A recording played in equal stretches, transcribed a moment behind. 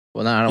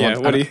Well, no, I don't Yeah,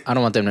 want. what do you- I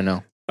don't want them to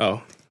know.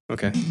 Oh,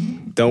 okay.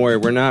 Don't worry,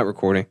 we're not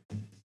recording.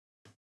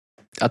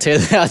 I'll tell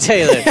you. I'll tell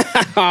you later.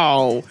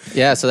 Oh,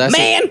 Yeah, so that's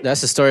Man!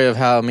 that's the story of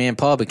how me and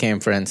Paul became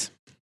friends.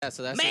 Yeah,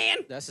 so Man!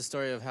 that's the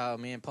story of how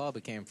me and Paul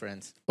became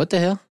friends. What the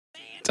hell?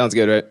 sounds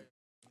good, right?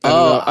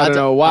 Oh, I don't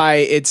know why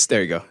it's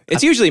there. You go.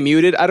 It's usually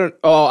muted. I don't.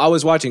 Oh, I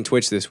was watching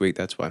Twitch this week.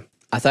 That's why.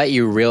 I thought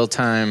you real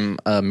time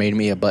made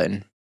me a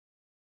button.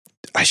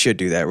 I should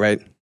do that, right?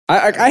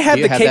 I have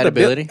Do you the have that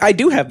capability. ability? I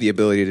do have the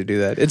ability to do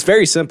that. It's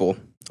very simple.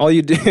 All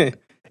you do,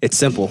 it's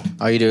simple.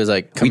 All you do is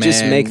like We command,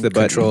 just make the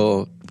button.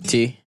 Control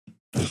T.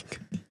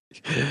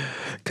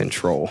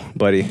 Control,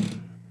 buddy.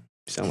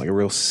 You sound like a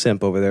real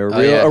simp over there. Oh,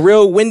 yeah. A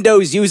real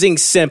Windows using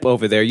simp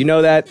over there. You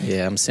know that?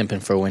 Yeah, I'm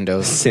simping for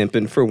Windows.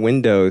 Simping for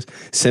Windows.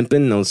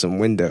 Simping on some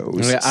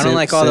Windows. I don't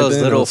like all those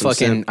Simping little on some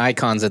fucking simp.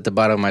 icons at the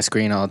bottom of my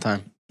screen all the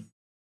time.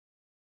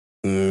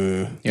 You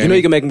what I know mean?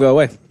 you can make them go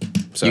away.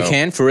 So. You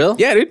can for real?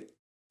 Yeah, dude.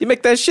 You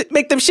make that shit.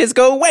 Make them shits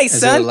go away, Is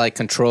son. it like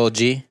Control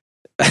G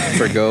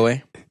for go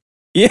away?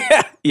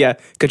 Yeah.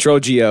 Control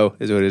Go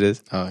is what it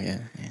is. Oh yeah.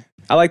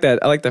 I like that.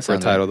 I like that for a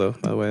Sounds title, though.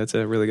 By the way, that's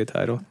a really good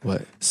title.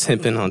 What?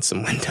 Simping on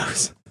some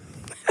Windows.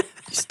 You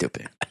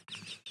stupid.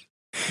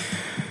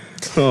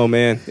 Oh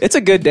man, it's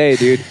a good day,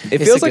 dude. It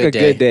It's feels a like a good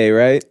good day,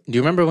 right? Do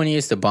you remember when you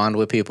used to bond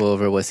with people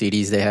over what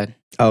CDs they had?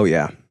 Oh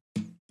yeah.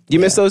 You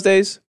miss those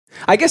days?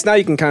 I guess now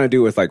you can kind of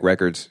do it with like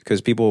records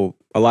because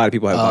a lot of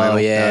people have vinyl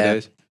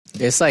nowadays.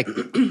 It's like,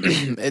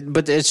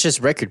 but it's just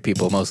record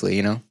people mostly,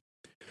 you know?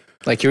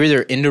 Like you're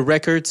either into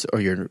records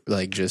or you're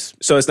like just.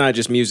 So it's not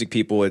just music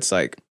people; it's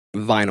like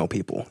vinyl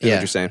people. Is what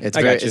you're saying. It's,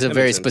 I very, got you. it's a That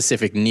very makes sense.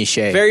 specific niche.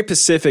 very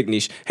Pacific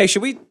niche. Hey,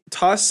 should we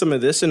toss some of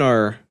this in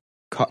our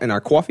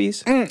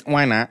coffees?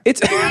 Why not?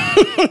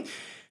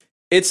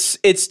 It's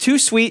it's too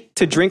sweet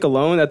to drink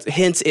alone. That's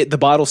hence the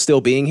bottle still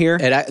being here.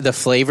 The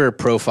flavor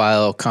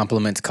profile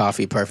complements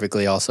coffee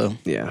perfectly also.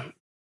 Yeah.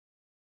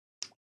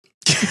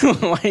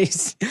 why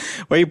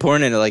are you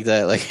pouring it like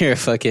that? Like you're a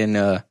fucking,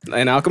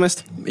 An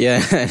alchemist?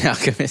 yeah, an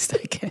alchemist,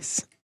 I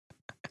guess.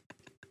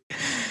 I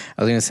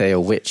was going to say a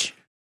witch.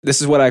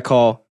 This is what I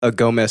call a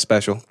Gomez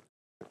special.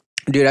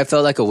 Dude, I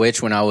felt like a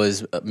witch when I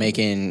was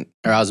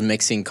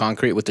mixing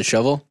concrete with the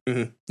shovel.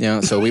 Mhm. You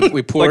know, so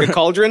we poured Like a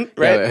cauldron,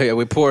 right? Yeah,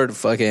 we poured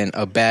fucking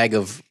a bag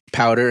of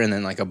powder and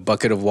then like a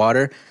bucket of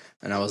water,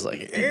 and I was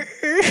like,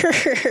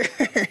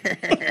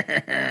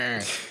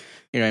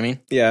 you know what I mean?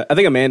 Yeah, I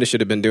think Amanda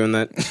should have been doing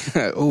that.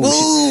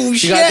 Ooh,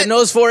 she got the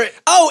nose for it.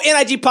 Oh,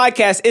 NIG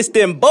podcast. It's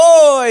them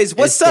boys.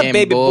 What's It's up, them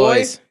baby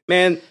boys. boy?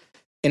 Man,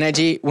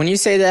 NIG, when you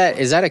say that,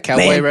 is that a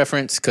cowboy Man.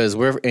 reference? Because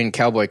we're in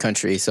cowboy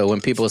country, so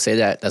when people say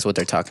that, that's what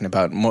they're talking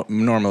about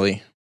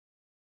normally.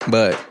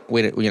 But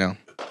we're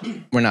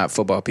not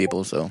football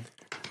people, so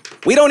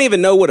we don't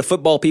even know what a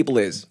football people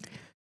is.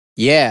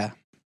 yeah.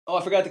 Oh,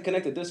 I forgot to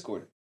connect the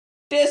Discord.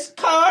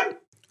 Discord?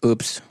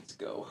 Oops. Let's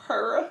go,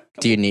 her.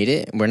 Do you need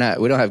it? We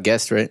don't have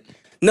guests, right?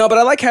 No, but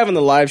I like having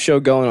the live show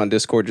going on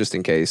Discord just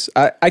in case.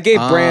 I gave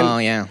Bran. Oh,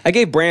 yeah. I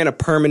gave Bran a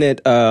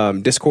permanent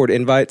Discord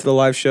invite to the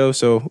live show,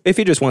 so if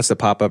he just wants to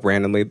pop up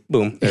randomly,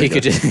 boom, there He you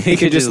could go. just he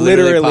could just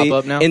literally literally pop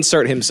up now?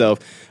 insert himself.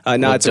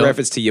 No, it's a don't-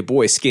 reference to your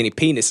boy Skinny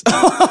Penis.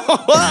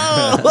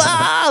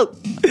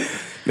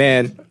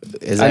 Man,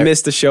 Is I that-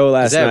 missed the show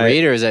last Is that night.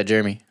 Reed or is that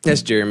Jeremy?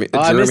 That's Jeremy. Oh,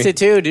 I missed it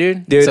too,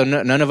 dude. Dude. So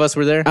none of us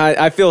were there?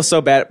 I feel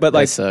so bad, but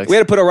like sucks. we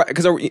had to put Orion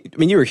because I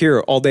mean you were here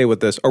all day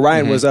with us.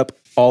 Orion was up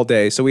all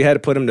day, so we had to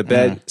put him to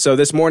bed. So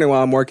this morning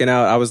while I'm working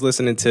out, I was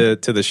listening to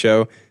the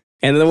show,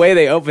 and the way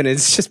they open it,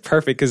 it's just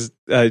perfect because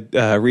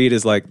Reed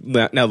is like,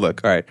 now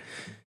look, all right,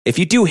 if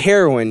you do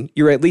heroin,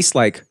 you're at least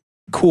like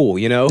cool,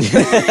 you know.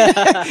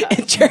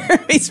 And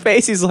Jeremy's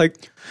face, he's like,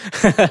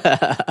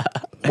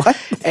 what?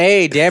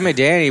 Hey, damn it,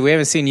 Danny. We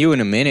haven't seen you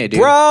in a minute, dude.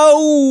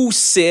 Bro,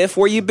 Sif,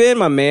 where you been,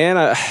 my man?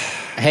 I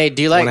Hey,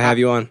 do you want like... to have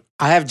you on.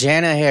 I have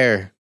Jana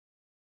hair.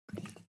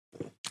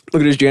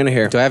 Look at his Jana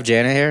hair. Do I have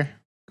Jana hair?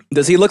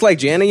 Does he look like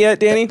Jana yet,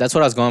 Danny? That's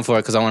what I was going for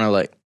because I want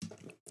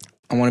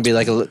to be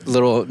like a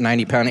little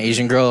 90-pound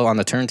Asian girl on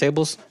the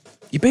turntables.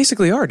 You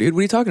basically are, dude. What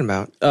are you talking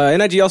about?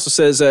 NIG also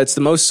says it's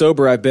the most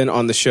sober I've been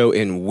on the show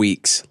in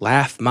weeks.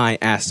 Laugh my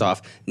ass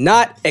off.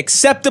 Not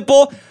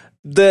acceptable.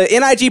 The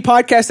NIG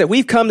podcast that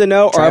we've come to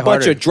know Try are a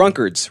bunch harder. of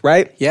drunkards,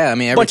 right? Yeah, I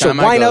mean, every Bunch time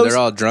of I go, winos. they're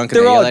all drunk and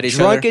They're they yell all at each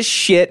drunk other. as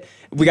shit.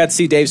 We got to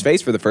see Dave's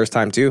face for the first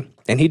time, too.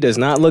 And he does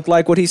not look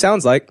like what he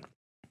sounds like.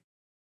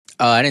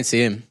 Oh, I didn't see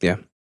him. Yeah.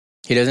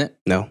 He doesn't?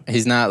 No.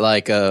 He's not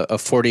like a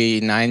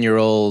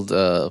 49-year-old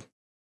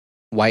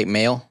white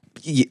male?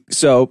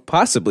 So,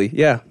 possibly,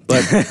 yeah.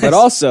 But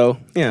also,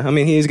 yeah, I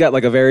mean, he's got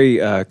like a very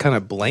kind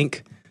of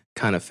blank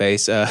kind of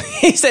face.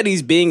 He said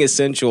he's being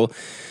essential.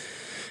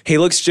 He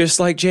looks just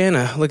like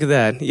Jana. Look at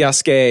that.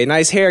 Yasuke.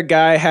 Nice hair,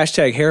 guy.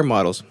 Hashtag hair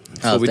models.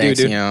 That's what we thanks.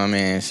 do, dude. You know, I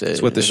mean,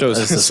 it's what the show's-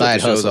 It's a that's what side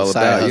the show's hustle. all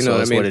Side about, you hustle know what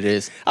I is mean? what it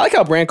is. I like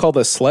how Brand called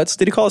us sluts.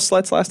 Did he call us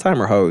sluts last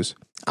time or hoes?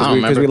 I don't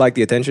Because remember. we like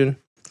the attention.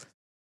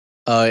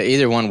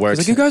 Either one He's works.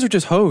 like, you guys are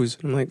just hoes.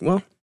 I'm like,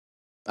 well,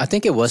 I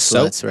think it was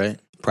So? sluts, right?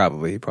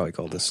 probably. He probably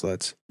called us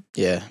sluts.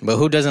 Yeah, but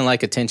who doesn't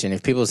like attention?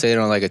 If people say they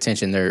don't like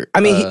attention, they're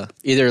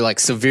either like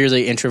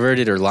severely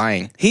introverted or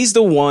lying. He's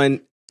the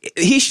one.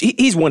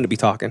 He's one to be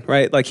talking,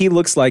 right? Like he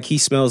looks like he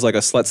smells like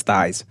a slut's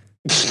thighs.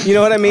 You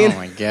know what I mean? Oh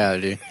my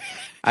god, dude!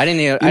 I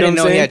didn't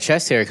know he had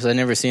chest hair because I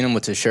never seen him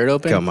with his shirt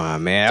open. Come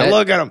on, man!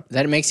 Look at him.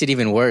 That makes it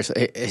even worse.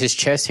 His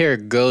chest hair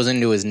goes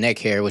into his neck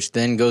hair, which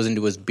then goes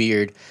into his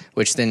beard,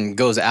 which then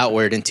goes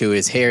outward into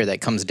his hair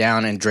that comes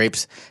down and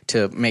drapes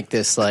to make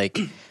this like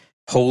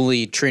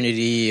holy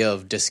trinity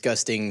of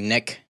disgusting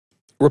neck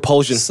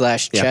repulsion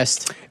 /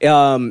 chest.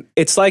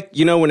 It's like,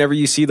 you know, whenever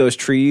you see those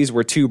trees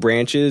where two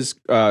branches,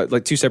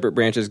 like two separate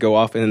branches go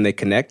off and then they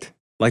connect.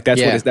 Like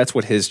that's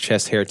what his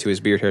chest hair to his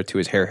beard hair to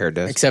his hair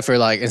does. Except for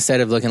like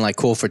instead of looking like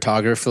cool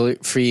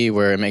photography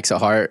where it makes a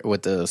heart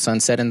with the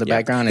sunset in the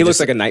background, it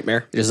looks like a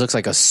nightmare. It just looks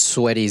like a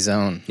sweaty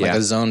zone, like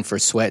a zone for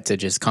sweat to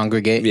just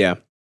congregate. Yeah.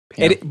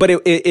 But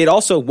it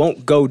also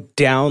won't go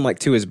down like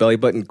to his belly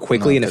button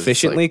quickly and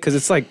efficiently because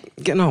it's like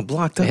getting all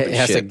blocked up. It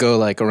has to go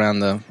like around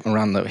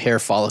the hair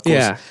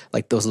follicles,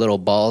 like those little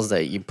balls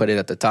that you put it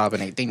at the top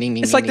and it ding ding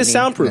ding. It's like the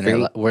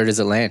soundproofing. Where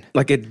does it land?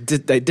 Like it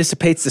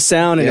dissipates the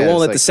sound and it won't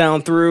let the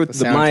sound through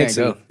the mics.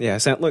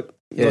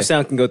 No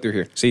sound can go through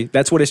here. See,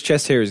 that's what his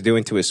chest hair is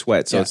doing to his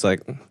sweat. So it's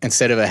like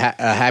instead of a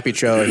happy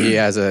trail, he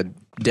has a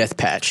death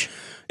patch.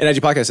 And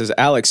Podcast says,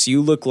 Alex,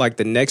 you look like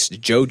the next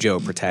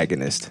JoJo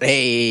protagonist.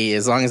 Hey,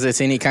 as long as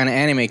it's any kind of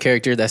anime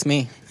character, that's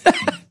me.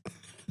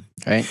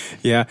 Right?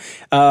 Yeah.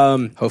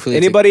 Hopefully,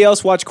 anybody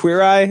else watch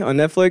Queer Eye on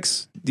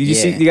Netflix? Did you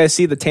see? You guys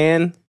see the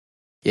tan?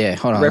 Yeah.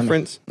 Hold on.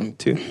 Reference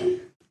too.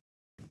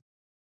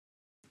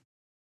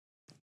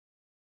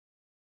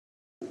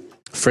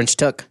 French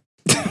tuck.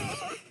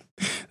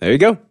 There you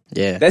go.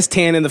 Yeah. That's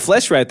tan in the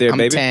flesh right there,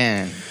 baby. I'm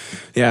tan.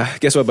 Yeah.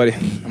 Guess what, buddy?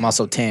 I'm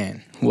also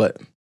tan. What?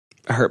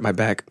 I hurt my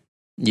back.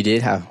 You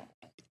did? How?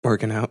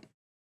 Working out.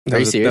 Are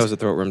you serious? That was a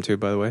throat worm too,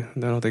 by the way. I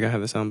don't think I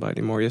have the soundbite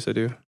anymore. Yes, I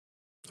do.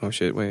 Oh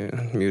shit! Wait,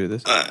 I muted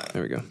this.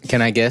 There we go.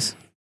 Can I guess?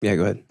 Yeah,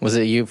 go ahead. Was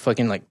it you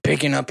fucking like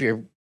picking up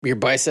your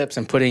biceps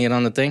and putting it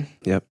on the thing?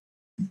 Yep.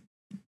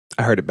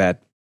 I heard it bad.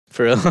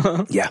 For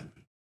real? Yeah.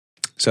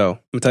 So I'm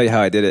gonna tell you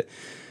how I did it.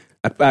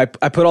 I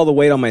put all the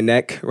weight on my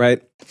neck,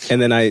 right, and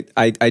then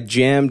I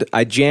jammed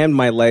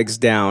my legs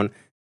down.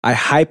 I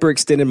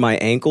hyperextended my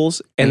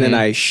ankles, and then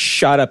I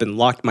shot up and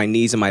locked my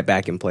knees and my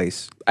back in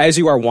place, as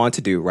you are wont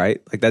to do, right?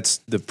 Like that's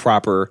the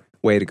proper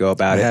way to go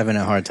about it. I'm having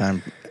a hard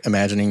time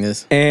imagining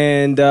this.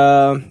 And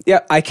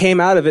I came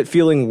out of it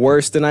feeling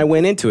worse than I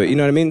went into it. You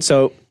know what I mean?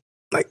 So,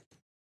 like,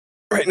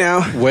 right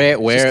now,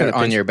 where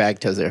on your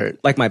back does it hurt?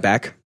 Like my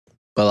back,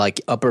 but like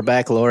upper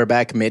back, lower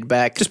back, mid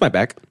back, just my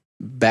back,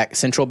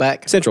 central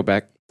back, central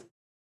back.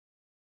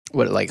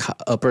 What, like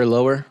upper,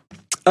 lower?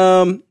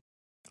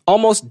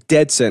 Almost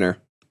dead center.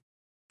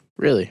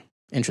 Really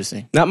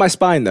interesting. Not my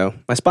spine though.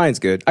 My spine's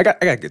good. I got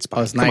a good spine.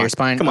 Oh, it's not your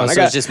spine. Come on, so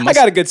I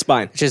got a good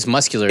spine. It's just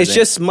muscular. It's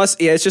just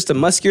it's just a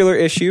muscular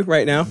issue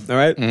right now. All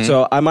right. Mm-hmm.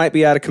 So I might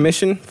be out of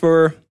commission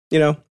for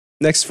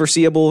next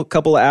foreseeable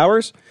couple of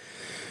hours,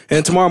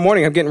 and tomorrow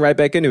morning I'm getting right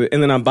back into it,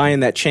 and then I'm buying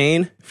that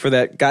chain for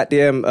that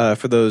goddamn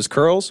for those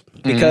curls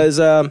because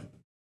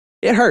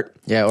it hurt.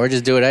 Yeah, or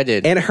just do what I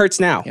did, and it hurts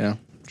now.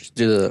 Just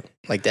do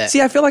like that.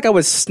 See, I feel like I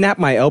would snap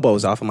my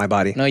elbows off of my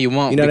body. No, you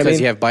won't. Because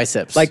you have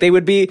biceps. Like they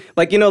would be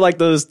like like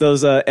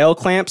those L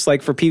clamps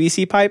like for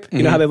PVC pipe.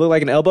 You know how they look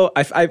like an elbow.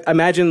 I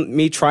imagine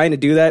me trying to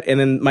do that and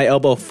then my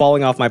elbow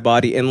falling off my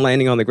body and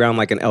landing on the ground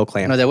like an L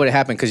clamp. No, that wouldn't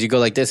happen because you go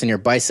like this and your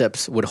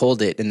biceps would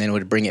hold it and then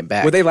would bring it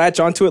back. Would they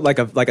latch onto it like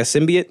a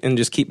symbiote and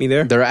just keep me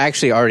there? There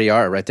actually already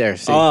are right there.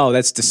 See? Oh,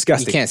 that's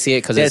disgusting. You can't see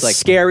it because it's like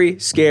scary.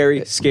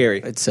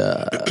 It's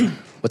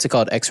what's it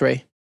called?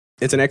 X-ray.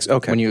 It's an X.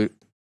 Okay. When you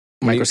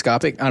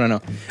microscopic? I don't know.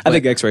 I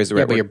think X-ray is the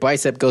right word. But your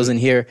bicep goes in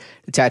here,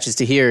 attaches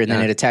to here, and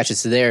then it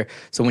attaches to there.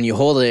 So when you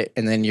hold it,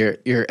 and then your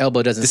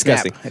elbow doesn't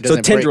snap. It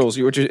doesn't tendrils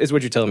is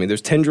what you're telling me.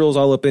 There's tendrils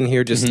all up in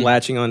here just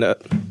latching onto...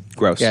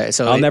 Gross. Yeah,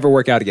 so I'll never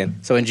work out again.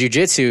 So in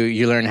jiu-jitsu,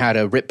 you learn how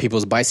to rip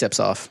people's biceps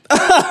off.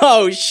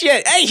 Oh,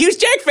 shit. Hey, huge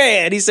Jack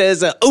fan. He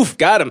says, oof,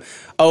 got him.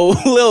 Oh,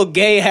 little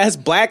gay-ass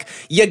black.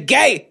 You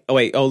gay. Oh,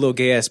 wait. Oh, little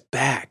gay-ass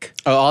back.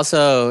 Oh,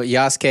 also,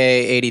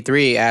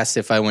 Yasuke83 asked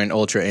if I went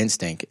Ultra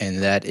Instinct,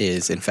 and that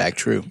is, in fact,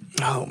 true.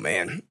 Oh,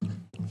 man.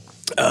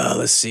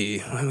 Let's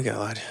see. We got a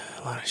lot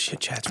of shit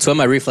chats. So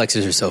my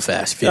reflexes are so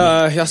fast.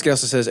 Yasuke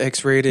also says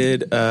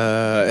X-rated.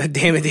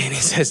 Damn it, Danny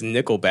says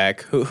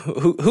Nickelback.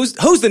 Who's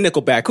the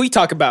Nickelback? Who you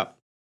talk about?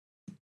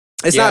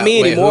 It's not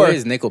me anymore. Who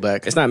is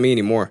Nickelback? It's not me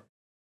anymore.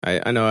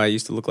 I know I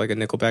used to look like a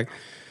Nickelback.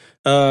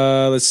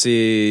 Let's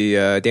see.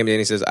 Damn it,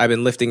 Danny says I've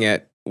been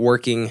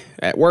working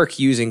at work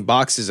using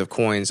boxes of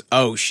coins.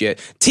 Oh shit.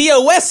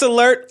 TOS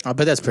alert. I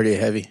bet that's pretty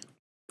heavy.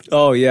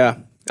 Oh yeah.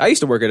 I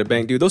used to work at a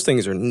bank, dude. Those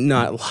things are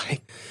not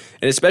light.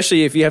 And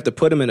especially if you have to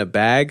put them in a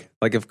bag,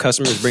 like if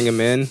customers bring them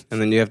in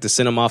and then you have to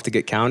send them off to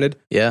get counted.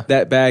 Yeah.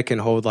 That bag can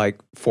hold like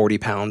 40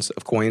 pounds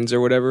of coins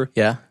or whatever.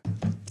 Yeah.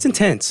 It's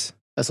intense.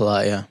 That's a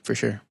lot, yeah, for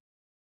sure.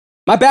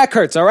 My back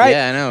hurts, all right?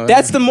 Yeah, I know.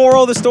 That's the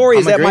moral of the story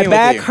is that my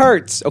back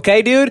hurts.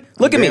 Okay, dude?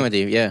 Look at me. With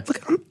you, yeah.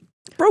 Look, I'm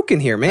broken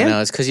here, man.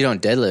 No, it's because you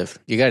don't deadlift.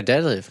 You got to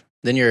deadlift.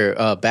 Then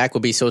your back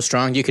will be so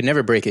strong you could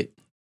never break it.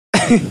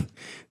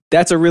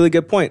 That's a really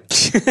good point.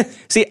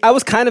 See, I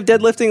was kind of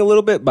deadlifting a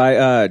little bit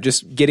by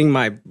just getting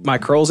my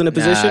curls in a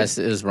position. Nah,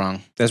 it was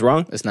wrong. That's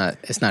wrong? It's not a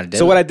deadlift.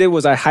 So what I did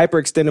was I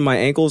hyperextended my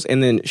ankles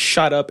and then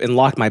shot up and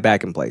locked my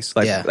back in place.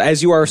 Like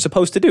as you are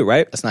supposed to do,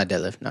 right? That's not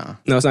deadlift, no.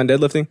 No, it's not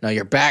deadlifting? No,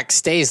 your back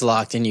stays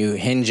locked and you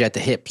hinge at the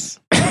hips.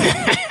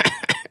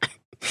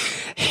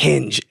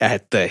 Hinge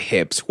at the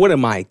hips. What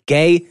am I,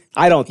 gay?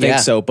 I don't think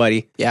so,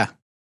 buddy. Yeah.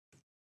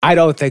 I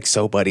don't think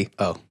so, buddy.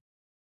 Oh.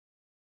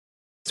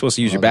 Supposed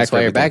to use your back. That's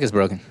why your back is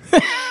broken.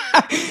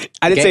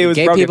 I didn't say it was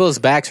gay broken. people's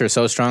backs are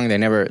so strong they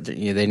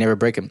never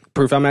break them.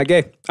 Proof I'm not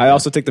gay. I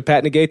also took the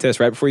patent gay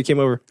test right before you came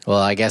over. Well,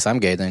 I guess I'm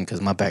gay then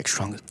because my back's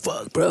strong as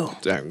fuck, bro.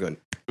 Sorry, I'm going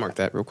to mark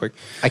that real quick.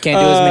 I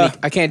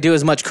can't do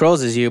as much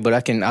curls as you, but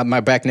I can.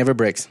 My back never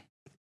breaks.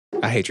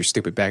 I hate your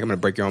stupid back. I'm going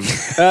to break your own.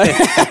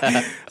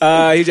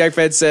 Hugh Jack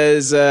Fed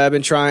says, I've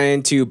been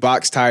trying to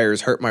box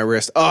tires, hurt my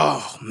wrist.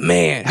 Oh,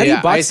 man. How do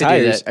you box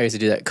tires? I used to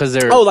do that because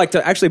they're... Oh, like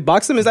to actually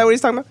box them? Is that what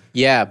he's talking about?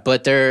 Yeah,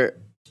 but they're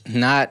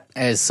not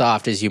as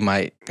soft as you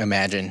might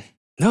imagine.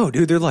 No,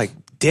 dude, they're like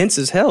dense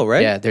as hell,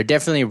 right? Yeah, they're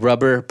definitely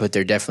rubber, but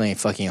they're definitely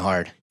fucking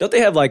hard. Don't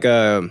they have like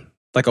a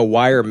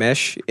wire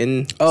mesh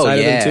inside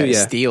of them too?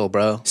 Yeah, steel,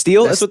 bro.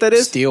 Steel? That's what that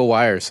is? Steel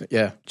wires,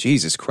 yeah.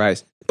 Jesus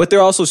Christ. But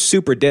they're also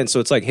super dense, so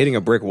it's like hitting a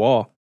brick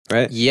wall,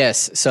 right?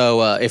 Yes.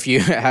 So if you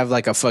have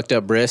like a fucked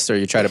up wrist or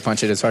you try to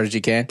punch it as hard as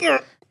you can,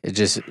 it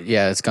just,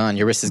 it's gone.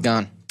 Your wrist is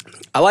gone.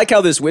 I like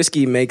how this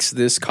whiskey makes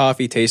this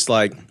coffee taste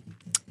like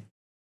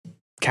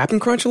Cap'n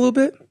Crunch a little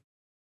bit.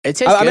 It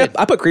tastes good.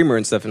 I put creamer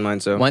and stuff in mine,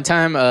 so. One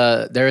time,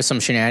 there was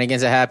some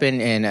shenanigans that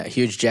happened, and a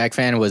huge Jack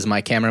fan was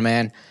my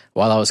cameraman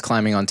while I was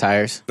climbing on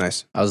tires.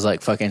 Nice. I was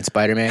like fucking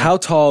Spider-Man. How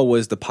tall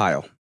was the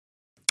pile?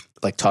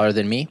 Like taller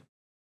than me.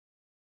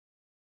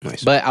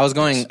 Nice. But I was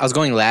going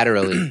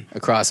laterally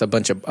across a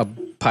bunch of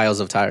piles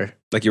of tire.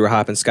 Like you were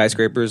hopping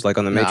skyscrapers, like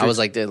on the Matrix? I was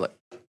like,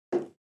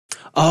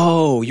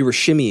 oh, you were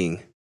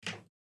shimmying.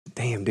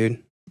 Damn,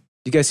 dude.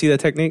 You guys see that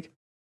technique?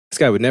 This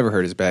guy would never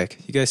hurt his back.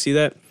 You guys see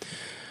that?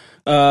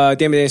 Damn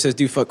Danny says,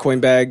 do fuck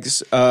coin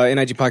bags.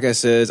 NIG Podcast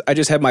says, I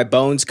just have my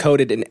bones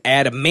coated in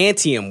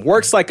adamantium.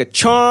 Works like a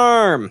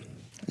charm.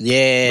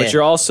 Yeah. But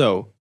you're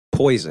also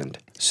poisoned.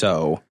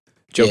 So,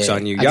 joke's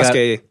on you.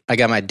 Yasuke. I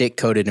got my dick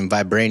coated in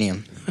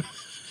vibranium.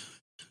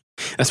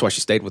 That's why she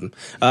stayed with him.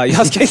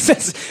 Yasuke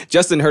says,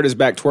 Justin hurt his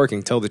back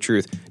twerking. Tell the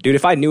truth. Dude,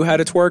 if I knew how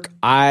to twerk,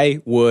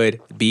 I would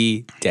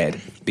be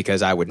dead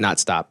because I would not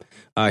stop.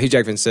 Hugh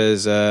Jackman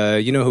says,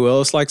 you know who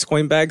else likes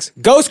coin bags?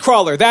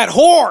 Ghostcrawler, that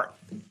whore!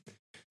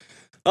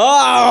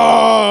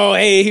 Oh,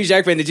 hey, Hugh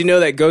Jackman, did you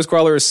know that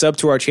Ghostcrawler is sub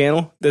to our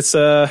channel? That's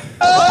one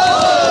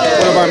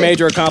of our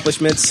major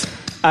accomplishments,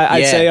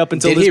 I'd say, up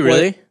until this point. Did he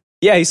really?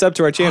 Yeah, he subbed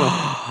to our channel.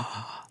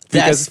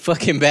 That's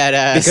fucking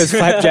badass. Because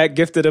Flapjack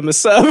gifted him a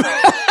sub.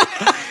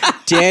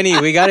 Danny,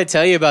 we got to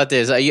tell you about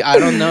this. I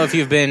don't know if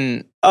you've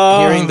been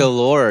hearing the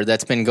lore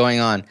that's been going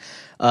on.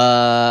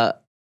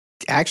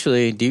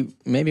 Actually, do you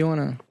maybe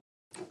want to...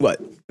 What?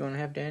 You want to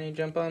have Danny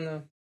jump on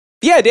the...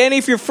 Yeah, Danny,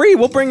 if you're free,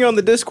 we'll bring you on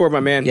the Discord, my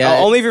man. Yeah.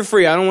 Only if you're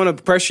free. I don't want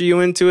to pressure you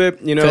into it,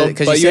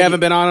 but you haven't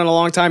been on in a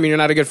long time and you're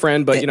not a good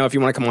friend, but, if you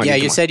want to come on. Yeah,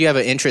 you said you have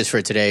an interest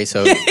for today,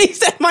 so... He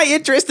said my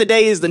interest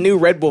today is the new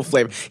Red Bull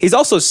flavor. He's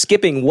also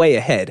skipping way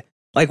ahead.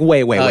 Like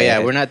way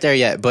ahead. We're not there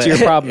yet, but your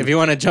problem. If you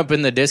want to jump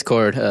in the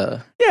Discord...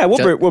 yeah,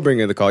 we'll bring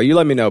you the call. You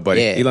let me know,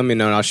 buddy. Yeah. You let me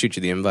know and I'll shoot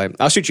you the invite.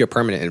 I'll shoot you a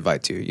permanent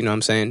invite too, you know what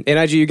I'm saying?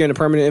 NIG, you're getting a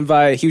permanent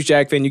invite. Huge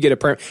Jack fan, you get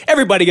a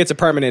everybody gets a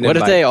permanent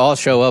invite. What if they all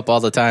show up all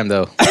the time,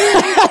 though?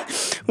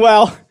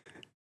 Well...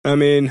 I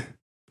mean,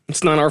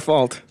 it's not our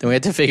fault. Then we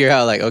have to figure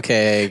out, like,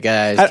 okay,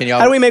 guys, how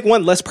do we make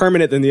one less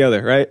permanent than the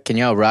other, right? Can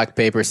y'all rock,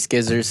 paper,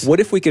 scissors? What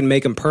if we can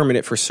make them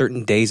permanent for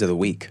certain days of the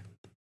week?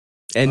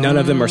 And none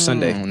of them are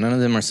Sunday. None of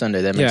them are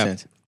Sunday. That makes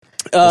sense.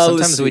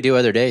 Sometimes we do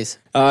other days.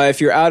 If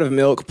you're out of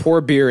milk,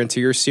 pour beer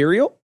into your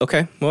cereal.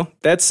 Okay, well,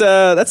 that's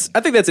I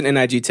think that's an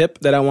NIG tip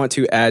that I want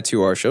to add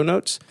to our show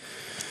notes.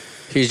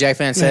 Hughes Jack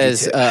fan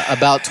says,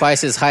 about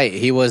twice his height,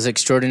 he was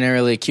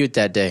extraordinarily cute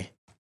that day,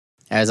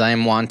 as I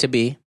am wont to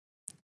be.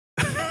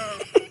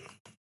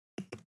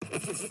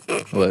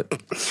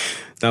 What?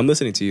 No, I'm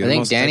listening to you. I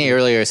think Danny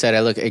earlier said I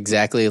look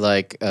exactly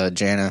like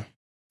Jana.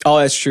 Oh,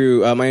 that's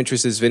true. My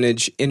interest is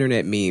vintage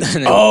internet memes.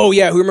 Oh,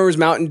 yeah. Who remembers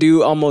Mountain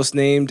Dew almost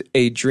named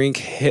a drink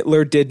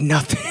Hitler did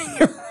nothing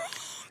wrong?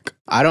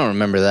 I don't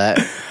remember that.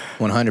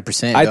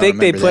 100%. I think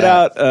they put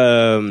out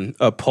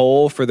a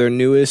poll for their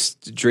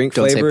newest drink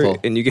flavor,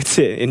 and you get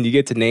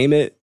to name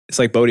it. It's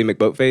like Bodie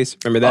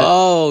McBoatface. Remember that?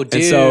 Oh, dude.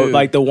 And so,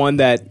 like, the one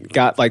that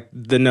got, like,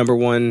 the number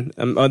one,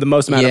 the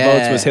most amount of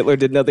votes was Hitler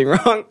did nothing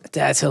wrong.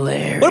 That's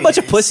hilarious. What a bunch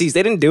of pussies.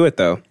 They didn't do it,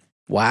 though.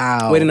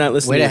 Wow. Way to not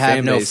listen to your fan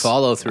base. Way to have no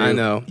follow-through. I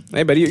know.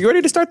 Hey, buddy, you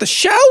ready to start the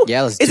show?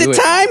 Yeah, let's do it. Is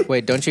it time?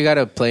 Wait, don't you got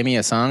to play me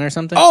a song or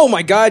something? Oh,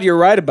 my God, you're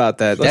right about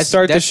that. Let's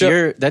start the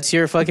show. That's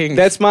your fucking...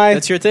 That's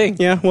your thing.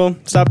 Yeah, well,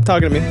 stop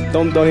talking to me.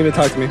 Don't even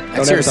talk to me.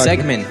 That's your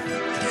segment.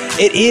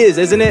 It is,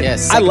 isn't it?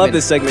 Yes. I love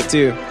this segment,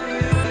 too.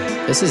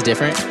 This is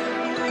different.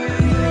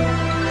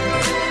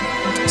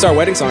 It's our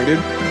wedding song, dude.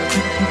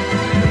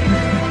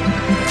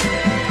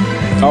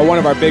 Oh, one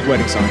of our big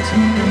wedding songs.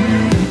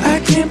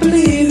 I can't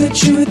believe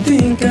that you would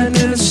think I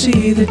never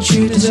see that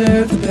you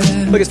deserve the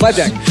best. Look at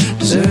Slapjack.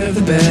 Deserve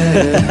the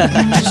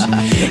best.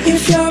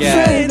 If you're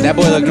Yeah, afraid that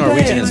boy look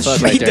Norwegian as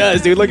fuck right He there.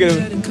 does, dude. Look at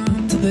him. Look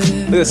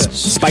at the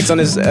spikes on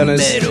his.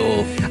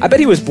 Metal. I bet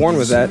he was born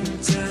with that.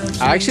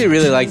 I actually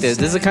really like this.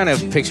 This is the kind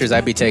of pictures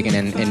I'd be taking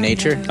in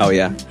nature. Oh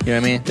yeah. You know what I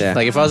mean? Yeah.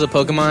 Like if I was a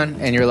Pokemon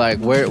and you're like,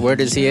 where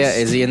does he at?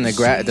 Is he in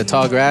the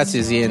tall grass?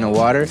 Is he in the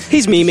water?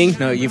 He's memeing.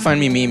 No, you find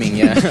me memeing,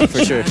 yeah,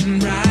 for sure.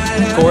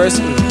 Chorus.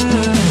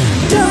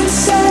 don't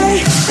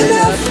say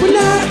enough, we're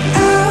not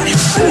out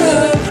of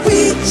love.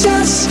 We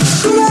just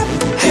grew up.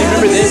 Hey,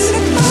 remember this?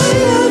 Remember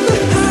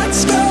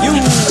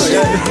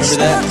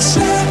that?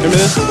 Remember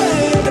this?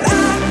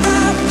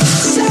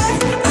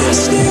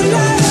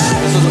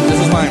 This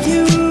was mine.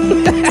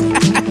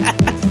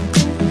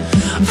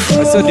 I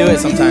still do it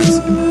sometimes.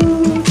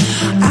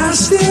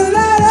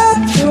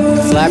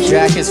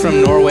 Flapjack is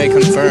from Norway,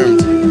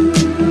 confirmed.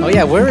 Oh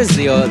yeah, where is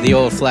the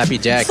old Flappy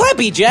Jack?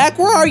 Flappy Jack,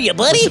 where are you,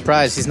 buddy?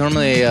 Surprised, he's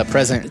normally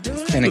present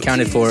and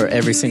accounted for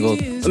every single.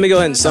 Let me go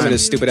ahead and summon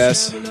his stupid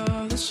ass.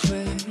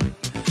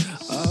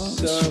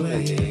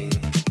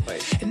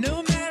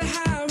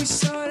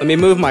 Let me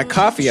move my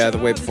coffee out of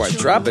the way before I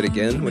drop it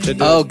again, which I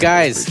do. Oh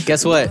guys,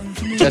 guess what?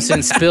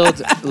 Justin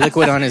spilled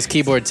liquid on his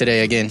keyboard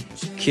today again.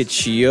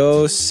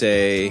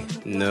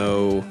 Kichiyose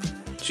no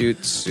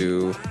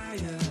Jutsu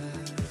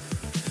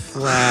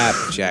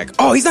Flapjack.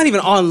 Oh, he's not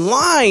even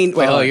online.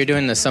 Wait, Oh, you're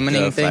doing the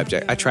summoning thing?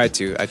 Flapjack. I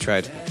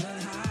tried.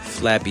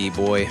 Flappy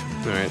boy.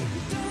 All right.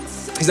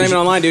 He's not even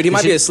online, dude. He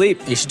might be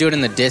asleep. You should do it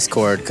in the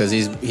Discord because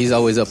he's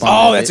always up on.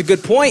 Oh, it. that's a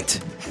good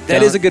point.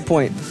 That Yeah. is a good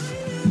point.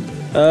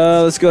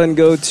 Let's go ahead and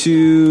go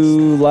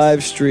to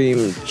live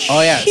stream.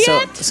 Oh yeah.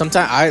 So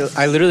sometimes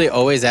I literally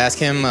always ask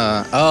him.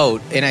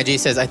 NIG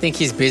says I think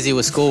he's busy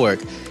with schoolwork.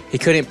 He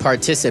couldn't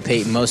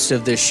participate most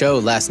of the show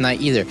last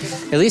night either.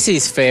 At least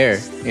he's fair.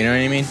 You know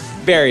what I mean?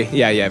 Very. So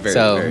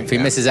very, if he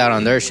yeah. misses out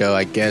on their show,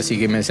 I guess he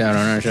can miss out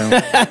on our show.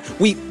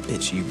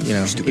 Bitch, you You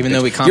know, stupid even bitch.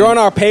 though we You're on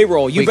our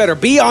payroll. You we- better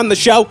be on the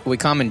show. we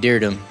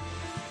commandeered him,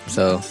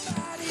 so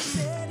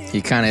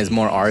he kind of is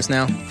more ours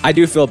now. I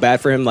do feel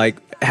bad for him, like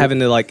having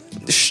to like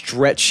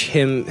stretch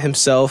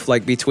himself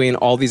like between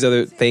all these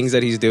other things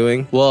that he's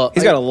doing. Well,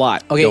 he's got a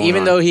lot. Okay, going even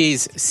on. though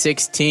he's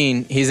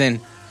 16, he's in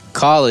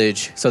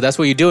college, so that's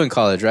what you do in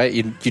college, right?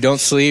 You don't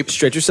sleep,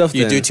 stretch yourself,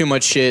 you thin. do too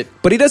much shit.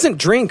 But he doesn't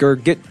drink or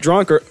get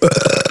drunk or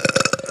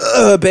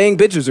bang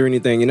bitches or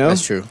anything. You know,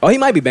 That's true. Oh, he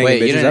might be banging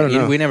Wait, you bitches. didn't- I don't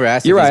know. we never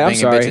asked if You're he's right. I'm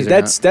banging sorry. bitches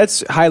or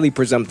That's highly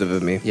presumptive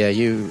of me. Yeah,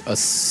 you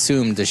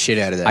assumed the shit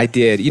out of that. I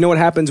did. You know what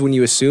happens when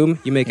you assume?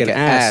 You make an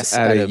ass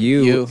out of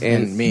you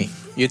and me.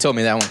 You told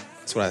me that one,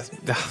 That's what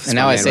I. and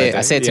now I say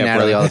it to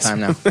Natalie all the time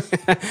now.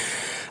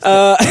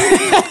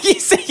 You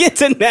say it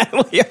to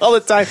Natalie all the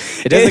time.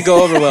 It doesn't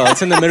go over well.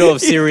 It's in the middle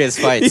of serious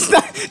fights.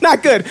 It's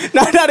not good.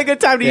 Not a good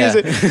time to Yeah. use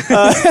it.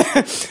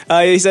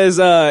 He says,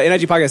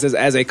 NIG Podcast says,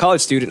 as a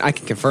college student, I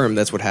can confirm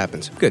that's what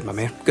happens. Good, my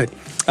man. Good.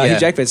 Yeah.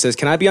 Jackfin says,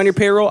 can I be on your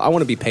payroll? I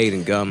want to be paid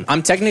in gum.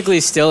 I'm technically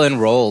still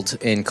enrolled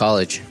in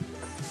college.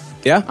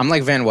 Yeah? I'm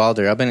like Van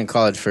Wilder. I've been in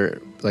college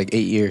for like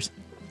 8 years.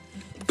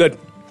 Good.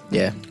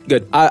 Yeah.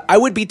 Good. I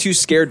would be too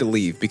scared to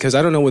leave because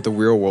I don't know what the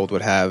real world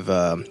would have,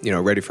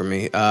 ready for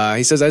me.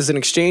 He says, as an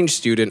exchange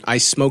student, I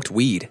smoked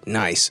weed.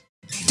 Nice.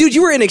 Dude,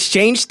 you were an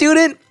exchange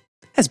student?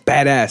 That's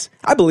badass.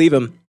 I believe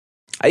him.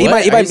 He What? Are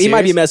might you be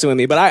serious? messing with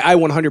me, but I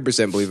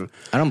 100% believe him.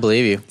 I don't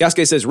believe you.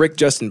 Yasuke says, Rick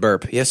Justin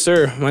Burp. Yes,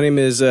 sir. My name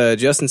is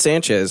Justin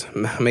Sanchez.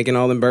 Making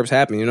all them burps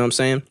happen. You know what I'm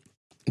saying?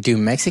 Do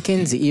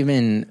Mexicans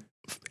even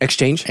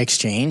Exchange?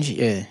 exchange?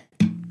 Yeah.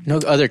 No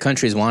other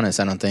countries want us,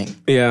 I don't think.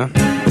 Yeah.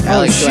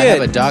 Alex, do I shit.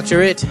 have a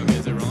doctorate?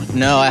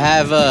 No, I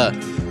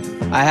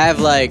have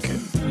like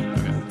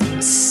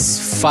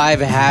 5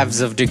 halves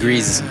of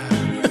degrees,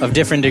 of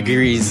different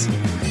degrees.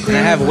 And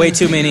I have way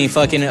too many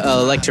fucking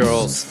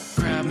electorals.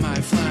 Grab my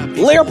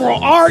flappy,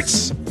 Liberal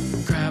arts.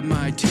 grab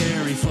my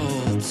terry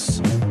folds,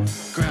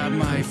 grab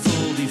my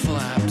foldy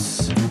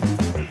flaps.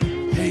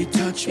 Hey,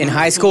 touch In my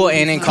high school foldy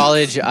and in flaps,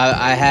 college,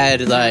 I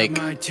had like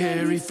my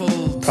terry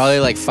folds, probably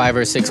like 5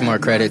 or 6 more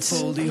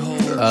credits foldy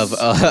holes. of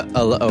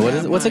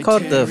what's it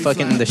called?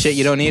 The shit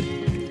you don't need.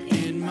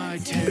 In my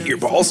terry Your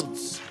balls.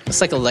 It's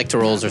like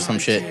electorals or some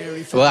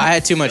shit. Well, I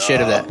had too much shit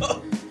of that.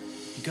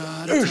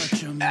 Gotta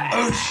touch 'em.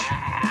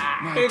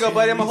 Here you go,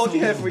 buddy. I'm going to hold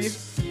your head for you.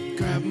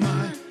 Grab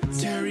my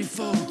terry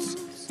folds,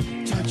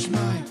 touch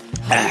my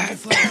foldy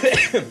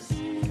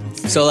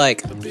flaps. So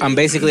like, I'm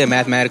basically a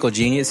mathematical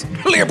genius.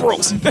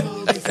 Liberals.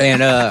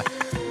 And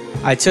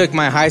I took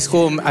my I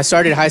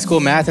started high school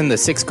math in the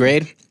 6th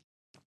grade.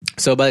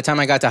 So by the time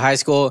I got to high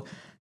school,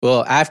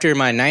 well, after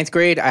my 9th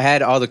grade, I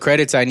had all the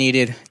credits I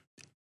needed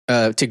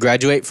to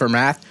graduate for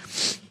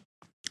math.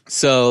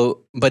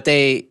 So, but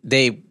they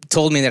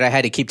told me that I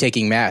had to keep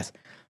taking math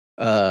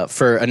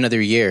for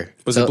another year.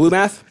 Was it blue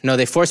math? No,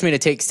 they forced me to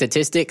take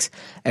statistics,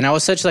 and I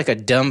was such like a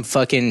dumb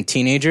fucking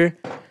teenager,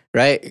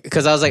 right?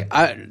 Because I was like,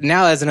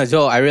 now as an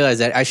adult, I realized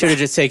that I should have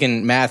just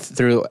taken math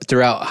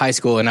throughout high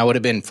school, and I would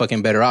have been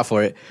fucking better off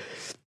for it.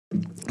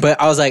 But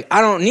I was like,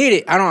 I don't need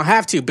it. I don't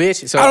have to,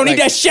 bitch. So I don't need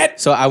that shit.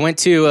 So I went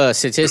to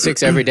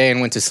statistics every day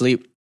and went to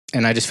sleep,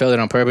 and I just failed it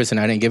on purpose, and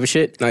I didn't give a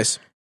shit. Nice.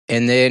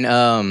 And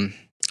then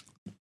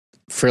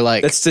for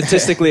like That's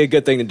statistically a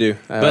good thing to do.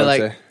 but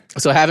like,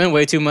 so having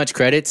way too much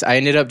credits, I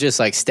ended up just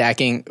like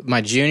stacking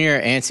my junior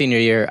and senior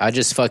year. I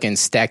just fucking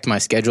stacked my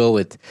schedule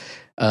with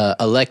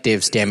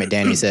electives. Damn it,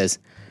 Danny says.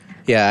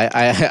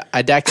 Yeah,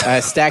 I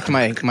stacked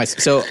my.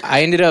 So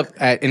I ended up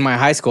in my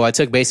high school. I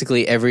took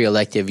basically every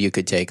elective you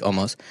could take.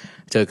 Almost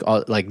I took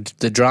all like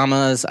the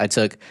dramas. I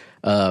took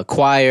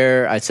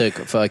choir. I took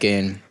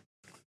fucking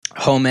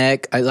home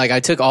ec. I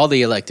took all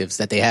the electives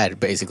that they had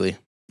basically.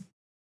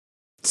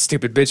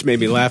 Stupid bitch made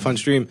me laugh on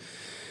stream.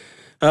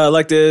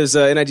 Like this,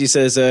 NIG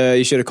says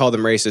you should have called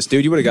them racist.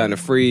 Dude, you would have gotten a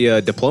free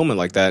diploma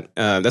like that.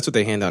 That's what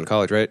they hand out in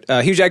college, right?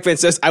 Hugh Jackman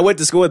says, I went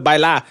to school with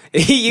Baila.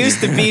 He used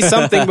to be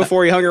something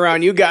before he hung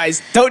around you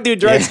guys. Don't do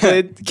drugs,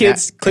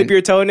 kids. Clip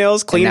your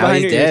toenails, clean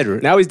behind your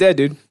ears. Now he's dead,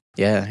 dude.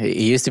 Yeah,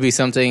 he used to be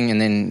something,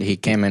 and then he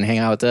came and hang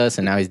out with us,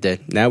 and now he's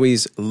dead. Now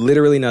he's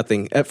literally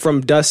nothing.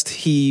 From dust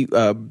he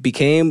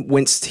became,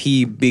 whence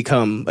he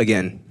become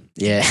again.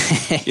 Yeah.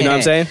 You know what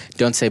I'm saying?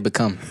 Don't say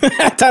become.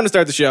 Time to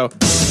start the show.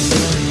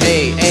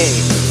 A,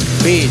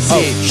 B, C.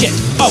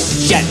 Oh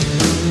shit.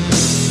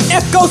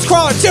 F Ghost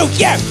Crawler 2,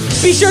 yeah.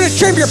 Be sure to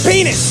trim your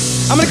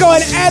penis. I'm gonna go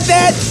ahead and add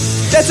that.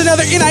 That's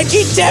another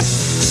NIG tip.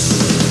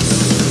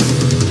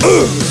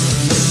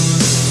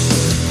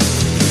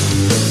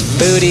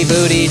 Booty,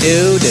 booty,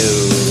 doo,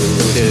 doo,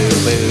 doo,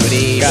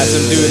 booty. Got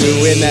some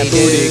doo-doo in that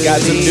booty. Got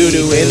some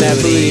doo-doo in that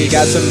booty.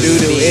 Got some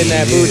doo-doo in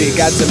that booty.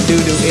 Got some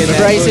doo-doo in that booty.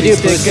 Remember I used to do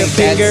Stick a pussy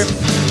finger. cats?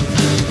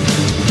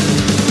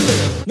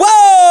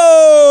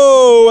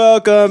 Whoa!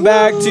 Welcome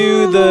back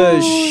to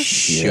the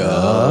show.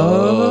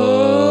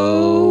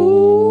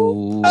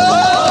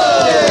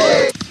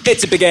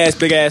 It's a big ass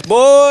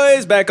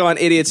boys. Back on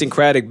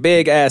Idiosyncratic.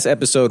 Big ass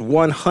episode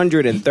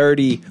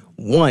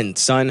 131,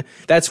 son.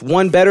 That's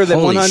one better than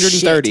Holy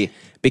 130. shit.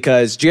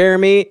 Because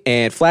Jeremy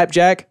and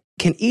Flapjack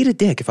can eat a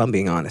dick, if I'm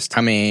being honest.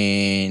 I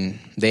mean,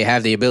 they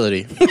have the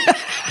ability.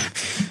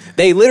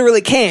 They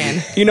literally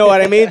can. You know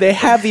what I mean? They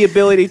have the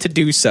ability to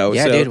do so.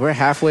 Yeah, so. dude, we're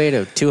halfway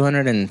to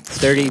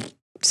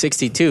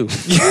 262.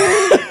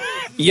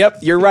 Yep,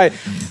 you're right.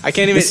 I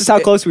can't even. This is how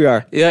close we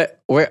are. Yeah,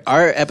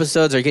 our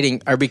episodes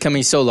are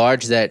becoming so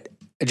large that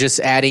just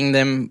adding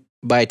them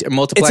by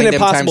multiplying them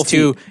impossible times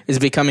 2 is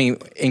becoming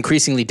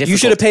increasingly difficult. You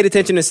should have paid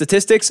attention to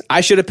statistics.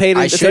 I should have paid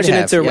attention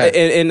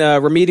in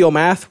remedial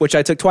math, which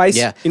I took twice.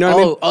 Yeah, you know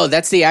what I mean? Oh,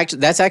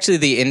 that's actually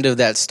the end of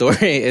that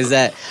story. Is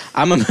that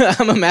I'm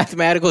a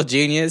mathematical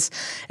genius,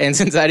 and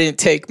since I didn't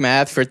take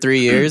math for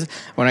 3 years,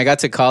 when I got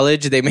to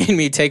college, they made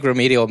me take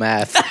remedial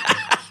math.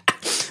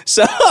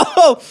 So,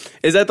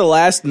 is that the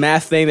last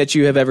math thing that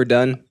you have ever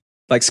done?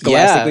 Like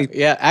scholastically?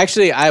 Yeah.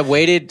 Actually, I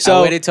waited till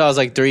I was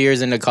like 3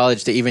 years into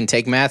college to even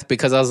take math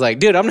because I was like,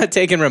 dude, I'm not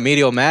taking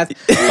remedial math.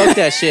 Fuck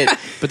that shit.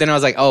 But then I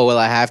was like, oh, well,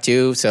 I have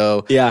to.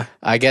 So yeah,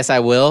 I guess I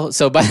will.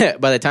 So by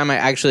the time I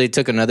actually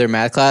took another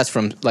math class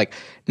from like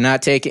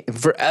not taking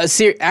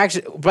actually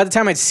by the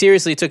time I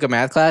seriously took a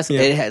math class,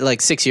 it had like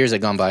 6 years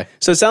had gone by.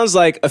 So it sounds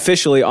like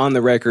officially on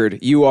the record,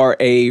 you are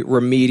a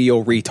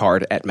remedial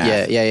retard at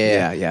math.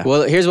 Yeah.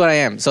 Well, here's what I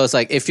am. So it's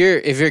like if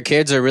your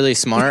kids are really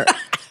smart,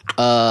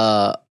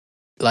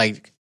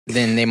 like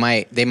then they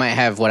might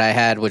have what I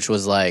had, which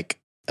was like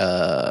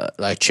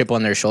chip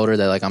on their shoulder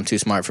that like I'm too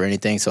smart for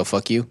anything, so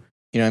fuck you.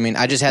 You know what I mean?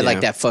 I just had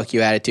like that fuck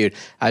you attitude.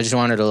 I just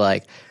wanted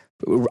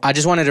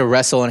to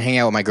wrestle and hang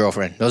out with my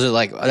girlfriend.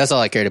 That's all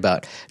I cared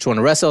about. Just want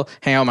to wrestle,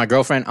 hang out with my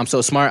girlfriend. I'm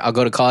so smart. I'll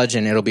go to college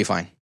and it'll be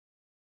fine.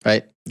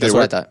 Right? That's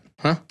what I thought.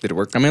 Huh? Did it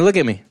work? I mean, look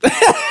at me.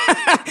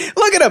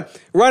 Look at him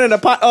running a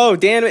pot. Oh,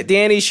 damn it.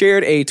 Danny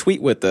shared a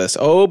tweet with us.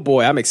 Oh,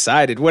 boy, I'm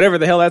excited. Whatever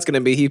the hell that's going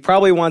to be. He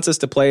probably wants us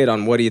to play it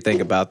on What Do You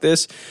Think About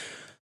This?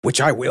 Which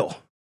I will.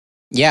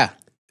 Yeah.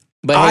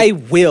 But I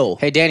will.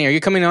 Hey, Danny, are you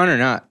coming on or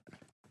not?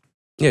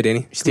 Yeah,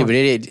 Danny. Stupid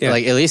idiot. Yeah.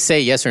 Like, at least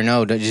say yes or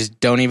no. Just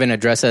don't even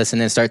address us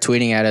and then start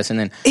tweeting at us. And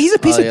then he's a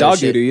piece of dog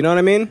doo-doo. You know what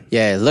I mean?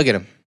 Yeah, look at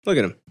him. Look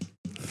at him.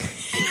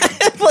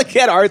 Look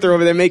at Arthur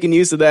over there making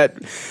use of that.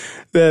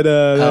 That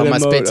my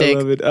spit take.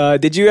 I love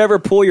it. Did you ever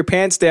pull your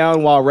pants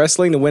down while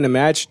wrestling to win a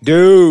match?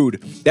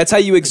 Dude, that's how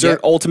you exert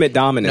ultimate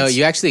dominance. No,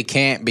 you actually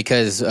can't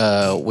because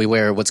we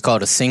wear what's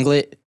called a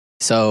singlet.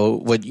 So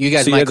what you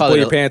guys you might have to call pull it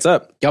your pants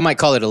up. Y'all might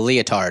call it a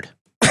leotard.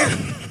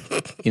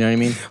 You know what I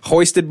mean?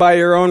 Hoisted by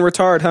your own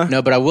retard, huh?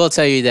 No, but I will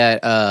tell you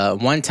that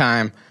one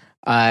time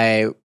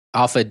I,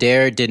 off a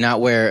dare, did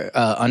not wear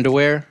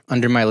underwear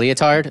under my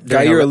leotard.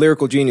 Guy, you're a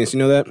lyrical genius. You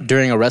know that?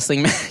 During a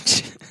wrestling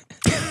match.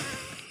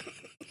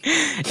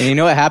 And you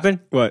know what happened?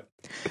 What?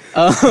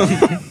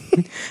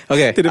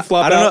 Okay. Did it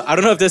flop out? I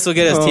don't know if this will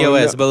get us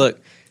TOS, but look.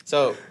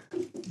 So,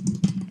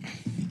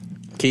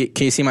 can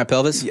you see my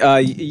pelvis?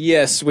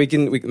 Yes, we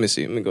can. Let me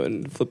see. Let me go ahead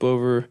and flip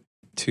over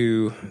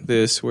to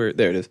this. There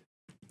it is.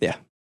 Yeah.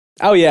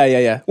 Oh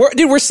yeah.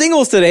 We're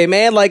singles today,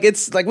 man. Like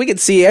it's like we can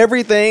see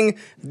everything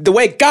the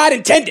way God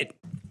intended. All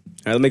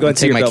right, let me go ahead and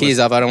take my keys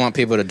off. I don't want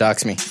people to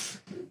dox me.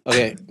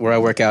 Okay, where I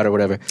work out or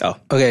whatever. Oh.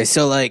 Okay,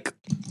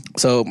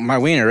 so my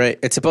wiener, right?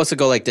 It's supposed to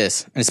go like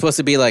this. And it's supposed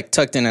to be like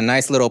tucked in a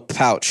nice little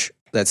pouch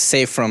that's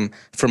safe from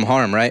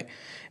harm, right?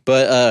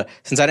 But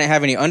since I didn't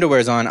have any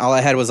underwears on, all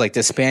I had was like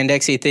this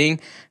spandexy thing.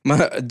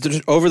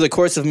 Over the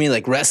course of me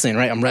like wrestling,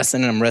 right? I'm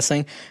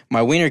wrestling.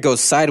 My wiener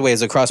goes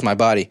sideways across my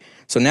body.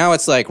 So now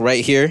it's like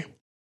right here,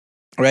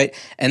 right?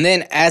 And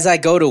then as I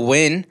go to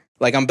win,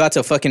 like I'm about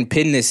to fucking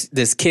pin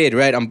this kid,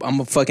 right? I'm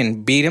gonna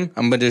fucking beat him.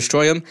 I'm gonna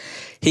destroy him.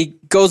 He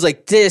goes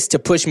like this to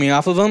push me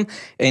off of him,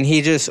 and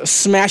he just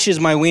smashes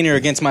my wiener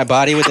against my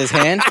body with his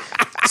hand.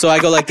 So I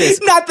go like this.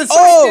 Not the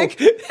side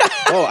dick.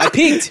 Oh, I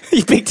peeked.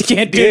 You peeked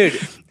again, dude.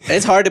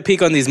 It's hard to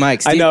peek on these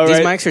mics. I know, These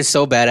right? mics are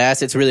so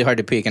badass. It's really hard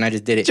to peek, and I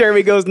just did it.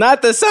 Jeremy goes,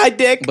 not the side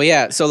dick. But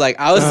yeah, so like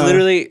I was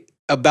literally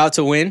about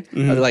to win.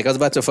 Like I was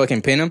about to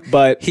fucking pin him.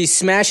 But- he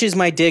smashes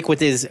my dick with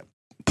his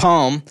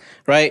palm,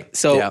 right?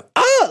 So Yeah.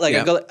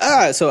 I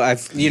go so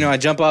I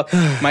jump off.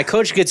 My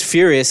coach gets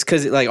furious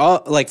because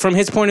from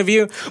his point of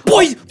view,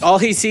 Boy! all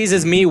he sees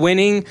is me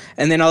winning,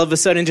 and then all of a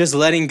sudden just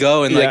letting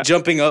go and Yeah. like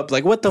jumping up,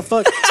 like what the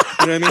fuck?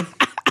 You know what I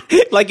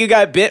mean? Like you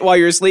got bit while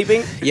you were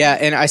sleeping? Yeah,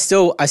 and I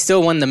still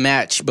won the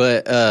match,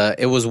 but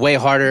it was way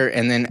harder.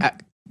 And then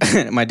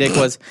my dick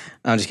was.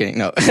 I'm just kidding.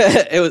 No,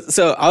 it was.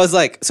 So I was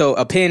like, so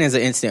a pin is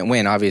an instant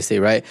win, obviously,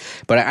 right?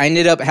 But I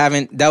ended up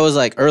having that was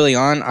like early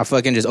on. I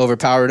fucking just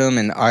overpowered him,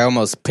 and I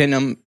almost pinned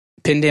him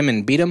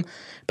and beat him.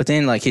 But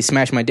then like he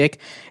smashed my dick,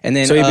 and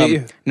then So he beat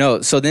you?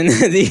 No, so then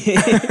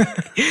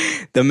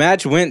the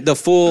match went the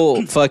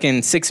full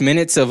fucking 6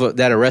 minutes of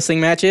that a wrestling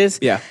match is.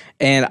 Yeah.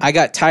 And I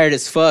got tired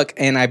as fuck,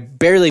 and I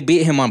barely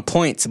beat him on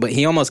points, but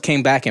he almost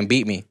came back and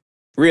beat me.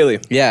 Really?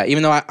 Yeah,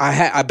 even though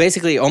I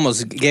basically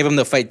almost gave him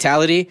the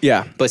fatality.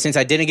 Yeah. But since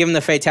I didn't give him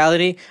the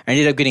fatality, I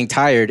ended up getting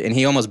tired, and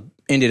he almost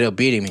ended up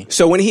beating me.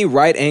 So when he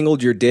right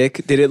angled your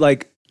dick, did it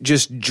like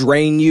just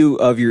drain you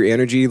of your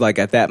energy like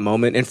at that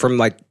moment and from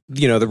like,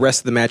 you know, the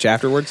rest of the match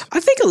afterwards? I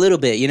think a little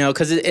bit, you know,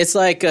 because it's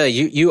like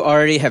you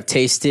already have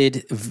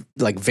tasted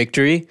like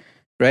victory,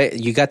 right?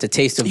 You got the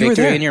taste of You were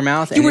victory there. in your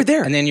mouth. You were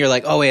there. And then you're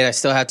like, oh, wait, I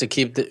still have to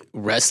keep the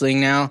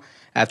wrestling now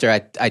after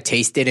I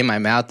tasted in my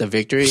mouth the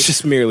victory. It's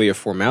just merely a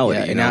formality,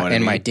 Yeah, you and, know now, what I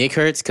and mean? my dick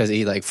hurts because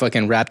he like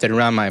fucking wrapped it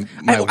around my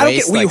I don't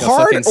waist get, were you like a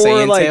hard fucking or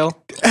Saiyan like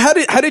tail.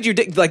 how did your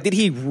dick like did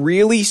he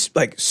really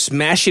like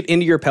smash it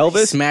into your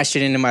pelvis? Smashed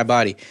it into my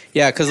body.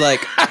 Yeah, because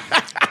like,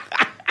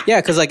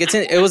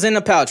 it was in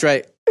a pouch,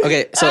 right?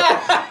 Okay, so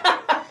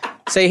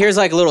say here's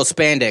like a little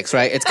spandex,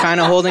 right? It's kind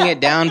of holding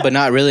it down, but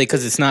not really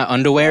because it's not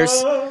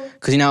underwears.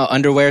 Because you know how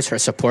underwears are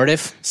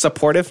supportive,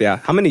 Supportive, yeah.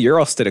 How many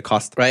euros did it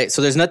cost? right?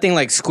 So there's nothing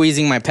like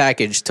squeezing my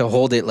package to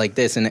hold it like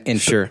this in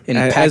As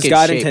package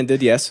God shape.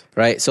 intended, yes.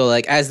 Right, so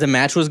like as the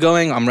match was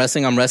going, I'm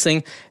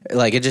wrestling,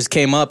 like it just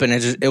came up and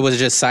it was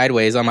just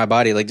sideways on my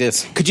body like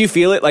this. Could you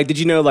feel it? Like, did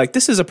you know, like,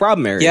 this is a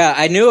problem area? Yeah,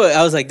 I knew it.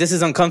 I was like, this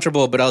is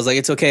uncomfortable, but I was like,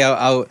 it's okay.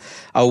 I'll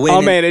win.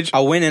 I'll manage.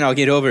 I'll win and I'll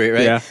get over it.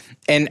 Right. Yeah.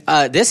 And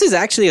this is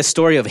actually a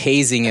story of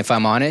hazing, if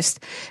I'm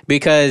honest,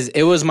 because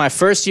it was my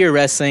first year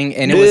wrestling,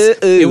 and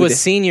it was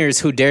seniors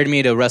who dared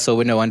me to wrestle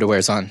with no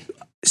underwears on.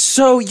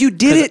 So you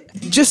did it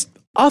just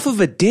off of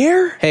a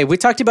dare? Hey, we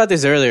talked about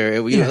this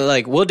earlier.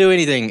 We'll do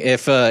anything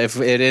if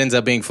it ends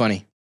up being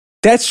funny.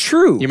 That's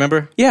true. You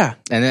remember? Yeah.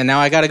 And then now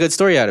I got a good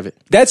story out of it.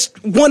 That's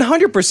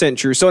 100%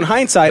 true. So in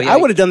hindsight, But yeah, I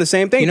would have done the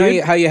same thing, You know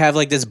dude. how you have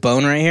like this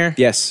bone right here?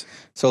 Yes.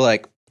 So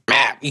like,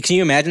 can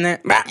you imagine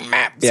that?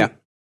 Yeah.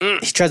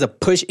 He tries to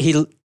push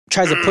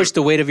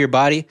the weight of your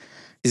body.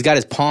 He's got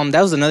his palm.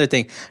 That was another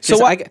thing. So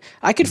Just, what-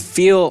 I could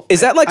feel.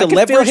 Is that like I a could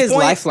leverage feel his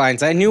point?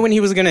 lifelines. I knew when he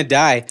was gonna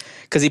die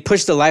because he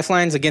pushed the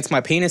lifelines against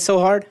my penis so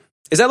hard.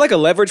 Is that like a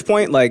leverage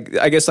point? Like,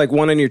 I guess like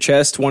one on your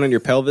chest, one on your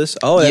pelvis?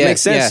 Oh, that Yes,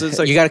 makes sense. Yeah. It's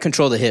like, You got to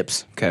control the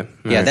hips. okay.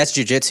 Yeah, All right. that's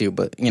jujitsu,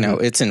 but you know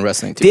it's in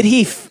wrestling too. Did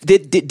he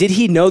did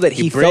he know that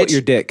he felt bridge?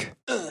 your dick?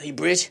 he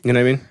bridge? You know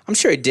what I mean? I'm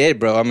sure it did,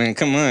 bro. I mean,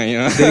 come on, you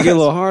know. Did it get a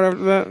little hard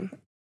after that?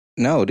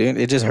 No, dude,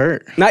 it just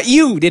hurt. Not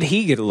you. Did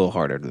he get a little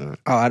harder than that?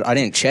 Oh, I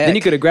didn't check. Then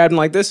you could have grabbed him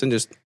like this and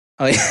just.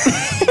 Oh, yeah.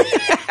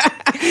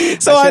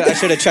 So I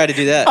should have tried to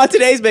do that. on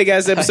today's big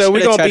ass episode, we're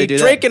should've going tried to to be do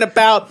that. drinking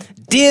about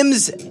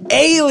Dim's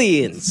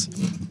Aliens.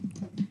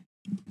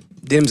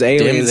 Dim's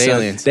Aliens. Dim's son.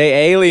 Aliens.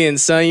 They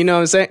aliens, son. You know what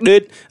I'm saying,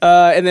 dude?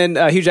 And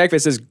then Hugh Jackman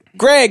says,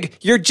 "Greg,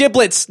 your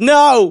giblets,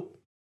 no."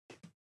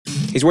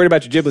 He's worried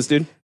about your giblets,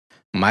 dude.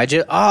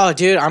 Oh,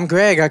 dude, I'm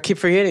Greg. I keep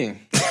forgetting.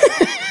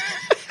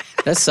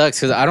 That sucks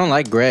because I don't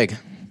like Greg.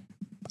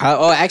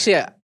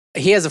 Actually,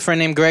 he has a friend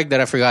named Greg that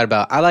I forgot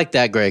about. I like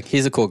that Greg.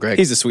 He's a cool Greg.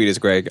 He's the sweetest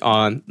Greg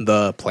on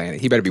the planet.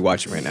 He better be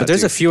watching right now. But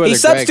there's too. a few other He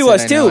subs Gregs to that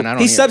us I know, too. and I don't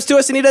He even- subs to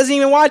us and he doesn't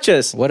even watch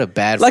us. What a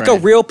bad Like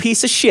friend. a real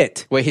piece of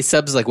shit. Wait, he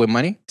subs like with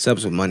money?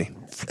 Subs with money.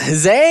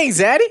 Zang,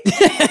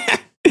 Zaddy?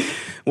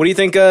 What do you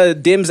think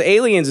Dim's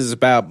Aliens is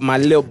about, my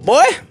little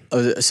boy?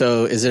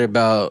 So is it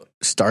about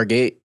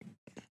Stargate?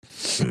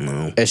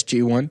 No.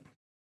 SG-1?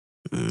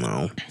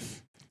 No.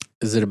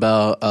 Is it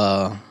about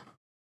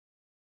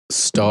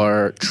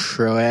Star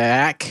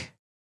Trek?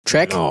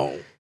 No.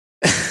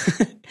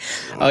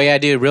 Oh, yeah,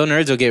 dude. Real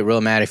nerds will get real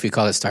mad if you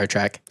call it Star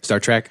Trek. Star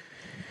Trek.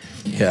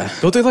 Yeah.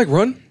 Don't they like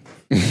run?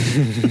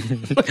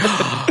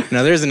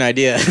 Now there's an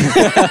idea.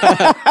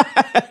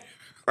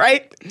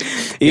 Right?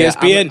 Yeah,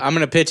 ESPN. I'm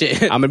gonna pitch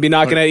it. I'm gonna be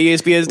knocking at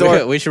ESPN's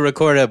door. We should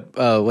record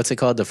a what's it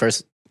called?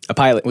 A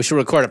pilot. We should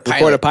record a pilot.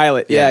 Record a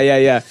pilot.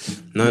 Yeah.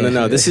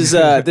 No. This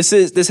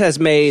has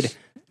made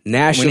We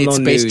national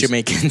need space news.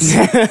 Jamaicans.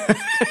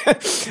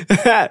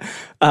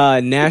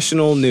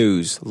 National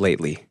news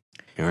lately.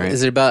 All right.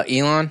 Is it about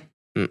Elon?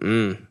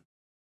 Mm-mm.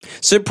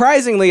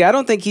 Surprisingly, I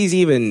don't think he's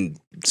even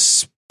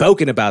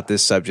spoken about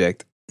this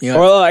subject. You know,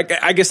 Or like,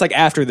 I guess like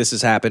after this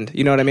has happened.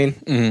 You know what I mean?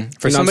 For You know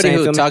what I'm somebody saying,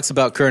 who Phil? talks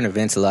about current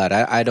events a lot,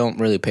 I don't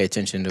really pay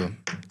attention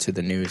to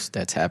the news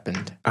that's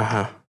happened.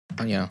 Uh-huh.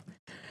 You know,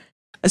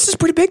 This is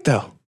pretty big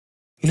though.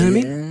 You know what I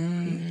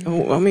mean?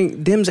 Oh, I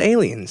mean, them's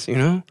aliens, you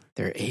know?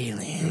 They're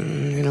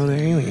aliens. You know, they're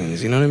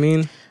aliens. You know what I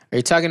mean? Are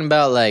you talking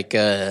about like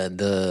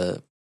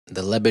the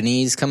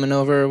Lebanese coming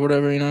over or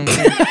whatever? You know what I'm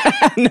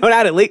saying? No,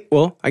 not illegal.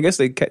 Well, I guess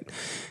they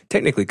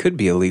technically could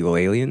be illegal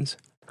aliens.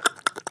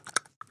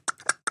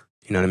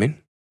 You know what I mean?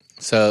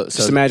 So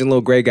Just imagine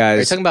little gray guys. are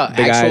you talking about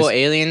big actual eyes.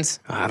 aliens?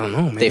 I don't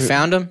know. Maybe. They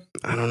found them.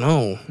 I don't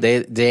know.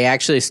 They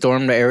actually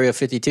stormed the Area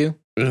 52.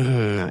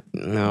 No,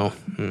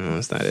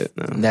 that's not it.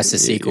 No. That's the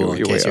sequel.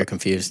 In case way you're off.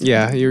 confused.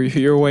 Yeah,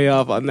 you're way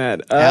off on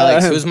that.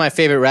 Alex, who's my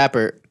favorite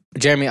rapper?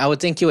 Jeremy, I would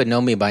think you would know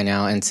me by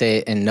now and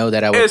know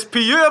that I would.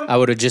 SPM. I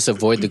would have just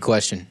avoid the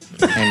question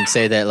and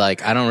say that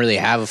like I don't really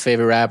have a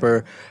favorite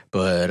rapper,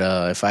 but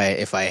if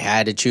I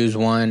had to choose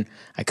one,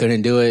 I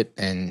couldn't do it,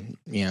 and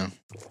you know.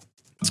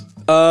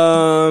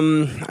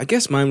 I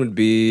guess mine would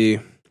be.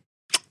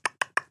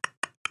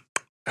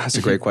 That's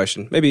a great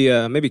question.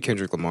 Maybe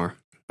Kendrick Lamar.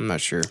 I'm not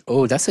sure.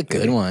 Oh, that's a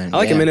good one. I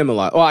like yeah. Eminem a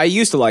lot. Well, I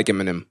used to like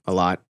Eminem a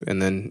lot, and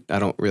then I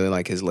don't really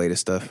like his latest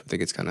stuff. I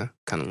think it's kind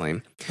of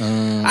lame.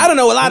 I don't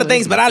know a lot of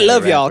things, but I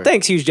love y'all. rapper.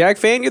 Thanks, Huge Jack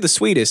fan. You're the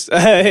sweetest.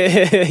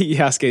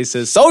 Yasuke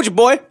says Soldier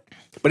Boy,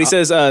 but he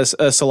says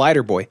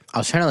Slider Boy. I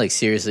was trying to like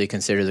seriously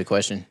consider the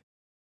question.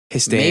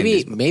 His stand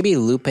Maybe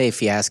Lupe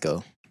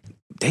Fiasco.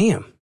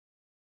 damn,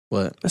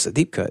 What? that's a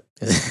deep cut.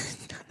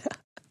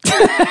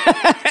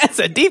 That's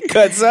a deep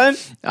cut, son.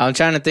 I'm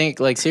trying to think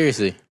like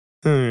seriously.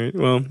 All right.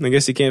 Well, I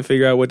guess you can't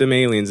figure out what them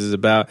aliens is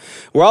about.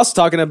 We're also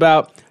talking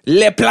about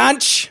Le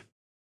Planche.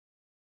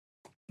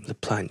 Le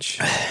Planche.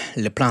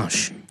 Le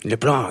Planche. Le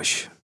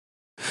Planche.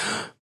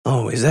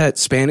 Oh, is that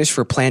Spanish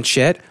for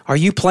planchette? Are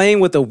you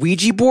playing with a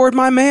Ouija board,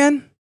 my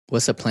man?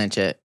 What's a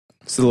planchette?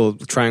 It's the little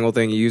triangle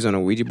thing you use on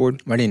a Ouija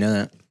board. Why do you know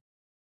that?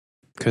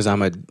 Because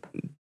I'm a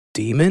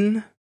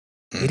demon,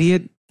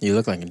 idiot. You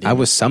look like a demon. I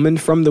was summoned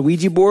from the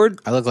Ouija board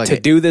I look like to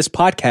do this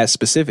podcast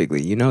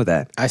specifically. You know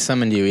that. I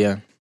summoned you. Yeah.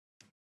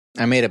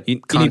 I made a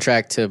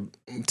contract to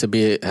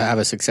have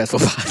a successful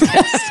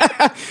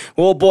podcast.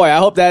 Well, boy, I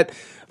hope that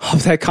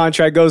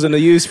contract goes into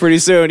use pretty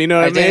soon. You know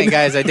what I I mean? did it,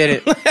 guys. I did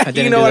it. I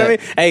didn't You know do what that. I mean?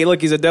 Hey, look,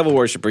 he's a devil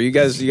worshiper. You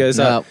guys.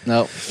 No.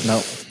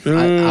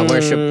 I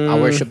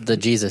worship the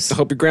Jesus. I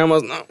hope your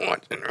grandma's not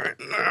watching right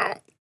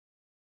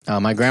now.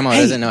 My grandma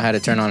doesn't know how to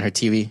turn on her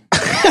TV.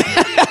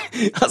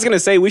 I was gonna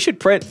say we should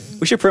print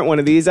one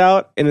of these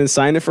out and then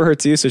sign it for her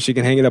too, so she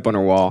can hang it up on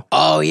her wall.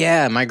 Oh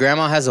yeah, my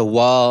grandma has a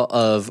wall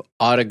of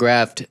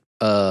autographed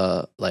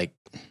like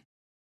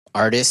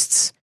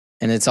artists,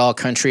 and it's all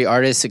country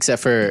artists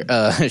except for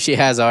she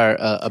has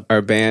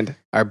our band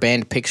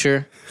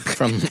picture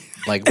from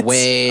like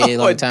way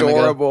long time ago,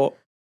 adorable.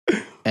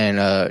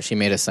 and she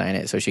made us sign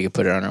it so she could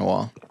put it on her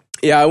wall.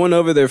 Yeah, I went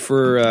over there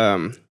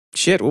for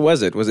shit. What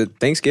was it? Was it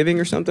Thanksgiving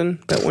or something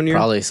that one year?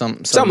 Probably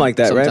something like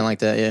that, right? Something like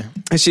that, yeah.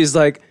 And she's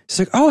like,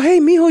 oh, hey,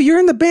 mijo, you're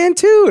in the band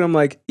too. And I'm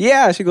like,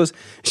 yeah. She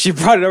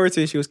brought it over to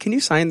me. She goes, can you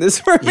sign this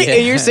for me? Yeah,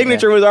 and your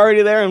signature was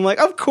already there. I'm like,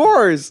 of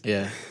course.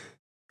 Yeah.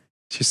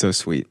 She's so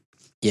sweet.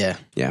 Yeah.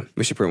 Yeah,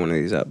 we should print one of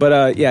these up.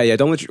 But yeah.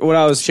 Don't let what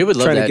I was She would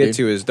love trying to that, get dude.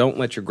 to is don't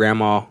let your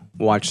grandma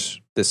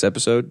watch this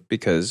episode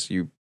because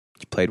you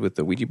played with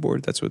the Ouija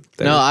board. That's what.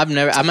 No,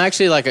 I'm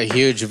actually like a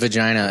huge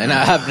vagina, and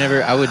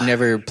I would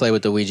never play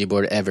with the Ouija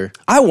board ever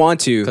I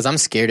want to. because I'm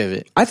scared of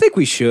it. I think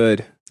we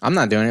should. I'm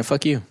not doing it.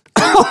 Fuck you.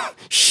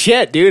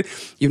 Shit, dude.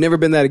 You've never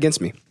been that against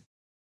me.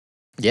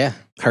 Yeah.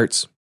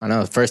 Hurts. I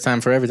know. First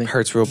time for everything.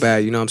 Hurts real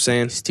bad. You know what I'm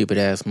saying? Stupid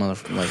ass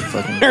motherfucker. Like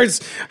fucking.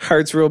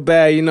 Hurts real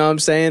bad. You know what I'm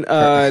saying?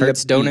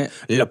 Hurts, don't it?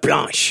 La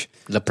Planche.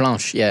 La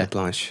Planche. Yeah.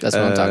 Blanche. That's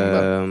what I'm talking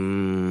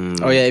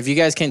about. Oh yeah. If you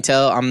guys can't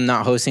tell, I'm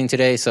not hosting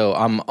today, so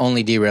I'm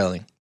only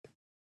derailing.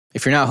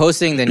 If you're not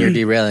hosting, then you're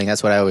derailing.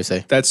 That's what I always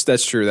say.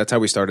 That's true. That's how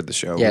we started the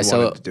show. Yeah. We So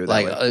wanted to do it that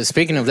like, way.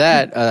 speaking of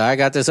that, I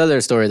got this other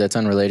story that's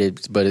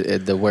unrelated,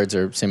 but the words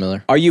are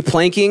similar. Are you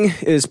planking?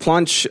 Is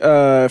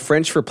planche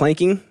French for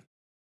planking?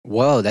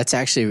 Whoa, that's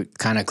actually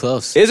kind of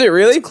close. Is it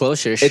really?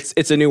 Closer.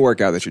 It's a new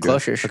workout that you're doing.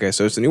 Closer. Okay,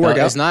 so it's a new No,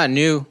 workout. it's not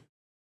new.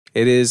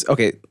 It is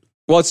okay.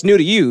 Well, it's new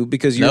to you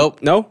because you. Nope.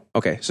 No.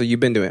 Okay, so you've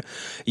been doing it.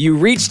 You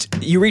reached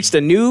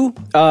a new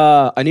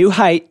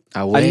height.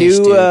 I wish, a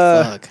new. dude.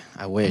 Fuck.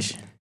 I wish.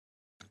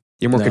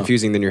 You're more No.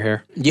 confusing than your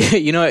hair. Yeah,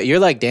 you know what? You're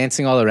like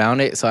dancing all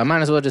around it, so I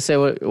might as well just say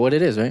what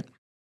it is, right?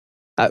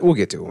 We'll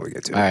get to it when we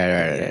get to it. All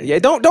right. Yeah,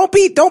 don't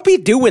be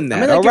doing that.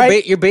 I mean, all like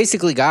right. you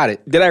basically got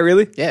it. Did I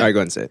really? Yeah. All right, go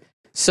ahead and say it.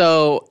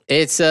 So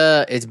it's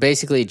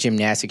basically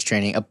gymnastics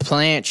training. A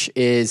planche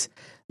is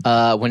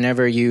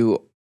whenever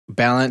you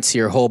balance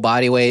your whole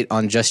body weight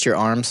on just your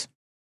arms,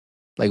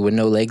 like with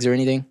no legs or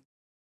anything.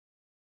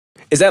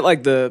 Is that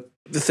like the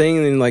thing,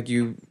 and then like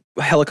you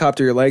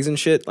helicopter your legs and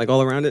shit, like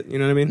all around it? You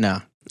know what I mean? No.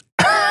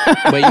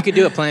 But you could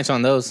do a planche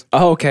on those.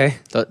 Oh, okay.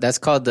 That's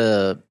called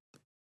the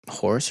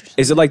horse. Or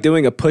something? Is it like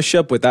doing a push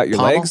up without your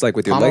Pommel? legs, like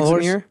with your Pommel legs in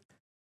horse? the air?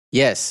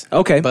 Yes.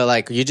 Okay. But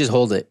like you just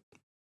hold it.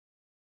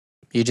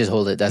 You just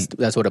hold it.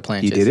 That's what a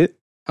planche You is. did it?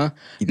 Huh?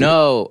 You did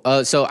No.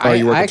 So I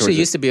you working actually towards it?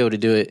 used to be able to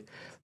do it,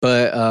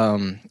 but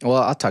well,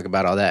 I'll talk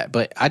about all that.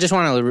 But I just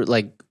want to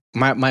like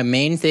my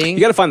main thing.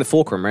 You got to find the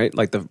fulcrum, right?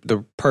 Like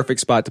the perfect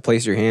spot to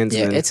place your hands.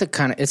 Yeah, and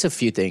then, it's a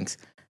few things,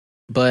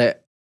 but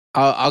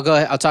I'll go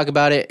ahead. I'll talk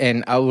about it,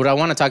 and what I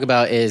want to talk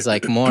about is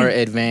like more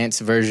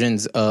advanced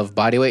versions of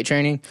bodyweight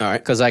training. All right.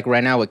 Because like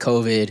right now with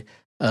COVID,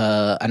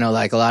 I know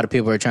like a lot of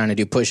people are trying to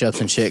do push-ups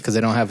and shit because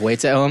they don't have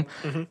weights at home,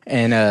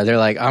 and they're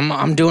like,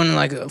 I'm doing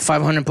like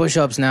 500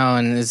 push-ups now,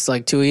 and it's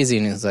like too easy,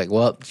 and it's like,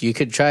 well, you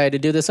could try to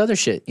do this other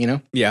shit, you know?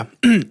 yeah.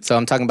 So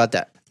I'm talking about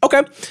that.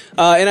 Okay.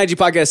 NIG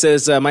Podcast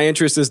says, my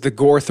interest is the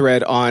gore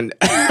thread on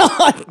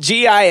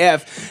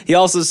GIF. He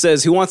also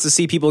says, who wants to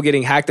see people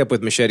getting hacked up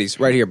with machetes?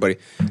 Right here, buddy.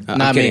 I'm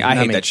Not kidding. me, I not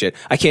hate me. that shit.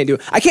 I can't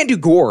do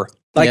gore.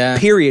 Like, Yeah.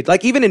 period.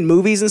 Like, even in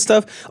movies and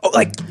stuff. Oh,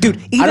 like, dude,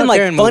 even don't like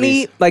care in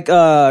funny,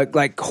 movies.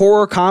 like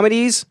horror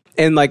comedies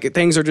and like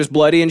things are just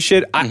bloody and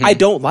shit. I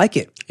don't like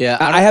it. Yeah,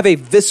 I have a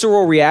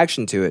visceral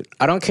reaction to it.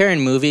 I don't care in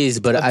movies,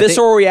 but A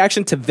visceral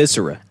reaction to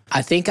viscera.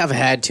 I think I've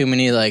had too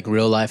many like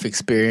real life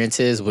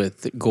experiences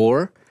with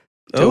gore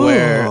to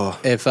where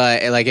if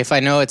I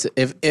know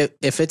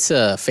if it's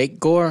a fake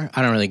gore,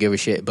 I don't really give a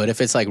shit. But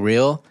if it's like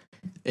real,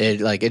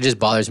 it just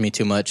bothers me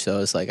too much. So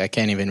it's like I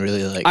can't even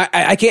really like.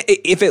 I can't,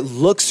 if it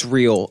looks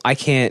real, I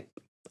can't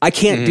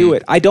do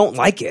it. I don't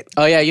like it.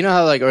 Oh yeah, you know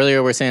how like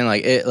earlier we're saying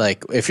like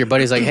if your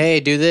buddy's like, hey,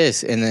 do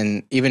this, and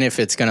then even if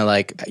it's gonna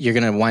like you're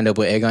gonna wind up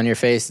with egg on your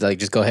face, like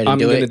just go ahead and I'm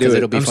do gonna it do because it.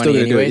 it'll be I'm still funny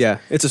gonna do it. anyways. Yeah,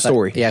 it's a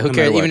story. Yeah, who no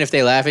cares? matter what. Even if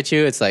they laugh at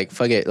you, it's like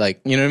fuck it. Like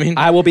you know what I mean?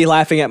 I will be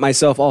laughing at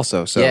myself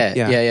also. So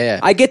Yeah.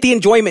 I get the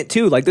enjoyment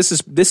too. Like this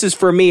is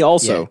for me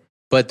also. Yeah.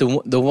 But the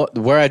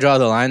where I draw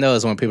the line though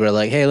is when people are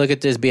like, "Hey, look at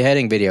this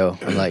beheading video."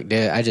 I'm like,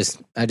 "Dude, I just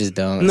don't." It's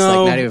like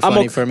not even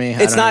funny for me.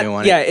 It's I don't not. even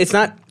want Yeah, it. it's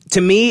not.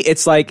 To me,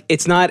 it's like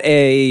it's not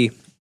an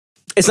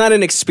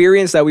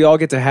experience that we all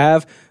get to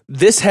have.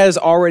 This has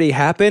already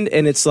happened,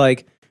 and it's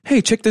like,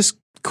 hey, check this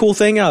cool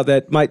thing out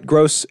that might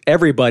gross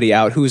everybody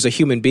out who's a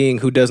human being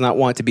who does not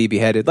want to be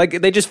beheaded.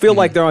 Like they just feel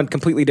like they're on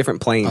completely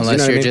different planes. Unless you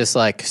know what you're I mean? just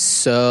like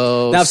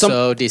so Now,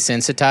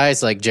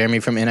 desensitized, like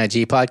Jeremy from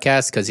NIG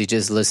podcast, because he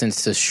just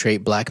listens to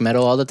straight black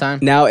metal all the time.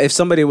 Now, if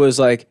somebody was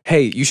like,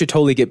 hey, you should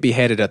totally get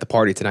beheaded at the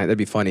party tonight, that'd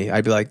be funny.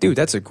 I'd be like, dude,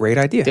 that's a great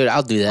idea. Dude,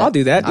 I'll do that. I'll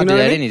do that. I'll You know do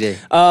what that I mean? any day.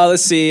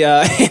 Let's see.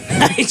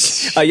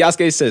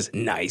 Yasuke says,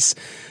 nice.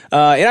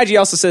 NIG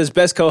also says,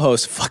 best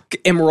co-host. Fuck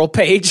Emerald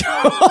Page.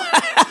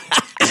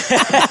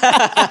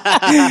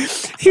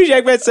 Hugh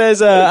Jackman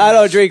says, I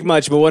don't drink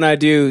much, but when I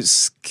do,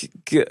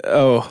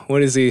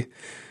 what is he?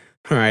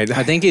 All right.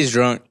 I think he's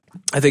drunk.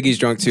 I think he's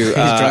drunk too.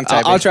 drunk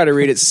typing. I'll try to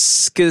read it.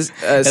 It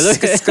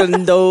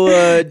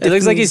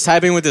looks like he's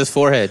typing with his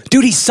forehead.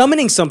 Dude, he's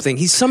summoning something.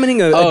 He's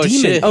summoning a demon.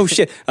 shit. Oh,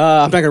 shit.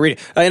 I'm not going to read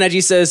it.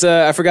 NIG says,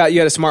 I forgot you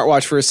had a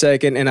smartwatch for a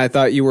second, and I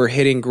thought you were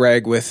hitting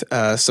Greg with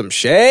some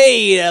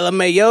shade.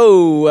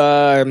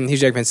 LMAO. Hugh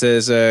Jackman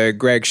says,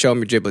 Greg, show him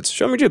your giblets.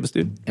 Show him your giblets,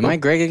 dude. Am I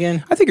Greg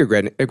again? I think you're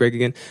Greg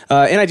again.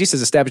 NIG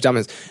says, established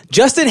dominance.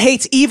 Justin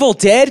hates Evil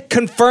Dead.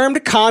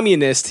 Confirmed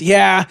communist.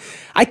 Yeah,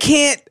 I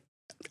can't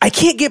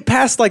get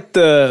past like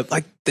the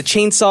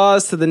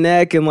chainsaws to the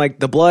neck and like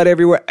the blood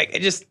everywhere.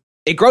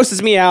 It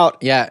grosses me out.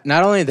 Yeah,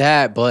 not only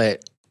that,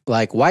 but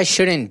like, why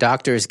shouldn't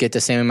doctors get the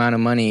same amount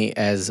of money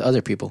as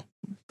other people?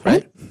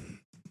 Right?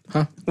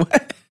 Huh?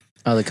 What?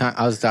 Oh,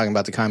 I was talking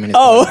about the communist.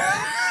 Oh,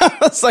 I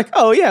was like,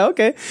 oh yeah,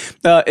 okay.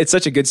 It's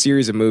such a good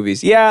series of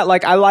movies. Yeah,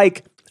 like I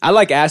like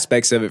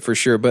aspects of it for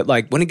sure, but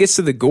like when it gets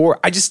to the gore,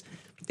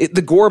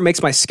 the gore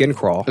makes my skin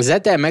crawl. Is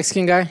that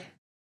Mexican guy?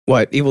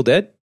 What? Evil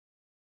Dead?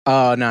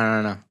 Oh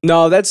no.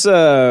 No, that's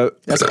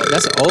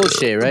That's old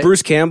shit, right?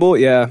 Bruce Campbell.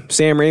 Yeah,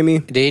 Sam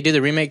Raimi. Did he do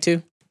the remake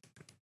too?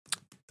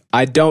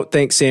 I don't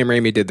think Sam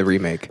Raimi did the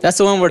remake. That's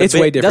the one where It's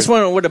way different. That's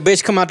one where the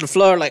bitch come out the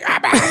floor like.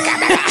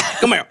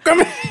 Come here.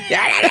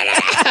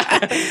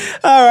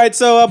 All right,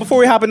 so before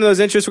we hop into those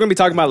interests, we're going to be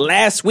talking about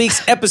last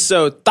week's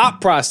episode, Thought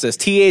Process,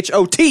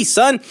 THOT,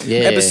 son.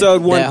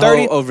 Episode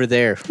 130. over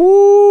there.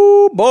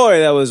 Ooh, boy,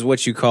 that was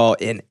what you call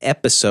an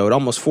episode.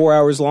 Almost 4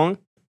 hours long.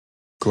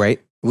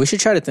 Great. We should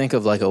try to think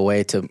of like a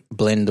way to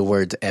blend the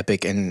words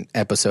epic and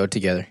episode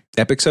together.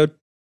 Episode?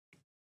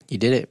 You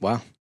did it.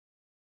 Wow.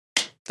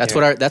 That's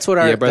Yeah.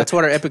 what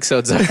our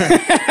episodes are.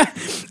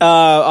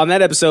 On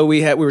that episode,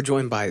 we were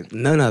joined by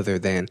none other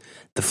than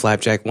the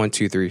Flapjack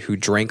 123, who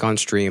drank on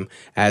stream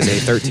as a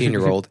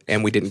 13-year-old,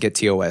 and we didn't get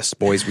TOS.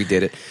 Boys, we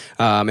did it.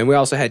 And we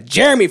also had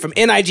Jeremy from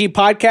NIG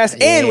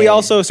Podcast, and we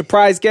also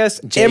surprise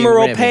guest Jay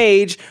Emerald Remy.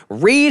 Page,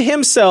 Reed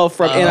himself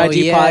from NIG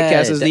yeah.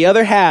 Podcast, as the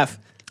other half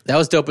That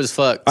was dope as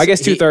fuck. I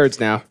guess He- 2/3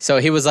 now. So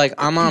he was like,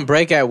 I'm on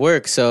break at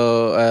work,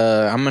 so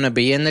I'm going to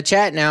be in the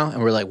chat now.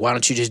 And we're like, why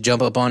don't you just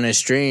jump up on this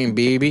stream,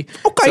 baby?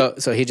 Okay.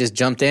 So he just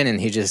jumped in and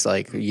he just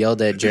like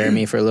yelled at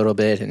Jeremy for a little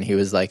bit. And he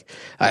was like,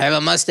 I have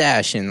a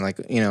mustache. And like,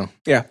 you know.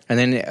 Yeah. And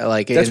then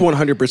like. That's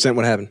 100%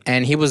 what happened.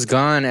 And he was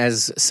gone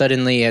as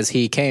suddenly as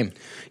he came.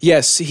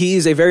 Yes,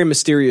 he's a very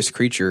mysterious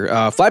creature.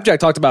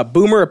 Flapjack talked about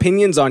boomer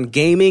opinions on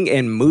gaming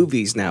and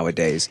movies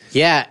nowadays.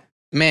 Yeah.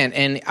 Man,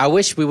 and I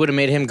wish we would have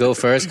made him go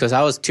first because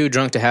I was too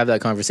drunk to have that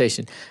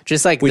conversation.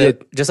 Just like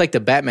the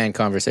Batman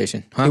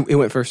conversation. Huh? He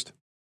went first.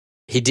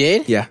 He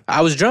did? Yeah.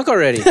 I was drunk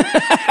already.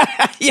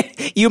 Yeah,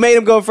 you made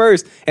him go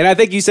first. And I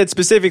think you said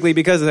specifically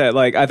because of that,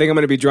 like, I think I'm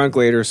going to be drunk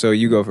later, so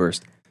you go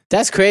first.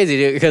 That's crazy,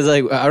 dude. Because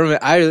like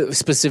I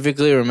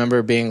specifically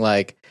remember being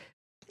like,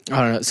 I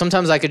don't know.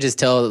 Sometimes I could just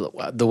tell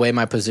the way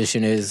my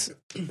position is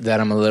that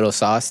I'm a little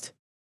sauced.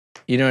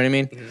 You know what I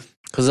mean?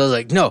 Because I was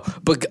like, no,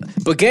 but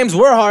games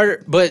were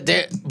harder, but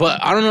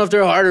I don't know if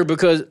they're harder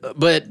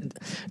but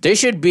they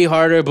should be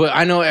harder. But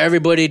I know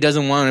everybody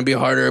doesn't want to be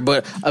harder.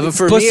 But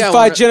for me,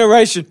 Pussified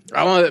generation.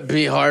 I want it to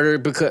be harder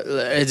because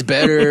it's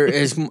better.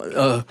 It's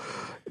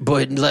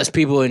but less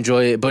people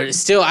enjoy it. But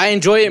still, I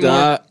enjoy it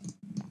more.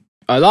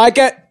 I like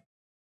it.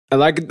 I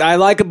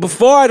like it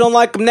before. I don't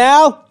like them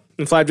now.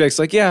 And Flapjack's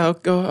like, yeah,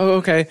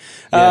 okay.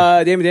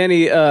 Damon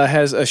Danny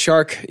has a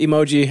shark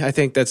emoji. I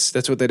think that's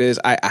what that is.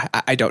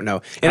 I don't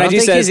know. And I don't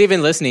think says, he's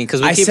even listening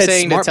because we I keep said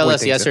saying to Smart tell Boy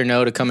us thinks yes so. or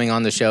no to coming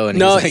on the show. And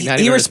no, he's like, not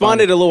he even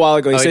responded a little while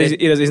ago. He Oh, he says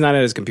did? he's not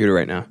at his computer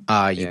right now.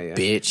 you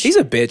bitch. He's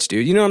a bitch,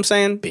 dude. You know what I'm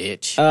saying?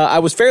 bitch. I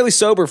was fairly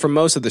sober for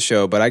most of the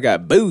show, but I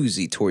got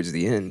boozy towards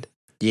the end.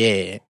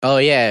 Yeah. Oh,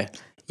 yeah.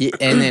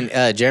 And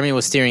then Jeremy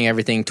was steering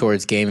everything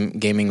towards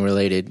gaming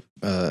related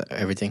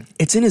everything.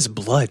 It's in his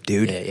blood,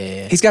 dude.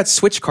 Yeah. He's got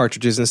Switch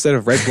cartridges instead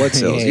of red blood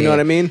cells. You know what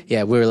I mean?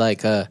 Yeah, we were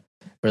like, how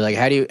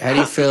do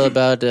you feel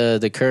about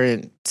the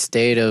current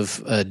state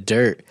of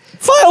dirt?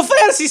 Final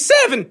Fantasy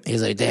VII.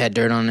 He's like, they had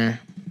dirt on there.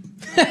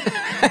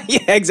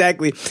 Yeah,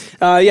 exactly.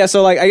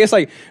 So like, I guess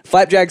like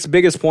Flapjack's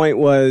biggest point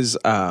was,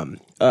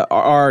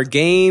 are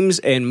games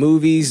and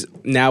movies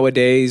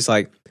nowadays,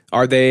 like,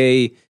 are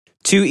they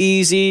too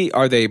easy?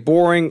 Are they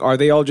boring? Are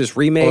they all just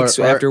remakes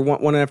Or- after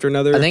one after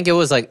another? I think it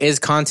was like, is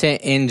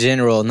content in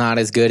general not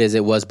as good as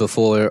it was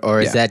before,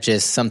 or is that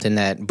just something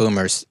that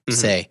boomers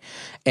say?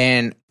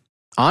 And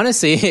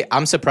honestly,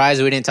 I'm surprised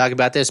we didn't talk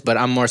about this, but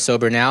I'm more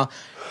sober now.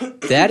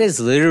 That is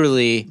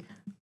literally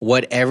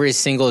what every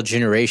single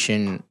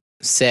generation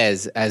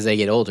says as they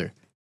get older.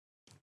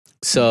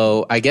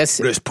 So I guess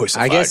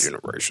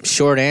generation.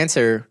 short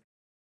answer,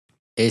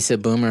 it's a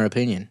boomer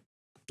opinion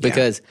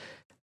because.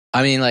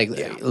 I mean, like,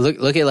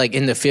 look at like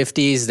in the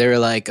 50s, they were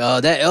like,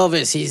 "Oh, that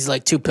Elvis, he's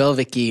like too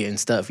pelvic-y and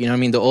stuff." You know what I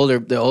mean? The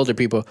older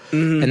people,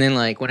 and then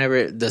like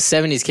whenever the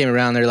 70s came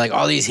around, they're like,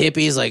 all these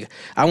hippies. Like,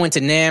 I went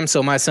to NAMM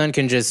so my son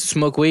can just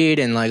smoke weed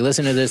and like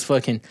listen to this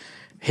fucking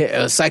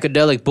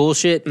psychedelic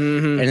bullshit.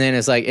 And then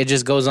it's like it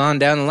just goes on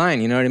down the line.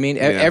 You know what I mean?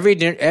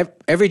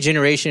 Every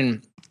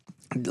generation,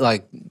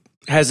 like.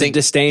 Has a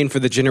disdain for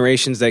the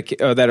generations that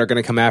are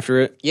going to come after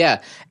it.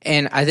 Yeah,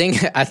 and I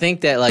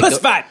think that like.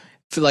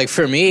 Like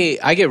for me,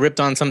 I get ripped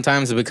on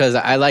sometimes because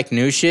I like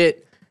new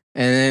shit,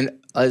 and then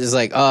I was just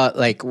like, I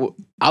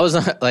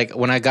was like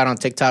when I got on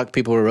TikTok,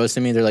 people were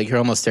roasting me. They're like, "You're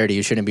almost 30,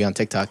 you shouldn't be on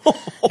TikTok,"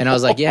 and I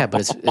was like, "Yeah,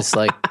 but it's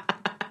like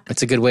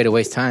it's a good way to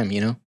waste time,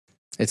 you know?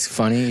 It's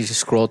funny. You just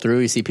scroll through,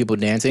 you see people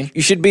dancing.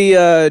 You should be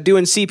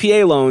doing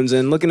CPA loans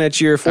and looking at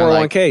your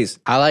 401ks.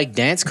 I like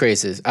dance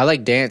craces. I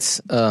like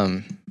dance,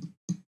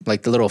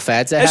 like the little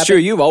fads that That's happen. true.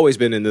 You've always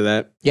been into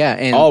that. Yeah,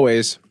 and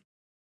Always.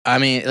 I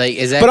mean, like,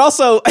 is that? But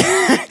also,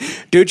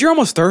 dude, you're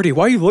almost 30.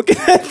 Why are you looking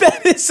at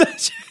that? It's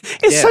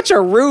such a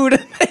rude I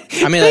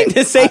mean, thing like,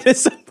 to say to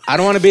someone. I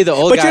don't want to be the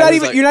old But guy.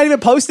 you're not even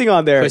posting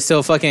on there. We're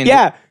still fucking.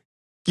 Yeah.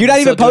 You're not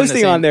still even doing the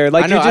posting same- on there.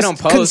 Like, I know, you're I just don't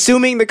post.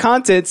 consuming the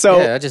content. So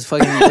Yeah, I just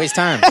fucking waste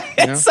time.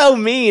 You know? it's so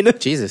mean.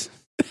 Jesus.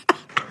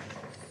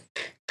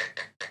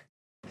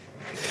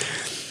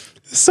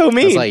 So It's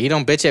mean. like, you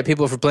don't bitch at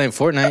people for playing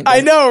Fortnite.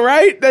 I know,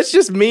 right? That's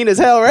just mean as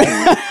hell,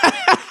 right?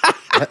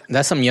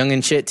 That's some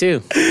youngin' shit,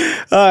 too.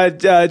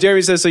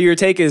 Jeremy says, so your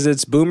take is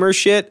it's boomer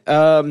shit?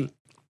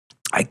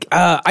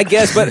 I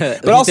guess, but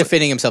He's also,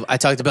 defending himself. I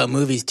talked about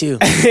movies, too.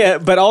 yeah,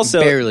 but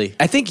also, Barely.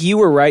 I think you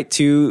were right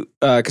too,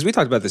 because we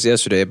talked about this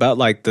yesterday about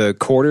like the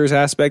quarters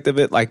aspect of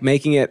it, like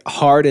making it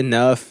hard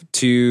enough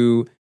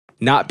to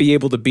not be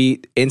able to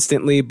beat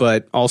instantly,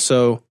 but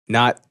also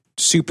not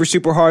super,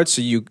 super hard.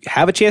 So you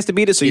have a chance to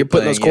beat it. So you're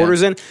putting those playing,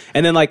 quarters in.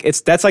 And then like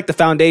that's like the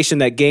foundation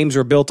that games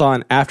were built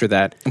on after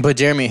that. But,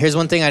 Jeremy, here's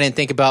one thing I didn't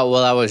think about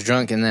while I was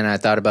drunk, and then I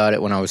thought about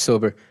it when I was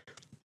sober.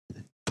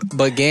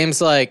 But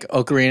games like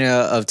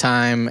Ocarina of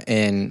Time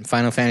and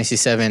Final Fantasy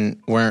VII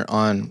weren't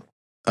on,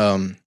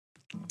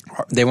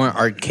 they weren't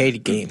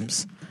arcade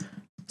games.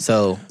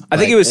 So I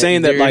think he was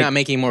saying that, you're like- not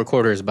making more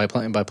quarters by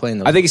playing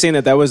those. I think he's saying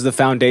that was the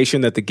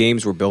foundation that the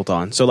games were built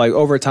on. So like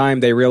over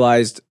time they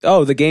realized,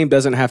 oh, the game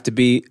doesn't have to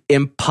be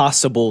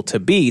impossible to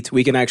beat.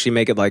 We can actually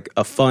make it like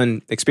a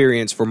fun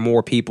experience for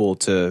more people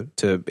to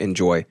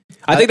enjoy.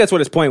 I think that's what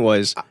his point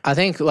was. I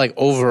think like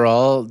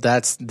overall,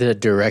 that's the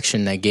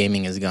direction that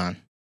gaming has gone.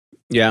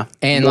 Yeah.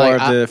 And, more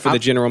like, of the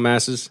general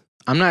masses.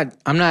 I'm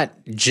not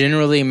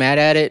generally mad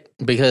at it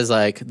because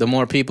like the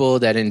more people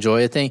that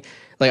enjoy a thing,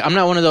 like I'm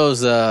not one of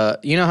those.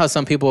 You know how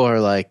some people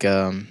are like,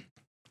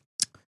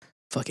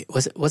 fuck it.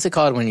 What's it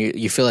called when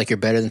you feel like you're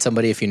better than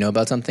somebody if you know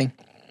about something?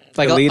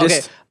 Like Elitist?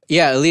 Okay,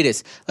 yeah,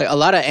 elitist. Like a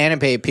lot of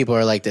anime people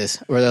are like this,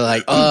 where they're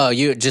like, oh,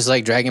 you just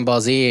like Dragon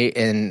Ball Z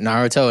and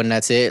Naruto, and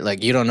that's it.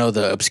 Like you don't know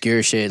the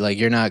obscure shit. Like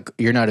you're not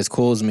as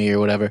cool as me or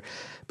whatever.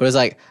 But it's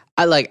like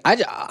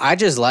I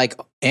just like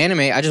anime.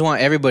 I just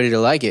want everybody to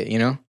like it. You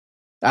know.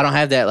 I don't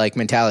have that like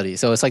mentality.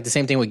 So it's like the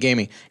same thing with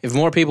gaming. If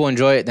more people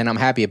enjoy it, then I'm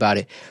happy about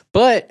it.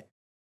 But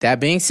that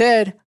being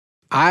said,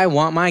 I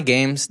want my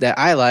games that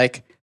I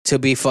like to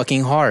be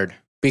fucking hard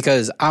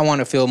because I want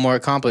to feel more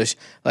accomplished.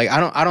 Like I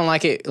don't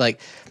like it like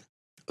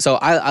so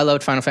I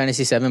loved Final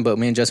Fantasy VII, but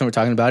me and Justin were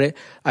talking about it.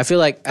 I feel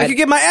like I could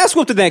get my ass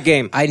whooped in that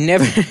game. I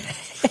never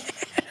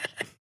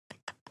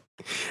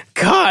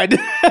God.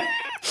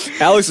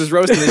 Alex was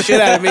roasting the shit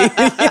out of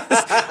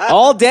me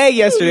all day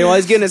yesterday while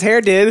he's getting his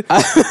hair did.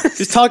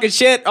 Just talking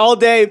shit all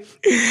day.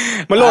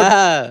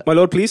 My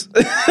lord, please.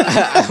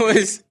 I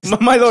was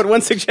My lord,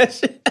 one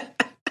suggestion.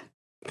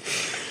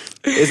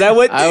 Is that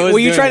what? I was Were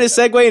you doing trying it.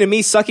 to segue into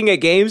me sucking at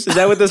games? Is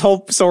that what this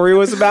whole story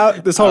was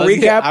about? This whole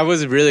recap? I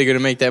was really going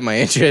to make that my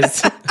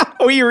interest.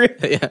 Were you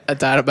Yeah, I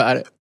thought about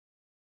it.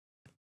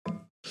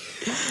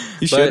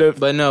 You should have.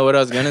 But no, what I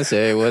was gonna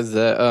say was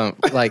that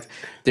like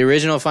the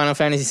original Final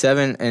Fantasy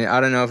VII, and I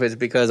don't know if it's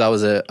because I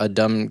was a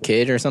dumb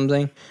kid or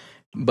something,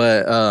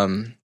 but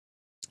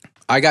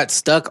I got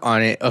stuck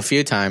on it a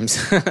few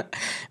times,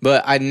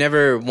 but I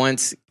never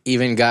once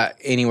even got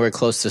anywhere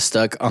close to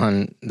stuck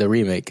on the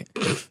remake.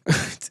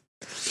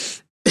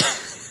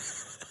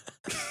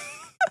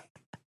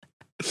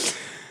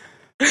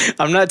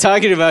 I'm not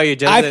talking about you,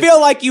 Justin. I feel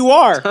like you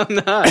are. I'm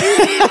not.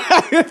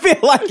 I feel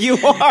like you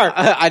are.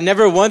 I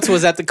never once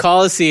was at the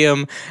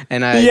Coliseum,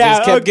 and I Yeah,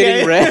 just kept okay.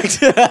 getting wrecked.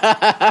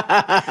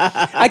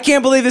 I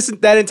can't believe this.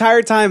 That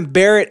entire time,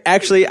 Barrett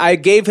actually, I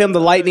gave him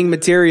the lightning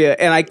materia,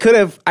 and I could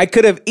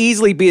have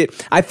easily beat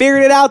it. I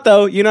figured it out,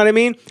 though. You know what I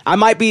mean? I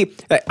might be.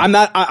 I'm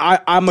not.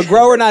 I'm a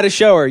grower, not a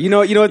shower. You know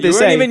what they You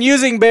say. weren't even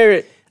using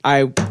Barrett.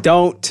 I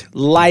don't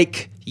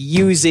like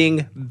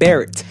using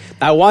Barrett.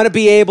 I want to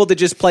be able to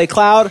just play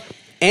Cloud,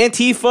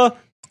 Antifa,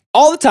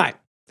 all the time.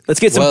 Let's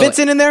get some Well,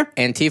 Vincent in there.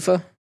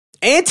 Antifa?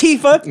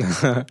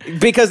 Antifa,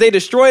 because they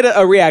destroyed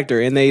a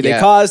reactor and they Yeah.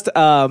 caused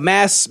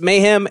mass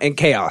mayhem and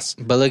chaos.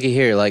 But looky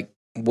here, like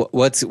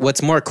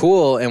what's more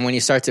cool, and when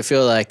you start to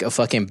feel like a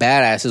fucking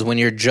badass is when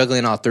you're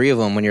juggling all three of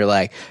them. When you're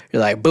like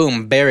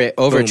boom, Barrett,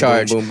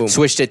 overcharge, boom, boom.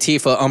 switch to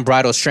Tifa,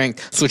 unbridled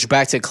strength, switch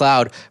back to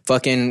Cloud,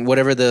 fucking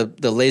whatever the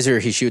laser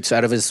he shoots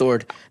out of his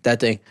sword, that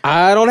thing.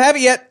 I don't have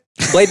it yet.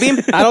 Blade beam.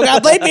 I don't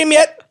got blade beam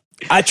yet.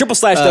 Triple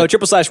slash though.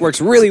 Triple slash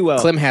works really well.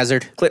 Clem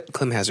Hazard.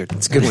 Clem Hazard.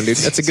 That's a good one, dude.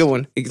 That's a good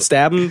one. You can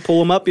stab him,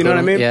 pull him up. You know Put what I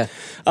him- mean? yeah.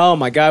 Oh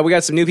my God, we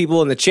got some new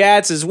people in the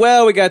chats as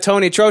well. We got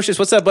Tony Atrocious.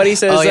 What's up, buddy? He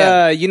says, Oh,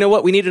 yeah. you know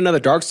what? We need another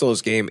Dark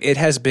Souls game. It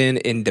has been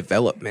in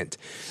development.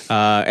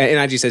 And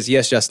IG says,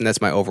 yes, Justin. That's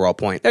my overall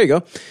point. There you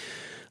go.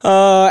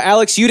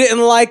 Alex, you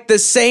didn't like the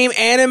same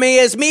anime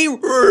as me.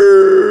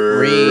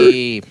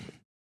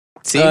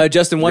 See?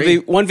 Justin,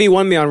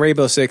 1v1 me on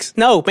Rainbow Six.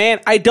 No, man,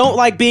 I don't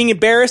like being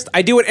embarrassed.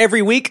 I do it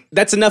every week.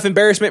 That's enough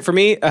embarrassment for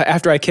me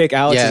after I kick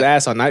Alex's Yeah.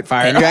 ass on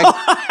Nightfire.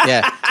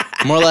 Yeah.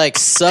 More like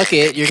suck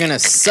it. You're gonna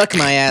suck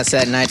my ass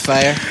at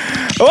Nightfire.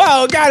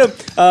 Wow, got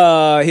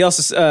him. He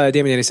also,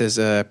 Damon Danny says,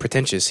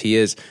 pretentious. He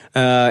is.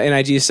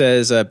 NIG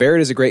says,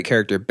 Barrett is a great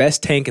character.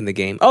 Best tank in the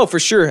game. Oh, for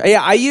sure.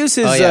 Yeah, I use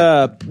his, Oh,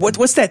 yeah.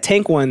 what's that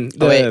tank one?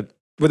 wait.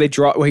 Where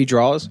he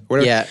draws?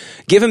 Whatever. Yeah.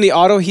 Give him the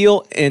auto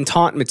heal and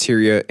taunt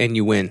materia and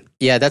you win.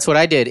 Yeah, that's what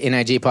I did in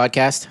IG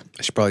podcast.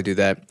 I should probably do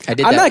that. I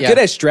did I'm that, not yeah. good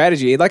at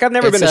strategy. Like, I've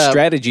never been a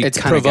strategy It's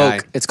kind of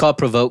provoke. guy. It's called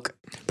provoke.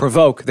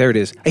 Provoke. There it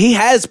is. He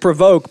has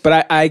provoke,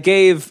 but I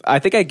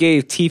think I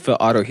gave Tifa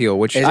auto heal,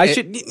 which It- I it-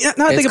 should.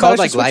 Now I It's think about it, called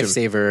I like should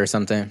switch him. lifesaver or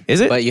something.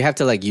 Is it? But you have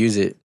to like use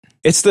it.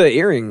 It's the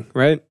earring,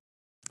 right?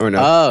 Or no?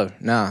 Oh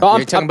no! Oh,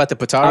 You're talking about the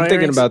Potara. I'm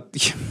thinking earrings? about.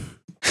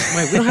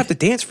 Wait, we don't have to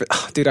dance for.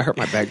 Oh, dude, I hurt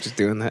my back just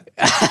doing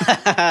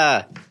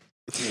that.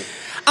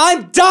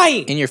 I'm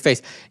dying. in your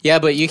face. Yeah,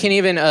 but you can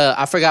even.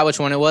 I forgot which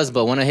one it was,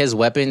 but one of his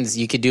weapons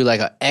you could do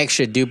like an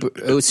extra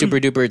duper, super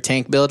duper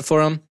tank build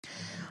for him.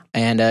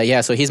 And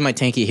yeah, so he's my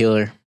tanky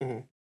healer.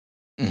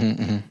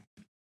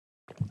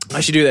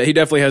 I should do that. He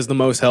definitely has the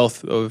most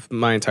health of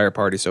my entire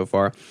party so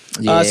far.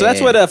 Yeah. So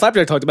that's what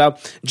Flapjack talked about.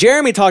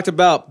 Jeremy talked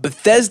about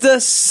Bethesda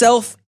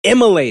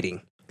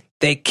self-immolating.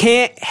 They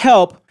can't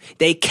help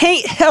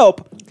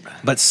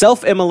but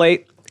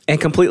self-immolate and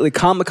completely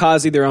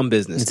kamikaze their own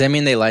business. Does that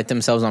mean they light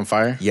themselves on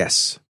fire?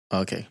 Yes.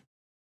 Okay.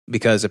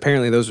 Because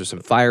apparently those are some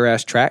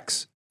fire-ass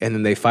tracks, and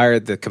then they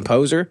fired the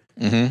composer.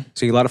 Mm-hmm.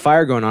 So you got a lot of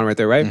fire going on right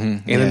there, right?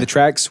 Mm-hmm. And then the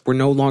tracks were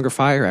no longer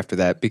fire after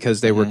that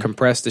because they were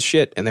compressed as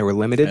shit and they were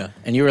limited. Yeah.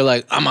 And you were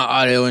like, I'm an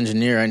audio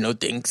engineer. I know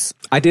things.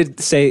 I did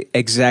say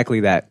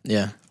exactly that.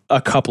 Yeah.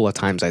 A couple of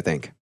times, I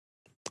think.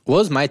 What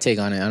was my take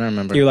on it? I don't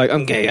remember. You're like,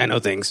 I'm gay. I know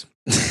things.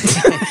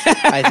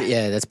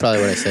 Yeah, that's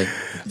probably what I said.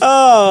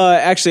 Oh,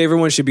 actually,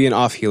 everyone should be an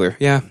off healer.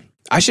 Yeah.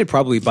 I should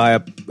probably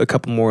buy a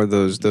couple more of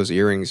those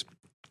earrings.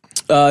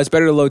 It's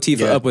better to load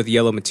Tifa up with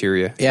yellow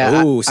materia.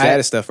 Yeah. Ooh,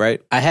 status stuff,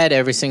 right? I had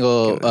every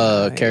single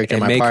character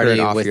in my party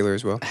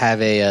as well.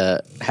 have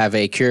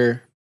a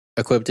cure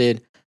equipped.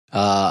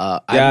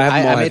 I have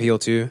them all have heal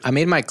too. I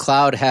made my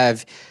Cloud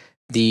have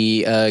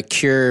the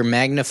cure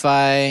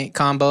magnify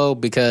combo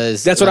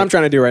because that's what I'm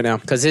trying to do right now.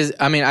 Because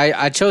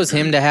I chose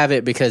him to have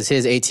it because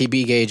his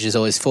ATB gauge is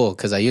always full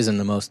because I use him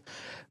the most.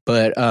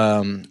 But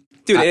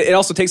dude, it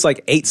also takes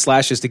like 8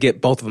 slashes to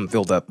get both of them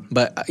filled up.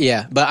 But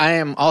I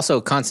am also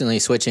constantly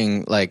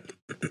switching like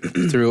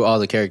through all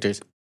the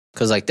characters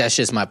because like that's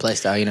just my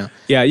playstyle, you know.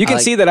 Yeah, you can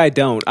see that I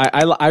don't.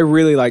 I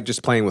really like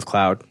just playing with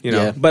Cloud, you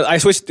know. Yeah. But I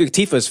switched to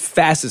Tifa's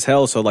fast as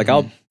hell, so like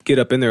I'll get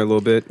up in there a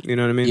little bit. You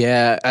know what I mean?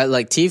 Yeah,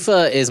 like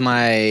Tifa is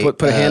my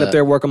put a hand up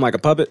there, work him like a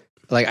puppet.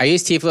 Like I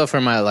use Tifa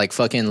for my like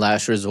fucking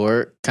last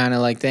resort kind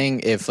of like thing.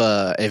 If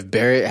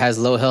Barrett has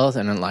low health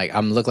and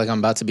I'm look like I'm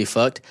about to be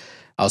fucked,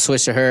 I'll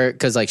switch to her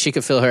because like she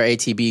could fill her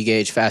ATB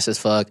gauge fast as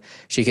fuck.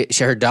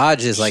 Her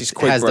dodge is like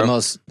quick, has bro.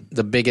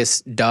 the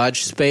biggest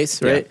dodge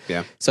space, right?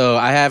 Yeah. So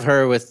I have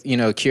her with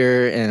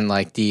cure and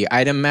like the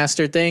item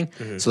master thing.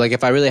 So like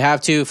if I really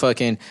have to,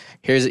 fucking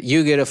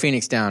you get a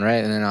Phoenix down,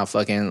 right? And then I'll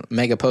fucking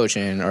mega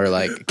potion or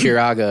like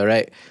Curaga,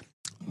 right?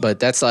 But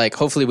that's like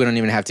hopefully we don't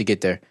even have to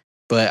get there.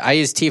 But I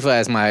use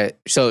Tifa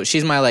as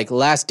she's my like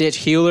last ditch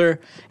healer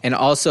and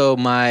also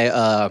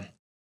my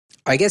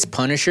I guess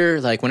Punisher.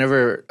 Like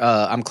whenever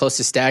I'm close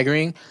to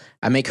staggering,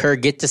 I make her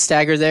get the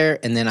stagger there,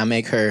 and then I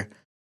make her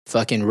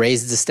fucking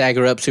raise the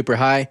stagger up super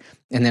high,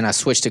 and then I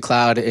switch to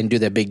Cloud and do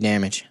that big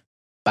damage.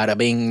 Bada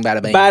bing,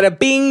 bada bing, bada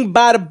bing,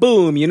 bada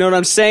boom. You know what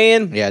I'm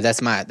saying? Yeah,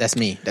 that's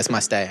me. That's my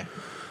style.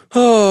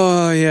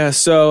 Oh yeah.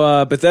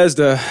 So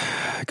Bethesda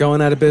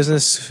going out of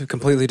business,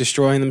 completely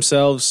destroying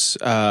themselves.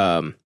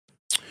 What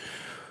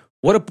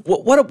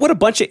a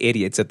bunch of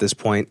idiots at this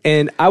point.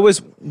 And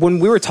when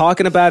we were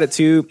talking about it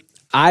too,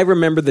 I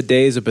remember the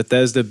days of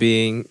Bethesda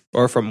being,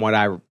 or from what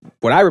I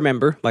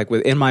remember, like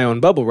within my own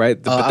bubble, right?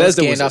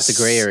 Bethesda was off the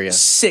gray area.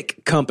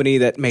 Sick company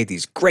that made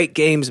these great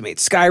games, made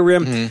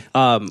Skyrim.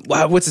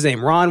 What's his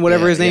name? Ron,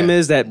 whatever his name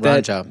is.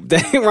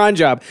 Ron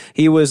Job.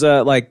 He was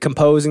like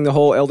composing the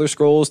whole Elder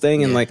Scrolls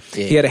thing, and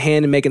he had a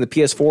hand in making the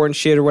PS4 and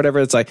shit or whatever.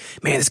 It's like,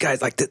 man, this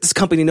guy's like, this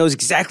company knows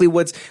exactly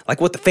what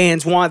the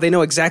fans want. They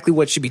know exactly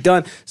what should be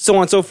done, so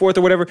on and so forth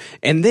or whatever.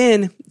 And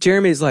then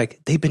Jeremy is like,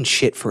 they've been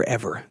shit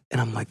forever, and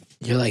I'm like,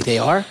 you're like, they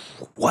are?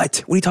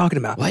 What are you talking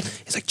about? What?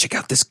 He's like, check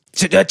out this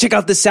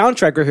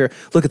soundtrack right here.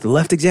 Look at the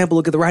left example.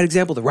 Look at the right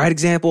example. The right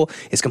example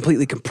is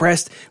completely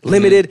compressed,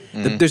 limited.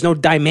 There's no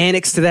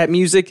dynamics to that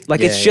music.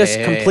 Like it's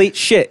just complete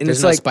shit. And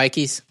there's it's no like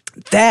spikies.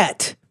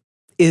 That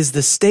is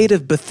the state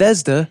of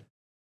Bethesda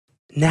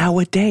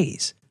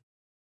nowadays.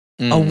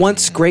 A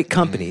once great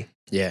company.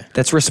 Yeah.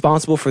 That's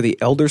responsible for the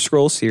Elder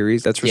Scrolls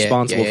series. That's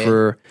responsible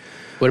for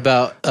what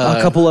about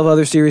a couple of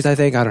other series, I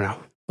think. I don't know.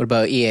 What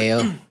about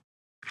EAO?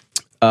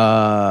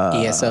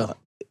 ESO.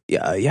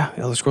 Yeah,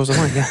 Elder Scrolls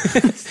Online. Yeah.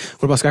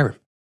 What about Skyrim?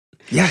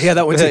 Yeah,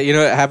 that one too. You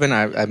know what happened?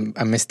 I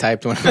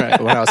mistyped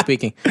when I was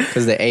speaking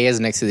because the A is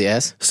next to the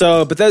S.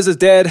 So Bethesda's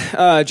dead.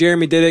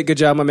 Jeremy did it. Good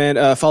job, my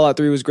man. Fallout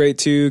 3 was great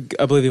too.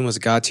 Oblivion was a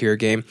god tier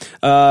game.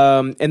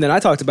 And then I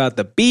talked about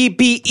the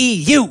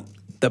BBEU,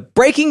 the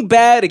Breaking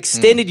Bad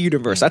extended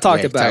universe. I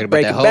talked about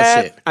Breaking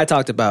Bad. Shit. I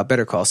talked about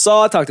Better Call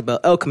Saul. I talked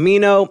about El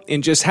Camino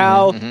and just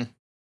how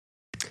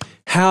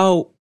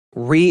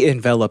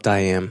re-enveloped I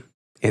am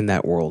in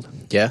that world.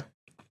 Yeah.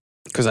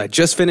 Because I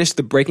just finished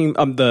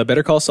the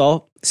Better Call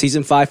Saul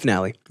season 5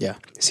 finale. Yeah.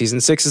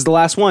 Season 6 is the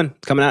last one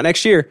coming out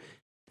next year.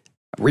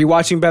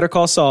 Rewatching Better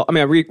Call Saul.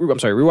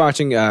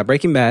 Rewatching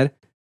Breaking Bad.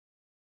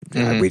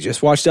 We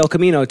just watched El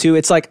Camino too.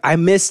 It's like I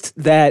missed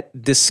that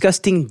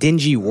disgusting,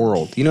 dingy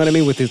world. You know what I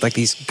mean? With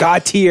these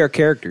god tier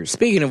characters.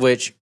 Speaking of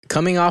which,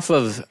 coming off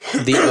of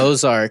the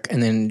Ozark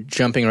and then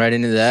jumping right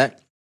into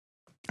that,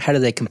 how do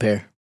they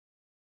compare?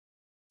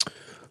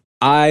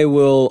 I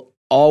will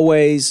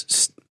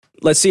always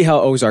let's see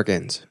how Ozark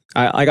ends.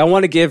 I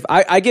want to give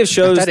I give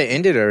shows. I thought it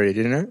ended already,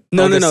 didn't it?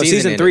 No.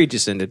 Season 3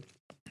 just ended.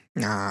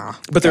 Nah,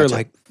 but they're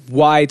like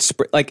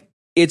widespread. Like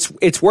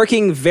it's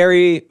working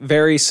very,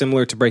 very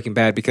similar to Breaking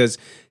Bad because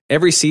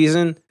every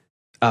season,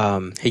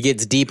 he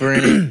gets deeper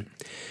in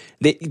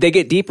it. They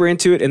get deeper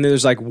into it, and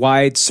there's like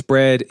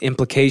widespread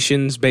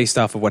implications based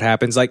off of what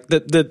happens. Like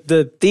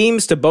the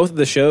themes to both of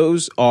the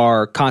shows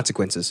are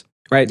consequences.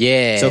 Right?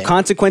 Yeah. So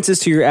consequences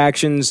to your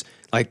actions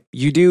Like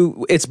you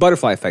do, it's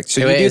butterfly effect.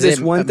 So Wait, you do is this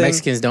it one thing.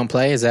 Mexicans don't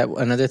play. Is that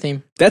another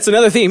theme? That's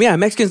another theme. Yeah,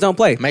 Mexicans don't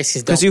play.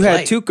 Mexicans don't because you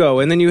had play.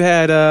 Tuco and then you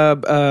had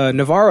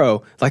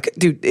Navarro. Like,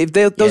 dude, if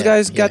those Yeah,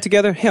 guys yeah. got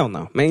together, hell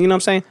no, man. You know what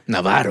I'm saying?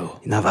 Navarro.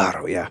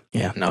 Navarro, yeah.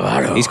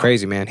 Navarro. He's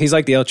crazy, man. He's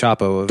like the El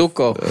Chapo. Of,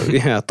 Tuco.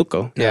 yeah,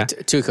 Tuco. Yeah. Yeah,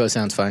 Tuco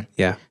sounds fine.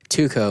 yeah.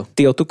 Tuco.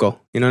 Tio Tuco.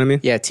 You know what I mean?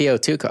 Yeah, Tio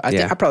Tuco. I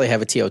Yeah. think I probably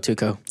have a Tio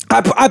Tuco.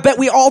 I bet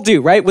we all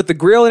do, right? With the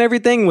grill and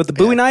everything, with the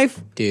Bowie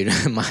knife. Dude,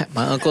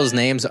 my uncle's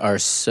names are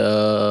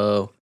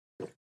so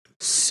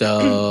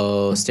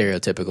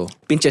stereotypical.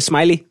 Pinche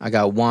smiley. I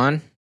got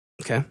Juan,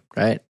 Okay.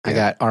 right? I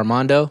got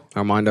Armando.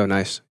 Armando,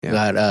 nice. I Yeah.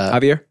 got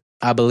Javier.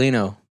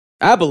 Abelino.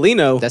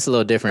 Abelino. That's a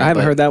little different. I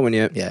haven't but heard that one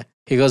yet. Yeah.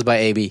 He goes by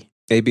AB.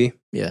 AB.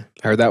 Yeah.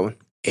 I heard that one.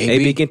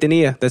 AB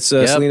Quintanilla. That's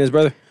Yep. Selena's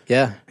brother.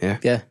 Yeah. Yeah.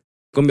 Yeah.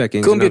 Cumbia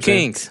Kings. you know what Cumbia I'm saying?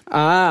 Kings.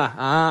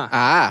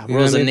 Ah. You know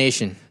Rules what I the mean?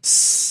 nation.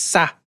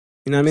 Sa.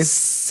 You know what I mean?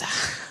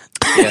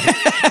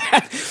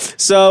 Yeah.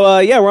 So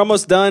yeah, we're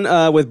almost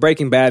done with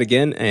Breaking Bad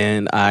again,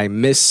 and I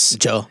miss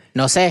Joe.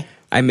 No sé.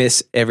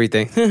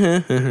 everything.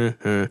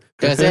 No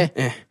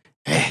sé.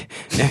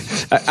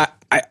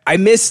 I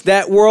miss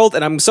that world,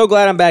 and I'm so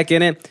glad I'm back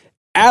in it.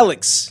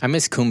 Alex I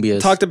miss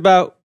Cumbias. talked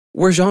about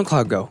where'd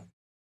Jean-Claude go?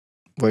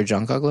 Where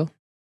John Coglow?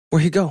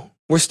 Where'd he go?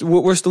 Where's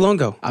Stallone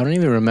go? I don't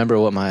even remember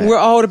what my We're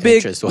all the big,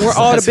 interest was we're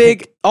all the last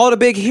big, all the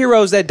big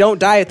heroes that don't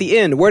die at the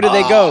end. Where did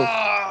they go?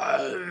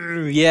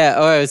 Yeah.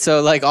 All right.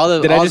 So like all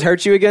the Did I just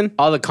hurt you again?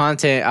 all the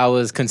content I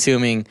was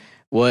consuming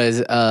was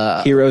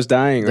Heroes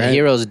dying, the right?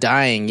 heroes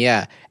dying.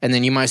 Yeah. And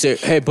then you might say,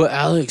 hey, but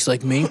Alex,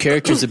 like main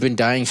characters have been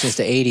dying since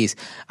the 80s.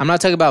 I'm not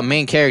talking about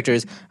main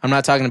characters. I'm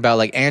not talking about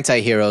like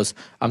anti-heroes.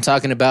 I'm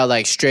talking about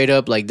like straight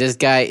up like this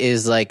guy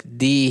is like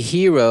the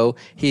hero.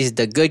 He's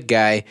the good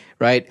guy,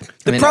 right? The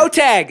And then pro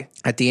tag.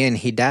 at the end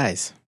he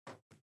dies.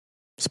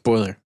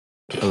 Spoiler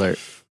alert.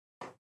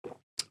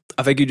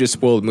 I think you just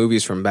spoiled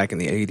movies from back in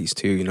the 80s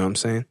too. You know what I'm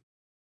saying?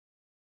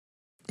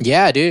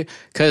 Yeah, dude.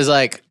 Cause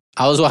like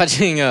I was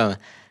watching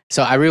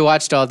so I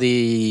rewatched all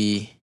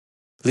the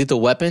Lethal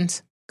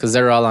Weapons because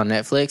they're all on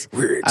Netflix.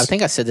 I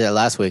think I said that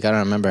last week. I don't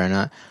remember or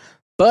not.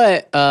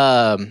 But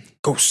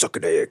Go suck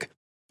an egg.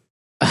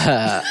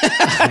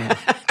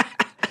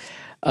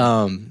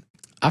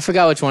 I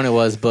forgot which one it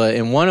was, but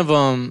in one of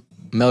them,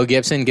 Mel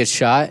Gibson gets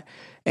shot,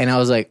 and I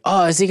was like,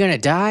 "Oh, is he gonna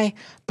die?"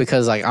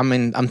 Because like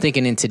I'm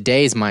thinking in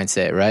today's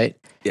mindset, right?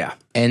 Yeah.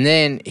 And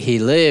then he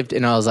lived,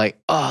 and I was like,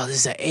 "Oh, this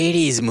is an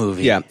 '80s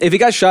movie." Yeah. If he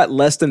got shot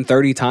less than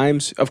 30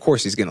 times, of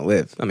course he's going to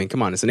live. I mean,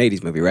 come on. It's an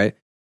 80s movie, right?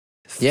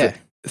 Yeah.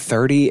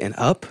 30 and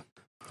up?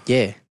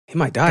 Yeah. He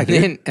might die, And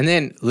dude.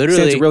 then Stands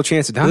literally, a real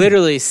chance of dying.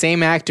 literally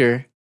same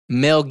actor,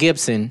 Mel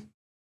Gibson,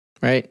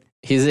 right?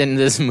 He's in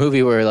this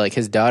movie where like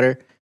his daughter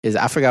is,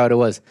 I forgot what it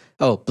was.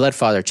 Oh,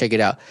 Bloodfather. Check it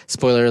out.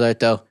 Spoiler alert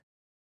though.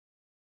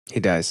 He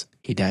dies.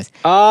 He dies.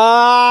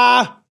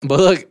 Ah! But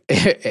look,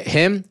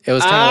 him, it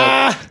was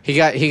kind of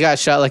like he got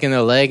shot like in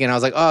the leg, and I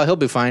was like, oh, he'll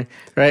be fine,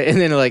 right? And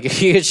then like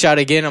he gets shot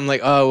again. I'm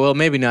like, oh, well,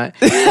 maybe not.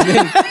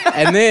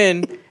 And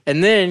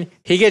then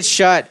he gets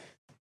shot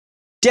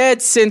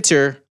dead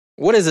center.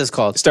 What is this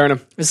called?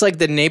 Sternum. It's like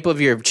the nape of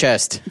your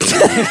chest.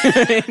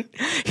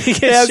 He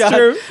gets Yeah, shot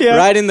true. Yeah.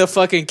 right in the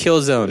fucking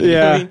kill zone. You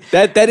know what I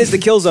mean? That is the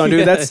kill zone,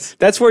 dude. Yes.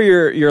 That's where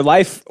your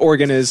life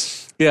organ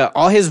is. Yeah,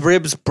 all his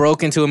ribs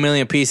broke into a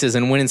million pieces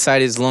and went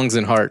inside his lungs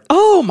and heart.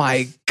 Oh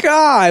my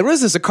god. What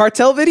is this? A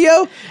cartel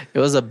video? It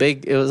was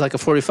like a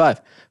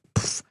 45.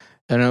 Poof.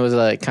 And it was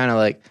like kind of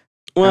like,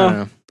 I Well, don't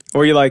know.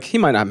 or you're like, he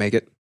might not make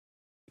it.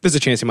 There's a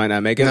chance he might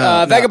not make it.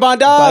 No, Vagabond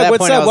By Dog, that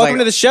what's point, I up? was Welcome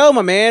like- to the show,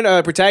 my man.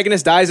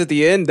 Protagonist dies at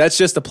the end. That's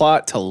just the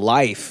plot to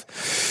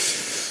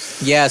life.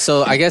 Yeah,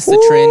 so I guess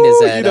the trend is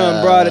Ooh, that you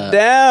done brought it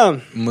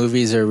down.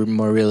 movies are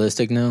more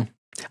realistic now.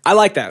 I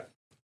like that.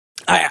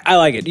 I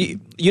like it.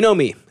 You know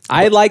me.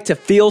 I like to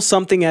feel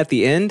something at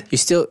the end. You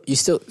still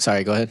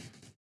sorry, go ahead.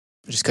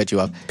 I just cut you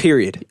off.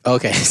 Period.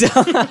 Okay.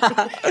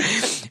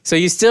 So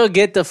you still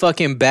get the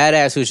fucking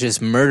badass who's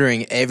just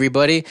murdering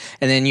everybody,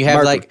 and then you have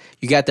Mark like him.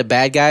 you got the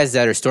bad guys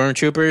that are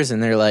stormtroopers,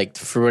 and they're like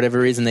for whatever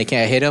reason they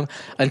can't hit him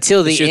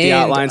until the Shoot end. the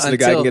outline so the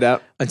guy can get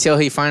out. Until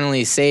he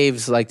finally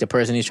saves like the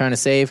person he's trying to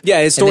save.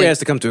 Yeah, his story then- has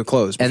to come to a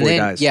close before And then he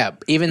dies. yeah,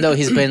 even though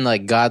he's been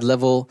like god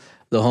level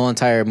the whole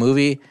entire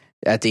movie,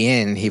 at the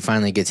end he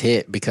finally gets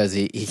hit because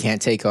he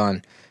can't take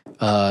on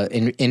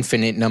an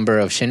infinite number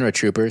of Shinra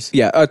troopers.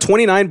 Yeah,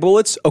 29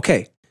 bullets.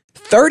 Okay.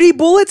 30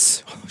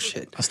 bullets? Oh,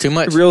 shit. That's too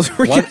much. Real-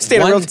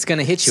 One's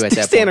gonna hit you at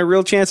that Stand point. a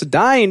real chance of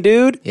dying,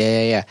 dude.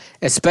 Yeah.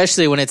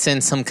 Especially when it's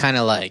in some kind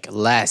of like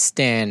last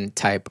stand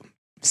type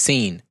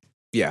scene.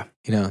 Yeah.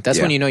 You know, that's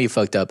Yeah. when you know you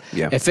fucked up.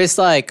 Yeah. If it's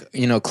like,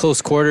 you know,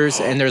 close quarters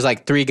and there's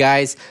like 3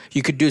 guys,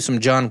 you could do some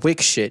John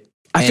Wick shit.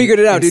 I figured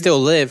it out, and dude. Still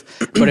live.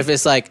 But if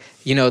it's like,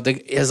 you know,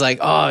 it's like,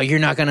 oh, you're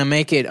not gonna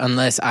make it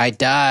unless I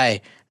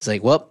die. It's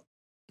like, well,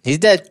 he's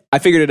dead. I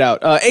figured it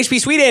out. HP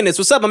Sweet Andis,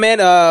 what's up, my man?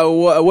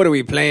 What are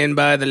we playing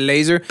by the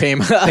laser? Paying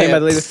by the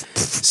laser.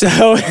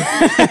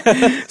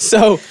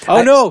 So,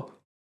 Oh no!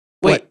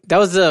 Wait, What? that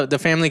was the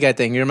Family Guy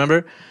thing. You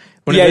remember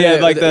Yeah,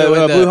 like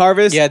the Blue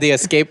Harvest. Yeah, the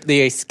escape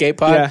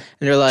pod. Yeah. And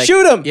they're like,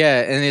 shoot him.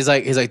 Yeah, and he's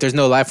like, there's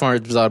no life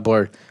forms on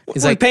board.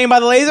 He's like, paying by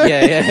the laser.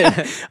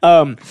 yeah.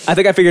 I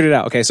think I figured it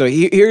out. Okay, so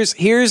here's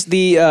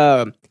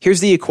the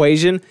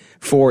equation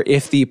for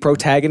if the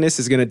protagonist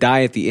is going to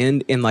die at the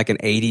end in like an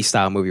 80s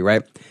style movie,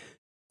 right?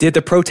 Did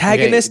the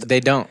protagonist They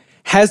don't.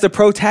 has the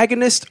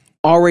protagonist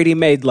already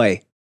made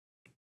lay?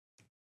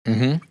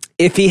 Mm-hmm.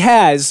 If he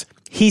has,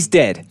 he's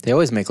dead. They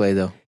always make lay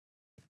though.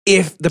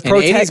 If the In 80s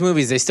protagonist,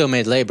 movies, they still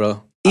made lay,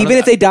 bro. even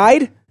if they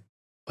died.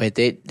 Wait,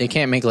 they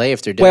can't make lay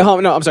if they're dead. Wait, hold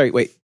on, no, I'm sorry.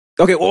 Wait.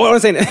 Okay, well, what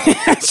was I saying?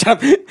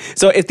 Shut up.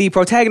 So if the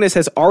protagonist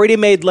has already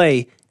made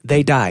lay,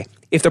 they die.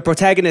 If the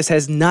protagonist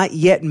has not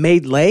yet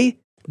made lay,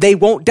 they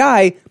won't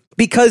die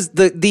because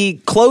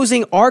the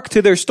closing arc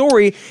to their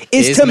story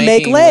is to make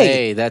making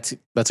lay. That's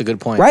a good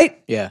point,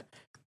 Right? Yeah,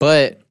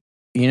 but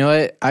you know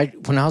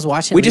what? When I was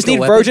watching, We just Lethal need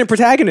Weapon, virgin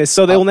protagonists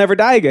so they will never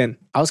die again.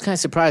 I was kind of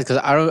surprised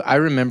because I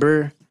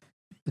remember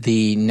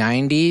the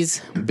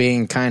 '90s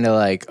being kind of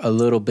like a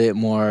little bit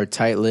more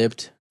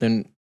tight-lipped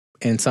than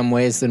in some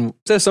ways than Is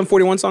that a Sum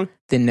 41 song?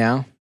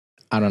 now.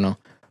 I don't know,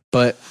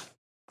 but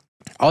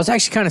I was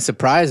actually kind of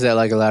surprised at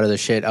like a lot of the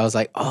shit. I was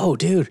like, oh,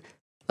 dude,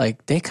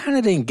 like they kind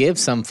of didn't give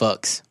some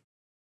fucks.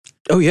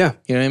 Oh, yeah.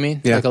 You know what I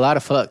mean? Yeah. Like a lot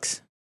of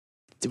fucks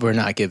were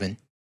not given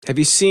Have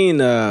you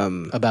seen...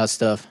 about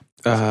stuff.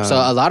 So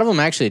a lot of them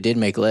actually did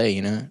make lay,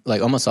 you know,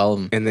 like almost all of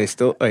them. and they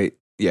still... Wait,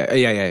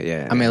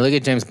 yeah. I mean, look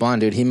at James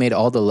Bond, dude. He made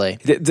all the lay.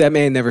 That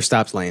man never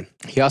stops laying.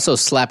 He also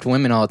slapped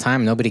women all the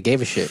time. Nobody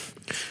gave a shit.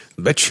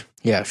 Bitch.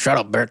 Yeah, shut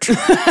up, bitch.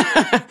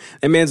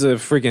 That man's a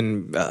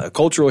freaking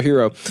cultural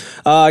hero.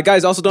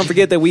 Guys, also don't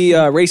forget that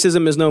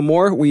racism is no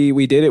more.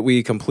 We did it.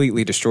 We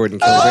completely destroyed and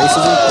killed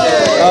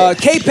racism.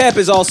 K-Pep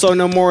is also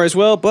no more as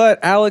well, but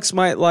Alex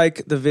might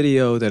like the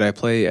video that I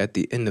play at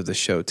the end of the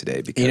show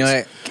today. Because You know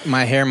what?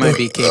 My hair might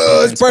be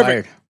K-pop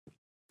inspired.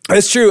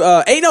 That's true.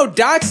 Ain't no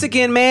docs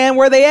again, man.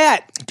 Where they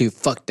at? Dude,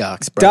 fuck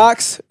docs, bro.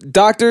 Docs,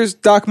 doctors,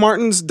 Doc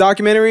Martens,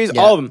 documentaries,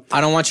 Yeah. all of them.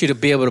 I don't want you to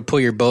be able to pull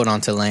your boat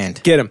onto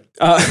land. Get them.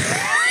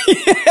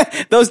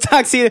 Those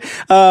docs here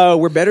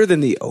were better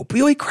than the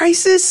opioid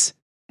crisis.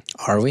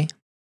 Are we?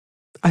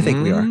 I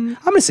think we are. I'm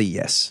going to say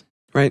yes.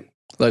 Right?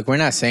 Look, we're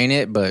not saying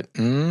it, but I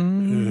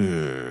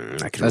can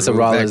That's a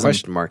remove that Rawlism.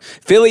 question mark.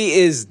 Philly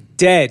is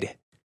dead.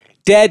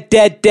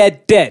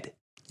 Dead.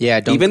 yeah,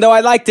 don't Even though I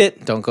liked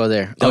it. don't go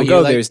there. Don't you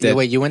go like- there, it's dead.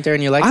 Wait, you went there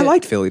and you liked it? I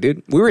liked Philly,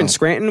 dude. We were in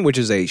Scranton, which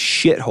is a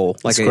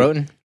shithole. Like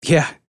Scroton?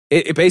 Yeah.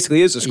 It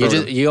basically is a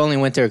Scroton. You only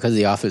went there because of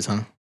The Office,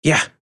 huh?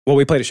 Yeah. Well,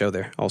 we played a show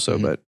there also,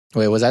 but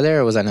Wait, was I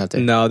there or was I not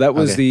there? no, that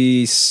was Okay.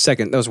 the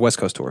second. That was West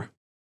Coast tour.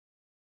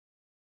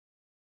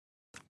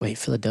 Wait,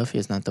 Philadelphia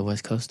is not the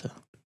West Coast, though.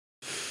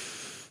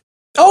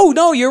 Oh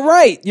no, you're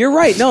right.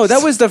 No,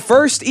 that was the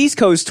first East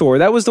Coast tour.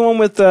 That was the one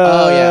with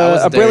I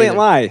wasn't A there Brilliant either.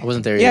 Lie. I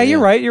wasn't there Yeah, either, you're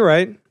yeah.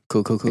 right.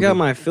 Cool. I got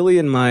my Philly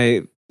and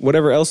my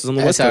whatever else is on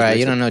the West That's Coast. all right.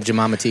 You next don't know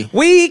Jemima T.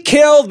 We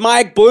killed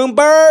Mike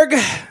Bloomberg,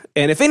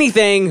 and if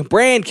anything,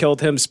 Brand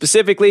killed him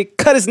specifically.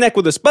 Cut his neck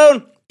with a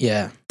spoon.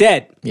 Yeah,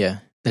 Dead. yeah.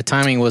 The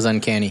timing was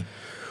uncanny.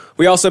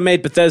 We also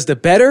made Bethesda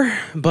better,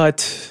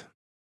 but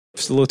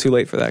it's a little too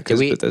late for that because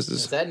Bethesda's.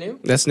 Is that new?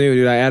 That's new,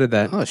 dude. I added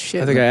that. Oh,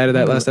 shit. I think I added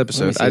that last Let me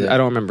episode. see that. I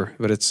don't remember,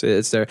 but it's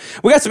there.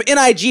 We got some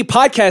NIG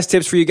podcast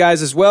tips for you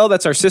guys as well.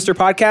 That's our sister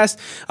podcast.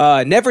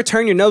 Never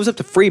turn your nose up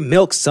to free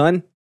milk,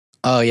 son.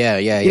 Oh, yeah.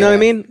 You know what I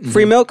mean?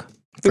 Free milk.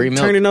 Free Turn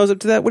milk. your nose up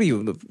to that. What are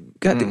you?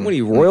 What are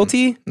you?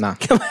 Royalty? Nah.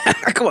 Come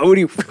on. What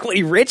are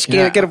you rich?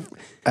 Can't get a.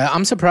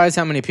 I'm surprised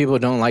how many people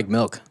don't like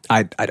milk.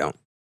 I don't.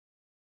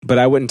 But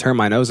I wouldn't turn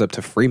my nose up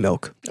to free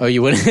milk. Oh,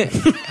 you wouldn't?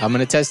 I'm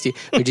gonna test you.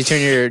 Would you turn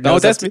your Don't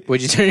nose test up? me.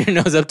 Would you turn your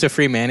nose up to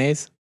free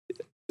mayonnaise?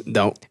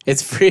 Don't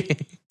It's free.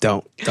 do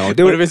What it.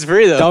 if it's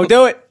free though? Don't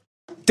do it.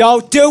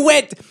 Don't do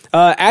it.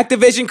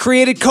 Activision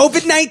created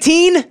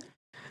COVID-19.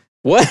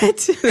 What?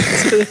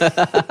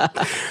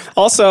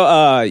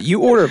 Also,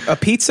 you order a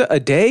pizza a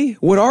day?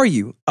 What are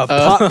you? A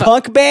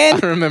punk I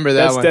band? remember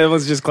that one. That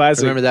was just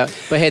classic. Remember that?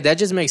 But hey, that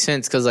just makes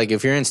sense because like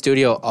if you're in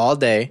studio all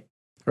day,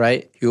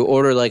 right? You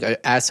order like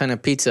a ass ton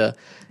of pizza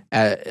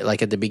at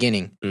the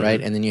beginning,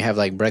 right? And then you have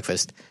like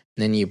breakfast.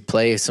 And then you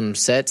play some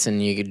sets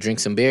and you drink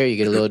some beer. You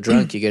get a little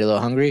drunk. You get a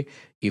little hungry.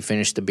 You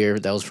finish the beer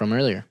that was from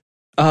earlier.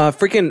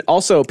 Freaking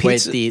also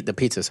pizza. Wait, the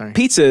pizza. Sorry.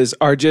 Pizzas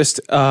are just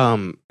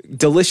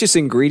delicious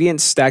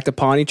ingredients stacked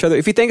upon each other.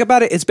 If you think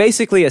about it, it's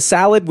basically a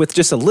salad with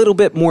just a little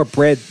bit more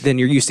bread than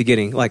you're used to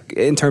getting. Like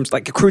in terms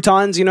like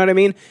croutons, you know what I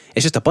mean?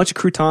 It's just a bunch of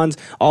croutons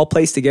all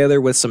placed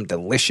together with some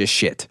delicious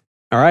shit.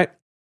 All right?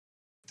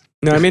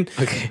 You know what I mean?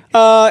 Okay.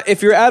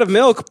 If you're out of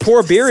milk,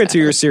 pour beer into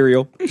your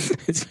cereal.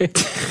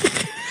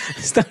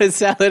 It's not a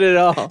salad at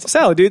all. It's a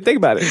salad, dude. Think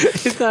about it.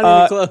 It's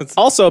not even close.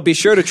 Also, be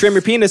sure to trim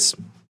your penis.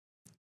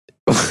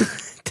 I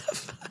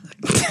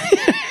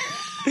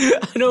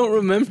don't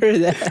remember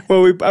that.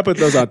 Well, I put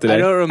those on today. I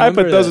don't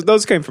remember put those. that.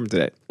 Those came from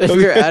today. If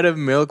you're out of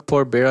milk,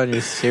 pour beer on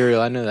your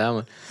cereal. I know that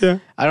one. Yeah.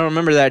 I don't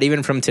remember that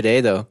even from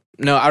today, though.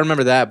 No, I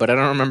remember that, but I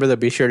don't remember the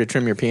be sure to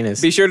trim your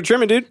penis. Be sure to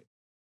trim it, dude.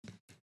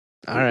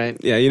 All right.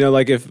 Yeah, you know,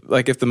 like if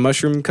the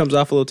mushroom comes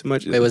off a little too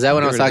much. Wait, was that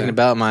when I was give it a talking time.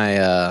 about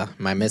my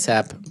my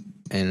mishap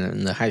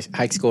in the high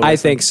school? I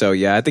think so.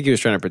 Yeah, I think he was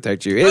trying to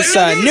protect you. It's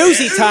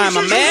newsy time,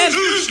 my man.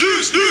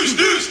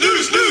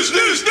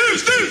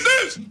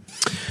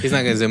 He's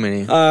not gonna zoom in.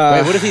 Wait,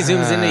 what if he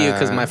zooms into you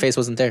because my face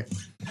wasn't there?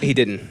 He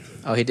didn't.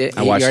 Oh, he did.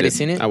 I watched You already it.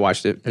 seen it? I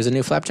watched it. There's a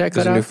new flapjack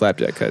There's cut a new out?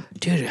 flapjack cut.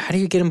 Dude, how do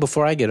you get him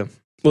before I get him?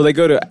 Well, they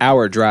go to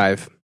our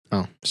drive.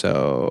 Oh.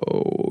 So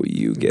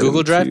you get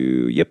Google them Drive?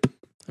 Yep.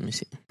 Let me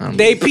see. I don't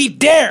They believe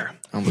be there.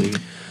 I don't believe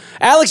it.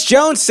 Alex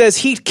Jones says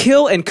he'd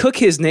kill and cook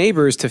his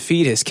neighbors to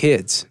feed his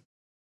kids.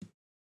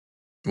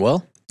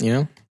 Well, you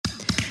know,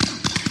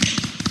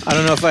 I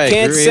don't know if I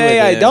Can't agree say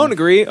with I him, don't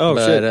agree. Oh,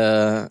 but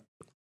shit.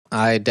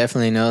 I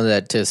definitely know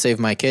that to save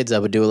my kids, I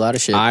would do a lot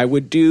of shit. I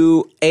would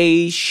do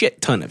a shit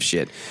ton of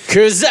shit.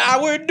 Cause I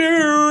would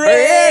do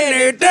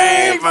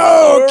Anything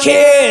for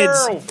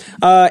kids.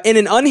 In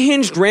an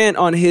unhinged rant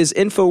on his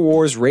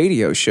InfoWars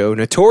radio show,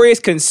 notorious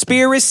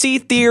conspiracy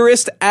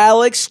theorist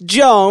Alex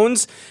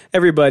Jones.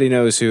 Everybody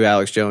knows who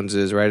Alex Jones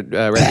is, right?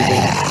 I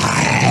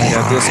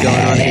got this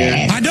going on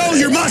here. I know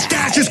your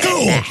mustache is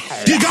cool.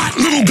 You got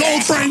little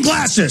gold frame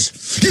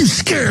glasses. You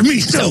scare me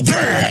so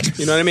bad.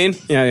 You know what I mean?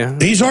 Yeah.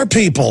 These are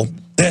people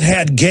that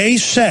had gay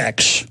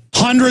sex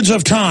hundreds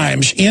of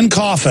times in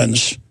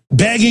coffins,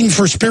 begging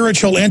for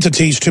spiritual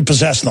entities to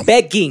possess them.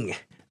 Begging.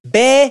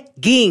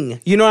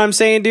 You know what I'm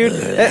saying, dude?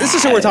 This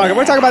is who we're talking.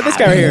 We're talking about this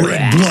guy right here.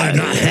 Red blood,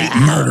 I hate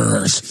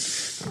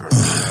murderers.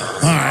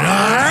 All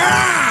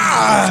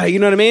right. You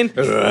know what I mean?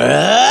 Our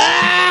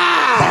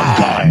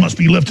God must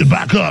be lifted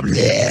back up. You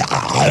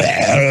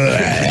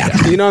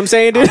know what I'm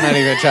saying, dude? I'm not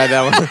even gonna try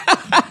that one.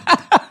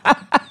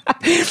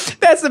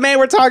 That's the man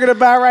we're talking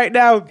about right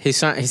now. He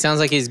sounds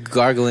like he's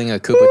gargling a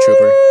Koopa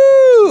Trooper.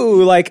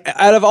 Woo! Like,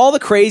 out of all the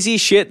crazy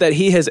shit that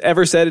he has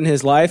ever said in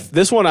his life,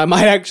 this one I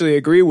might actually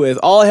agree with.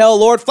 All hell,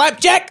 Lord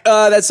Flapjack!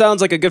 That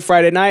sounds like a good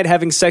Friday night,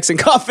 having sex in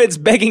coffins,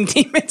 begging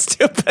demons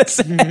to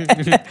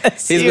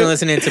possess. He's been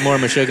listening to more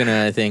Meshuggah,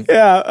 I think.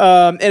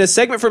 Yeah, in a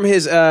segment from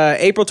his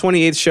April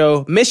 28th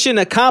show, Mission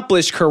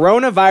Accomplished,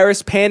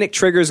 Coronavirus Panic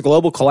Triggers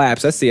Global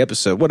Collapse. That's the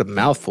episode. What a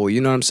mouthful, you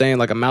know what I'm saying?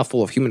 Like a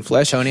mouthful of human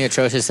flesh. Tony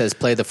Atrocious says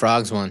play the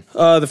frogs one.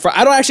 I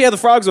don't actually have the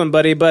frogs one,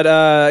 buddy,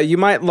 but you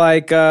might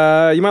like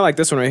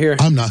this one right here.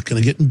 I'm not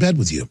going to get in bed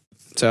with you.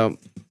 So,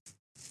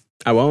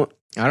 I won't.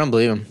 I don't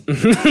believe him.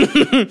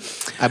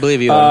 I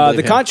believe you.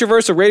 The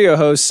controversial radio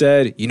host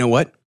said, "You know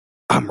what?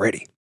 I'm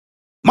ready.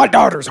 My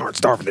daughters aren't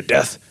starving to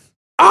death.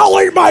 I'll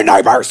eat my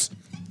neighbors."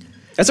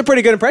 That's a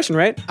pretty good impression,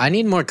 right? I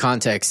need more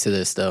context to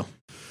this, though.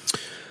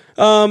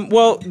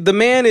 Well, the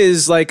man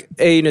is like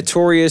a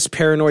notorious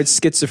paranoid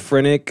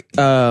schizophrenic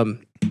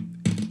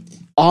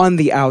on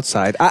the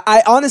outside.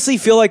 I honestly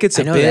feel like it's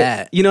a I know bit.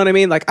 that. You know what I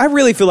mean? Like, I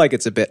really feel like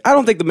it's a bit. I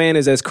don't think the man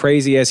is as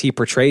crazy as he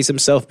portrays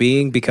himself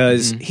being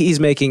because he's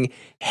making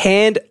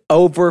hand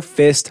over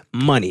fist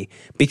money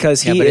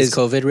because Yeah, he but is. is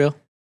COVID real?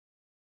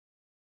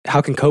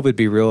 How can COVID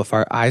be real if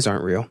our eyes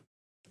aren't real?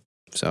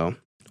 So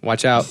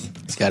watch out,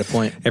 He's got a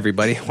point.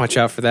 everybody. Watch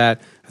out for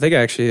that. I think I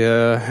actually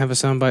have a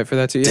soundbite for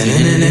that too.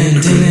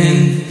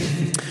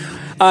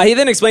 He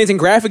then explains in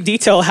graphic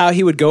detail how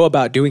he would go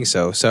about doing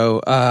so.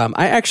 So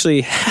I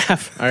actually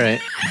have All right.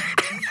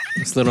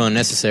 It's a little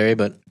unnecessary,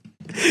 but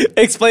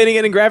explaining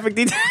it in graphic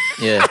detail.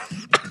 yeah.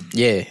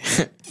 Yeah.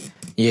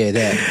 Yeah,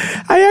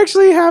 that. I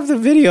actually have the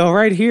video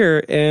right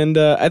here, and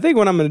I think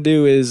what I'm going to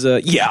do is,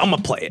 I'm going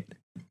to play it.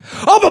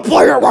 I'm going to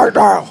play it right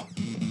now.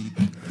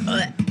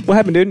 What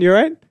happened, dude? You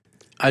all right?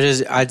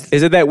 Is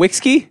it that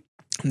Wixkey?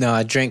 No,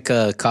 I drink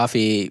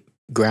coffee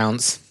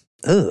grounds.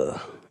 Ugh,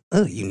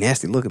 you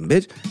nasty looking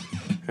bitch.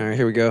 All right,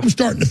 here we go. I'm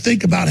starting to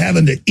think about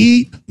having to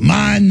eat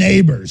my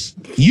neighbors.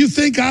 You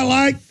think I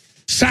like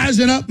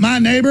sizing up my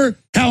neighbor?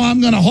 How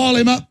I'm going to haul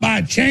him up by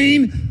a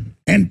chain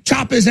and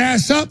chop his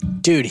ass up?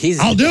 Dude,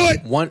 I'll do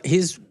it.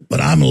 He's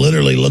But I'm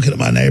literally looking at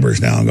my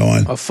neighbors now and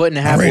going, a foot and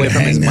a I'm half ready away to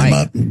from hang his them mic.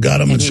 up and gut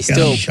them and he skin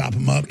them still and chop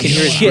them up. can You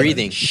hear know his what?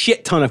 breathing.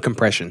 Shit ton of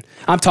compression.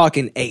 I'm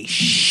talking a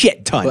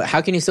shit ton. But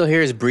how can you still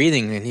hear his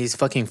breathing and he's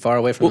fucking far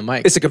away from the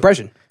mic? It's a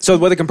compression. So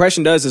what the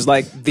compression does is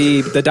like the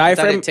I thought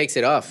diaphragm. it takes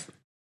it off.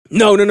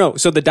 No.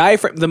 So the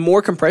diaphragm, the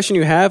more compression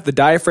you have, the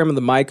diaphragm of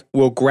the mic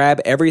will grab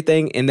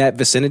everything in that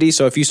vicinity.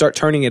 So if you start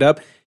turning it up,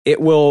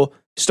 it will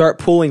start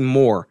pulling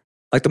more.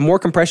 Like the more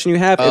compression you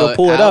have, it'll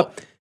pull it out?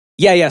 up.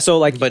 Yeah. So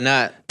like, But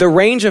not the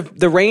range of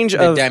the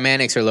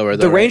dynamics are lower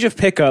though. the range right? of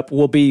pickup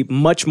will be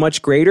much,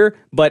 much greater,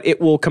 but it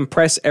will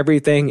compress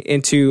everything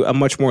into a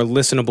much more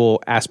listenable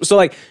aspect. So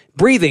like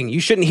breathing, you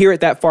shouldn't hear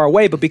it that far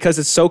away, but because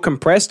it's so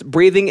compressed,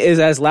 breathing is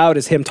as loud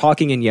as him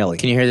talking and yelling.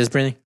 Can you hear this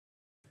breathing?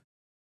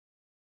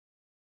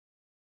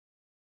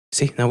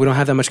 See, now we don't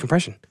have that much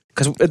compression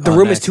because the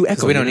room is too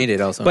echoey. We don't need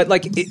it also. But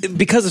like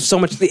because of so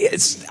much,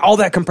 it's all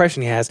that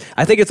compression he has.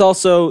 I think it's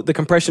also the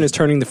compression is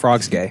turning the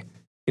frogs gay.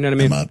 You know what I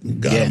mean? Them up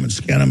and gut them and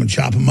skin them and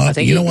chop them up. I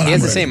think you know he what? has I'm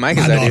the ready. same mic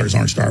My as I do. daughters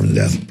aren't starving to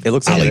death. It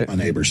looks like I'll it. eat my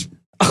neighbors.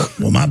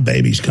 Well, my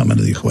babies come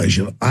into the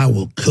equation. I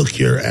will cook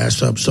your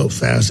ass up so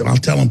fast. And I'll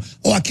tell them,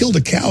 I killed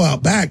a cow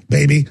out back,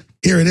 baby.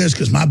 Here it is,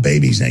 because my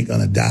babies ain't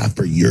going to die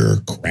for your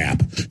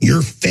crap,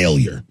 your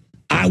failure.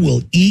 I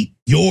will eat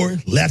your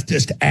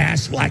leftist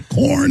ass like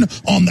corn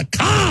on the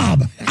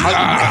cob.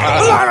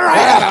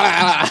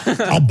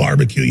 I'll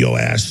barbecue your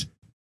ass.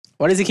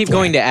 Why does he keep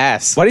going to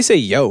ass? Why do you say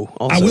yo?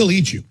 Also? I will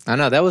eat you. I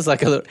know that was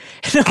like a little.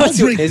 I'll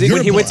drink Is it your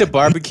when he went to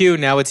blood. barbecue?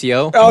 Now it's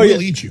yo. Oh, I yeah.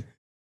 will eat you.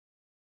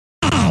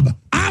 Cob,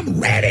 I'm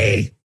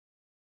ready.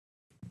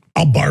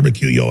 I'll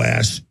barbecue your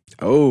ass.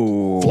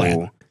 Oh,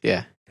 Flat.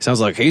 Yeah. sounds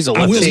like he's a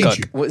I will leftist eat cook.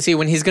 you. Well, see,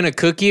 when he's gonna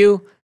cook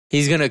you,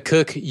 he's gonna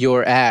cook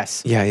your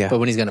ass. Yeah, yeah. But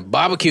when he's gonna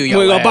barbecue your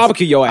We're ass, gonna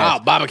barbecue your ass. I'll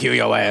barbecue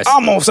your ass.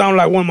 I'm gonna sound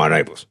like one of my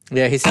neighbors.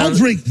 Yeah, he I'll sounds.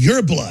 drink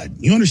your blood.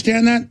 You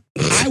understand that?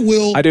 I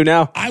will. I do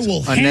now. I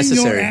will hang your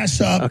Unnecessary. ass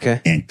up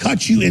Okay. and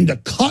cut you into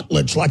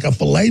cutlets like a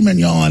filet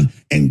mignon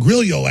and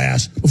grill your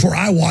ass before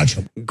I watch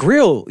them.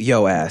 Grill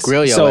yo ass.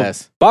 Grill yo so,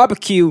 ass.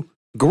 Barbecue,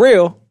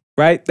 grill,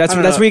 right? That's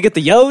don't that's know. where you get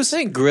the I yos.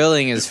 think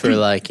grilling is for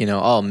like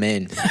all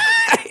men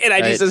And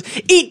I just Right.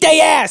 says, eat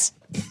they ass.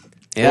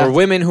 Yeah. or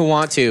women who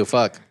want to.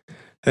 Fuck.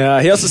 He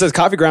also says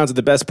coffee grounds are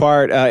the best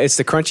part. It's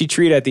the crunchy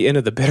treat at the end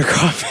of the bitter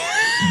coffee.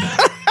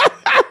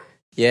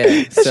 Yeah,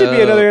 That should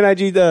be another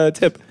NIG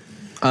tip.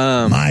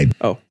 My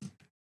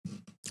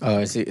Oh,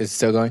 is it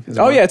still going? Is it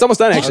Oh going? yeah, it's almost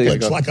done actually.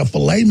 cutlets like a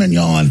filet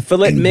mignon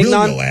Filet and grill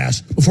mignon? your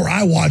ass before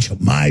I watch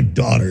my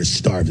daughters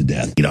starve to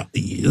death. Let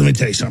me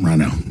tell you something right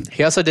now.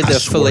 He also did I the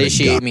swear to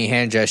fellatiate God. me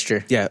hand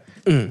gesture. Yeah,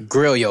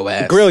 Grill your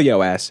ass. grill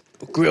yo ass.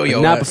 Grill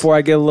your Not ass. before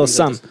I get a little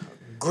something.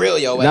 Grill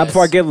your ass. Not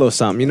before I get a little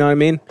something. You know what I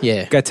mean?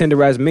 Yeah. Got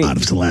tenderized meat. If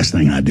it's the last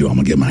thing I do, I'm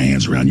gonna get my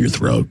hands around your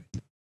throat.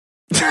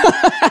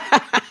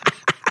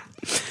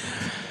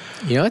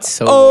 You know what's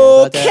so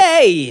weird about that?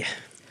 Okay.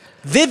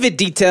 Vivid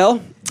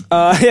Detail.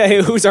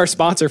 Yeah, who's our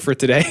sponsor for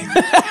today?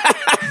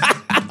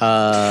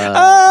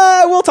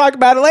 We'll talk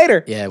about it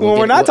later. Yeah, when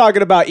we're not we'll-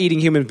 talking about eating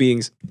human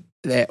beings.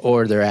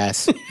 Or their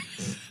ass.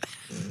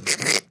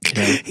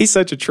 He's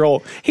such a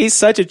troll. He's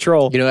such a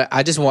troll. You know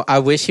what? I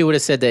wish he would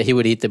have said that he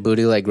would eat the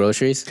booty like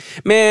groceries.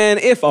 Man,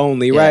 if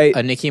only, Yeah, right?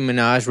 A Nicki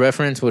Minaj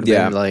reference would have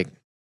Yeah. been like.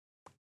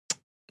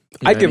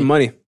 I'd give him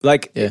money.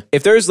 Like, Yeah.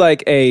 if there's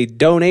like a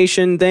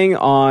donation thing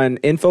on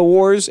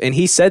InfoWars and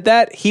he said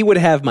that, he would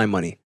have my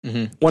money.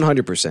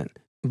 100%.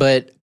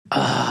 But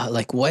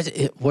like what?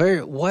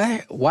 Where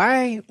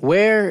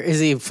is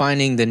he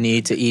finding the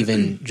need to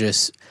even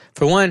just?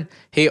 For one,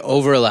 he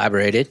over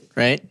elaborated,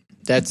 right?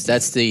 That's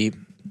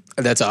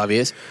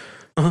obvious.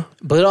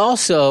 But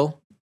also,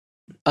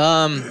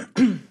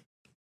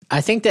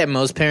 I think that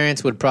most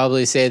parents would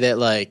probably say that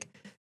like,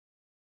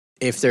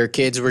 if their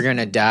kids were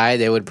gonna die,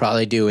 they would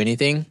probably do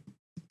anything,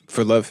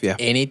 For love, yeah.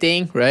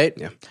 right?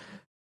 Yeah.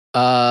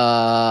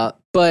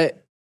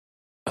 But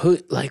who,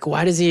 like,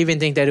 why does he even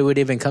think that it would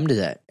even come to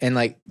that? And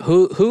like,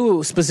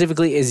 who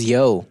specifically is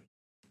yo?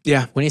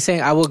 Yeah. When he's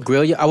saying I will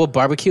grill you, I will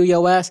barbecue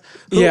yo ass.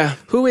 Yeah.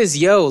 Who is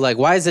yo? Like,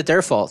 why is it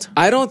their fault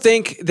I don't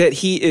think that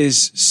he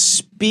is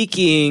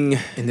speaking.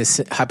 in this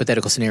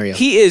hypothetical scenario?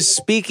 He is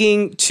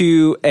speaking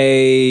to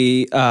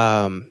a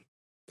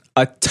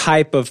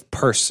type of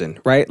person,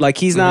 right? Like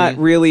he's not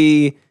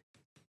really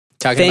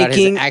Talking about his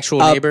thinking actual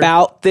neighbor.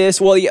 about this.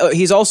 Well,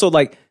 he's also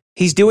like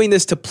he's doing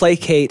this to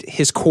placate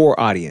his core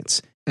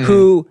audience,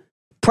 who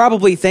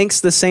probably thinks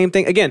the same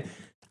thing. Again,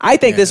 I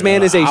think this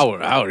man is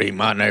I would eat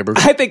my neighbor.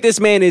 I think this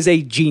man is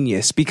a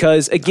genius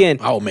because again,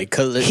 I will make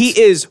cutlets. he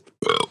is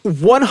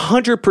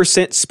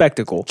 100%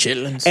 spectacle.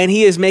 Chitlins. And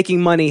he is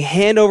making money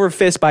hand over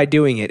fist by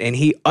doing it. And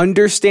he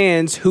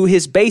understands who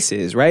his base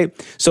is, right?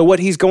 So what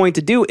he's going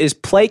to do is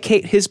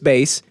placate his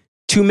base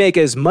to make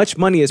as much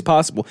money as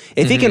possible.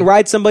 If he can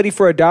ride somebody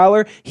for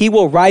 $1, he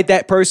will ride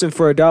that person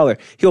for $1.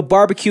 He'll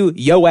barbecue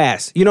yo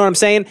ass. You know what I'm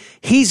saying?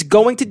 He's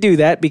going to do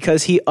that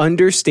because he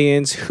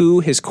understands who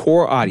his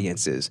core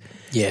audience is.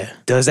 Yeah.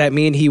 Does that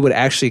mean he would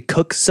actually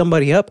cook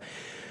somebody up?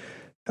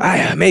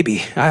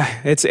 Maybe.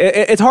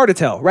 It's hard to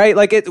tell, right?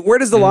 Like, where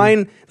does the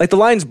line? Like, the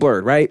line's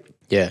blurred, right?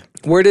 Yeah.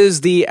 Where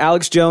does the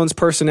Alex Jones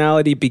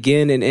personality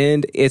begin and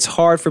end? It's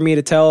hard for me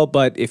to tell.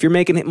 But if you're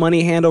making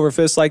money hand over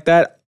fist like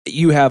that,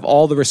 you have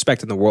all the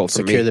respect in the world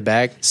for me. Secure the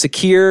bag.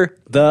 Secure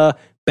the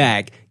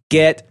bag.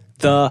 Get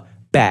the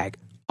bag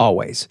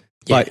always.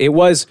 Yeah. But it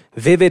was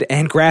vivid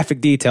and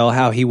graphic detail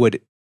how he would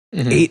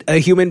eat a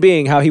human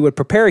being, how he would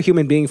prepare a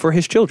human being for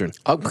his children.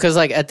 Because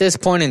like at this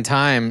point in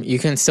time, you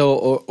can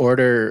still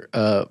order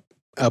a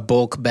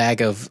bulk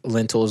bag of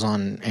lentils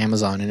on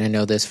Amazon, and I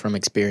know this from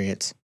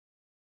experience.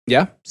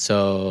 Yeah.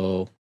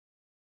 So,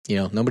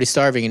 nobody's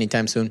starving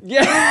anytime soon.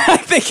 Yeah, I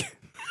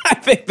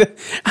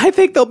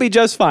think they'll be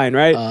just fine,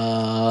 right?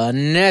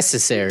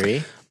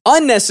 Necessary.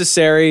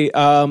 Unnecessary.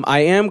 I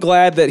am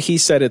glad that he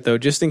said it though,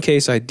 just in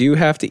case I do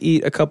have to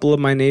eat a couple of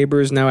my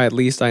neighbors. Now at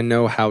least I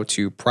know how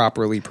to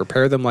properly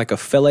prepare them like a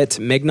filet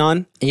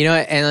mignon.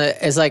 And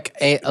it's like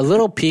a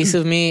little piece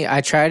of me.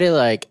 I try to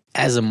like,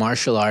 as a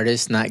martial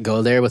artist, not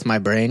go there with my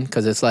brain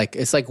because it's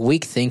like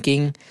weak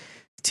thinking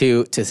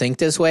to think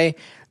this way.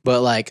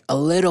 But like a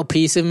little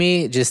piece of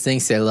me just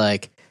thinks that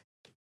like,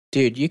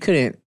 dude, you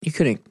couldn't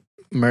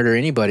murder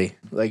anybody.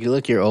 Like,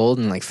 look, you're old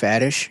and like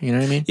fattish. You know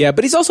what I mean? Yeah,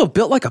 but he's also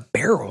built like a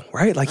barrel,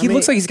 right? Like he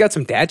looks like he's got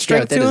some dad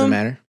strength that to doesn't him.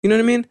 matter. You know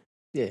what I mean?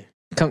 Yeah.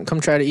 Come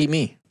try to eat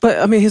me. But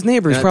I mean, his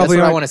neighbors That's probably.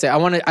 what I aren't- want to say.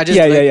 I just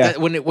Yeah, like, yeah, yeah.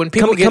 When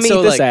people get come so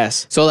eat this like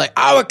ass. so like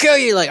I would kill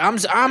you. Like I'm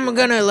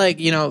gonna like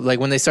like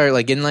when they start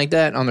like getting like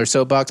that on their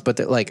soapbox, but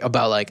like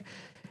about like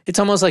it's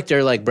almost like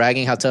they're like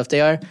bragging how tough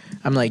they are.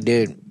 I'm like,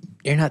 dude,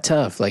 you're not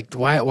tough. Like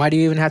why do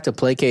you even have to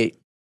placate?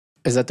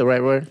 Is that the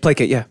right word?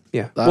 Placate, yeah.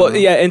 I Well, don't know.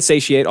 yeah, and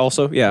satiate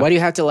also, yeah. Why do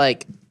you have to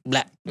like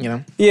blah, you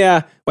know?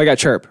 Yeah, well, I got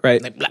chirp,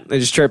 right? Like, blah. They're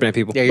just chirping at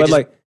people. Yeah, but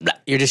like,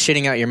 you're just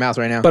shitting out your mouth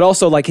right now. but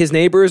also like his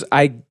neighbors,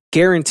 I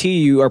guarantee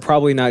you are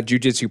probably not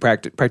jujitsu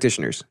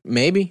practitioners.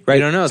 Maybe, Right. I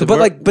don't know. So, but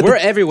we're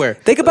the- everywhere.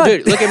 think about-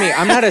 dude. Look at me.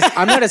 I'm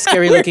not a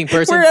scary looking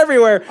person. We're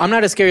everywhere. I'm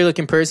not a scary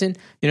looking person.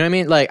 You know what I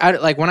mean?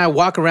 Like when I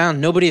walk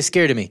around, nobody is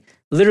scared of me.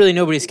 Literally,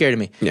 nobody's scared of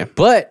me. Yeah.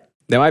 But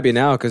They might be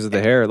now because of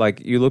the hair. Like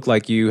you look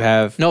like you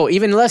have. no,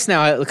 even less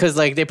now because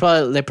like they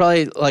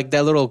probably like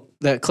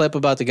that clip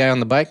about the guy on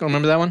the bike.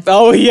 Remember that one?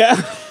 Oh yeah.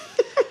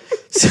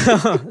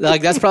 So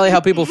like that's probably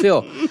how people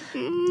feel,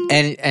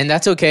 and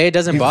that's okay. It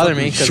doesn't bother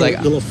me because like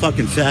little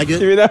fucking faggot.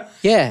 Hear that?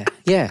 yeah.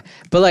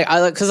 But like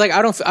because like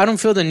I don't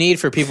feel the need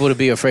for people to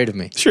be afraid of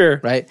me. Sure.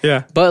 Right?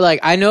 Yeah. But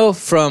like I know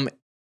from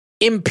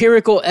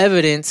empirical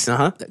evidence,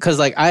 Uh-huh. because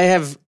like I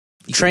have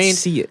trained,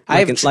 see it,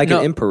 I've like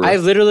an emperor.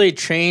 I've literally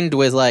trained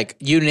with like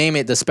you name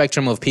it, the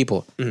spectrum of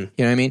people. Mm-hmm. You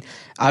know what I mean?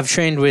 I've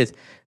trained with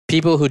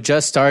people who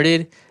just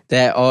started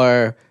that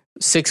are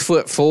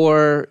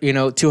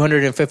 6'4",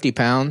 250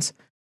 pounds,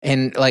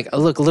 and like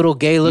look, little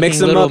gay looking Mix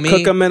them little up, me.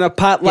 cook them in a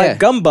pot like Yeah.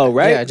 gumbo,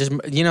 right? Yeah, just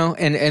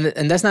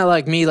and that's not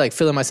like me like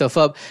filling myself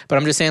up, but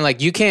I'm just saying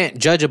like you can't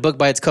judge a book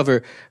by its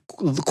cover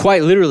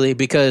quite literally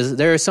because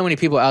there are so many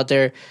people out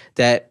there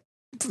that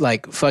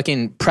like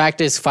fucking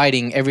practice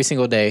fighting every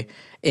single day,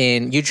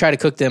 and you try to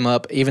cook them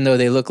up even though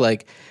they look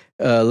like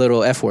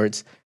little F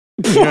words.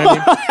 You know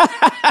what I mean?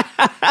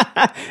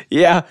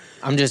 Yeah.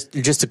 I'm just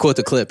to quote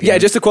the clip. you Yeah, know?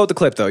 just to quote the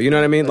clip though. You know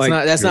what I mean?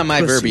 that's not my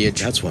Pussy.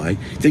 verbiage. That's why.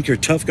 Think you're a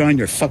tough guy on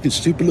your fucking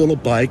stupid little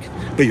bike,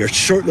 but you're a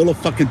short little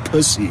fucking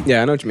pussy.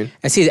 yeah, I know what you mean.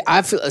 And see,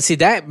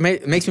 that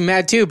makes me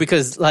mad too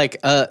because like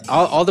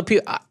all the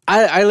people,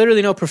 I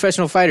literally know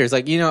professional fighters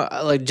like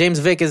like James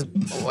Vick is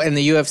in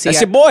the UFC.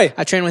 That's your boy.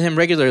 I train with him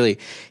regularly.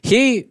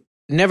 He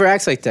never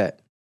acts like that.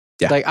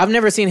 Yeah. Like I've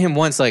never seen him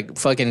once like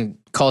fucking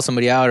call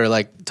somebody out or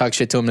like talk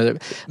shit to him.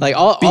 Like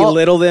all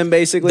Belittle them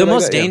basically. the like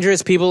most that, yeah.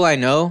 dangerous people I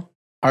know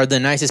are the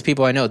nicest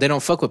people I know. They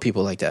don't fuck with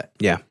people like that.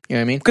 Yeah. You know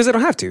what I mean? Because they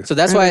don't have to. So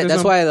that's Yeah, why there's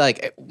that's no- why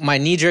like my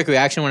knee jerk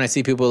reaction when I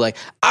see people like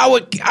I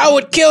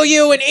would kill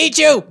you and eat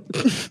you.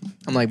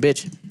 I'm like,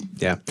 bitch.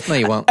 Yeah. No,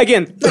 you won't.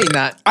 Again, No, you're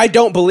not. I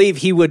don't believe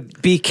he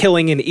would be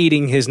killing and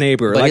eating his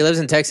neighbor. But Like, he lives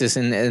in Texas,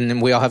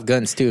 and we all have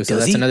guns too. So Does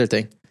that's he? another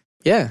thing.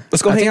 Yeah,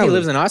 Let's go I hang think out he with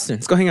lives him. in Austin.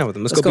 let's go hang out with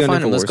him. Let's Let's go go be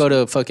find him. Let's Infowars. go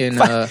to fucking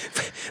Whole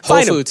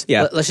find him. Foods.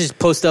 Yeah. Let's just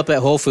post up at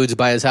Whole Foods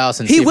by his house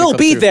and He see if will comes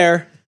be through.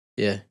 there.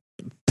 Yeah,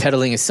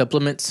 peddling his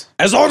supplements.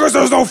 As long as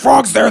there's no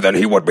frogs there, then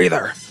he would be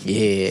there.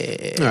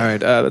 Yeah. All right,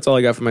 that's all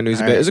I got for my news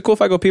All bit. right. Is it cool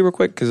if I go pee real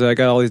quick? Because I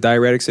got all these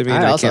diuretics in me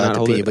and I I also cannot like to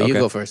hold pee, it. but you Okay.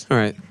 go first. All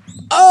right.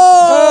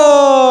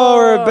 Oh,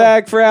 we're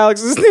back for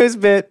Alex's news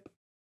bit.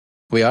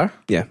 We are.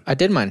 Yeah. I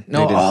did mine.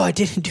 No, You did. I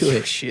didn't do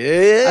it.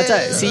 Shit. I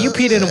thought. See, you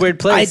peed in a weird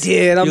place. I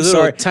did. I'm you little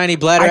sorry. Tiny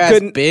bladder I ass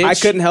couldn't. bitch. I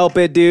couldn't help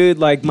it, dude.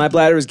 Like my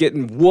bladder was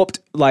getting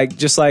whooped, like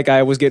just like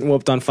I was getting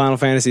whooped on Final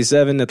Fantasy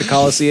VII at the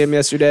Coliseum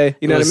yesterday.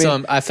 You know what I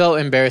mean? I felt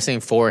embarrassing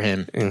for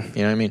him. You know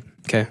what I mean?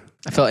 Okay.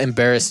 I felt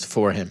embarrassed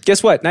for him.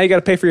 Guess what? Now you got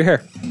to pay for your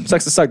hair.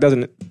 Sucks to suck,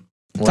 doesn't it?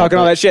 Well, Talking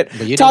all but- that shit.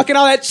 but you Talking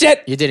all that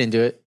shit. You didn't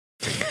do it.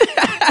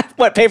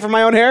 What? Pay for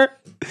my own hair?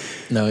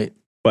 No.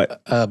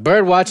 What?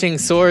 Bird watching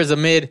soars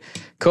amid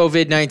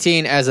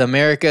COVID-19 as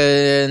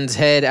Americans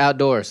head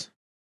outdoors.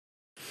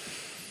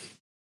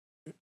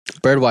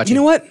 Bird watching.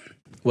 You know what?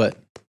 What?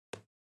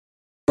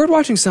 Bird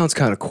watching sounds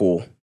kind of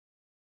cool,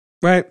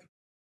 right?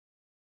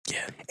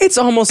 Yeah. It's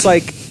almost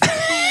like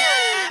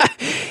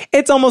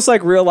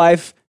real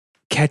life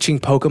catching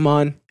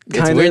Pokemon. It's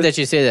Kind weird of. that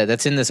you say that.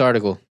 That's in this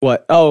article.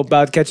 What? Oh,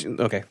 about catching.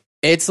 Okay.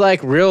 It's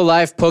like real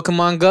life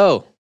Pokemon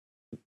Go.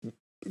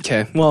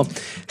 Okay. Well,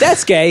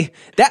 that's gay.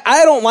 That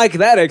I don't like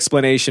that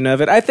explanation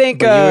of it. I think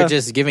But you were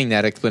just giving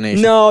that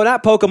explanation. no,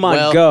 not Pokemon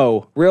Well-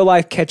 Go. Real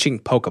life catching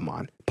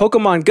Pokemon.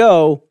 Pokemon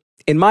Go,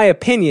 in my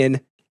opinion,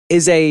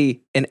 is an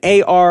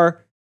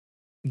AR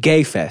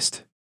gay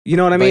fest. You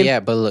know what I But mean?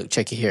 yeah, but look,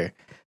 check it here.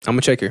 I'm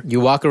gonna check here. You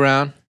walk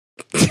around,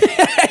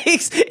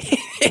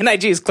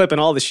 NIG is clipping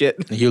all the shit.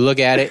 you look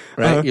at it,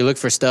 right? Uh-huh. You look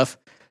for stuff,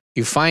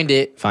 you find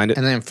it, Find it.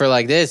 and then for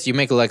like this, you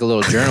make like a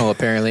little journal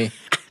apparently.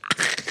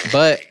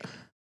 But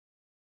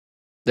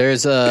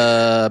there's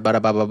there's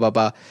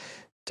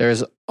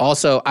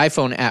also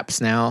iPhone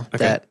apps now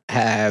that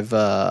have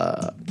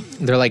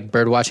they're like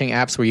bird watching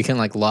apps where you can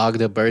like log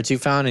the birds you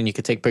found and you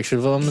can take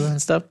pictures of them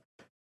and stuff.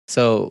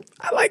 So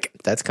I like it.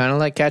 that's kind of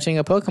like catching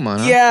a Pokemon.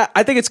 Huh? Yeah,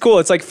 I think it's cool.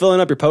 It's like filling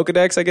up your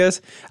Pokedex, I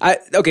guess.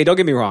 Okay, don't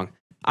get me wrong.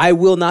 I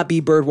will not be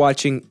bird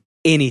watching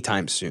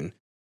anytime soon.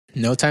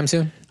 No time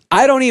soon.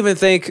 I don't even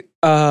think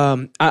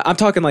I'm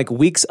talking like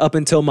weeks up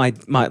until my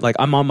like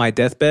I'm on my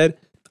deathbed.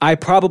 I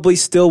probably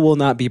still will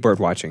not be bird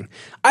watching.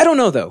 I don't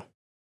know though,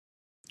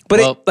 but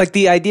Well- like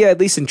the idea at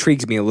least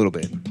intrigues me a little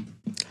bit.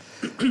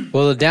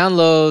 Well, the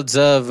downloads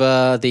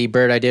of the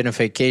bird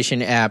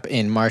identification app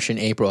in March and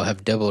April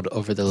have doubled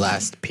over the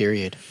last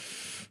period.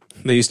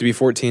 They used to be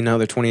 14, now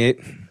they're 28.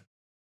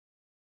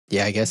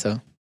 Yeah, I guess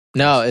so.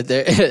 No,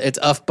 it's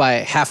up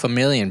by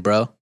 500,000,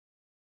 bro.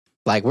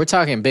 Like, we're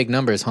talking big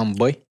numbers,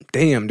 homeboy.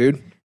 Damn,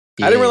 dude.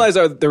 I Yeah. didn't realize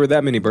there were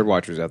that many bird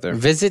watchers out there.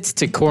 Visits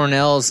to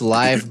Cornell's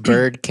live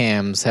bird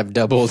cams have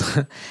doubled,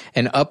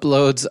 and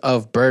uploads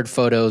of bird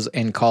photos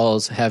and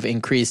calls have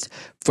increased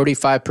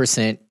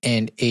 45%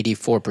 and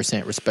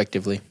 84%,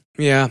 respectively.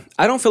 Yeah,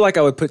 I don't feel like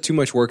I would put too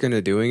much work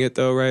into doing it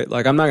though, right?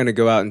 Like I'm not going to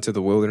go out into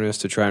the wilderness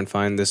to try and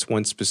find this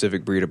one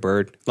specific breed of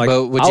bird. Like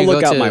But would I'll you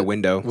look go out to- my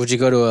window. Would you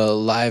go to a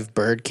live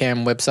bird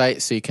cam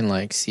website so you can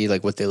like see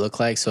like what they look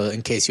like? So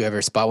in case you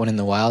ever spot one in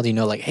the wild, you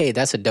know, like, hey,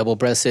 that's a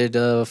double-breasted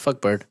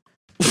fuckbird.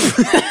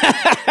 You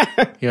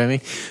know what I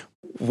mean?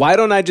 Why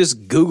don't I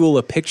just Google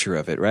a picture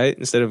of it, right?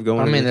 Instead of going.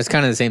 I mean, to that's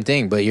kind of the same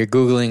thing, but you're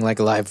Googling like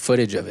live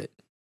footage of it.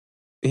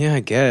 yeah, I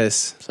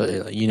guess.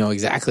 So you know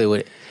exactly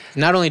what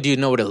not only do you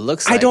know what it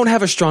looks like, I don't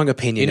have a strong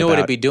opinion. you know what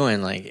about it'd be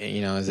doing. Like,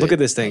 you know, is Look it at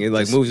this thing. It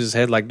like just moves his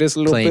head like this a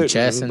little playing bit.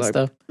 chess and like,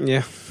 stuff,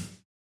 Yeah,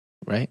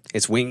 right?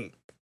 its wing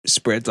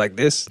spreads like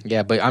this.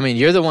 Yeah, but I mean,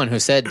 you're the one who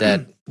said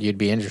that you'd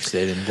be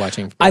interested in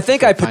watching. I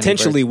think I finding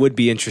potentially birds. would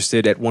be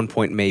interested at one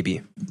point,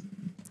 maybe.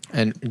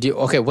 And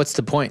okay, what's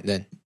the point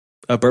then?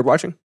 Bird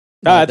watching?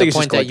 The I think it's just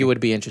point that collecting. you would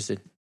be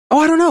interested. Oh,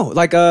 I don't know.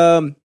 Like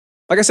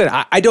I said,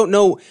 I don't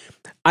know.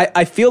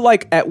 I feel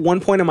like at one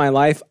point in my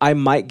life I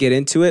might get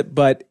into it,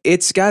 but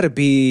it's got to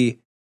be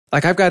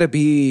like I've got to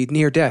be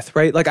near death,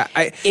 right? Like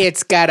I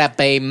It's gotta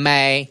be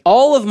May.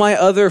 all of my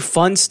other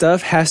fun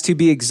stuff has to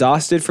be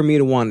exhausted for me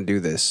to want to do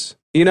this.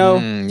 You know?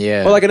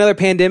 Yeah. Or like another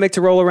pandemic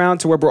to roll around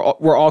to where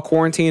we're all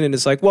quarantined and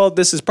it's like, well,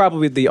 this is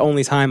probably the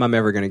only time I'm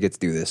ever going to get to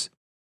do this.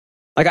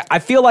 Like I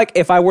feel like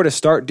if I were to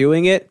start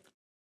doing it,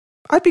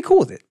 I'd be cool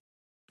with it.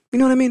 You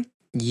know what I mean?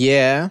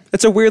 yeah,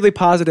 That's a weirdly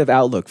positive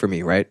outlook for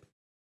me, right?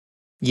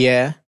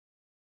 yeah.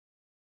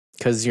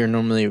 Because you're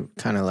normally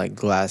kind of like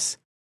glass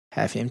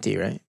half empty,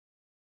 right?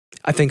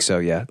 I think so,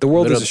 yeah. The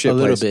world is a shit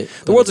little place.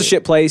 bit. The world's a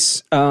shit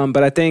place,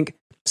 but I think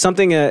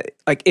something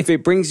like if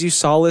it brings you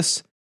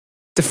solace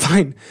to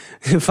find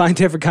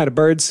different kind of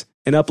birds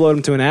and upload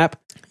them to an app,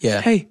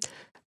 Yeah. hey,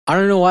 I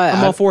don't know why.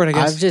 I'm all for it, I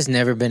guess. I've just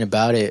never been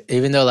about it.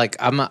 Even though like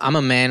I'm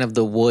a man of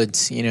the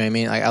woods, you know what I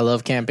mean? Like I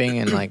love camping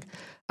and like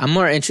I'm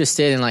more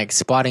interested in like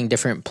spotting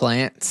different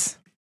plants,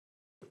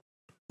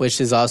 which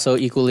is also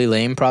equally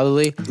lame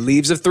probably.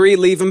 leaves of 3,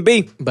 leave them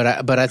be. But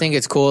I think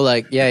it's cool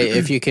like yeah,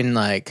 if you can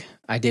like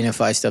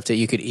identify stuff that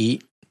you could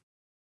eat.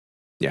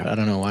 Yeah. I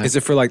don't know why. Is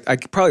it for like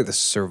probably the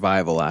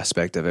survival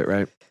aspect of it,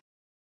 right?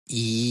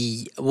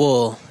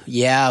 Well,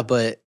 yeah,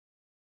 but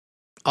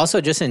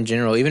also just in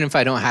general, even if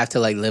I don't have to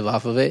like live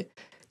off of it,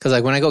 because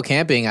like when I go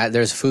camping,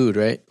 there's food,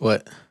 right?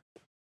 What?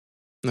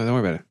 No, don't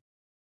worry about it.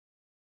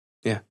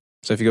 Yeah.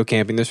 So if you go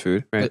camping, there's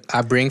food, right?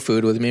 I bring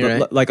food with me,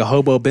 right? Like a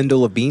hobo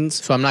bindle of beans.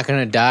 So I'm not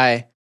gonna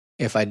die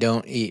if I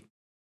don't eat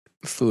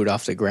food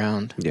off the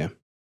ground. Yeah.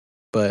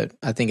 But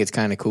I think it's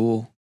kind of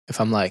cool if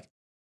I'm like,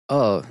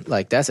 oh,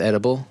 like that's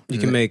edible. You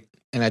can make.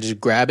 and I just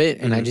grab it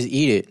and I Mhm. just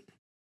eat it.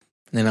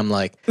 And then I'm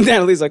like,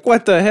 Natalie's like,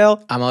 what the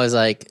hell? I'm always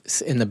like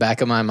in the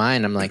back of my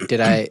mind, I'm like, does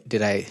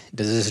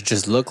this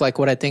just look like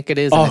what I think it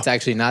is? And Oh. it's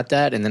actually not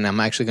that. And then I'm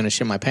actually going to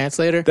shit my pants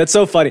later. That's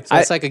so funny. So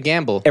it's like a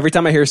gamble. Every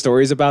time I hear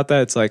stories about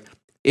that, it's like,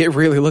 it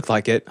really looked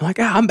like it. I'm like,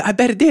 I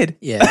bet it did.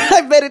 Yeah.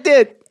 I bet it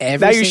did.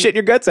 Every Now you're sing- shitting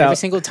your guts Every out.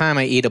 single time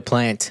I eat a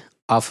plant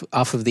off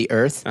of the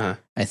earth, Uh-huh.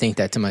 I think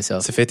that to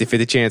myself. It's a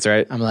 50-50 chance,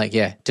 right? I'm like,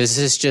 yeah, does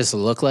this just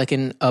look like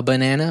a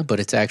banana, but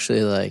it's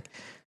actually like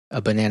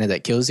a banana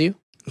that kills you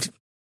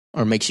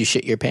or makes you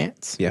shit your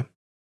pants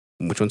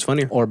Which one's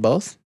funnier? or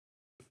both?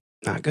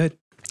 Not good.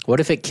 What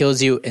if it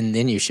kills you and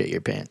then you shit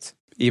your pants?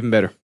 Even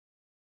better.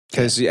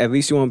 Because at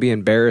least you won't be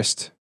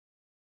embarrassed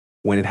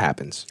when it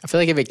happens. I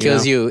feel like if it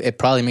kills you, it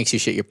probably makes you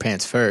shit your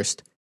pants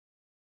first.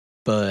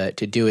 But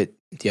to do it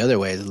the other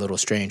way is a little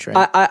strange,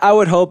 right? I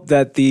would hope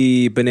that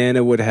the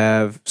banana would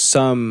have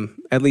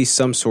at least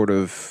some sort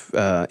of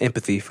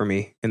empathy for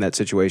me in that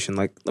situation.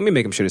 Like, let me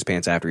make him shit his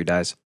pants after he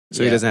dies, so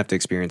he Yeah. doesn't have to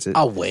experience it.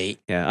 I'll wait.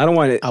 Yeah, I don't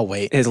want I'll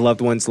wait. his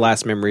loved one's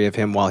last memory of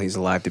him while he's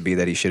alive to be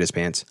that he shit his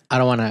pants. I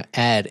don't want to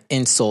add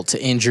insult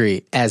to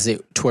injury, as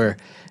it were.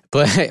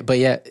 But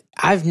yeah,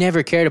 I've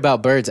never cared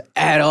about birds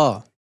at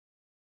all.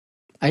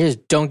 I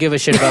just don't give a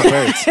shit about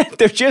birds.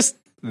 They're just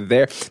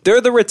there.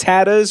 They're the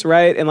rattatas,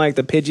 right? And like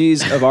the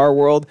pidgeys of our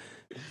world.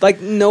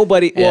 Like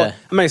nobody, well, Yeah.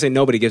 I'm not gonna say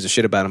nobody gives a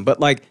shit about them, but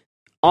like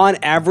on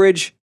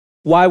average,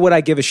 why would I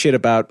give a shit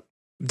about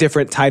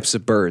different types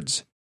of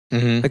birds?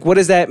 Mm-hmm. Like, what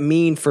does that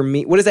mean for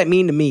me? What does that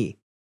mean to me?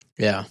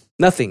 Yeah,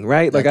 Nothing,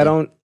 right? Like,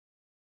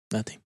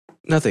 nothing.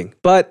 nothing.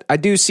 But I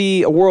do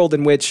see a world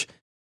in which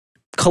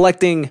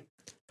collecting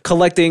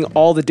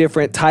all the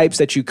different types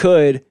that you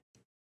could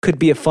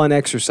be a fun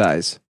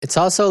exercise. It's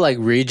also like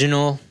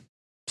regional.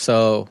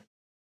 So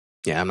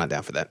Yeah, I'm not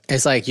down for that.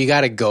 it's like you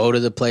got to go to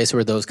the place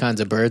where those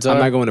kinds of birds are.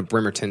 I'm not going to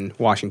Bremerton,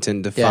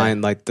 Washington to Yeah.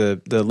 find like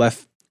the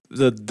left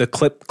the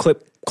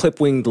clip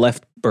winged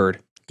left bird.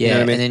 Yeah, You know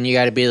what I mean? and then you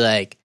got to be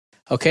like,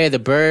 okay, the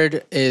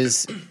bird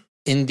is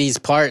in these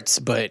parts,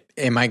 but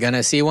am I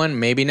gonna see one?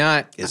 Maybe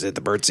not. Is it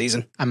the bird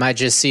season? I might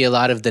just see a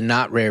lot of the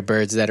not rare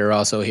birds that are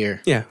also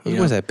here. Yeah. You What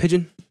know? was that?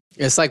 Pigeon?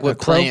 It's like with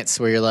crow? plants,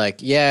 where you're like,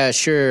 yeah,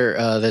 sure,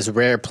 this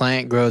rare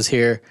plant grows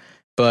here,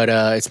 but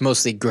it's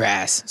mostly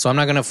grass. So I'm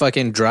not gonna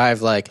fucking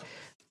drive like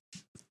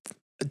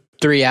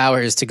 3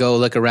 hours to go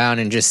look around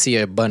and just see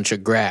a bunch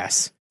of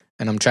grass.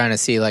 And I'm trying to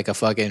see like a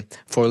fucking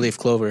 4-leaf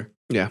clover.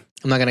 Yeah.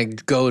 I'm not gonna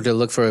go to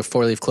look for a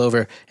 4-leaf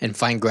clover and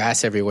find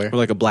grass everywhere. Or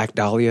like a black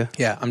dahlia.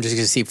 Yeah, I'm just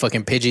gonna see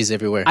fucking Pidgeys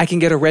everywhere. I can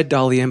get a red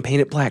dahlia and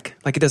paint it black.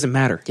 Like it doesn't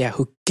matter. Yeah,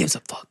 who gives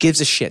a fuck?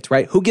 Gives a shit,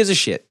 right? Who gives a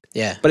shit?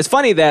 Yeah, But it's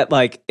funny that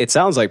like it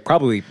sounds like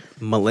probably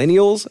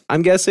millennials,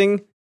 I'm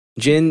guessing.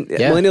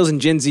 Millennials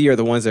and Gen Z are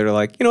the ones that are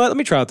like, you know what, let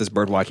me try out this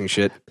bird watching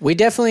shit. we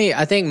definitely.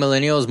 I think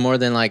millennials more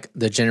than like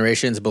the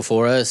generations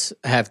before us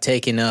have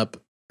taken up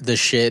the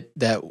shit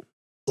that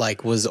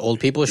like was old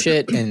people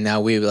shit, and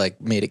now we like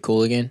made it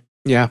cool again.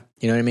 Yeah.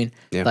 You know what I mean?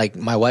 Yeah. Like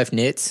my wife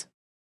knits.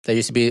 That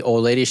used to be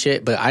old lady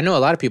shit, but I know a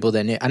lot of people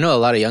that knit. I know a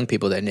lot of young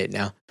people that knit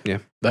now. Yeah.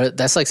 But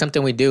that's like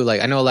something we do. Like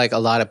I know like a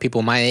lot of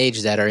people my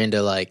age that are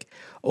into like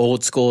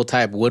old school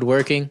type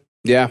woodworking,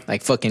 Yeah.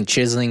 like fucking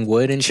chiseling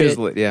wood and shit.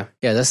 Chisel it, yeah.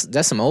 Yeah,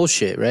 that's some old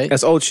shit, right?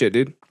 That's old shit,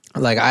 dude.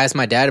 Like I asked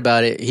my dad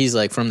about it. He's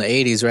like from the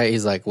 80s, right?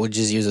 He's like, we'll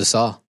just use a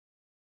saw.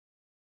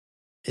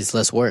 It's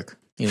less work,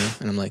 you know?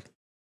 And I'm like,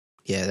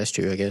 yeah, that's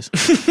true, I guess.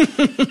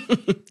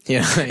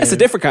 Yeah. That's a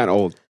different kind of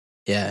old.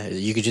 Yeah,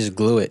 you could just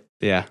glue it.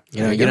 Yeah.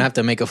 You know, you don't have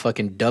to make a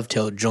fucking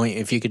dovetail joint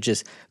if you could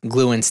just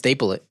glue and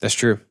staple it. That's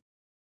true.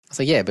 It's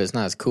like, yeah, but it's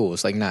not as cool.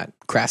 It's like not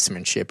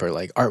craftsmanship or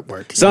like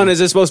artwork. you Son, know? is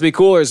this supposed to be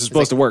cool or is it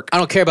supposed to work? I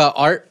don't care about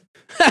art.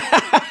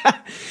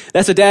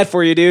 That's a dad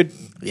for you, dude.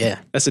 Yeah.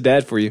 That's a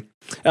dad for you.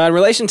 In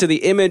relation to the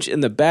image in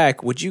the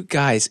back, would you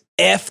guys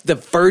F the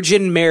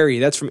Virgin Mary?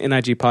 That's from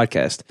NIG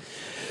Podcast.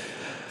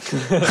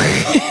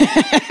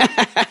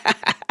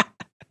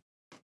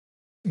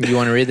 You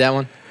want to read that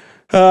one?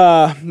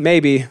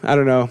 Maybe. I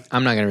don't know.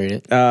 I'm not going to read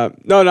it.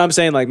 No, I'm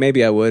saying like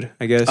maybe I would,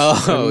 I guess.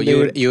 Oh,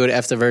 Maybe you would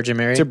F the Virgin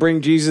Mary? to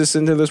bring Jesus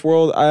into this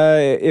world.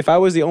 If I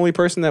was the only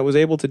person that was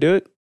able to do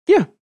it,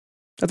 yeah.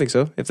 I think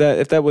so. If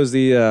that was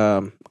the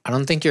I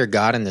don't think you're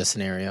God in this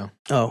scenario.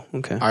 oh,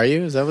 okay. Are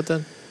you? Was that what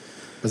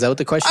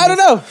the question I don't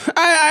is? know.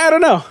 I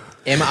don't know.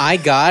 Am I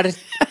God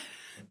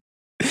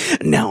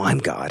No, I'm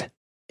God.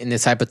 in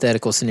this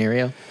hypothetical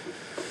scenario?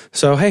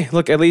 So hey,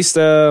 look, at least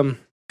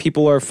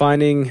people are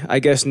finding, I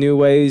guess, new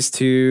ways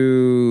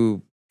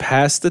to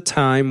pass the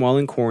time while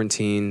in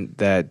quarantine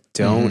that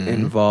don't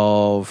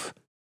involve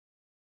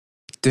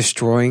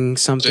destroying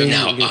something. So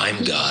now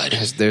I'm God.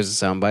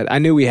 There's a soundbite. I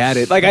knew we had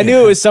it. Like I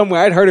knew it was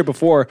somewhere. I'd heard it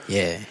before.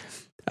 Yeah.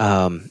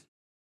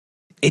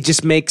 It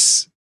just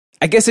makes,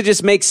 I guess it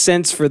just makes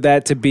sense for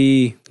that to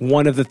be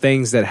one of the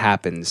things that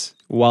happens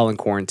while in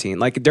quarantine.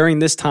 Like during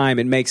this time,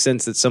 it makes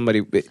sense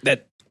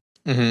that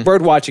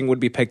bird watching would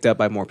be picked up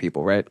by more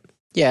people, right?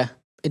 Yeah,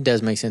 it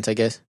does make sense, I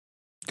guess.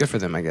 Good for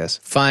them, I guess.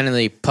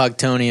 Finally,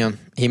 Pugtonium.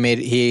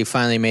 He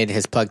finally made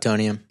his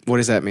Pugtonium. What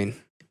does that mean?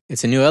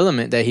 It's a new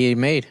element that he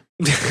made.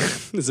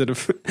 Is it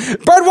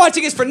bird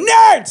watching is for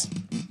nerds?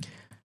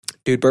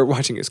 Dude, bird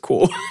watching is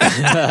cool.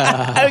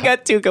 I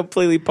got two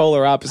completely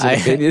polar opposite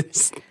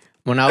opinions.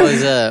 When I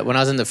was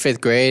in the 5th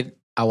grade,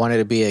 I wanted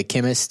to be a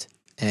chemist,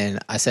 and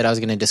I said I was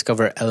going to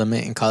discover an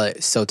element and call it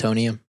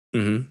Sotonium.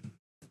 Mm-hmm.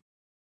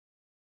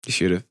 You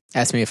should have.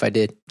 Ask me if I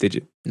did. Did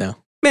you? No.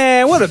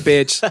 Man, what a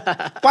bitch.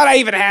 Why'd I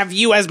even have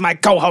you as my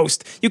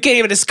co-host? You can't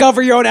even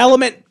discover your own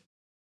element.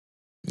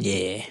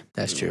 Yeah,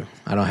 that's true.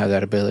 I don't have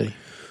that ability.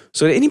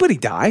 So did anybody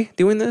die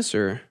doing this,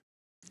 or?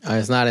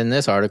 It's not in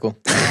this article.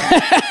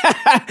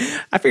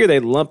 I figure they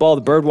lump all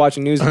the bird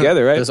watching news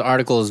together, right? This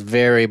article is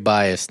very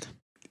biased.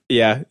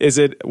 Yeah. Is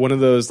it one of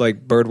those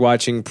like bird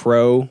watching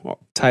pro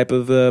type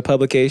of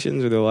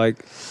publications, or they're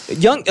like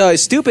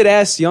stupid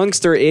ass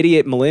youngster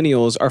idiot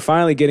millennials are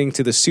finally getting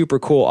to the super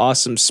cool,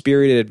 awesome,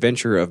 spirited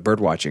adventure of bird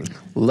watching?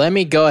 Let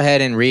me go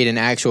ahead and read an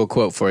actual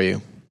quote for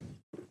you.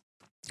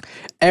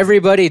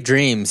 Everybody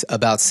dreams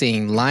about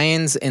seeing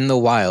lions in the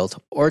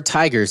wild or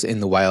tigers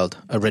in the wild,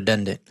 a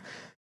redundant.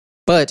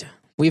 But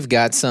we've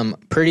got some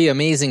pretty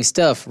amazing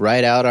stuff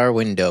right out our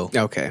window,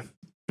 Okay.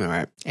 All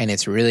right. and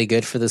it's really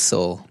good for the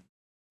soul.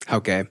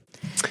 Okay.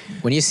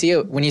 When you see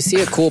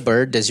a cool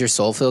bird, does your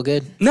soul feel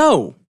good?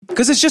 No,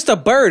 because it's just a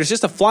bird. It's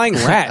just a flying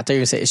I rat. thought you were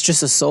going to say it's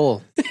just a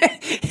soul.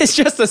 It's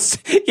just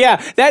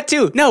that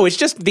too. No, it's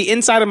just the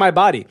inside of my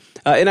body.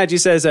 NIG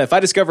says, if I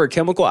discover a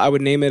chemical, I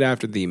would name it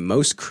after the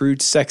most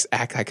crude sex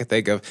act I could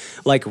think of,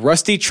 like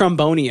rusty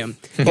trombonium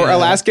or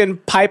Alaskan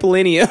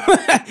pipelinium.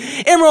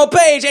 Emerald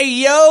Page, hey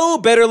yo,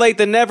 better late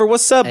than never.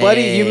 What's up,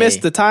 buddy? You Hey.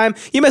 missed the time.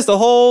 You missed the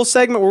whole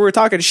segment where we were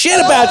talking shit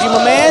about you,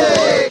 my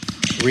man.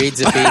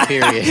 Reads a B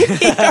period.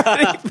 He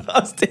already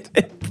posted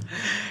it.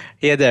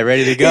 He had that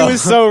ready to go. He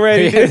was so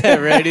ready. He had that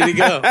ready to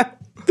go.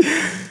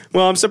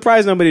 Well, I'm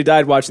surprised nobody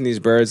died watching these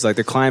birds. Like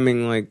they're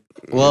climbing. Like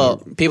Well,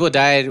 people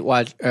died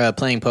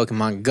playing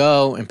Pokemon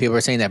Go, and people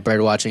are saying that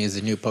bird watching is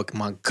the new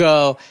Pokemon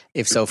Go.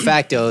 If so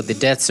facto, the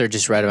deaths are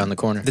just right around the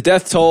corner. the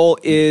death toll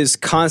is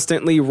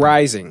constantly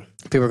rising.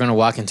 People are going to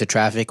walk into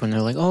traffic when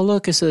they're like, oh,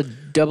 look, it's a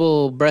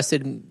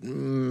double-breasted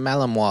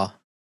Malinois.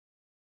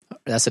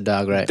 That's a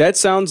dog, right? That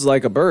sounds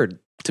like a bird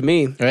to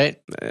me. Right?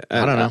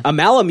 I don't know. A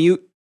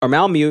Malamute or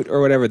Malamute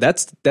or whatever.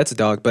 That's a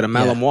dog, but a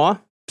Malinois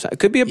it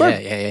could be a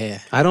bird. Yeah.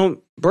 I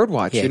don't bird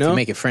watch. Yeah, you if know, you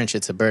make it French,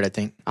 it's a bird, I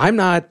think. I'm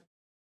not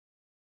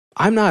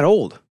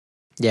old.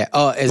 Yeah.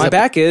 Oh, is My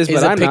back is,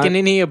 but I'm not.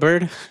 Pickaninny a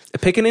bird? A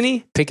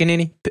pickaninny?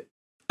 Pickaninny?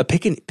 A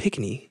pickany?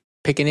 Pickaninny?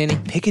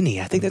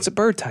 Pickany. I think that's a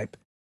bird type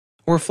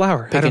or a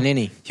flower.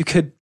 Pickaninny. You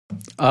could.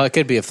 Oh, it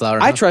could be a flower.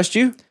 I huh? trust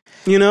you.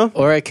 You know,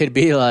 Or it could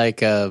be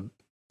like a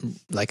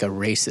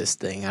racist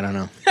thing. I don't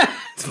know.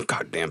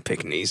 goddamn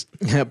pickaninnies.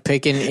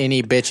 Picking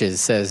any bitches,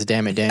 says,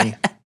 damn it, Danny.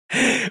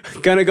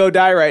 Gonna go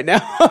die right now.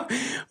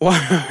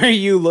 Why are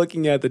you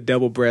looking at the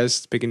double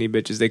breast pickany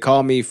bitches? They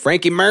call me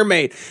Frankie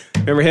Mermaid.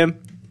 Remember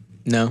him?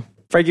 No.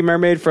 Frankie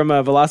Mermaid from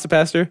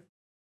Velocipaster.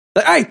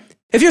 Like, hey,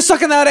 if you're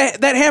sucking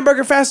that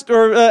hamburger fast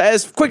or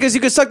as quick as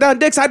you could suck down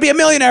dicks, I'd be a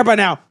millionaire by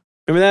now.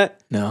 Remember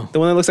that? No. The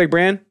one that looks like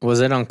Bran? Was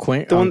it on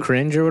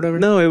Cringe or whatever?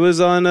 No, it was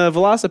on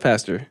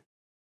Velocipaster.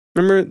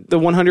 Remember the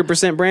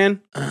 100%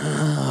 Bran?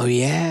 Oh,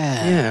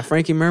 yeah. Yeah,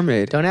 Frankie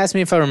Mermaid. Don't ask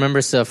me if I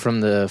remember stuff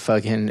from the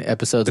fucking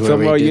episodes The where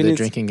we Fillmore do the Unions?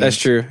 drinking games. That's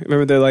true.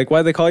 Remember they're like,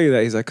 why'd they call you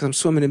that? He's like, 'cause I'm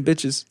swimming in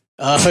bitches.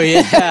 Oh,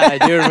 yeah. I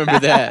do remember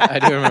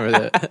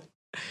that.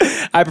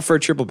 I prefer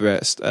triple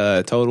breast.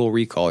 Total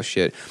Recall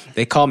shit.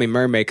 They call me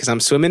Mermaid because I'm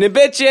swimming in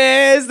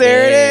bitches.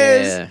 There it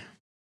is.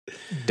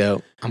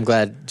 Dope. I'm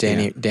glad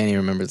Danny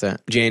remembers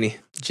that. Janie.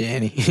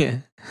 Yeah.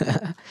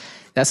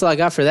 That's all I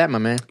got for that, my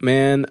man.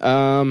 Man,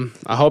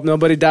 I hope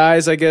nobody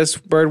dies, I guess,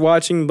 bird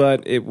watching,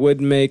 but it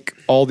would make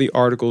all the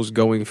articles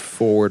going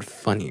forward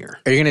funnier.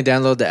 Are you going to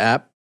download the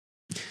app?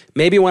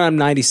 Maybe when I'm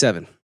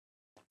 97.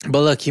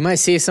 But look, you might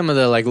see some of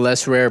the like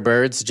less rare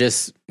birds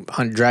just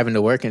driving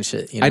to work and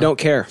shit. You know? I don't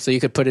care. So you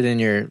could put it in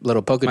your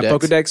little Pokedex. My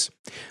Pokedex?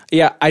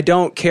 Yeah, I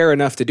don't care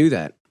enough to do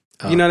that.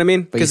 You know what I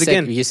mean? Because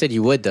again, you said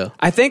you would though.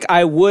 I think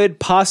I would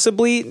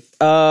possibly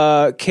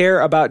care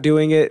about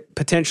doing it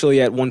potentially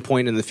at one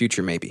point in the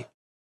future, maybe.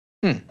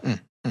 You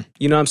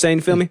know what I'm saying?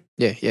 You feel me?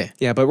 Yeah.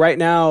 Yeah, but right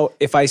now,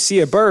 if I see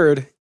a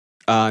bird,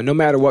 no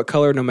matter what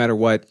color, no matter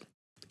what,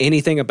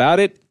 anything about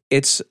it,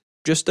 it's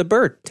just a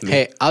bird to me.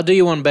 Hey, I'll do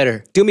you one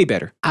better. Do me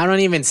better. I don't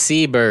even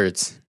see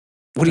birds.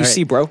 What do you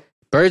see, bro?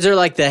 Birds are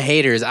like the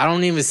haters. I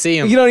don't even see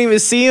them. You don't even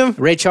see them?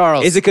 Ray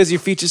Charles. Is it because your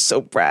feature's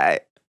so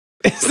bright?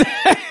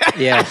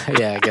 Yeah,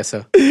 I guess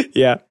so.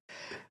 Yeah.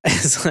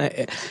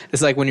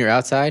 It's like when you're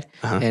outside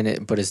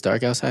but it's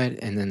dark outside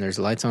and then there's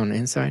lights on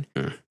inside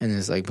and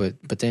it's like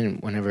but then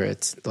whenever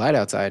it's light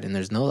outside and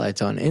there's no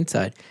lights on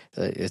inside,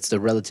 it's the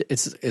relative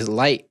it's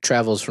light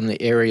travels from the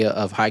area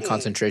of high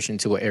concentration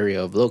to an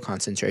area of low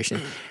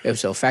concentration. If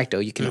so facto,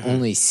 you can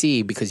only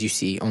see, because you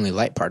see only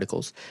light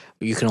particles,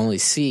 you can only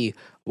see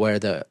where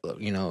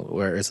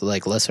where it's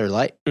like lesser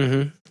light.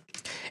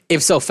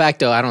 If so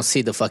facto, I don't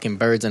see the fucking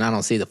birds and I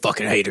don't see the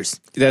fucking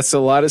haters. That's a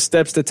lot of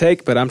steps to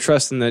take, but I'm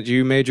trusting that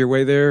you made your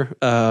way there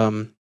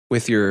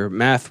with your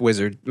math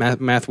wizardry,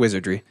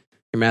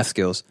 your math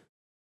skills.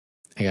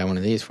 I got one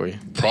of these for you.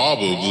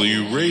 Probably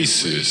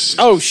racist.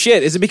 Oh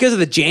shit! Is it because of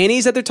the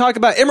Jannies that they're talking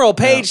about? Emerald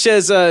Page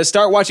says,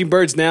 "Start watching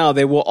birds now.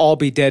 They will all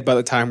be dead by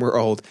the time we're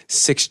old."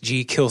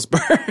 6G kills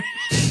birds.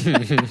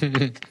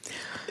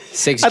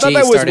 6G I thought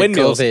that was started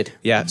windmills. COVID.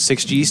 Yeah,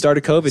 6G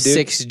started COVID,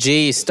 dude.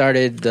 6G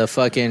started the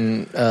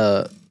fucking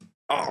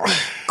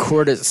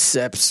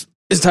cordyceps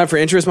It's time for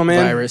interest, my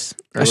man. virus.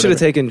 or I should have whatever.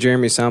 taken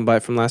Jeremy's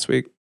soundbite from last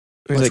week.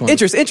 He was Which like, one?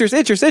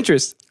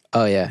 interest.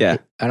 Oh yeah, Yeah.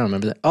 I don't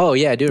remember that. Oh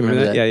yeah, I do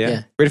remember that.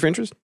 Yeah. Ready for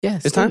interest? Yeah.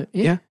 It's time?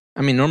 Yeah. Yeah.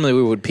 I mean, normally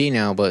we would pee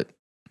now, but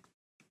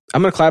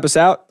I'm going to clap us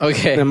out.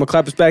 okay. And I'm going to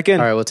clap us back in.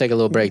 All right, we'll take a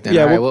little break then.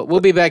 Yeah, All right, we'll- we'll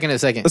be back in a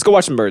second. Let's go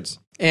watch some birds.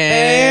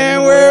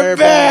 And we're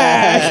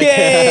back.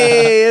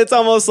 Yay. It's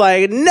almost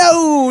like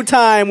no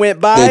time went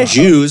by. The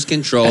Jews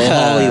control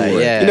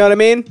Hollywood. Yeah. You know what I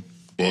mean?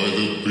 By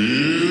the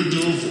beard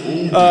of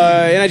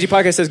Odin. NIG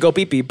Podcast says go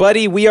pee-pee.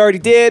 Buddy, we already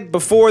did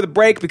before the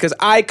break because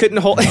I couldn't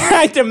hold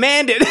I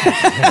demanded.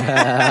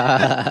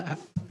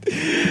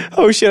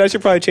 Oh shit, I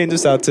should probably change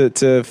this out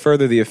to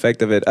further the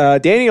effect of it.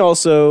 Danny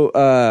also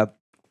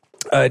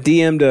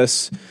DM'd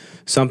us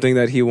something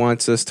that he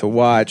wants us to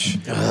watch.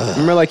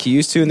 Remember like he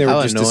used to, and they were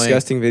How just annoying.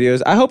 disgusting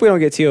videos. I hope we don't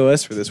get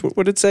TOS for this. What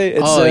did it say?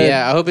 It's,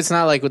 yeah, I hope it's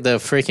not like with the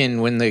freaking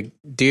when the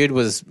dude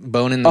was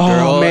boning the Oh,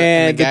 girl.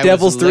 man, and the guy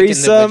devil's was licking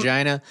threesome. the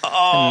vagina,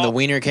 and the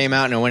wiener came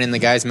out and it went in the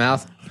guy's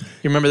mouth.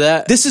 You remember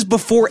that? This is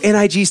before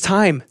NIG's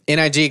time.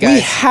 NIG We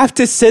guys. have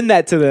to send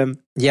that to them.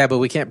 Yeah, but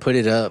we can't put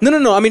it up.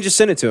 No. I mean, just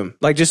send it to them,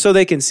 like just so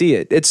they can see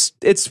it.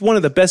 It's one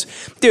of the best,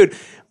 dude.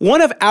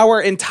 One of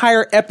our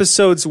entire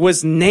episodes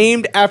was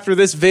named after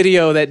this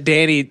video that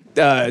Danny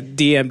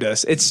DM'd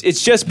us. It's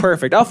just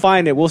perfect. I'll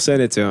find it. We'll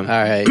send it to him.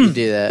 All right, you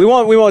do that. We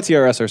won't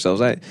TRS ourselves.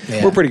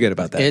 Yeah. We're pretty good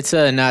about that. It's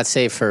not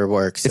safe for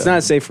work. So. It's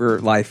not safe for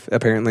life,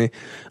 apparently.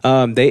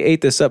 They ate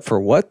this up for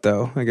what,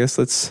 though? I guess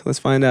let's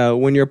find out.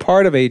 When you're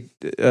part of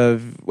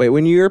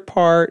when you're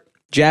part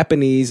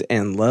Japanese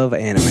and love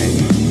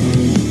anime.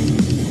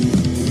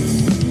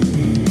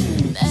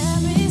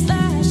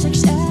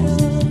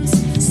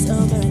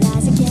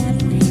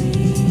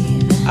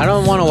 I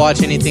don't want to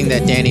watch anything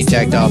that Danny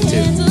jacked off to.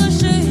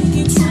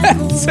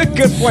 That's a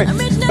good point.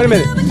 Wait a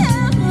minute.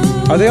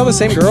 Are they all the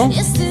same girl?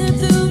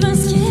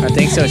 I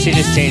think so. She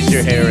just changed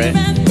her hair, right?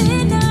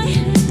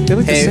 They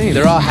look the same.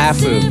 They're all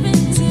hafu.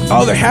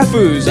 Oh, they're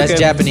hafus. That's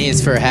okay.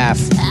 Japanese for half.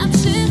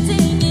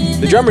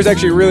 The drummer's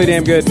actually really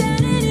damn good.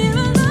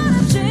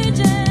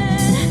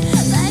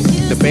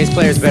 The bass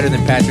player's better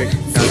than Patrick.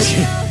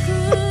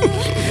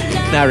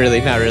 No, not really.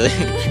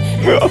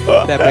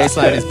 That bass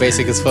line is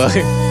basic as fuck.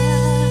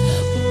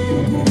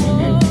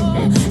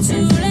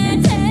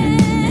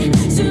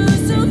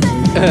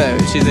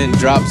 She's in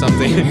Drop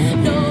Something.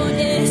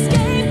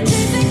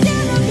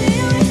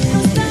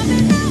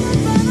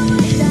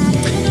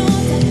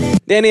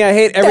 Danny, I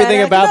hate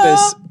everything about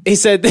this. He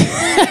said,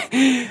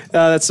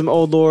 that's some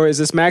old lore. Is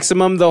this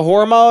Maximum the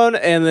hormone?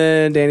 And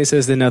then Danny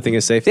says that nothing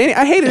is safe. Danny,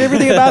 I hated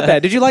everything about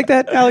that. Did you like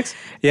that, Alex?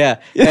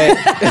 Yeah.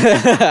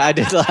 I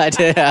did.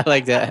 I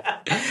like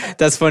that.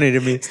 That's funny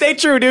to me. Stay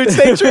true, dude.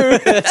 Stay true.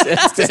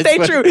 Stay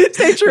true.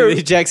 Stay true.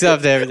 He jacks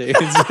off to everything.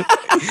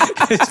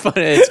 It's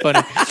funny. It's funny.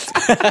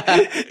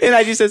 And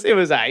I just says, it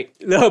was aight.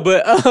 No,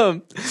 but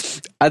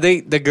I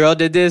think the girl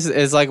did this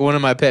is like one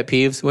of my pet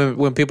peeves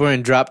when people are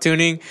in drop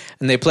tuning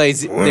and they play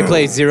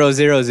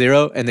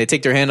 0-0-0 and they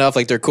take their hand off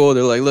like they're cool.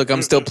 They're like, look,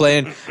 I'm still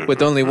playing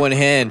with only one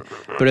hand,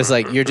 but it's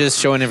like you're just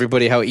showing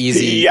everybody how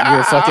easy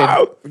your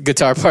fucking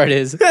guitar part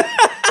is.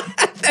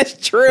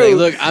 That's true. Like,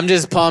 look, I'm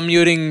just palm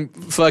muting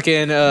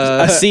fucking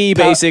a C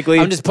basically.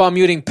 I'm just palm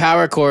muting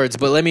power chords,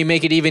 but let me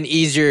make it even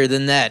easier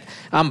than that.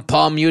 I'm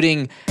palm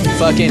muting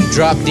fucking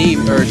drop D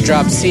or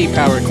drop C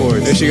power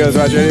chords. There she goes,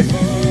 Roger. Ready?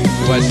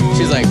 Watch.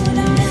 She's like,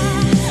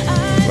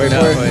 wait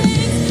for it.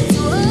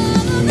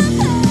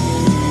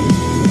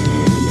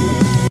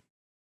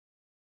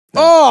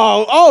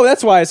 Oh,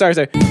 that's why. Sorry.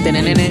 There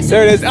it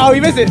is. Oh,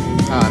 you missed it.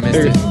 Oh, I missed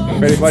it.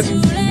 Ready? Watch.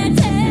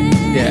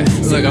 Yeah.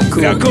 Look, I'm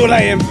cool. Look how cool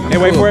I am. Hey,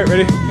 wait for it.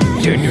 Ready?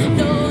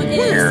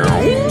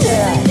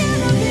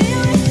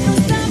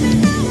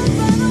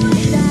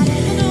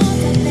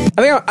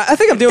 I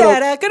think I'm doing.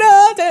 I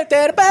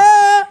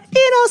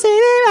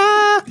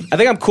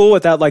think I'm cool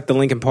without like the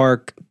Linkin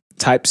Park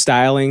type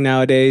styling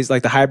nowadays,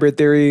 like the hybrid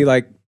theory,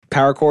 like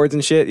power chords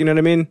and shit. You know what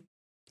I mean?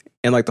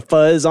 And like the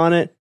fuzz on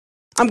it.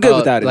 I'm good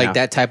without it. Like now.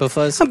 that type of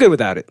fuzz. I'm good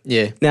without it.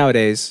 Yeah.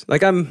 Nowadays,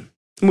 like I'm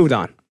moved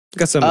on.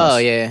 Got something else. Oh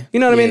yeah.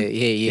 You know what I mean?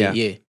 Yeah.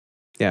 Yeah.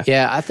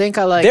 Yeah, I think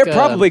I like. They're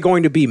probably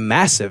going to be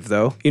massive,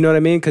 though. You know what I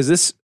mean? Because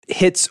this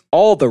hits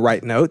all the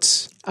right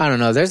notes. I don't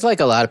know. There's like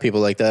a lot of people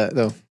like that,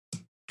 though.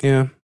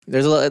 Yeah.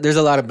 There's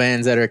a lot of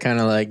bands that are kind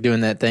of like doing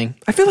that thing.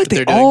 I feel like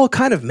they all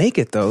kind of make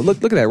it, though.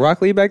 Look at that.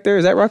 Rock Lee back there.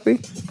 Is that Rock Lee?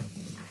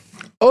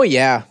 Oh,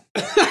 yeah.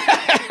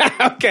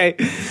 Okay.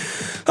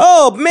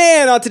 Oh,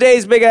 man. On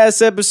today's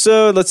big-ass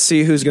episode, let's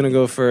see who's going to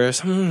go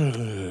first.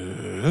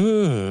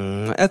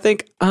 I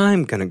think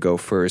I'm going to go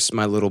first,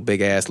 my little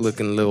big-ass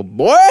looking little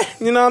boy.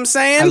 You know what I'm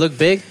saying? I look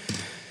big?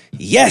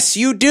 Yes,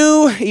 you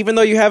do. Even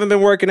though you haven't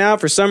been working out,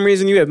 for some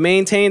reason you have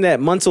maintained that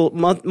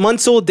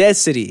muscle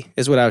density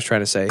is what I was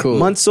trying to say. Cool.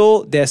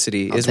 Muscle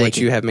density is what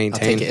you have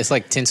maintained. I'll take it. It's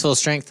like tensile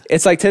strength.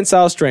 It's like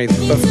tensile strength.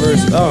 But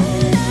first,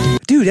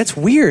 dude, that's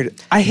weird.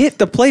 I hit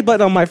the play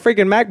button on my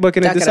freaking MacBook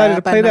and it decided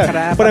to play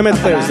that. What I meant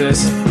to play was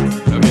this.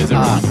 Okay, is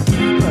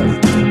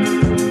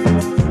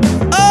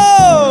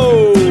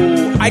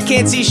I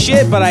can't see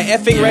shit, but I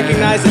effing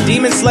recognize the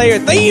Demon Slayer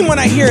theme when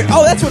I hear it.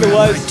 Oh, that's what it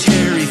was.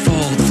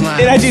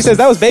 NIG says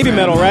that was Baby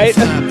Metal, right?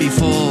 Flappy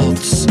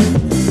folds.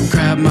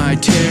 Grab my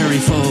terry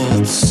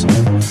folds.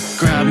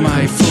 Grab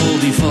my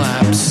foldy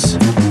flaps.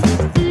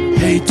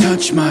 Hey,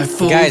 touch my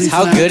foldy Guys,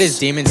 how flaps. good is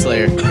Demon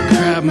Slayer?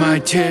 Grab my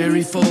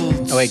terry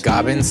folds. Oh wait,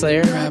 Goblin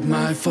Slayer? Grab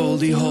my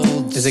foldy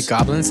holds. Is it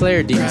Goblin Slayer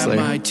or Demon Grab Slayer?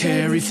 my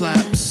terry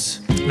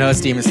flaps. No, it's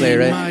Demon Slayer,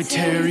 right? My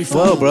terry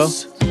Whoa, bro.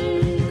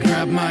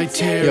 Grab my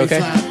terry You okay?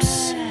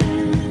 flaps.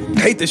 I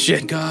hate this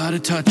shit. Gotta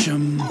touch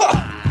 'em.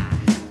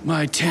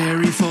 My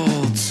terry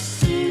folds.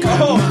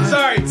 Oh,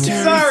 sorry.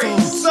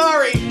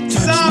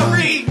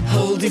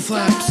 Holdy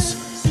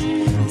flaps.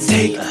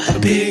 Take a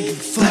big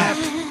flap.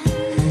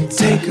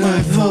 Take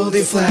my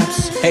foldy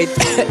flaps. Hey,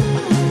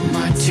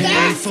 My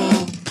terry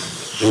fold.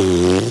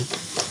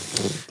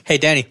 hey,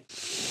 Danny.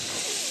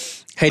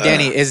 Hey,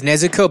 Danny, is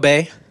Nezuko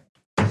Bay?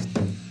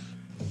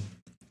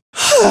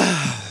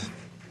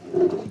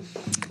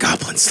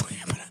 Goblin Slam.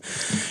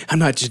 I'm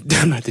not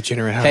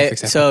degenerate. How to Hey,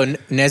 fix that? so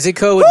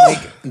Nezuko would make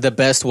the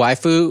best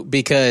waifu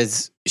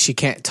because she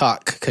can't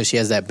talk because she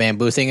has that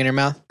bamboo thing in her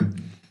mouth.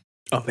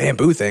 Oh,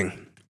 bamboo thing.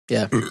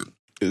 Yeah.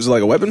 Is it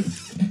like a weapon?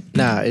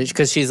 Nah, it's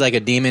because she's like a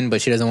demon,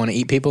 but she doesn't want to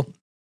eat people.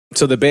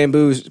 So the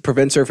bamboo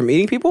prevents her from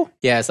eating people?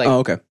 Yeah, it's like Oh,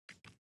 okay.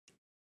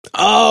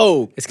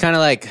 Oh, it's kind of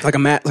like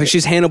like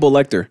she's Hannibal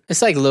Lecter.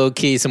 it's like low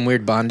key some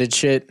weird bondage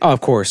shit. Oh,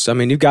 of course. I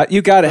mean, you got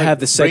to have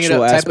the Bring it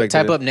sexual up, aspect.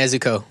 type of up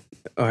Nezuko.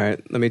 All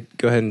right, let me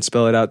go ahead and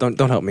spell it out. Don't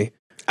help me.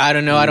 I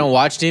don't know. I don't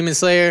watch Demon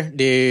Slayer,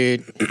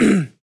 dude.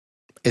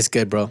 It's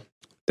good, bro.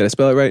 Did I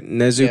spell it right?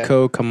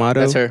 Nezuko Kamado.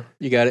 That's her.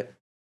 You got it.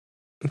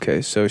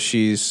 Okay, so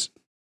she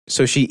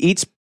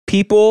eats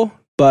people,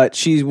 but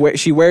she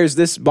wears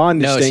this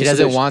bondage No, thing. she so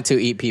doesn't that want to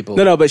eat people.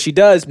 No, but she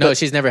does. No, but-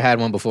 she's never had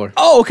one before.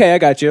 Oh, okay, I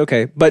got you.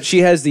 Okay, but she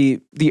has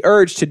the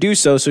urge to do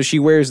so she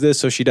wears this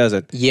so she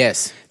doesn't.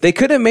 Yes, They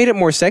could have made it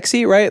more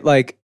sexy, right?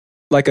 Like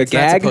a it's not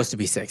gag. supposed to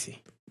be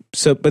sexy.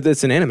 So, but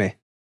it's an anime.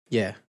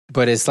 Yeah,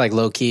 but it's like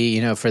low key,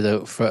 for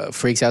the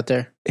freaks out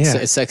there. Yeah.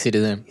 It's sexy to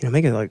them.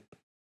 Make it like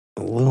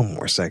a little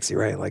more sexy,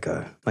 right? Like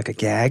a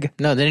gag.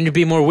 No, they need to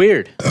be more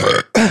weird.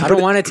 I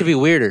don't want it to be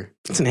weirder.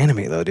 It's an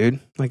anime though, dude.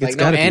 Like it's Like,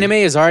 no, gotta anime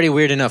is already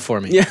weird enough for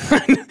me. Yeah.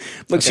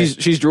 Look, Okay.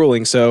 she's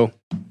drooling. So.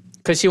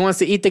 Because she wants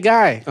to eat the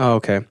guy. Oh,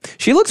 okay.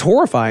 She looks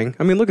horrifying.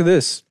 I mean, look at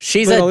this.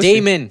 She's Look at a all this shit.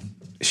 demon.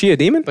 Is she a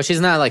demon? But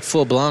she's not like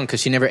full blown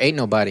because she never ate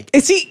nobody.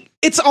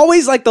 It's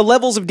always like the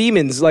levels of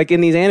demons, like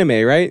in these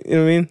anime, right? You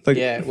know what I mean? Like,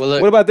 Yeah, well,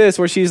 look- what about this,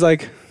 where she's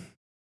like,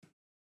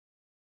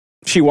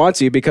 she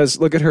wants you because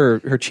look at her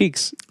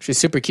cheeks. She's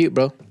super cute,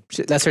 bro.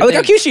 That's her Oh, thing. look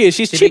how cute she is.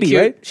 She's She'd be chibi,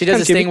 cute. right? She does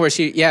Kinda this thing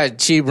chibi. where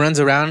she runs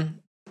around.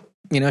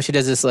 She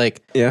does this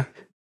like Yeah.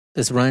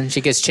 this run.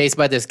 She gets chased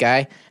by this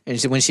guy, and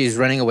when she's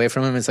running away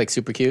from him, it's like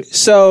super cute.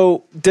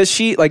 So does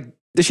she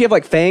have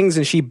like fangs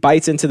and she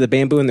bites into the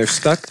bamboo and they're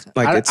stuck?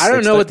 Like I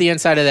don't know what the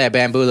inside of that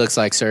bamboo looks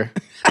like, sir.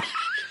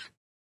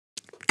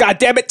 God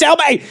damn it! Tell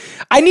me.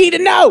 I need to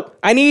know.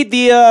 I need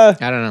the. I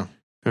don't know.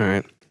 All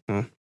right.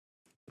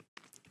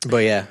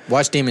 But yeah,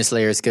 watch Demon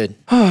Slayer. It's good.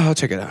 Oh, I'll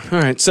check it out.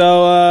 All right.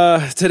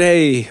 So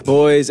today,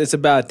 boys, it's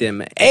about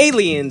them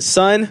aliens,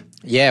 son.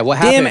 Yeah, what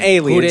happened? Them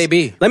aliens. Who they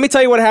be? Let me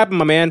tell you what happened,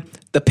 my man.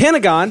 The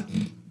Pentagon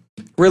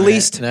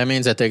released That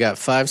means that they got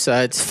 5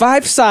 sides.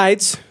 5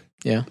 sides,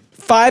 Yeah,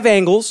 5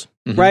 angles,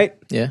 right?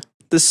 yeah.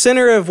 The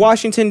center of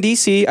Washington,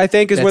 D.C., I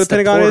think, is where the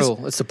Pentagon is.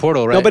 portal. It's the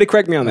portal, right? Nobody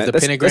correct me on that. The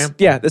pentagram?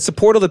 That's the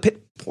portal.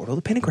 Portal,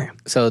 the pentagram.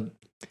 So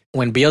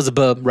when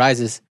Beelzebub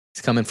rises,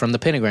 it's coming from the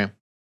pentagram.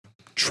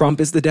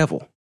 Trump is the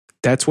devil.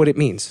 That's what it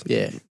means.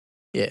 Yeah,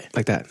 yeah,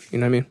 Like that. You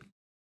know what I mean?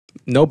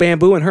 No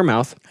bamboo in her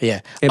mouth.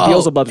 yeah. And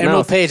Beelzebub's Emerald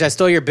mouth. Page, I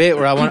stole your bit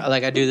where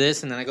I do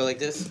this and then I go like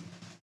this.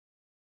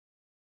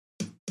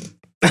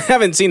 I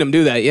haven't seen him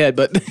do that yet,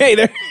 but hey,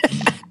 there.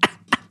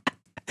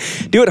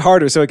 Do it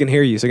harder so I can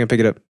hear you, so I can pick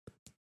it up.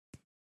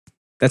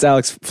 That's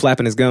Alex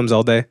flapping his gums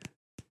all day.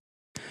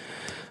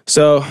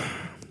 So,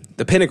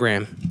 the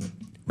Pentagram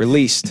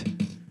released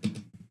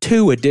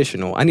 2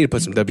 additional. I need to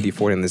put some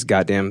WD-40 in this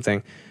goddamn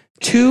thing.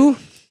 2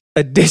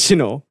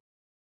 additional.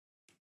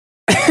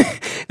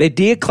 They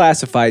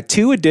declassified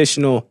 2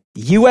 additional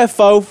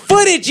UFO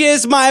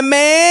footages, my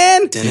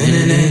man.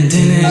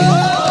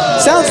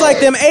 Sounds like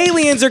them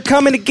aliens are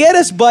coming to get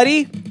us,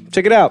 buddy.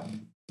 Check it out.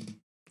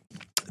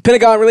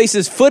 Pentagon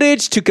releases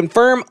footage to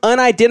confirm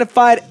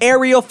unidentified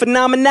aerial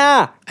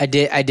phenomena. I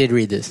did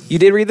read this. You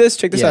did read this?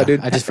 Check this Yeah, out,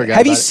 dude. I just forgot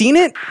Have you about it. seen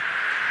it?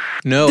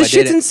 No, This I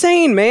shit's didn't.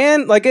 insane,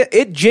 man. Like,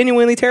 it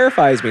genuinely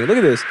terrifies me. Look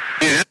at this.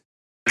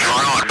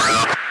 Wrong,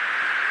 bro.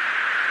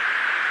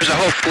 There's a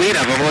whole fleet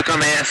of them. Look on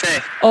the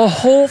ASA. A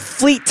whole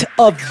fleet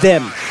of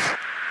them.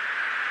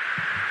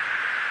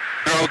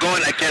 They're all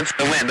going against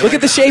the wind. Look at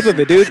the shape of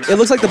it, dude. It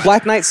looks like the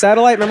Black Knight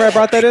satellite. Remember I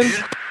brought that in?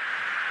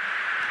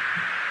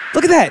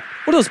 Look at that.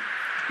 What are those?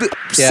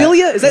 Yeah.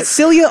 Cilia? Is that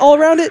cilia all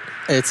around it?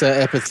 It's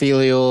a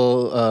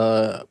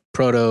epithelial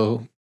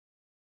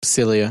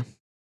protocilia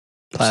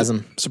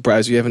plasm.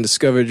 Surprised you haven't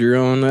discovered your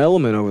own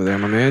element over there,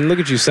 my man. Look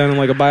at you sounding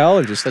like a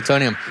biologist.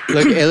 Plutonium.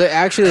 Look, it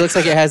actually looks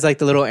like it has like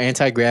the little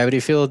anti-gravity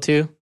field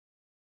too.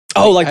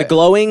 Oh, like the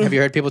glowing? Have you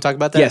heard people talk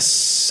about that?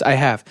 Yes, I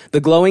have. The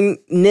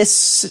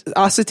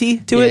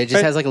glowingnessosity to Yeah, it. it just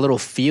right? has like a little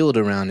field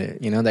around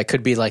it. That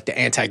could be like the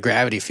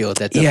anti-gravity field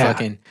that the Yeah.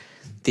 fucking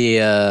the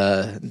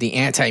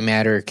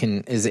antimatter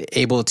is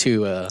able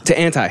to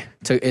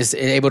is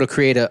able to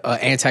create a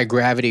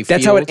anti-gravity field.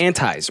 That's how it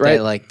antis,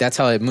 right? That's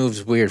how it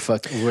moves weird.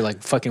 We're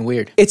like fucking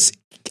weird. It's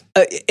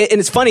and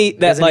it's funny It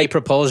that doesn't like need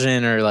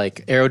propulsion or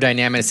like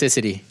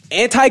aerodynamicity.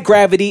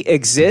 anti-gravity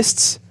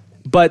exists,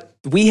 but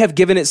we have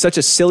given it such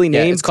a silly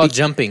Yeah, name. it's called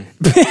jumping.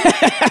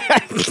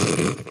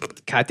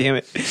 God damn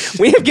it.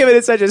 We have given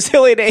it such a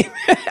silly name.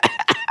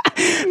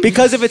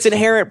 Because of its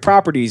inherent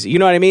properties. You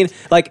know what I mean?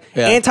 Like,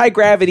 Yeah.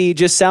 anti-gravity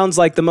just sounds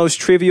like the most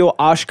trivial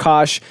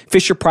Oshkosh,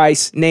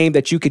 Fisher-Price name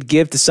that you could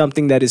give to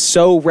something that is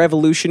so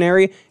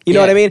revolutionary. You know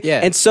Yeah, what I mean?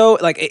 yeah. And so,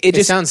 like, it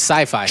just sounds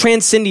sci-fi.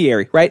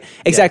 transcendiary, right?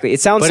 Exactly. It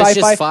sounds But it's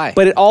sci-fi, just fi.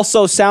 but it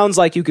also sounds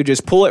like you could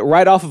just pull it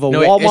right off of a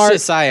No, Walmart. it's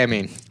just sci. I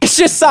mean, It's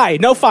just psi.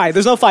 No phi.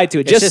 There's no phi to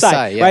it. It's Just just psi,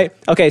 psi, yeah. right?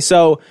 Okay,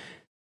 so,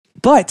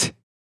 but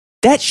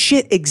that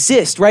shit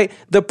exists, right?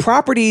 The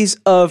properties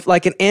of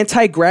like an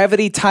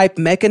anti-gravity type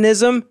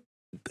mechanism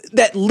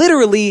that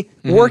literally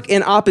work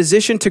in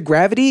opposition to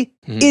gravity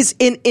is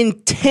an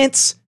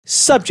intense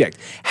subject.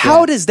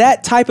 How does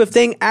that type of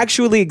thing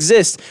actually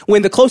exist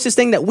when the closest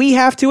thing that we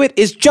have to it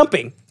is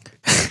jumping?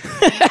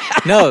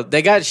 No,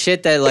 they got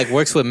shit that like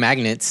works with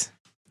magnets.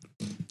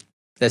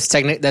 That's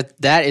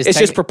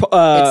it's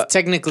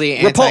technically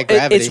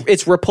anti-gravity.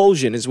 It's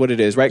repulsion is what it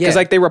is, right? Because Yeah.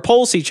 like they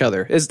repulse each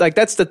other. It's like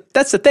that's the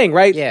thing,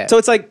 right? Yeah. So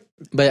it's like,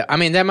 but I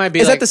mean that might be.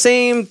 is like, that the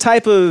same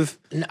type of?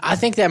 I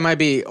think that might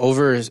be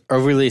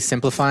overly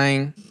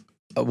simplifying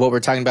what we're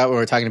talking about when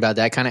we're talking about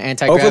that kind of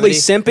anti-gravity. Overly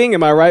simping,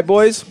 am I right,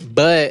 boys?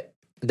 But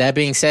that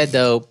being said,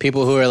 though,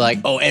 people who are like,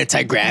 "Oh,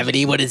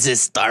 anti-gravity, what is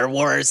this, Star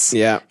Wars?"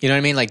 Yeah. You know what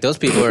I mean? Like those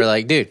people are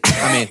like, dude.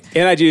 I mean,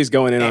 NIG is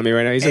going in on me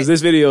right now. He says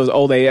this video is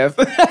old AF.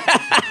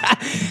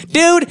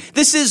 Dude,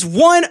 this is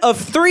one of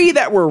 3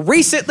 that were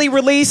recently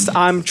released.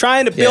 I'm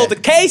trying to build a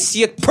case,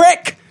 you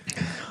prick.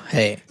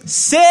 hey,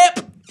 Sip.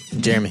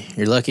 Jeremy,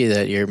 you're lucky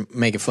that you're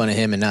making fun of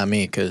him and not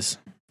me, because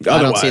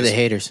I don't see Otherwise. the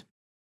haters.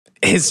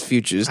 His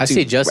future's I too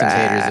see Justin's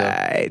haters, though.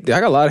 bright. Dude, I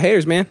got a lot of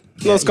haters, man.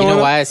 What's You going know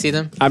on? why I see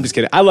them? I'm just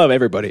kidding. I love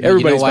everybody.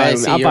 Everybody's you know why fine I with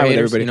me. see I'm your fine with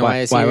haters? everybody. You know why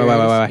I see Why? your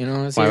haters? You know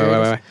why I see your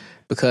haters? Why?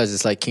 Because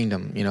it's like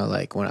Kingdom, you know,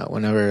 like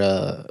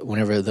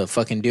whenever the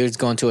fucking dude's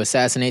going to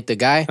assassinate the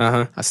guy,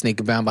 I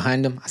sneak around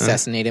behind him,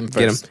 assassinate him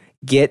first.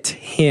 Get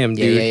him,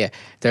 dude. Yeah.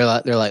 They're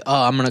like,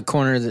 oh, I'm gonna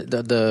corner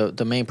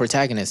the main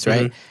protagonist,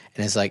 right?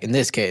 And it's like in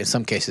this case, in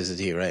some cases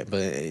it's you, right? But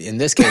in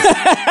this case,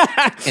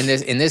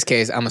 in this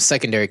case, I'm a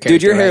secondary character.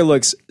 Dude, your hair right?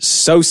 looks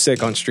so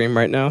sick on stream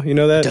right now. You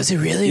know that? Does it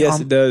really? Yes,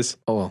 it does.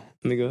 Oh,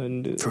 Let me go ahead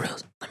and do it. for real?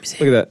 Let me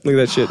see. Look at that. Look at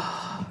that shit.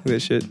 Look at that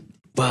shit.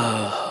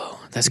 Whoa,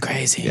 that's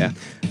crazy. Yeah.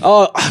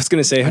 Oh, I was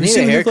gonna say, I have you need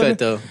seen a the haircut clip?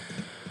 though.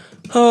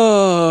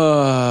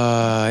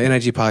 Oh,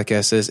 NIG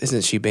podcast says,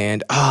 isn't she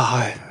banned?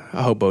 I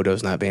hope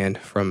Bodo's not banned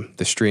from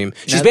the stream.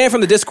 She's banned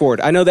from the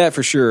Discord. I know that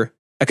for sure.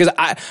 Because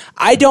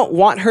I don't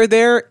want her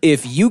there.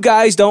 If you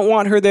guys don't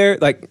want her there,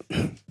 like,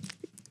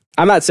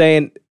 I'm not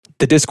saying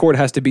the Discord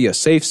has to be a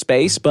safe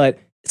space, but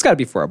it's got to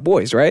be for our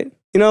boys, right?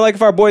 You know, like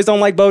if our boys don't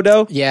like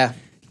Bodo, Yeah.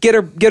 get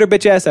her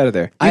bitch ass out of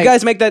there. You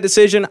guys make that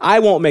decision. I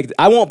won't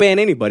ban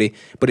anybody.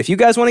 But if you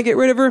guys want to get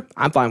rid of her,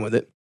 I'm fine with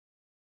it.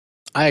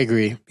 I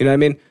agree. You know what I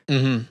mean?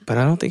 Mm-hmm. But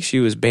I don't think she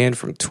was banned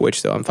from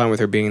Twitch, though. I'm fine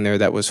with her being there.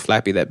 That was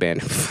Flappy that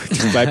banned.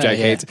 Flapjack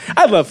Yeah. hates.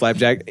 I love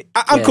Flapjack.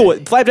 I'm cool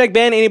with Flapjack.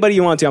 Ban anybody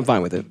you want to. I'm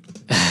fine with it.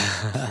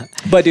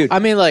 But dude, I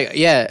mean, like,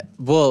 yeah.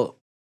 Well,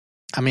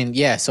 I mean,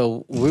 yeah.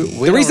 So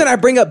the reason I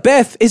bring up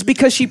Beth is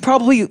because she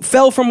probably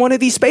fell from one of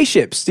these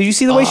spaceships. Did you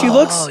see the way she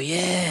looks? Oh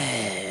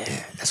yeah.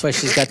 That's why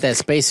she's got that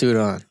spacesuit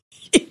on,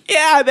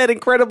 Yeah, that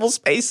incredible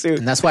spacesuit.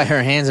 and that's why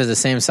her hands are the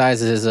same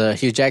size as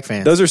Hugh Jack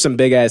fans. Those are some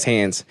big ass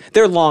hands.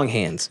 They're long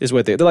hands, is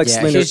what they're like. Yeah,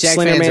 Slender, Hugh Jack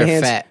Slender fans Man are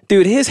hands. fat.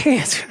 Dude, his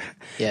hands.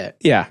 Yeah.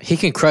 Yeah, He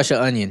can crush an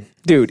onion.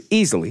 dude,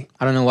 easily.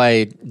 I don't know why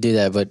he do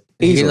that, but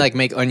he Easily. can like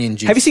make onion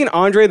juice. Have you seen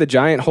Andre the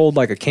Giant hold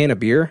like a can of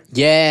beer?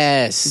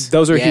 Yes.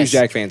 Those are yes. Hugh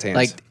Jack fans' hands.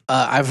 Like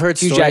I've heard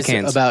Hugh Jack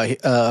stories hands.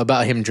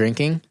 about him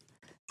drinking,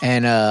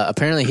 and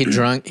apparently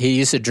he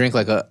used to drink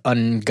like an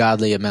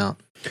ungodly amount.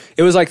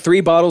 It was like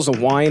 3 bottles of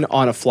wine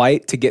on a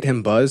flight to get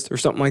him buzzed or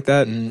something like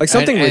that. Like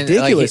something And,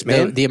 ridiculous, like,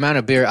 man. The amount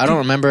of beer, I don't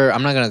remember.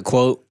 I'm not gonna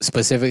quote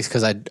specifics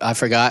because I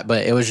forgot,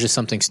 but it was just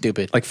something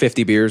stupid. Like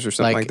 50 beers or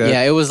something like that.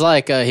 Yeah, it was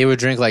like he would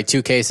drink like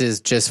 2 cases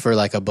just for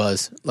like a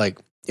buzz. Like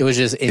it was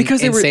just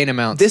Because they were insane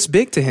amounts. this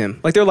big to him.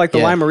 Like they're like the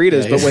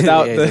Lime-A-Ritas, but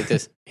without he's the... like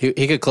this.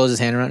 He could close his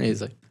hand around it.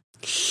 He's like,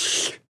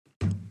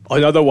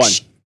 Another one.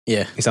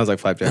 yeah, He sounds like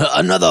Flapjack.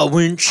 another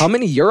winch. How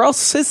many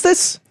euros is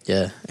this?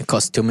 Yeah, it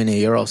costs too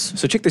many euros.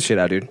 So check this shit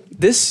out, dude.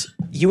 This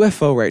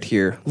UFO right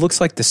here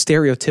looks like the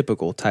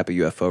stereotypical type of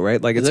UFO,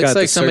 right? Like It it's looks got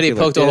like the somebody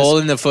circular poked a disc. hole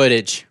in the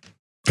footage.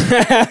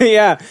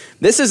 Yeah,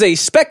 this is a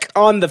speck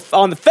on the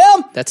film.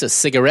 That's a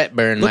cigarette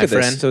burn, Look my at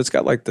friend. this. So it's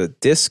got like the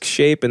disc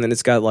shape, and then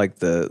it's got like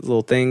the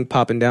little thing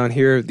popping down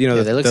here. You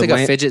know, That looks like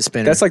a fidget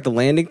spinner. That's like the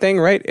landing thing,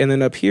 right? And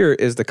then up here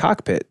is the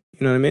cockpit.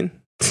 You know what I mean?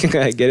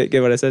 I get it.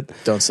 Get what I said?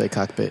 Don't say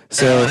cockpit.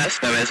 So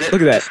That's no, is it?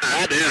 look at that.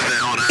 That is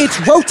it on a- It's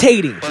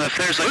rotating. Well, if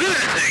there's like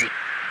that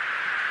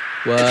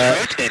thing, What?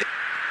 it's rotating.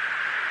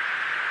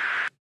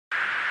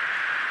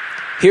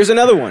 Here's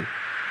another one.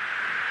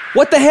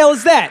 What the hell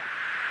is that?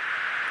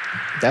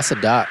 That's a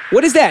dot.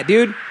 What is that,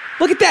 dude?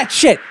 Look at that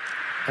shit.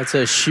 That's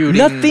a shooting.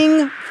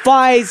 Nothing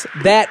flies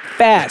that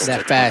fast.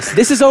 that fast.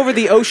 This is over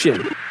the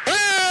ocean.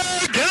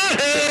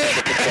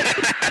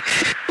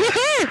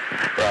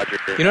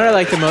 You know what I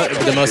like the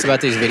most about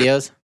these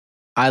videos?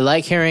 I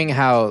like hearing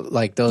how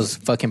like those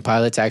fucking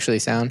pilots actually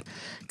sound.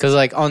 Because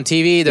like on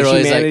TV, they're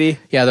always humanity. like,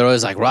 yeah, they're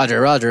always like,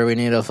 Roger, we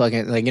need a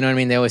fucking, like, you know what I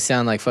mean? They always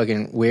sound like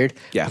fucking weird.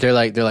 Yeah. They're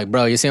like,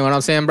 bro, you see what I'm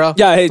saying, bro?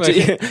 Yeah,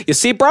 hey, you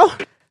see, bro?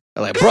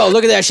 They're like, bro,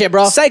 look at that shit,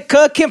 bro. Say,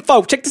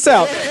 Kinfolk, check this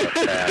out. Look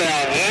Look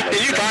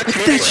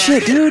at that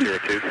shit, dude.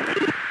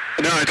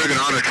 No, I took an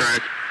auto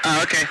track.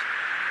 Oh, okay.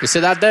 You see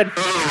that, dude?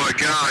 Oh my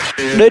gosh,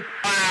 dude. Dude,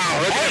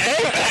 Wow.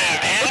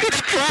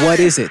 what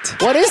is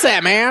it? What is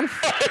that, man?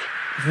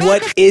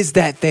 What is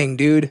that thing,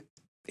 dude?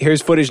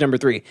 Here's footage number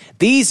 3.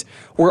 These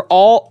were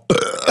all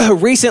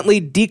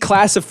recently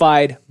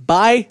declassified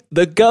by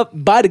the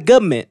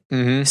government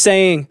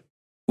saying,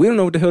 we don't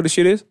know what the hell this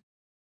shit is.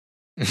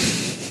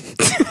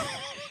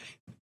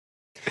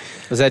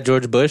 Was that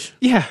George Bush?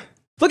 Yeah.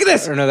 Look at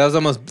this. Or no,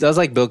 that was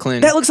like Bill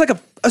Clinton. That looks like a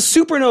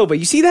supernova.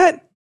 You see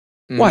that?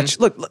 Watch.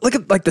 Look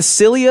at like the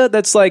cilia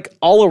that's like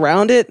all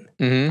around it.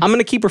 I'm going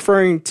to keep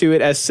referring to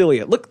it as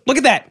cilia. Look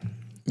at that.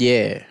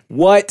 Yeah.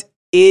 What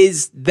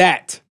is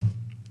that?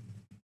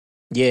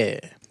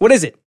 Yeah. What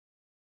is it?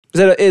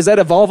 Is that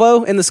a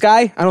Volvo in the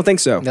sky? I don't think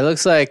so. That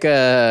looks like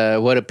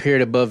what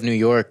appeared above New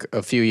York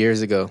a few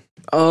years ago.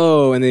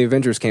 Oh, and the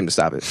Avengers came to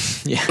stop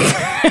it. Yeah.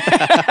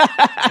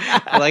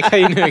 I like how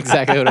you knew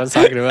exactly what I was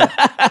talking about.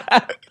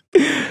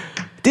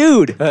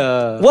 Dude,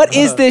 what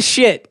is this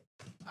shit?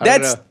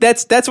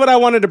 That's what I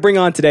wanted to bring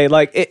on today.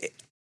 Like,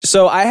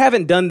 so I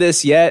haven't done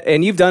this yet,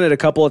 and you've done it a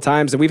couple of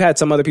times, and we've had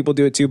some other people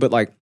do it too, but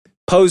like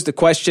pose the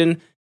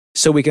question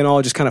so we can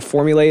all just kind of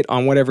formulate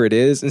on whatever it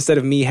is instead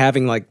of me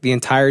having like the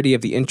entirety of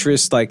the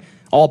interest like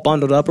all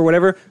bundled up or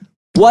whatever.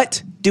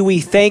 What do we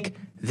think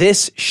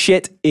this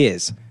shit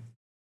is?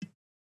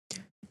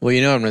 Well,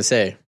 you know what I'm going to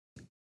say.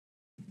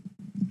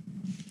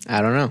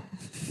 I don't know.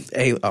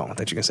 I thought you were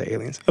going to say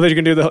aliens. I thought you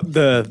were going to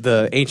do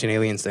the ancient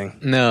aliens thing.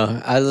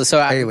 No.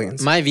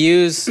 Aliens. My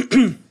views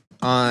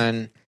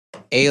on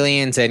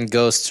aliens and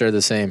ghosts are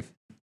the same.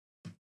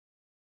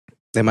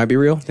 They might be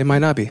real. They might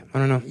not be. I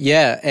don't know.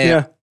 Yeah.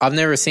 And I've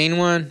never seen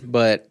one,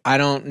 but I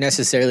don't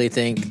necessarily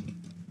think...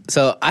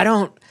 So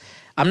I'm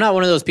not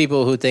one of those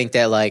people who think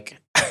that like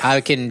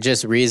I can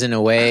just reason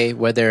away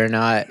whether or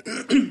not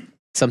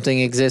something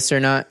exists or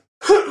not.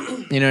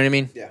 You know what I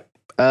mean?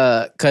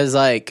 Yeah. 'Cause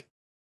like,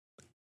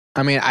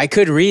 I mean, I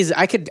could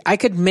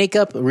make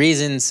up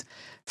reasons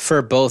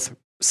for both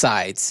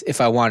sides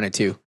if I wanted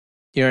to.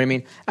 You know what I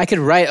mean? I could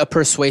write a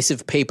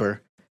persuasive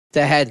paper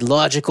that had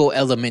logical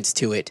elements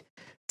to it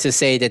to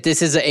say that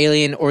this is an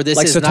alien or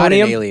this is not an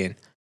alien.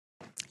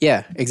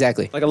 Yeah,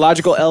 exactly. Like a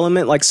logical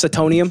element like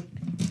Satonium?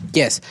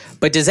 Yes.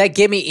 But does that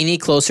get me any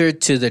closer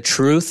to the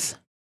truth?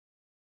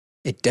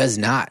 It does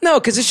not. No,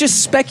 because it's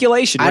just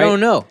speculation, right? I don't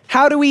know.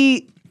 How do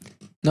we...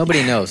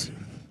 Nobody knows.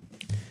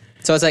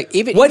 So it's like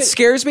what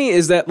scares me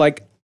is that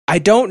like I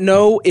don't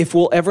know if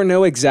we'll ever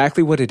know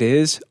exactly what it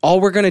is.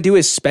 All we're gonna do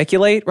is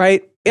speculate,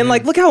 right? And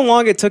like, look how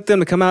long it took them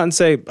to come out and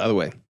say, by the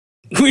way,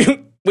 we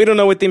don't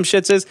know what them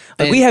shits is.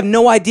 Like, we have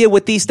no idea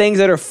what these things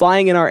that are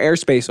flying in our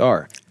airspace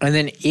are. And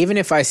then even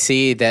if I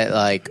see that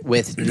like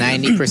with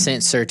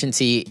 90%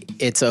 certainty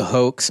it's a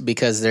hoax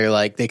because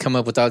they come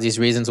up with all these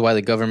reasons why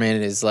the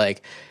government is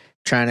like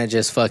trying to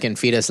just fucking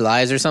feed us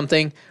lies or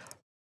something,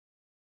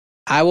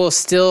 I will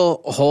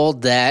still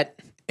hold that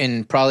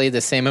in probably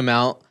the same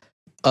amount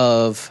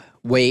of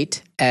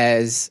weight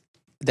as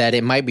that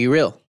it might be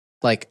real.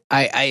 Like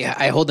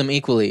I hold them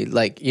equally.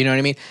 Like, you know what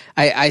I mean?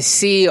 I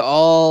see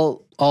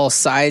all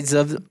sides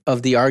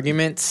of the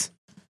arguments,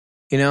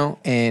 you know,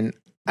 and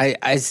I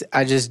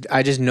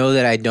just know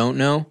that I don't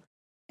know,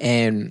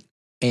 and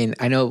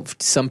I know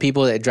some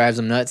people that drives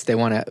them nuts. They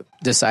want to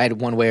decide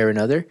one way or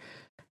another,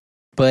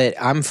 but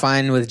I'm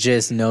fine with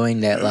just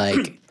knowing that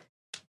like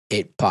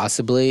it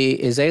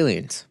possibly is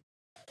aliens.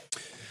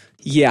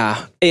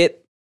 Yeah,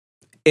 it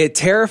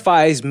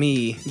terrifies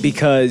me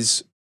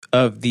because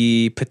of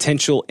the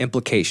potential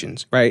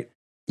implications, right?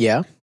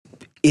 Yeah.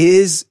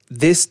 Is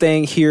this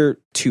thing here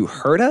to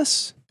hurt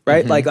us,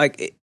 right? Like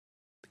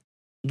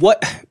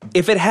what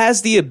if it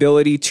has the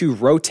ability to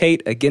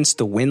rotate against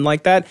the wind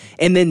like that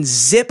and then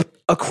zip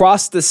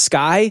across the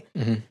sky?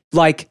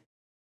 Like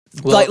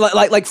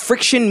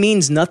friction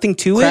means nothing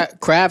to it.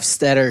 Crafts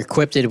that are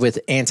equipped with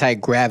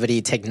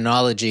anti-gravity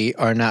technology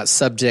are not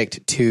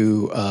subject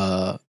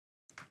to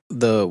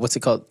the what's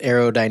it called?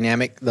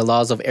 The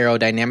laws of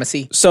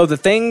aerodynamicy. So the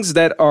things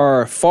that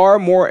are far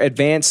more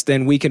advanced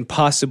than we can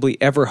possibly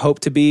ever hope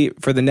to be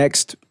for the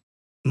next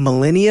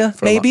millennia,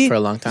 for a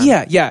long time.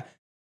 Yeah.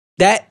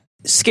 That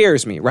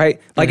scares me,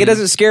 right? Like it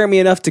doesn't scare me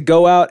enough to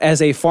go out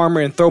as a farmer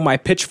and throw my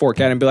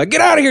pitchfork at it and be like,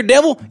 get out of here,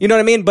 devil. You know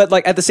what I mean? But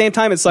like at the same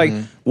time, it's like,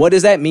 what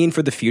does that mean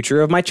for the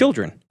future of my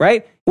children,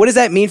 right? What does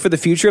that mean for the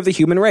future of the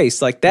human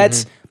race? Like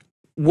that's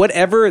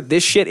whatever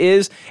this shit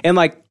is. And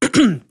like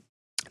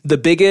the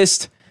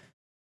biggest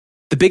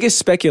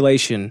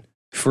speculation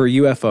for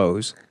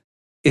UFOs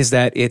is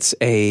that it's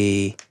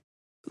a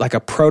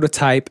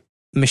prototype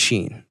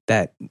machine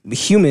that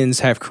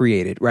humans have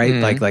created,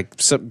 right?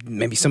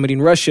 Maybe somebody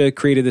in Russia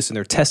created this and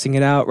they're testing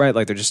it out, right?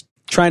 Like they're just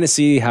trying to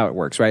see how it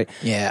works, right?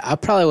 Yeah, I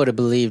probably would have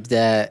believed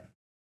that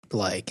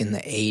like in the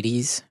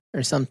 80s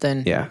or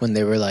something. Yeah. When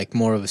they were like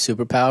more of a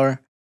superpower.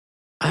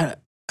 I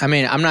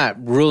mean, I'm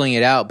not ruling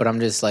it out, but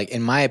I'm just like,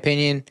 in my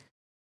opinion,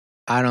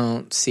 I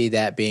don't see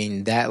that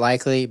being that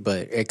likely,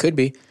 but it could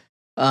be.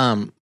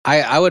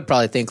 I would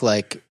probably think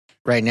like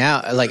right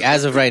now, like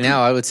as of right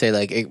now, I would say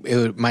like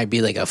it might be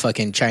like a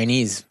fucking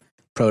Chinese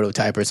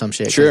prototype or some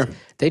shit. Sure.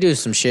 They do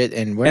some shit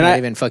and we're not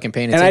even fucking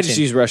paying attention. And I just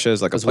use Russia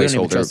as like a placeholder. We don't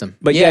even trust them.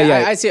 But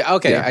I see.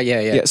 Okay.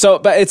 Yeah. So,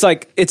 but it's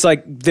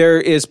like there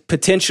is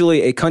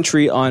potentially a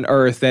country on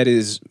Earth that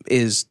is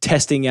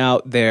testing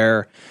out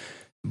their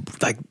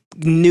like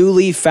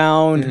newly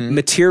found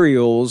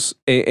materials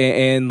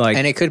and like,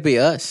 and it could be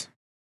us.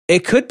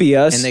 It could be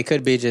us. And they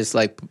could be just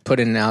like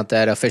putting out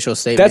that official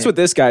statement. That's what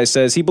this guy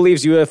says. He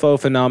believes UFO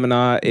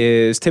phenomena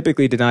is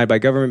typically denied by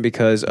government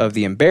because of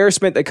the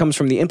embarrassment that comes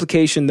from the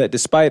implication that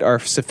despite our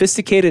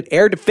sophisticated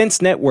air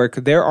defense network,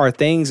 there are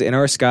things in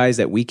our skies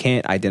that we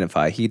can't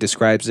identify. He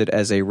describes it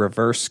as a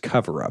reverse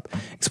cover-up,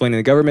 explaining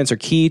the governments are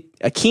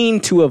keen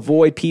to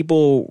avoid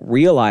people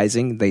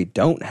realizing they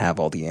don't have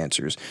all the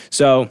answers.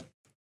 So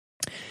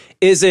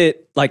is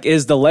it like,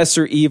 is the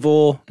lesser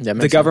evil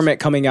the government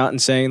coming out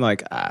and saying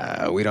like,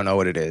 we don't know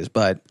what it is,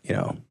 but you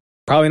know,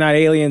 probably not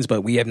aliens,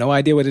 but we have no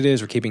idea what it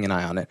is. We're keeping an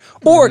eye on it.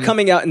 Or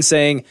coming out and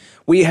saying,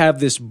 we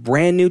have this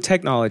brand new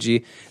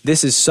technology.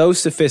 This is so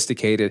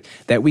sophisticated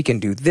that we can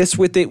do this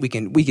with it. We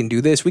can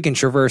do this. We can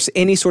traverse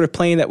any sort of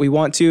plane that we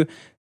want to.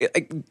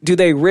 Do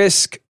they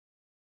risk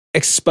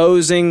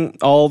exposing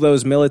all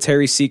those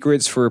military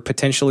secrets for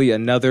potentially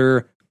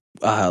another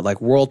like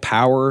world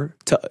power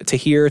to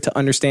hear, to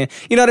understand,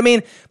 you know what I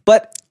mean?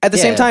 But at the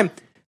same time,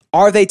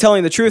 are they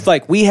telling the truth?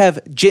 Like, we have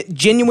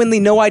genuinely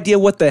no idea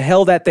what the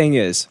hell that thing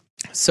is.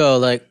 So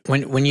like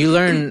when you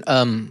learn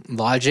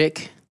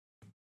logic,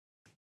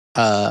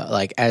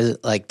 like as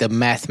like the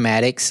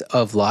mathematics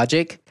of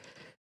logic,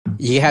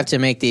 you have to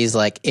make these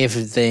like if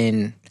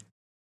then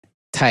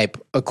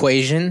type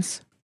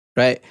equations,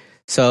 right?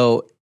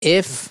 So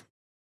if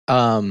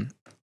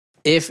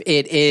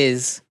it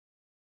is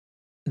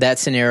that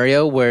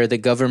scenario where the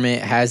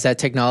government has that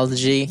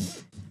technology,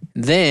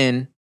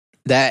 then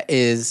that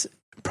is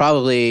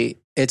probably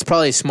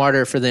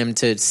smarter for them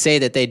to say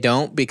that they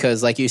don't,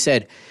 because like you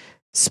said,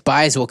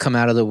 spies will come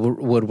out of the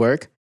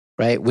woodwork,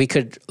 right? We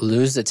could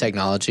lose the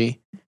technology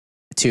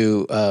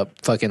to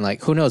fucking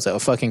like, who knows, a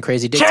fucking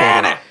crazy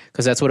dictator,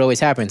 because that's what always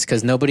happens,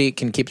 because nobody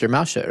can keep their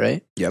mouth shut,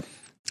 right? Yep.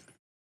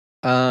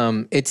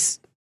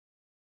 It's,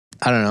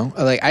 I don't know,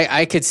 like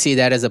I could see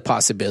that as a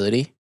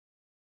possibility,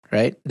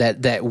 right?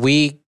 That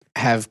we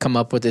have come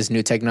up with this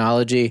new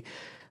technology.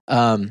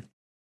 It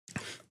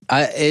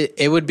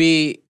would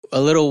be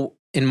a little,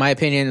 in my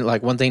opinion,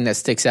 like one thing that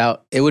sticks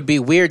out. It would be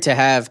weird to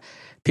have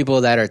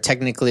people that are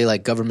technically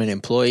like government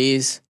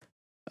employees,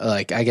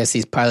 like I guess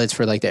these pilots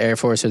for like the Air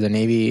Force or the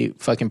Navy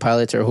fucking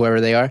pilots or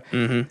whoever they are.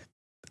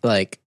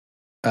 Like,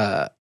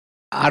 I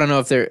don't know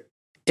if they're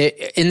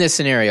in this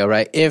scenario,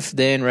 right? If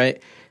then,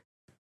 right?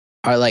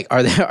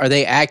 Are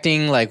they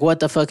acting like, what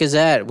the fuck is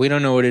that? We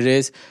don't know what it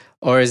is.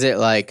 Or is it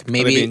like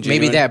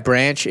maybe that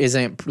branch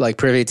isn't like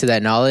privy to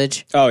that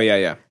knowledge? Oh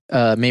yeah.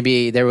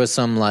 Maybe there was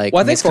some like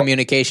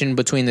miscommunication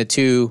between the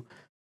two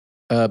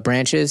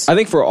branches. I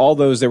think for all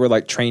those, they were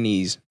like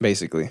trainees,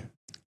 basically.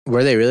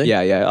 Were they really?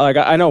 Yeah. Like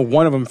I know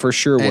one of them for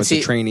sure was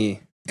a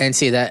trainee. And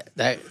see that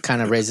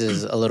kind of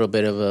raises a little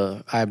bit of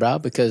a eyebrow,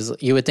 because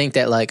you would think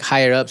that like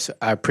higher ups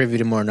are privy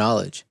to more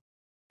knowledge,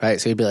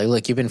 right? So you'd be like,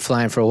 look, you've been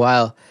flying for a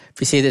while.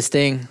 If you see this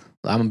thing,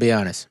 I'm gonna be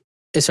honest.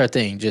 It's our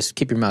thing. Just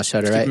keep your mouth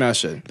shut, right? Keep your mouth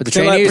shut. But the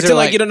trainees pretend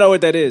like you don't know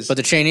what that is. But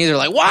the trainees are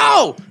like,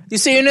 wow, you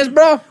seeing this,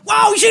 bro?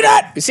 Wow, you see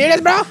that? You seeing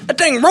this, bro? That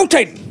thing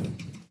rotating.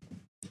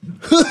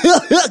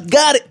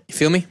 Got it. You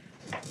feel me?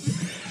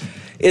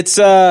 It's,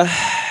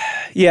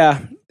 yeah.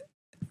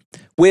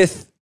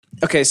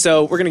 Okay,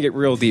 so we're going to get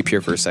real deep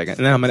here for a second.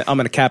 And then I'm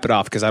gonna cap it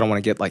off because I don't want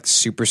to get like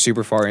super,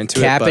 super far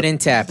into Cap it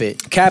and tap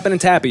it. Cap it and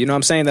tap it. You know what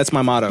I'm saying? That's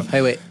my motto.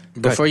 Hey, wait.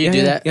 Before you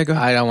do that, go ahead.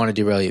 I don't want to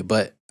derail you,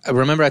 but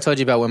remember I told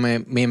you about when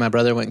me and my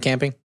brother went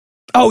camping?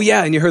 Oh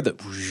yeah, and you heard the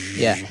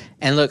yeah.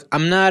 And look,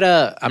 I'm not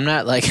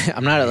like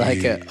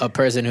a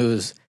person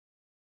who's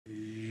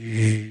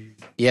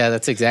yeah,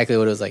 that's exactly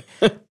what it was like.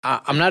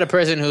 I'm not a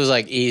person who's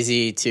like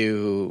easy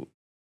to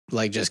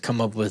like just come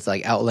up with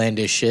like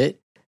outlandish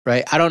shit,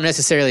 right? I don't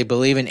necessarily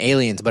believe in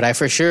aliens, but I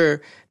for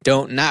sure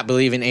don't not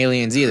believe in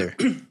aliens either,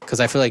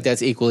 because I feel like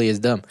that's equally as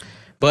dumb.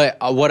 But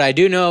what I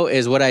do know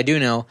is what I do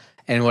know,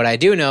 and what I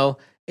do know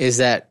is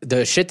that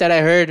the shit that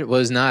I heard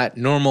was not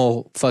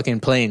normal fucking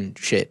plane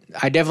shit.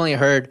 I definitely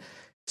heard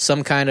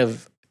some kind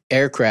of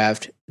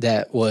aircraft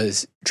that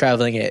was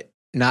traveling at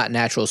not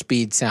natural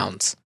speed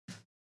sounds,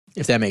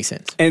 if that makes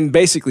sense. And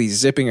basically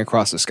zipping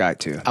across the sky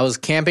too. I was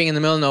camping in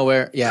the middle of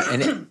nowhere, yeah,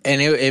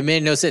 and it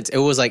made no sense. It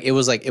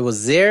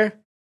was there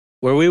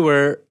where we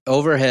were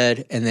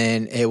overhead, and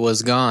then it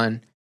was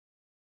gone,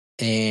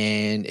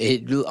 and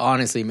it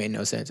honestly made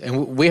no sense.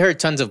 And we heard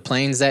tons of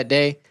planes that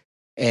day,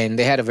 and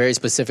they had a very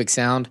specific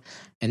sound,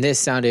 and this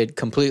sounded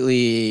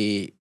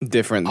completely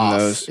different than off.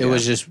 those.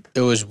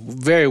 It was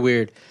very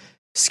weird.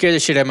 Scared the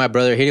shit out of my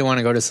brother. He didn't want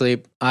to go to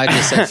sleep. I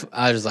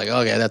was like,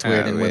 okay, that's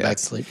weird, and went back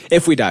to sleep.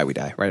 If we die, we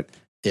die, right?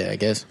 Yeah, I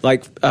guess.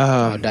 Like,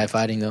 I'll die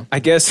fighting though. I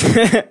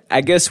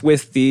guess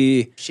with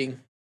the Shing.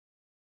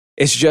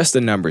 It's just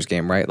a numbers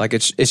game, right? Like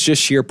it's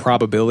just sheer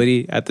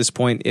probability at this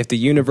point. If the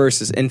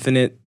universe is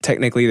infinite,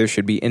 technically there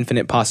should be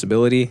infinite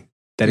possibility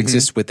that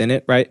exists within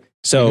it, right?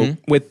 So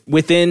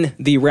within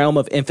the realm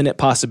of infinite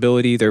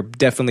possibility, there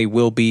definitely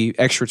will be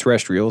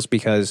extraterrestrials,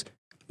 because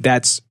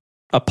that's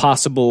a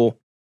possible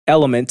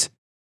element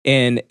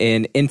in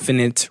an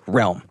infinite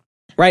realm,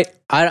 right?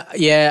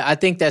 I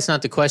think that's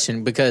not the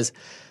question, because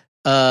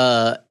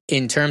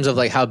In terms of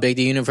like how big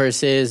the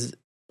universe is,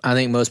 I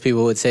think most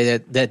people would say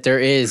that there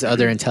is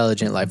other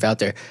intelligent life out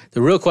there.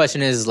 The real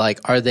question is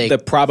like, are they The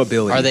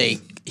probability. Are they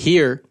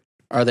here?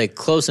 Are they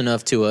close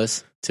enough to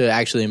us to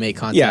actually make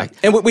contact? Yeah,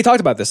 and we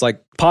talked about this,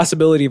 like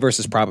possibility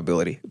versus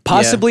probability.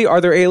 Possibly, are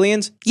there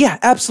aliens? Yeah,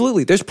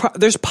 absolutely.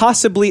 There's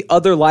possibly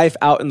other life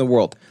out in the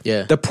world.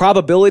 Yeah. The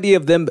probability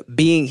of them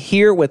being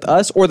here with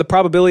us, or the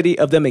probability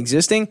of them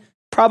existing,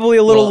 probably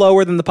a little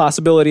lower than the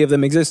possibility of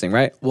them existing,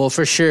 right? Well,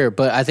 for sure,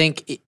 but I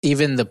think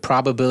even the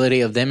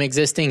probability of them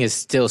existing is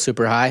still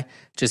super high,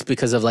 just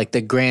because of like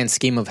the grand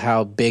scheme of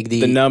how big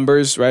The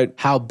numbers, right?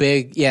 how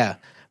big, yeah.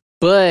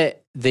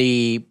 But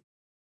the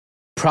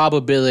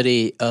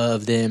probability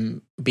of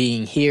them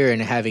being here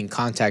and having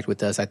contact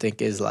with us, I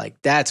think, is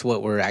like that's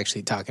what we're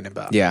actually talking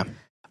about. Yeah.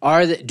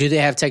 Do they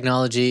have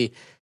technology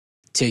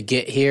to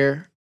get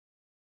here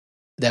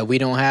that we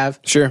don't have?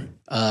 Sure.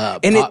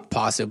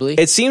 Possibly.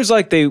 It seems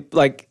like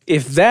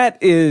if that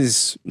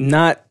is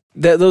not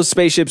that those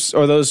spaceships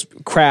or those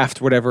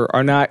craft, whatever,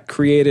 are not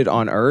created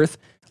on Earth,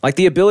 like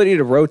the ability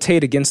to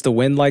rotate against the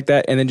wind like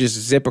that and then just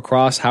zip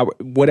across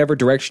whatever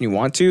direction you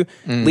want to,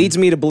 leads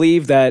me to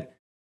believe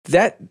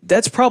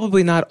that's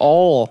probably not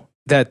all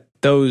that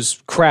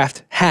those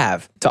craft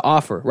have to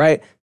offer,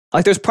 right?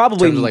 Like there's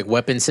probably in terms of, like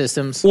weapon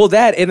systems. Well,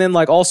 that, and then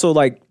like also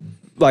like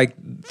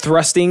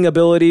thrusting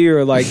ability,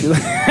 or like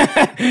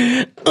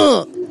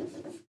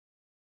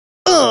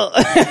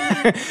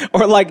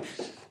or like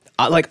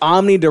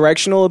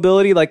omnidirectional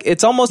ability. Like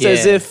it's almost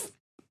as if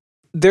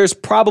there's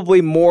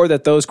probably more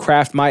that those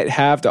craft might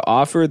have to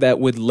offer that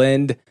would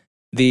lend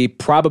the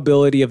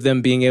probability of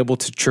them being able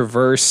to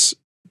traverse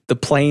the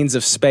planes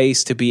of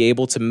space to be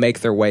able to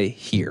make their way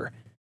here.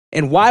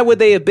 And why would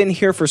they have been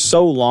here for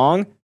so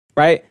long,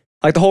 right?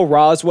 Like the whole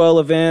Roswell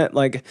event,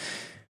 what is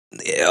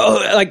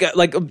it? Like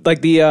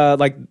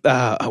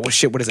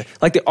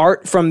the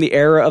art from the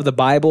era of the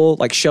Bible,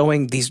 like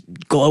showing these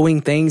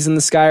glowing things in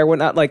the sky or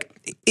whatnot. Like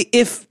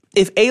if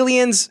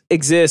aliens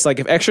exist, like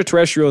if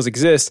extraterrestrials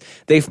exist,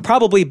 they've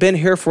probably been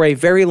here for a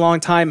very long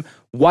time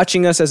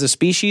watching us as a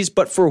species,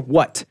 but for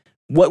what?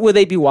 What would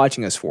they be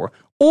watching us for?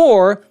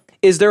 Or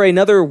is there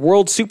another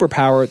world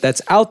superpower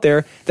that's out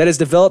there that has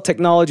developed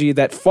technology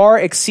that far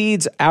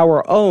exceeds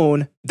our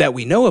own that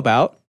we know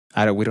about?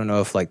 We don't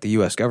know if like the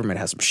U.S. government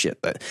has some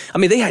shit, but I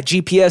mean, they had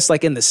GPS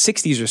like in the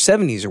 60s or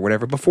 70s or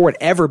whatever before it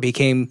ever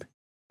became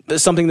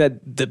something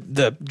that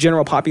the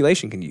general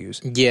population can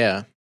use.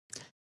 Yeah.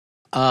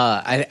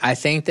 I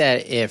think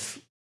that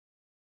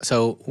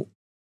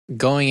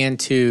going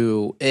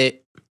into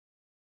it,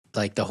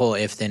 like the whole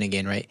if then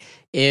again, right?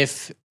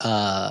 If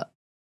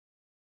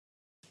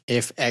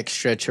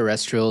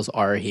extraterrestrials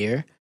are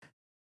here,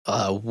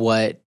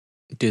 what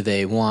do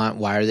they want?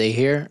 Why are they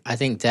here? I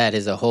think that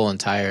is a whole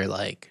entire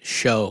like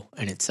show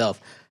in itself.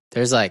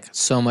 There's like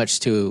so much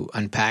to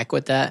unpack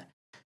with that.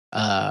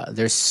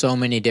 There's so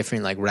many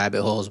different like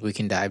rabbit holes we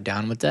can dive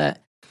down with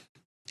that.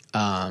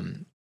 I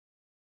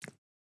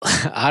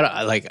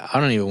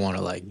don't even want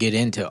to like get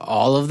into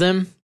all of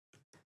them,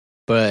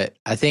 but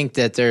I think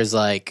that there's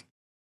like,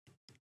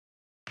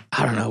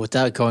 I don't know,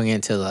 without going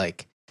into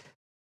like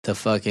the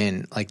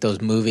fucking like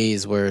those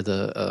movies where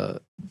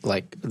the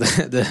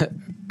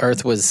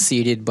Earth was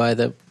seeded by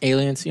the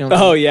aliens, you know?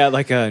 Oh yeah,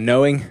 like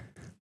Knowing.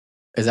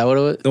 Is that what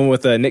it was? The one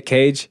with Nick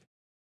Cage.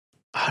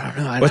 I don't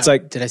know.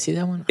 Did I see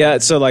that one? Yeah,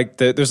 so like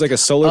there's like a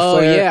solar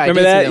flare. Yeah,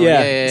 remember that?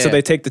 Yeah. So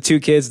they take the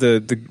two kids, the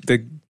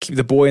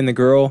boy and the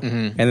girl,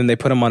 and then they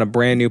put them on a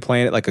brand new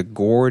planet, like a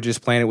gorgeous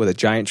planet with a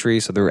giant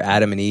tree. So they're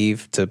Adam and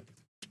Eve to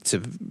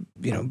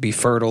be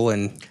fertile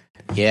and.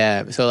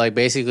 Yeah, so like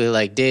basically,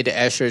 like did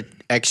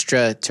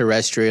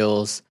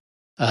extraterrestrials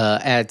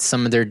add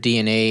some of their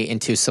DNA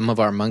into some of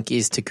our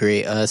monkeys to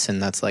create us,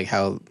 and that's like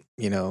how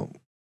so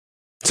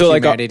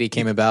humanity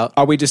came about.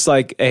 Are we just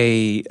like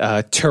a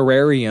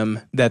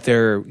terrarium that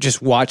they're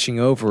just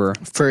watching over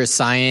for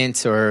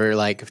science, or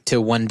like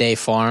to one day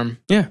farm?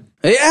 Yeah.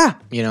 Are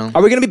we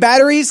going to be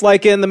batteries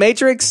like in the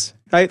Matrix?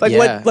 Right?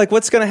 Like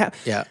what's going to happen?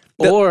 Yeah,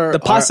 or the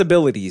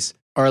possibilities.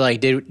 Or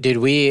like, did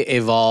we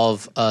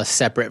evolve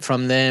separate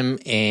from them,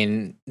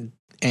 and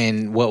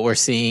what we're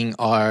seeing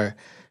are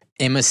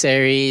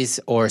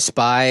emissaries or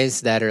spies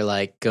that are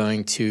like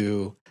going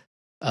to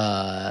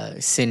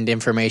send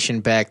information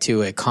back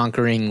to a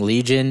conquering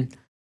legion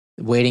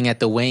waiting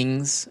at the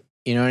wings?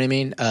 You know what I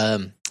mean?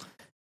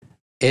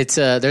 It's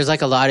there's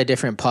like a lot of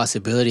different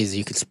possibilities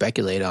you could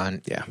speculate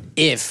on. Yeah,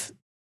 if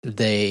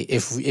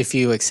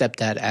you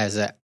accept that as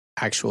a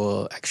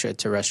actual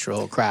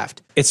extraterrestrial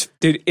craft. It's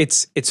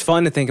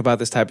fun to think about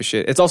this type of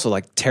shit. It's also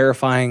like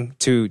terrifying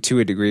to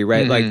a degree,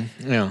 right?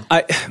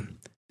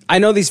 I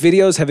know these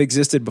videos have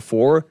existed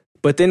before,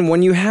 but then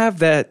when you have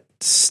that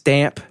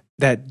stamp,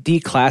 that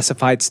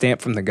declassified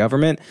stamp from the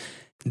government,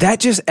 that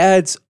just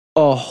adds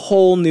a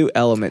whole new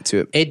element to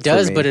it. It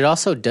does, but it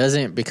also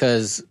doesn't,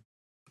 because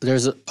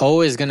there's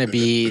always going to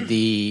be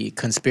the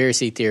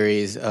conspiracy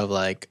theories of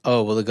like,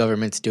 oh, well, the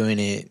government's doing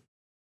it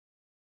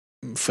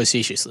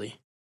facetiously.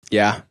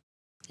 Yeah.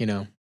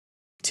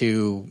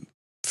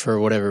 For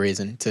whatever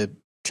reason, to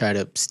try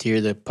to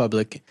steer the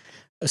public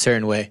a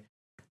certain way.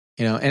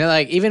 You know, and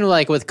like even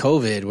like with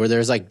COVID, where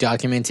there's like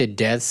documented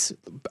deaths,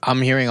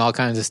 I'm hearing all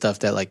kinds of stuff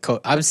that like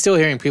I'm still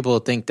hearing people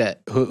think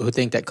that who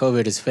think that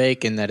COVID is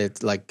fake and that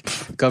it's like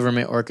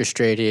government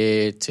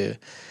orchestrated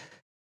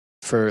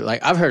for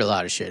like I've heard a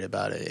lot of shit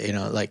about it, you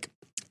know, like,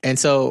 and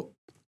so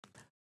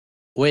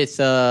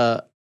with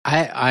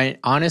I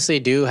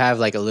honestly do have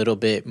like a little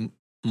bit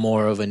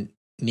more of a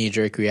knee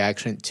jerk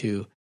reaction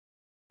to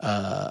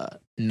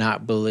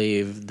not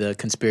believe the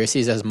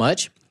conspiracies as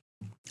much,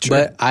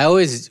 but I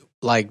always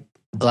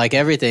like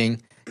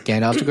everything,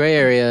 getting off the gray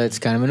area. It's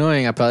kind of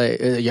annoying.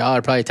 Y'all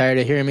are probably tired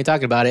of hearing me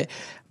talking about it,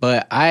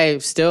 but I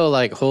still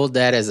like hold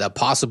that as a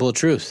possible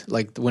truth.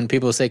 Like when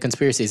people say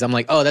conspiracies, I'm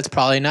like, oh, that's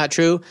probably not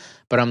true.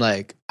 But I'm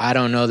like, I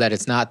don't know that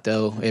it's not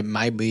though. It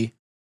might be,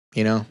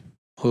 you know,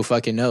 who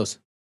fucking knows?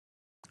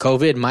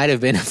 COVID might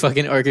have been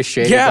fucking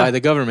orchestrated by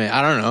the government.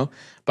 I don't know,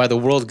 by the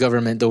world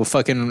government, the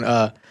fucking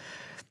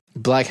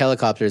black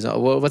helicopters.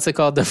 What's it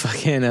called? The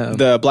fucking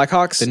the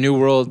Blackhawks, the New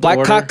World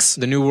Blackhawks,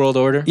 the New World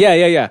Order.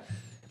 Yeah.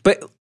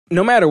 But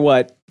no matter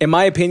what, in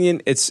my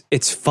opinion,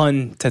 it's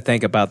fun to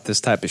think about this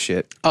type of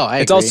shit. Oh, I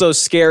agree. It's also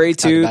scary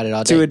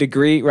to a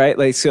degree, right?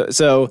 Like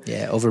so.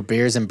 Yeah, over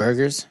beers and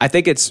burgers. I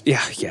think it's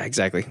yeah,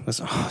 exactly.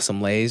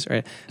 Some Lays,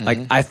 right? Mm-hmm. Like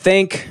I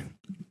think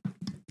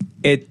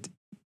it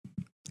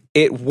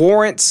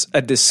warrants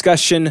a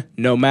discussion,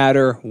 no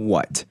matter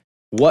what.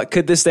 What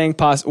could these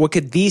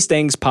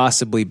things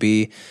possibly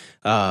be?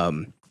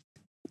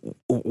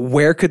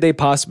 Where could they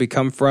possibly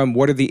come from?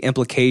 What are the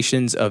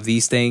implications of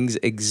these things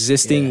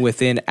existing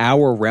within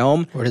our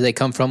realm? Where do they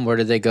come from? Where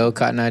did they go,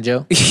 Cotton Eye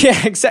Joe?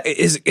 Yeah, exactly.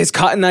 Is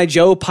Cotton Eye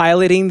Joe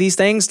piloting these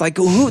things? Like,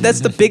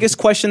 that's the biggest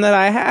question that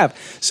I have.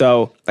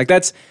 So, like,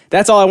 that's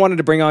all I wanted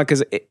to bring on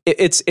because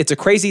it's a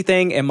crazy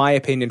thing, in my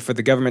opinion, for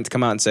the government to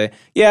come out and say,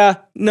 yeah,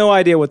 no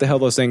idea what the hell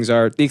those things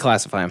are.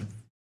 Declassify them.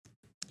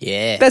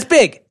 Yeah. That's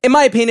big. In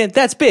my opinion,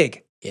 that's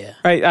big. Yeah.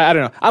 Right? I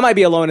don't know. I might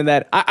be alone in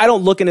that. I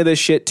don't look into this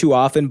shit too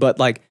often, but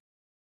like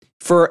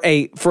for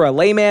a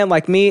layman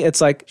like me,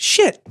 it's like,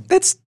 shit,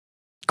 that's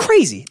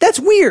crazy. That's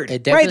weird.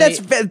 Right?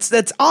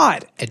 That's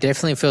odd. It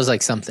definitely feels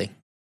like something.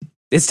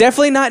 It's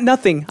definitely not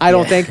nothing. I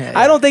don't think.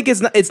 I don't think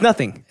it's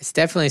nothing. It's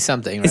definitely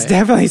something, right? It's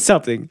definitely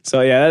something.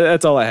 So yeah,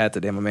 that's all I had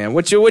today, my man.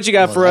 What you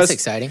got for us? That's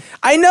exciting.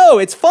 I know,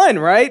 it's fun,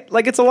 right?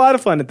 Like it's a lot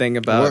of fun to think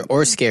about.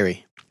 Or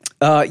scary.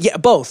 Yeah,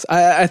 both.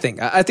 I think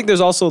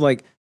there's also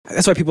like,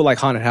 that's why people like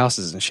haunted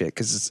houses and shit,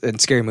 because it's in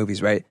scary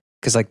movies, right?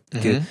 Because like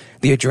the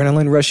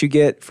adrenaline rush you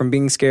get from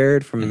being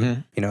scared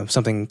from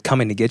something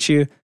coming to get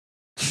you.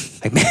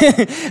 Like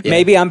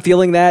maybe I'm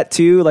feeling that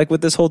too, like with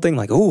this whole thing.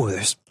 Like, oh,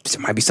 there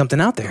might be something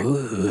out there.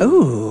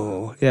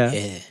 Ooh, yeah.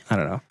 I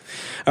don't know.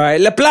 All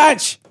right, La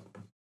Planche.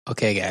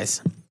 Okay,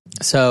 guys.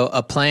 So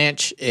a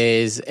planche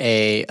is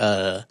it's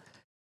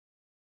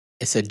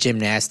a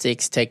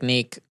gymnastics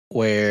technique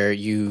where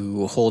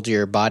you hold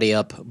your body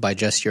up by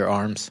just your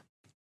arms.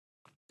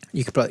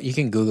 You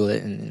can Google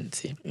it and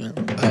see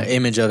an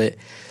image of it.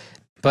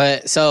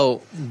 But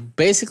so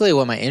basically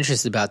what my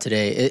interest is about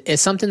today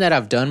is something that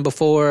I've done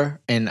before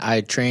and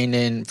I trained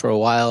in for a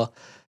while.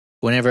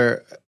 When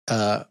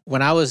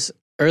I was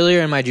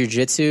earlier in my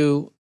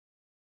jiu-jitsu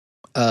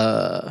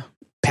path,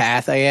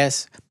 I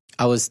guess,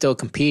 I was still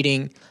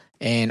competing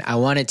and I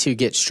wanted to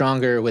get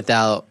stronger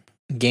without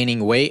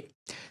gaining weight.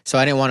 So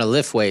I didn't want to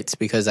lift weights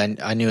because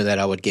I knew that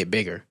I would get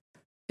bigger.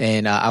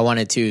 And I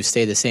wanted to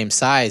stay the same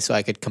size so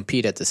I could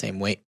compete at the same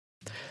weight.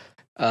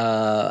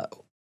 That's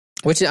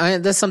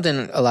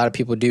something a lot of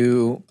people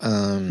do.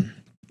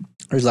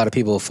 There's a lot of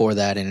people for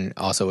that and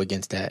also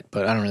against that,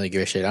 but I don't really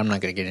give a shit. I'm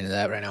not going to get into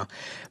that right now.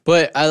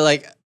 But I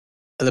like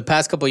the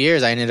past couple of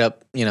years, I ended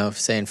up,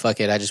 saying, fuck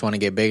it. I just want to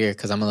get bigger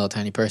because I'm a little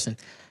tiny person.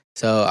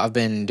 So I've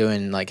been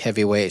doing like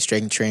heavyweight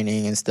strength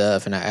training and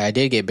stuff. And I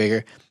did get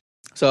bigger.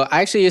 So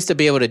I actually used to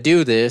be able to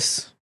do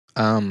this.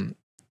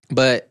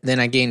 But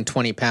then I gained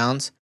 20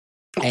 pounds.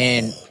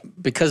 And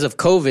because of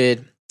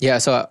COVID,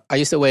 so I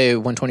used to weigh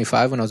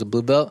 125 when I was a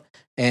blue belt.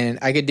 And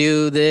I could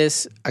do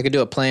this. I could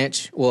do a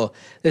planche. Well,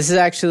 this is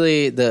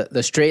actually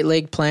the straight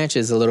leg planche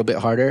is a little bit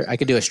harder. I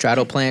could do a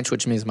straddle planche,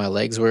 which means my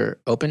legs were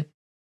open.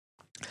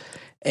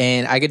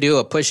 And I could do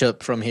a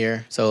push-up from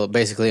here. So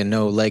basically a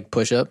no leg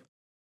push-up.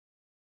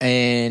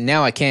 And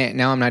now I can't.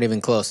 Now I'm not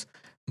even close.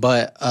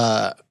 But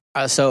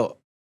so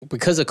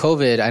because of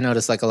COVID, I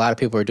noticed like a lot of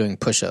people are doing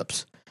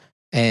push-ups.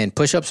 And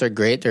push-ups are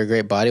great. They're a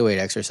great body weight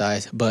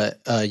exercise. But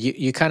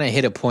you kind of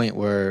hit a point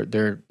where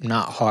they're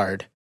not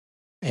hard.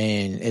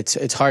 And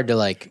it's hard to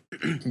like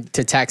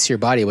to tax your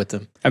body with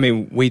them. I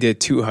mean, we did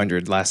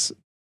 200 last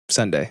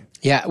Sunday.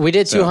 Yeah, we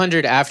did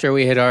 200 after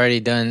we had already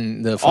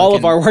done the all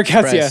of our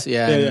workouts. Press,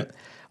 yeah.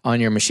 On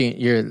your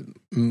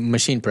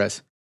machine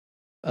press.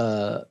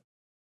 So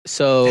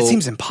that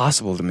seems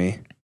impossible to me.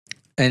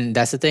 And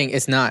that's the thing.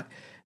 It's not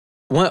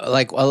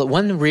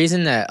one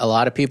reason that a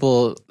lot of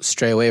people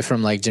stray away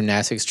from like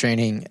gymnastics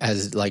training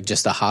as like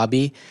just a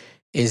hobby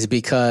is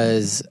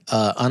because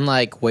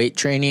unlike weight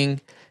training,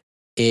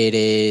 it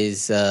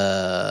is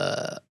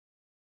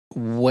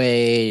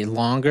way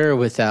longer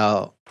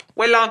without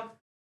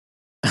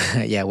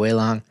yeah, way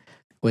long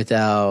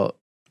without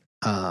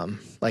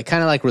like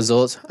kind of like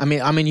results. I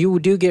mean, you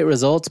do get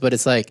results, but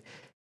it's like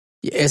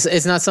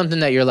it's not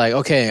something that you're like,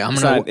 okay, I'm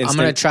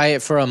gonna try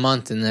it for a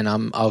month and then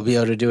I'll be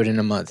able to do it in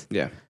a month.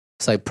 Yeah,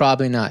 it's like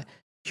probably not.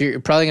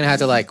 You're probably gonna have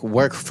to like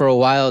work for a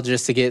while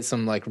just to get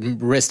some like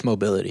wrist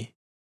mobility.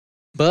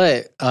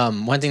 But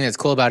one thing that's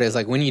cool about it is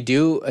like when you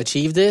do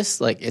achieve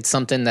this, like it's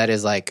something that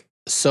is like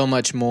so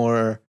much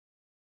more.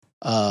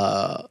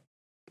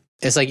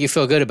 It's like you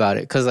feel good about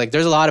it because like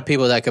there's a lot of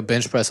people that could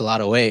bench press a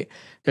lot of weight.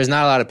 There's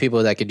not a lot of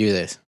people that could do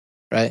this,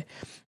 right?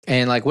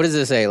 And like, what does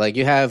it say? Like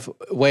you have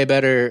way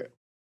better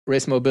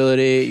wrist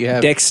mobility. You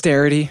have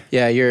dexterity.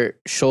 Yeah, your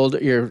shoulder,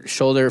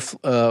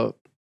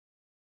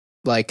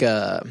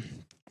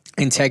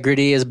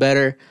 integrity is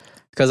better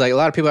because like a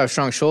lot of people have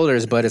strong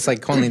shoulders, but it's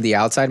like only the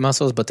outside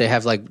muscles, but they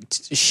have like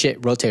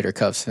shit rotator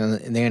cuffs and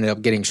they end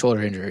up getting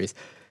shoulder injuries.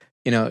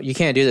 You know, you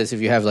can't do this if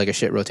you have like a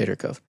shit rotator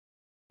cuff.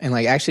 And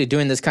like actually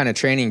doing this kind of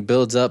training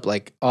builds up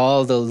like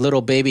all the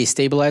little baby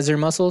stabilizer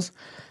muscles.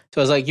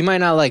 So it's like you might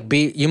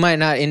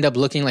not end up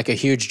looking like a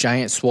huge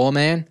giant swole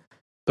man,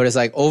 but it's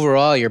like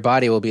overall your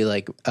body will be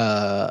like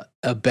a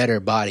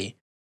better body.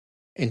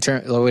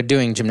 We're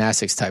doing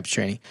gymnastics type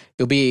training.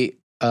 You'll be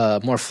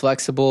more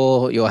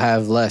flexible. You'll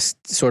have less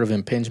sort of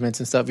impingements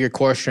and stuff. Your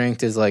core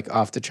strength is like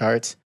off the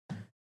charts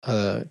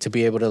to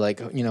be able to like,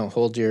 you know,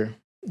 hold your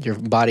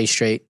body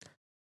straight.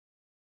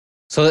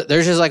 So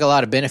there's just like a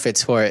lot of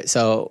benefits for it.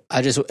 So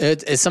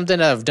it's something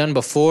that I've done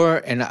before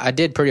and I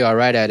did pretty all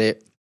right at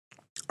it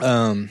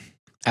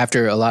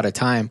after a lot of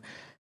time.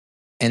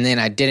 And then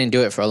I didn't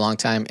do it for a long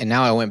time. And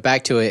now I went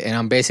back to it and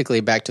I'm basically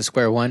back to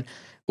square one,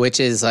 which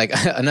is like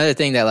another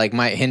thing that like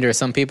might hinder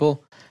some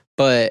people.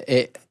 But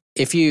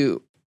if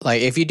you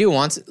do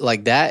want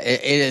like that,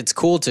 it's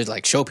cool to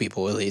like show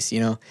people at least, you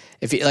know,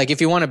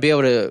 if you want to be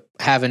able to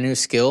have a new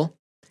skill,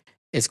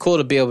 it's cool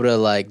to be able to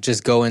like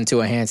just go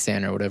into a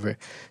handstand or whatever.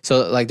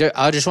 So like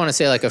I just want to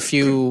say like a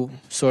few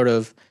sort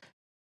of,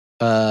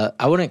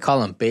 I wouldn't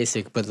call them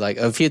basic, but like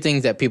a few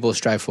things that people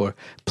strive for.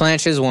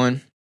 Planche is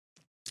one.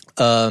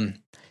 And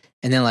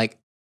then like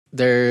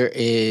there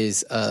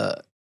is,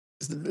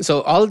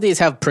 so all of these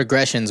have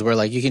progressions where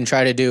like you can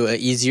try to do an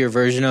easier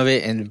version of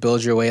it and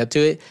build your way up to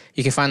it.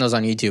 You can find those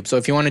on YouTube. So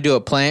if you want to do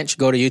a planche,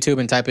 go to YouTube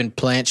and type in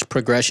planche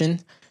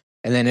progression.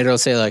 And then it'll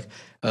say like,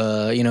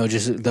 you know,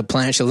 just the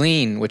planche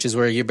lean, which is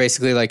where you're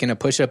basically like in a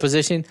push-up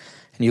position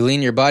and you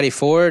lean your body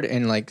forward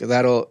and like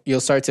you'll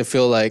start to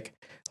feel like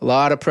a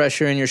lot of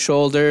pressure in your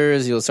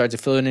shoulders. You'll start to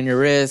feel it in your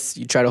wrists.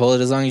 You try to hold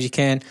it as long as you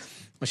can.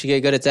 Once you get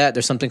good at that,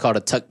 there's something called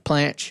a tuck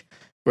planche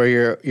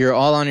where you're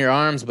all on your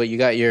arms, but you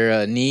got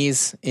your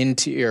knees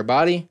into your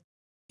body,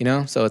 you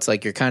know? So it's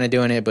like you're kind of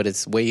doing it, but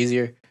it's way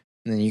easier.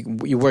 And then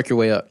you work your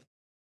way up.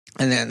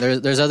 And then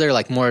there's other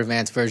like more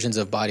advanced versions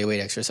of body weight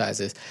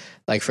exercises.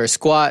 Like for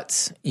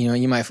squats, you know,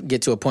 you might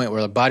get to a point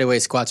where body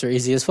weight squats are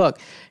easy as fuck.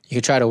 You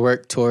could try to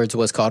work towards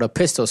what's called a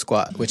pistol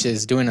squat, which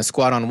is doing a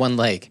squat on one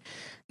leg.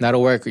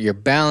 That'll work with your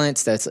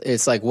balance.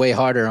 It's like way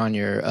harder on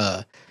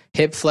your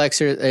hip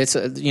flexor. It's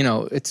you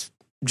know, it's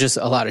just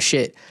a lot of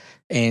shit.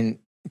 And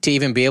to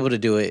even be able to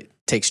do it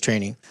takes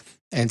training.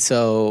 And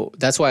so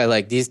that's why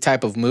like these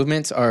type of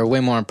movements are way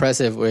more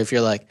impressive where if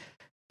you're like,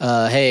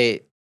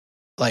 hey,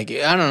 like,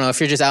 I don't know, if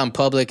you're just out in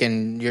public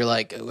and you're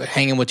like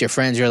hanging with your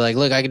friends, you're like,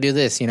 look, I can do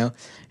this, you know?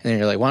 And then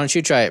you're like, why don't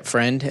you try it,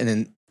 friend? And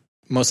then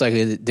most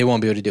likely they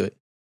won't be able to do it.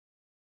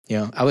 You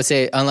know, I would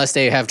say unless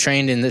they have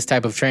trained in this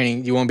type of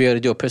training, you won't be able to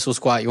do a pistol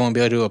squat. You won't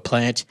be able to do a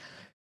planche.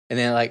 And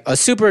then like a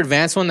super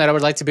advanced one that I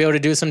would like to be able to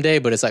do someday,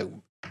 but it's like,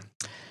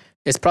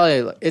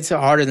 it's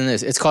harder than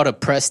this. It's called a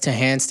press to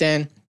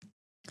handstand,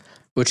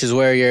 which is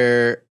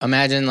where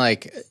imagine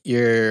like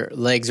your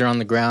legs are on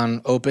the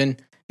ground open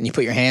and you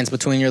put your hands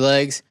between your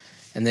legs.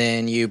 And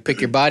then you pick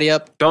your body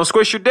up. Don't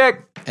squish your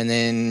dick. And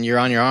then you're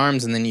on your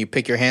arms, and then you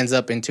pick your hands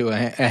up into a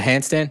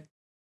handstand.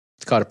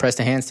 It's called a press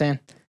to handstand.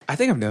 I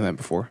think I've done that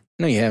before.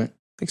 No, you haven't.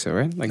 I think so,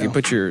 right? Like you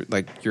put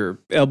your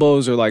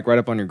elbows are like right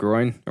up on your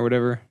groin or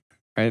whatever,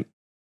 right?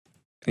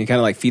 And you kind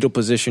of like fetal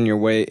position your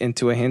way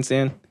into a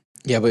handstand.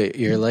 Yeah, but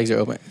your legs are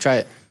open. Try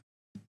it.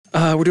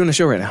 We're doing a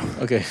show right now.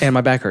 Okay. And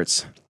my back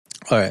hurts.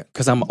 All right.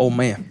 Because I'm an old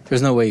man.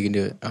 There's no way you can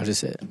do it. I'll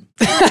just say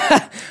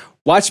it.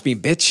 Watch me,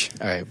 bitch.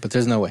 All right, but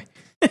there's no way.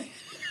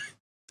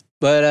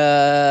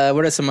 But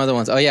what are some other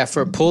ones? Oh, yeah,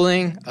 for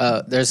pulling,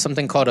 there's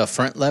something called a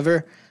front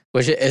lever,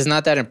 which is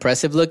not that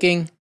impressive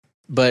looking,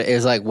 but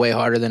is like way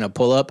harder than a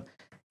pull-up.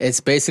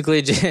 It's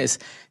basically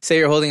just, say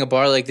you're holding a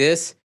bar like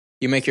this,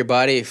 you make your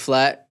body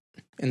flat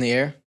in the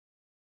air,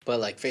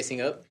 but like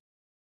facing up,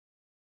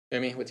 you know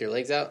what I mean, with your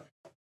legs out.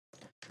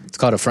 It's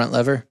called a front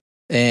lever.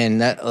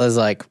 And that was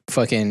like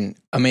fucking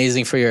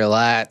amazing for your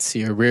lats,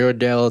 your rear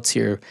delts,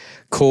 your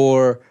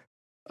core.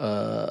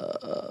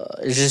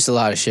 It's just a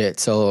lot of shit.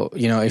 So,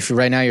 you know, if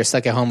right now you're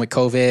stuck at home with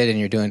COVID and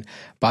you're doing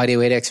body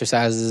weight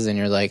exercises and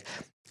you're like,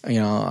 you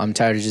know, I'm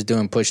tired of just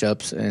doing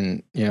push-ups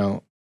and, you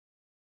know,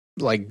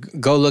 like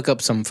go look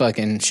up some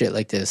fucking shit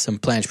like this, some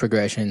planche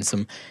progressions,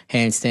 some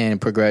handstand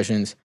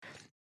progressions.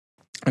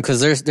 Because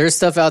there's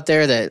stuff out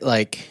there that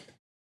like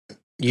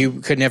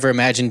you could never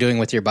imagine doing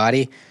with your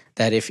body,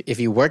 that if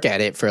you work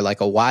at it for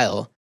like a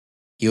while,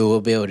 you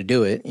will be able to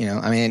do it. You know,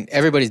 I mean,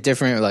 everybody's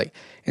different. Like,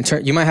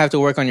 you might have to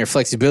work on your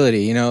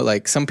flexibility. You know,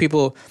 like some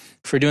people,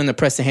 for doing the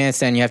press to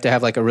handstand, you have to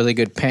have like a really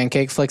good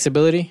pancake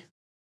flexibility.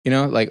 You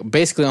know, like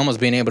basically almost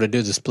being able to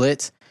do the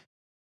splits.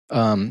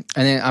 And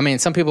then, I mean,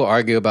 some people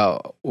argue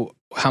about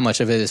how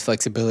much of it is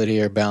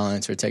flexibility or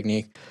balance or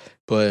technique.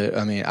 But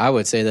I mean, I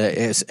would say that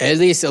it's at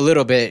least a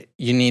little bit.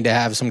 You need to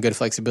have some good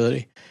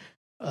flexibility.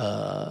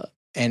 But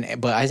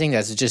I think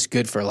that's just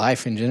good for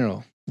life in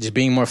general. Just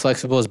being more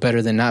flexible is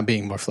better than not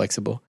being more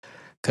flexible,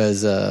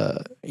 because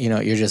you know,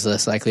 you're just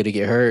less likely to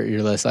get hurt.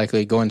 You're less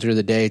likely going through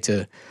the day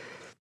to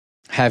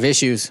have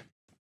issues.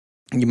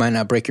 You might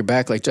not break your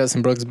back like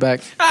Justin Brooks'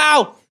 back.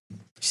 Ow!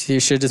 You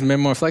should have just been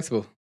more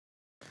flexible.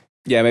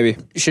 Yeah, maybe.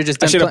 You should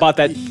just. I should have bought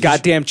that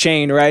goddamn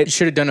chain, right? You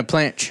should have done a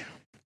planche.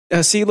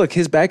 See, look,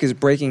 his back is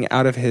breaking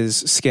out of his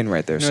skin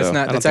right there. No, so it's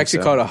not. It's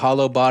actually called a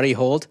hollow body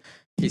hold.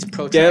 He's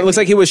Yeah, it looks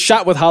like he was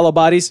shot with hollow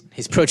bodies.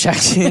 He's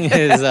protracting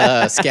his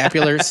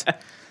scapulars.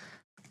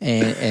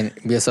 And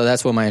yeah, so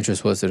that's what my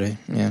interest was today.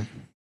 Yeah.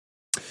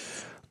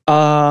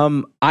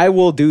 I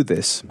will do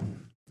this.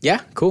 Yeah,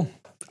 cool.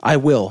 I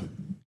will.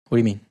 What do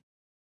you mean?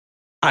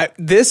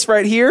 This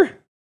right here,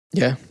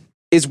 yeah,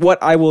 is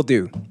what I will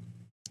do.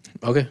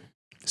 Okay.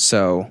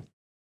 So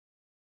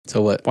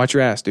what? Watch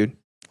your ass, dude.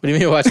 What do you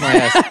mean watch my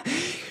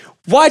ass?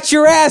 Watch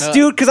your ass,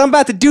 dude, because I'm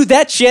about to do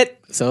that shit.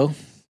 So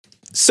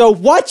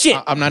watch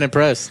it. I'm not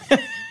impressed.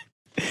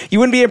 You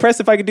wouldn't be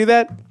impressed if I could do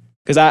that?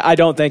 Because I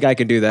don't think I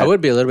can do that. I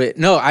would be a little bit.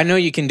 No, I know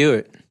you can do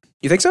it.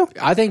 You think so?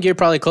 I think you're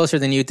probably closer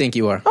than you think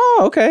you are.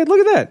 Oh, okay. Look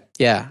at that.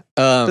 Yeah.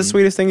 The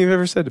sweetest thing you've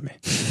ever said to me.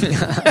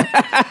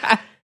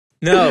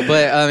 No,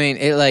 but I mean,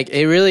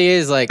 it really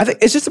is like. I think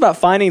it's just about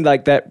finding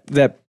like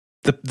the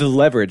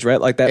leverage, right?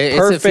 Like that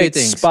perfect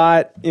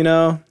spot, you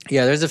know?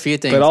 Yeah, there's a few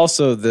things. But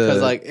also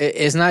because like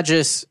it's not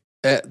just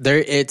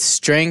it's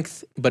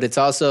strength, but it's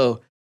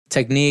also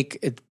technique,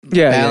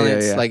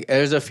 balance. Yeah. Like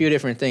there's a few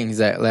different things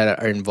that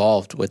are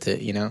involved with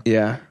it, you know?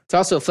 Yeah. It's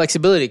also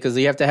flexibility, because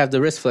you have to have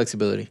the wrist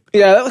flexibility.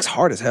 Yeah, that looks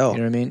hard as hell. You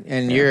know what I mean?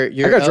 And I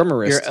got drummer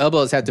wrist. your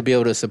elbows have to be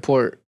able to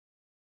support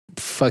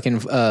fucking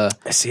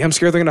see, I'm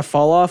scared they're gonna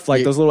fall off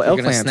like those little L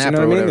clamps. Snap, you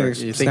know what I mean? You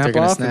think snap they're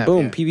gonna off snap, and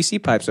boom, yeah.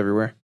 PVC pipes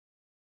everywhere.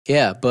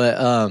 Yeah, but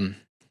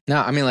no,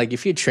 I mean, like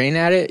if you train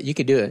at it, you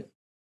could do it.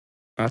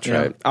 I'll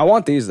try it. I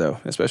want these though,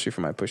 especially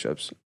for my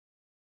push-ups.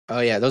 Oh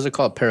yeah, those are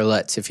called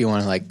parallettes. If you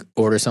want to like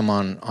order some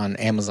on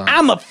Amazon,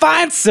 I'ma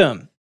find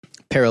some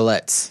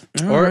parallettes.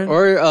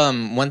 Or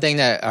one thing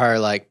that are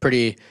like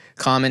pretty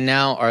common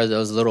now are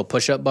those little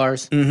push-up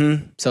bars.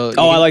 Mm-hmm. So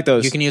I like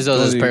those. You can use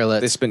those as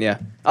parallettes. They spin, yeah.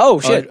 Oh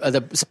shit!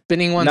 The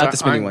spinning ones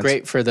aren't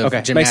great for the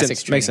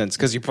gymnastics. Makes sense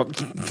because you fall like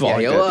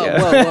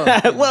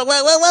that.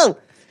 Whoa.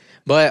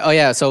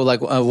 But so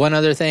like one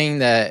other thing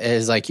that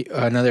is like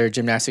another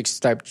gymnastics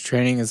type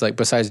training is like,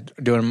 besides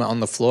doing them on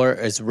the floor,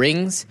 is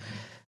rings.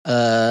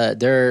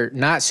 They're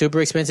not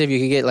super expensive. You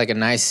can get like a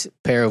nice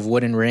pair of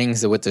wooden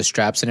rings with the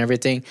straps and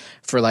everything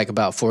for like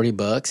about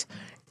 $40.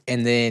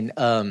 And then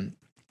a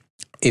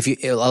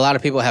lot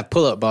of people have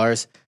pull-up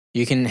bars,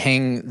 you can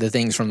hang the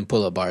things from the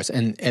pull-up bars,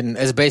 and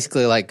it's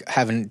basically like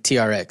having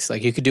TRX.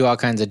 Like you could do all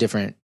kinds of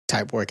different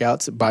type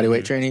workouts,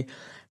 bodyweight training.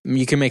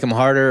 You can make them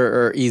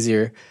harder or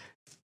easier.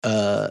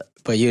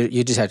 But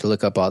you just have to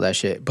look up all that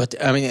shit. But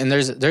I mean, and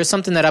there's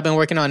something that I've been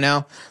working on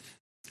now.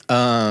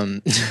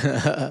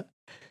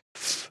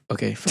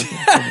 Okay.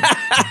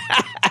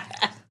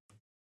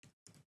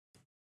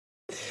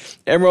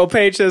 Emerald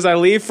Page says, I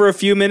leave for a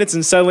few minutes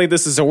and suddenly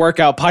this is a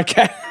workout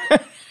podcast.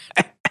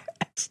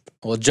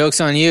 Well, joke's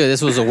on you.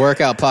 This was a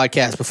workout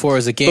podcast before it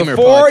was a gamer podcast.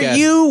 Before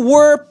you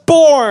were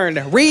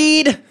born,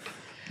 Reed.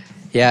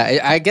 Yeah,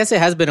 I guess it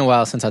has been a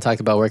while since I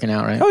talked about working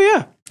out, right? Oh,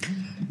 yeah.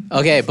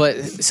 Okay,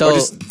 but so... Or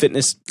just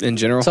fitness in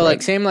general. So,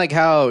 like, same like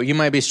how you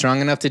might be strong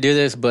enough to do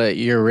this, but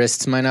your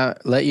wrists might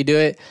not let you do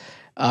it.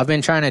 I've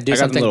been trying to do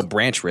something little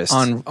branch wrist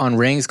on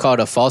rings called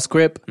a false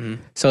grip.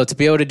 Mm-hmm. So to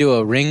be able to do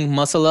a ring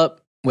muscle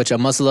up, which a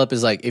muscle up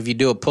is like if you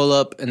do a pull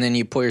up and then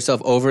you pull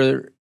yourself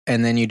over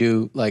and then you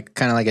do like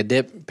kind of like a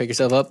dip, pick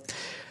yourself up.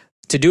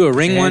 To do a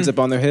ring one, hands up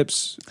on their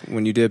hips.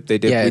 When you dip, they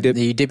dip. Yeah, we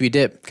dip. You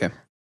dip. Okay.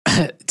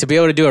 To be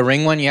able to do a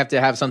ring one, you have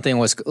to have something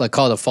what's like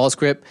called a false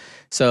grip.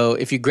 So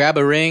if you grab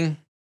a ring,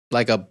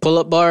 like a pull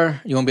up bar,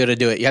 you won't be able to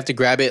do it. You have to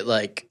grab it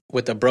like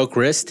with a broke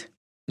wrist.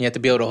 You have to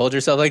be able to hold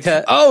yourself like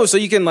that. Oh, so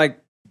you can like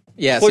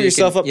pull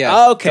yourself up.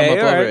 Yeah, okay, come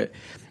up all over right. it.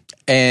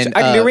 And so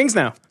I can do rings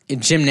now.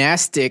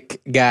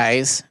 Gymnastic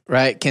guys,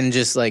 right, can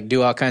just like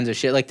do all kinds of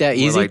shit like that.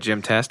 More easy, like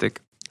gymtastic.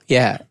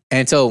 Yeah.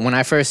 And so when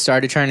I first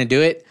started trying to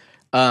do it,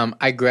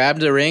 I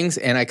grabbed the rings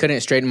and I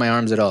couldn't straighten my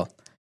arms at all.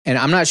 And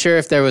I'm not sure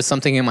if there was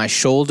something in my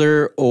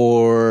shoulder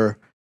or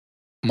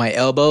my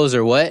elbows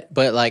or what,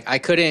 but like I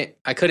couldn't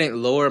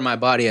lower my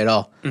body at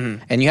all.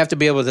 Mm-hmm. And you have to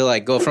be able to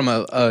like go from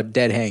a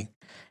dead hang.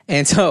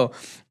 And so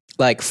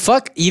like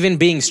fuck even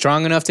being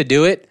strong enough to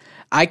do it,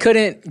 I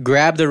couldn't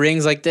grab the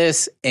rings like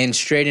this and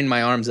straighten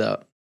my arms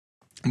out.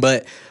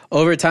 But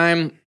over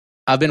time,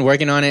 I've been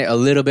working on it a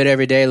little bit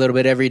every day,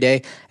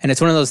 and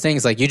it's one of those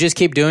things like you just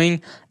keep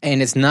doing,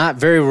 and it's not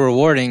very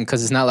rewarding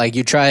because it's not like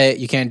you try it,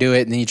 you can't do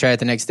it, and then you try it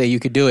the next day, you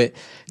could do it.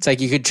 It's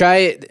like you could try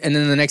it, and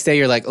then the next day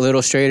you're like a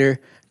little straighter,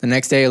 the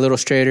next day a little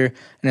straighter,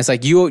 and it's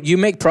like you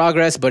make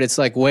progress, but it's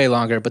like way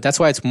longer. But that's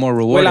why it's more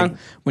rewarding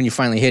when you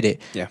finally hit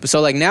it. Yeah.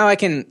 So like now I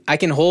can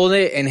hold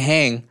it and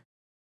hang,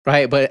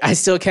 right? But I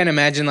still can't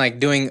imagine like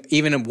doing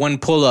even one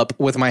pull up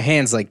with my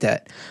hands like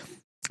that.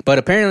 But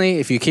apparently,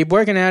 if you keep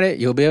working at it,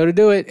 you'll be able to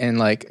do it. And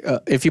like,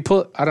 if you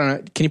pull, I don't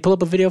know, can you pull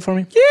up a video for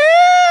me?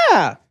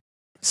 Yeah.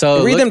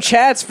 So read them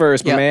chats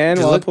first, my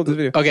man. While I pull the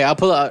video. Okay, I'll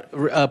pull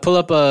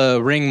up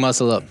a ring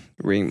muscle up.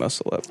 Ring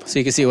muscle up. So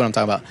you can see what I'm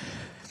talking about.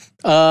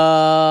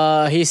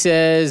 He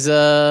says,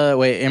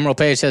 Emerald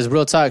Page says,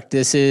 real talk,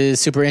 this is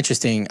super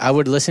interesting. I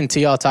would listen to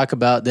y'all talk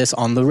about this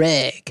on the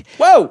reg.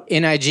 Whoa!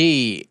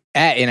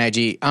 At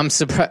NIG. I'm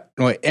surprised.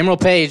 Emerald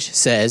Page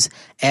says,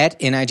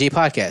 at NIG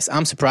Podcast,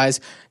 I'm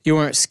surprised you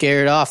weren't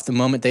scared off the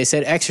moment they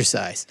said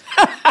exercise.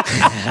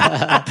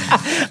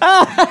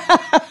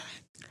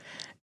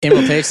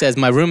 Emerald Page says,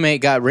 my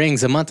roommate got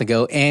rings a month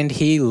ago and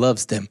he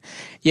loves them.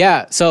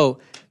 Yeah, so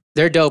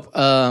they're dope.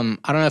 I don't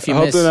know if you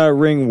missed. I hope they're not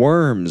ring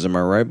worms. Am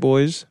I right,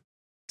 boys?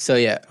 So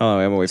yeah. Oh,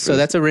 I'm waiting for So this.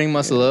 that's a ring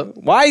muscle up.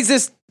 Why is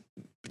this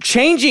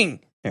changing?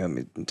 Let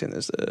me turn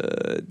this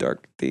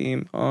dark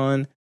theme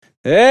on.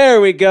 There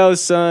we go,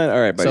 son.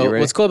 All right, buddy. So you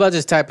ready? what's cool about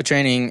this type of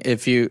training,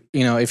 if you're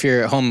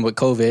at home with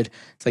COVID,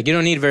 it's like you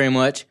don't need very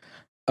much.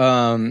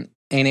 And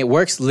it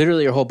works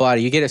literally your whole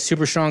body. You get a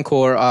super strong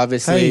core,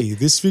 obviously. Hey,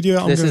 this video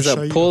I'm this going is to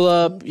show a you pull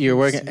up, you're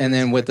working, and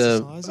then with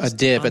a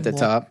dip at the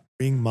top.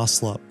 Ring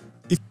muscle up.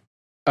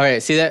 All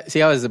right, see that? See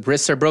how his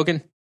wrists are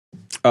broken?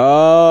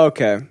 Oh,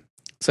 okay.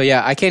 So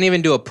yeah, I can't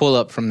even do a pull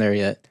up from there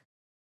yet.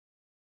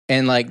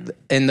 And like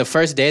in the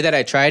first day that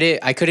I tried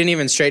it, I couldn't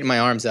even straighten my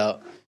arms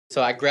out.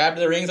 So I grabbed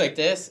the rings like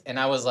this, and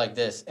I was like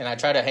this, and I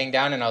tried to hang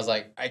down, and I was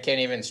like, I can't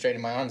even straighten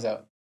my arms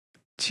out.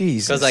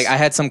 Jesus. Because like I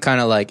had some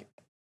kind of like,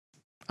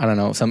 I don't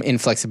know, some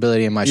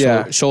inflexibility in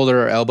my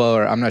shoulder or elbow,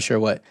 or I'm not sure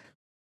what.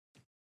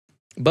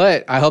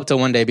 But I hope to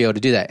one day be able to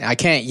do that. I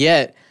can't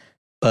yet,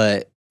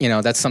 but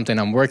that's something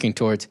I'm working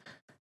towards.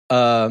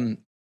 And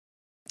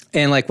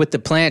like with the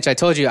planche, I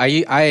told you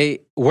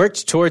I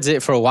worked towards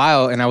it for a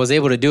while, and I was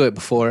able to do it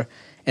before,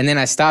 and then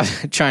I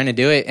stopped trying to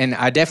do it, and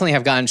I definitely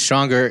have gotten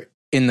stronger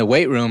in the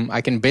weight room. I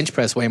can bench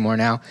press way more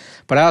now,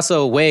 but I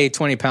also weigh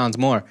 20 pounds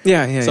more.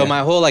 Yeah. So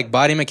my whole like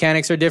body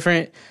mechanics are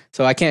different.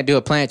 So I can't do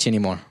a planche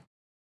anymore.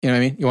 You know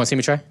what I mean? You want to see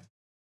me try?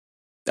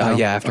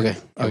 Yeah, after.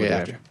 Okay,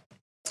 after.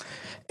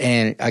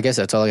 And I guess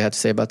that's all I have to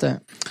say about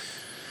that.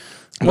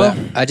 Well,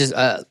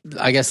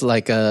 I guess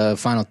like a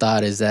final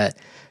thought is that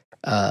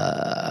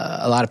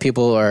a lot of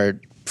people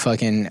are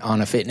fucking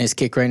on a fitness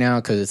kick right now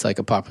because it's like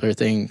a popular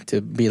thing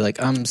to be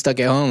like, I'm stuck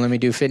at home, let me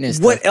do fitness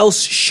What stuff.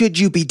 else should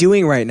you be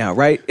doing right now,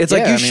 right? It's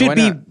like Yeah, you I mean, should why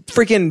be not?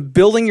 freaking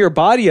building your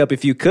body up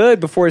if you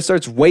could before it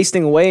starts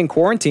wasting away in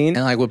quarantine.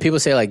 And like when people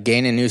say like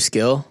gain a new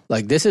skill,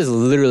 like this is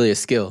literally a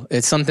skill.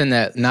 It's something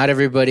that not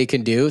everybody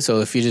can do.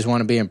 So if you just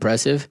want to be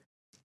impressive,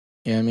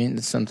 you know what I mean?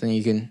 It's something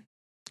you can,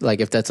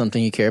 like if that's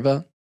something you care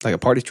about. Like a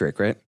party trick,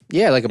 right?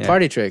 Yeah, like a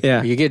party trick.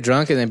 Yeah. You get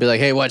drunk and then be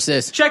like, hey, watch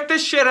this. Check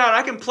this shit out.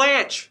 I can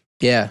planche.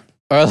 Yeah.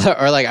 Or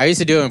like I used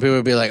to do it when people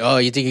would be like, oh,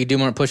 you think you can do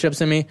more push-ups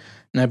than me?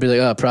 And I'd be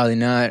like, oh, probably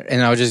not.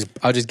 And I'll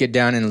just get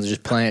down and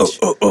just planche.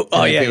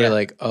 Oh, yeah. People are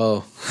like, oh.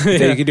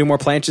 Think you can do more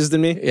planches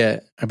than me? Yeah.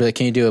 I'd be like,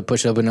 can you do a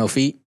push-up with no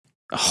feet?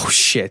 Oh,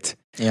 shit.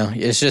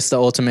 It's just the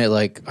ultimate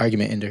like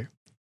argument ender.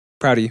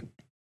 Proud of you.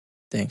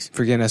 Thanks.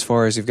 For getting as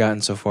far as you've gotten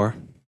so far.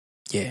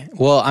 Yeah.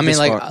 Well, I mean,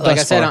 like I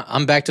said,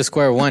 I'm back to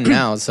square one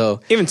now.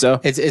 So even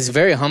so, it's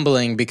very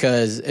humbling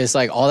because it's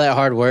like all that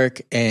hard work,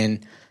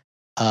 and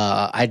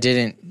I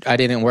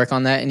didn't work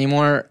on that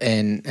anymore,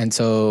 and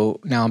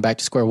so now I'm back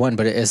to square one.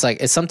 But it's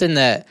like it's something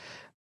that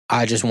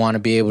I just want to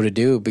be able to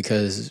do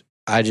because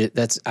I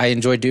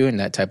enjoy doing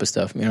that type of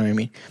stuff. You know what I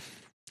mean?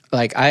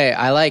 Like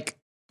I like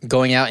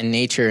going out in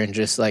nature and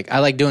just like I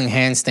like doing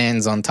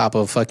handstands on top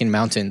of fucking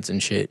mountains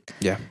and shit.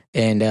 Yeah.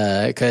 And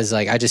because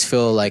like I just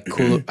feel like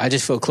cool. I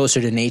just feel closer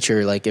to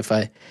nature. Like if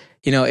I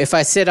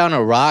sit on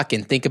a rock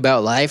and think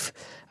about life,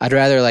 I'd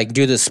rather like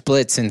do the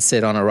splits and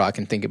sit on a rock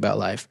and think about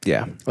life.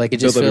 Yeah. Like it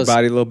just build up feels your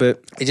body a little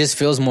bit. It just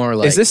feels more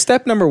like. Is this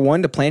step number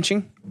 1 to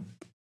planching?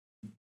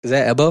 Is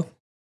that Ebo?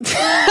 Yeah,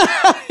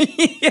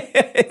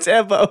 it's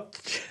Ebo.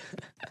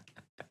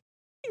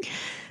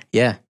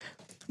 Yeah.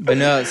 But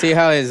no, see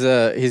how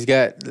he's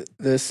got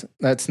this?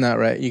 That's not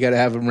right. You got to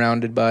have a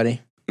rounded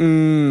body.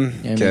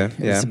 Okay, yeah.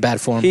 It's a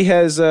bad form. He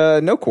has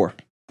no core.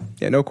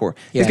 Yeah, no core.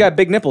 Yeah. He's got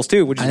big nipples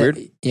too, which is weird.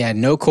 Yeah,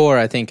 no core,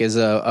 I think, is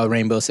a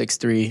Rainbow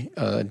 6.3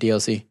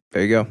 DLC.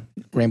 There you go.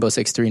 Rainbow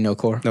 6.3, no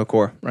core. No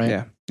core. Right?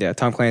 Yeah. Yeah,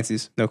 Tom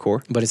Clancy's no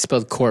core. But it's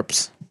spelled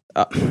corpse.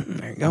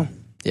 There you go.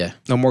 Yeah.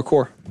 No more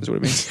core is what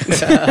it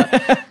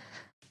means.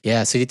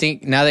 Yeah, so you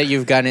think now that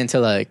you've gotten into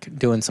like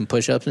doing some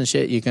push-ups and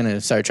shit, you're going to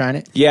start trying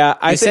it? Yeah.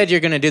 You said you're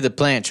going to do the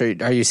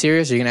planche. Are you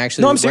serious? Are you going to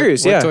actually No, I'm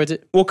serious, work yeah. towards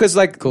it? Well, because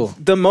like cool.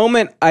 The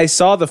moment I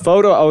saw the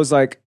photo, I was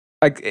like,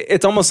 like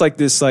it's almost like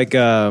this like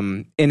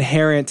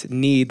inherent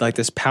need, like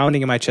this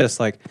pounding in my chest,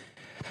 like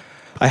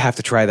I have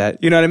to try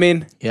that. You know what I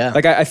mean? Yeah.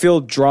 Like I feel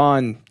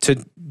drawn to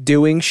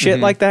doing shit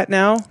like that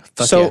now.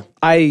 Fuck so yeah.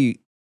 I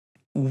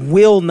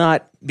will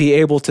not be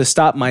able to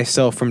stop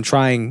myself from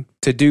trying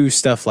to do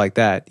stuff like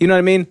that. You know what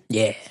I mean?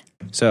 Yeah.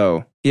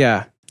 So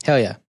yeah, Hell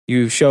yeah.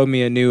 you showed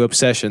me a new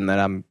obsession that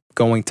I'm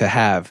going to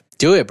have.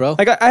 Do it, bro.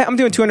 Like I'm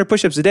doing 200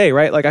 push-ups a day,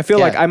 right? Like I feel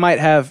Yeah. like I might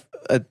have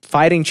a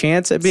fighting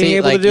chance at being See,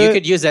 able like to do you it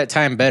could use that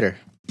time better.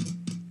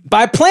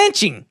 by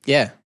planching.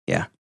 Yeah.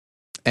 Yeah.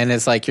 And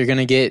it's like you're going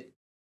to get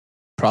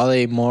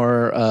probably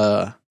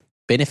more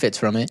benefits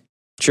from it.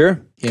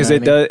 Sure, because You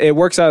know what I mean? it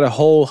works out a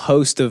whole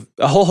host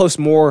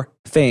more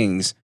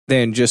things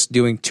than just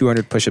doing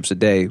 200 push-ups a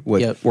day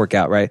would work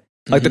out, right?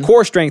 Like the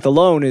core strength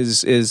alone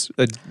is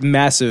a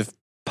massive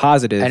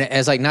positive. And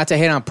it's like, not to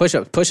hate on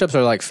push-ups. Push-ups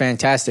are like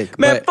fantastic.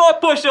 Man,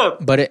 fuck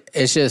push-up. But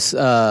it's just,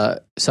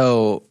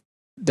 so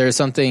there's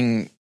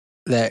something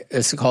that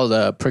is called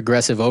a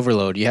progressive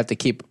overload. You have to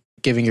keep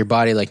giving your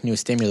body like new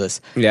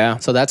stimulus. Yeah.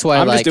 So that's why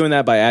I'm like, just doing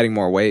that by adding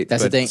more weight.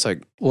 that's the but thing. It's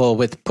like, Well,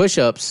 with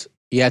push-ups,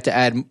 you can't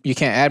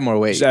add more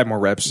weight. just add more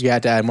reps. You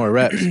have to add more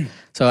reps.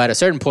 So at a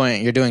certain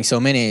point, you're doing so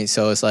many.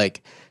 So it's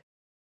like,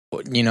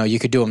 you know, you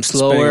could do them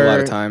slower. Spending a lot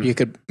of time. You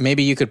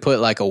could put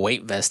like a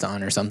weight vest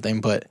on or something,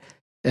 but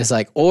it's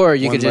like, or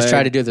you One could just leg.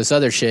 try to do this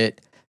other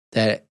shit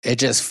that it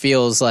just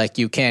feels like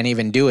you can't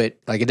even do it.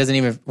 Like it doesn't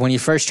even, when you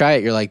first try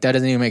it, you're like, that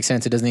doesn't even make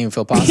sense. It doesn't even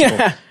feel possible.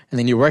 Yeah. And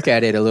then you work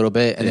at it a little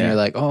bit and then Yeah. you're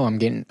like, oh, I'm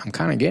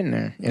kind of getting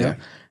there, you know?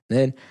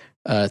 Yeah.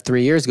 Then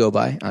 3 years go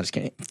by. I'm just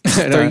kidding.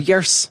 3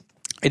 years.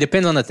 It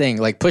depends on the thing.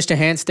 Like push to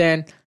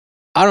handstand,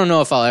 I don't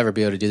know if I'll ever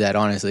be able to do that,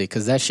 honestly,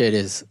 because that shit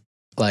is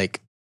like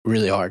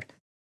really hard.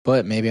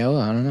 But maybe I will.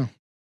 I don't know.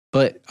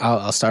 But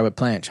I'll start with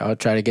planche. I'll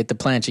try to get the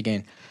planche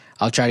again.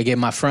 I'll try to get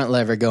my front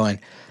lever going.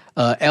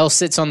 L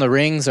sits on the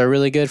rings are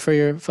really good for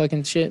your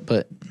fucking shit.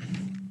 But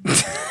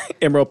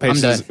Emerald Pace I'm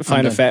says, done. find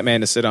I'm a done. fat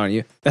man to sit on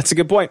you. That's a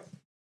good point.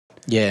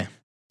 yeah,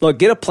 Look,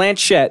 get a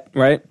planchette,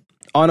 right,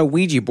 on a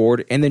Ouija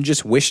board and then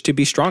just wish to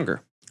be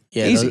stronger.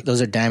 yeah, Easy.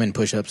 those are diamond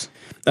push-ups.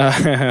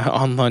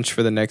 On lunch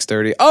for the next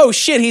 30. Oh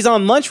shit, he's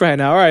on lunch right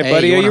now. All right, Hey,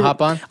 buddy. you Are wanna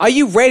hop on? Are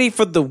you ready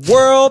for the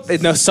world?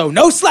 No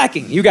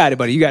slacking. You got it,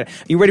 buddy. You got it.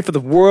 You ready for the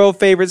world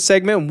favorite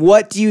segment?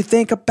 What do you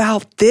think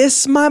about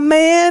this, my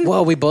man?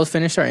 Well, we both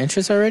finished our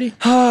interests already.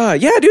 Yeah,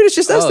 dude, it's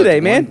just us Oh, today,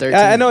 it's man.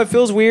 1:13. I know it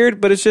feels weird,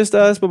 but it's just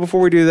us. But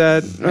before we do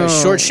that,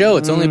 Short show.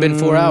 It's only been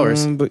 4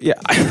 hours. But yeah,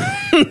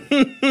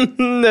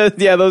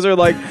 yeah, those are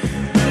like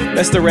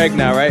that's the reg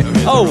now, right?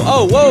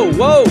 Oh, whoa.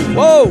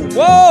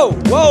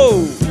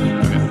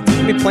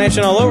 You be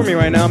planching all over me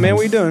right now, man.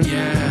 What are you doing?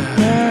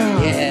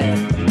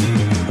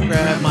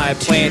 Grab my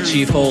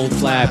planchy fold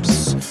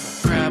flaps.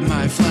 Grab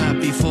my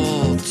flappy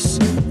folds.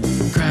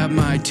 Grab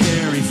my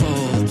terry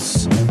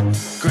folds.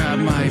 Grab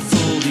my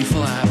foldy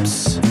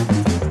flaps.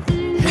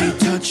 Hey,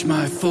 touch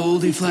my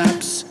foldy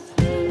flaps.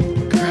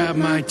 Grab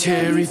my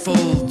terry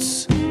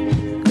folds.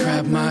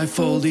 Grab my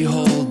foldy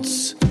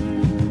holds.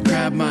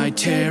 Grab my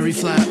terry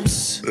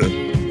flaps.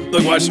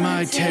 Look, watch.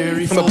 My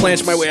terry I'm gonna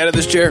planch my way out of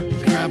this chair.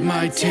 Grab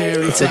my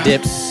terry It's a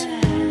dip. flaps.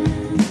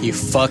 You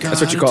fuck. That's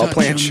what you call a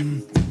planche.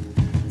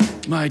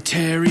 My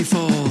terry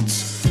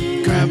folds.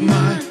 Grab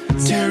my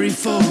terry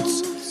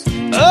folds.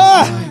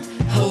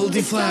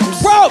 Holdy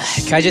flaps. Bro!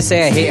 Can I just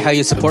say I hate how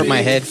you support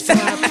my head?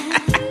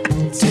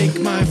 Take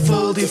my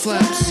foldy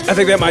flaps. I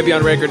think that might be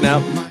on record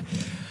now.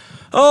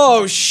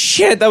 Oh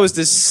shit, that was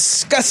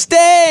disgusting.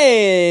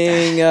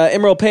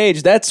 Emerald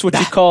Page, that's what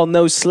you call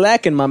no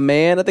slacking, my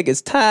man. I think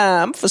it's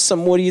time for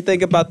some what do you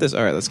think about this?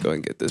 All right, let's go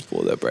and get this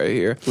pulled up right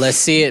here. Let's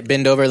see it.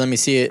 Bend over. Let me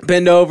see it.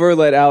 Bend over,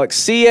 let Alex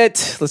see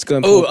it. Let's go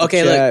and pull Oh, up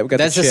okay. the chat. We Look, got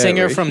that's the chat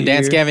singer right from here.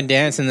 Dance Gavin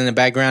Dance, and then the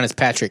background is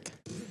Patrick.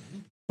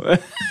 Right?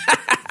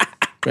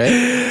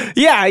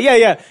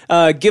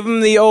 Yeah. Give him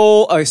the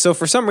old. So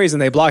for some reason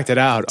they blocked it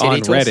out Titty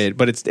on twist? Reddit,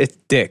 but it's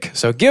dick.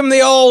 So give him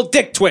the old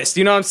dick twist.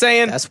 You know what I'm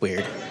saying? That's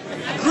weird.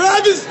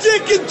 Grab his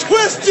dick and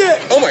twist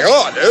it! Oh my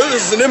god, dude,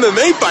 this is an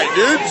MMA fight,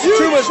 dude. You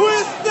Too much.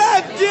 twist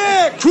that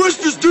dick!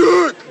 Twist his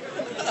dick!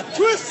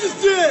 Twist his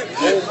dick!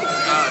 Oh my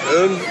god,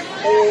 dude.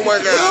 Oh my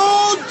god.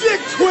 Oh,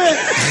 dick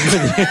twist!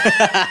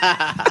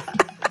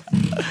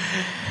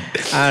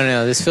 I don't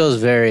know. This feels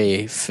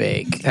very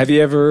fake. Have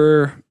you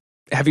ever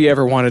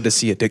wanted to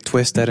see a dick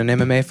twist at an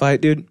MMA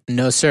fight, dude?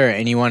 No, sir.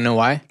 And you want to know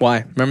why?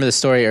 Why? Remember the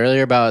story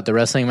earlier about the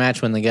wrestling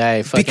match when the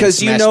guy fucking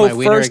Because you smashed know my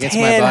wiener against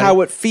my firsthand body?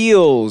 how it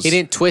feels. He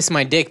didn't twist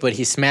my dick, but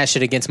he smashed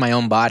it against my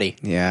own body,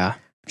 Yeah,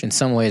 which in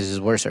some ways is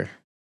worser.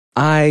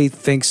 I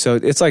think so.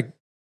 It's like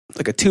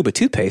a tube of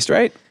toothpaste,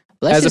 right?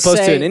 Let's As just opposed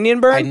to say an Indian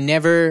burn? I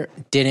never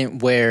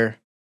didn't wear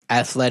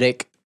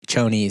athletic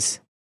chonies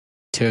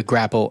to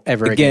grapple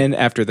ever again. Again,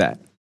 after that.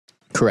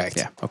 Correct.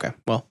 Yeah, okay.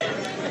 Well,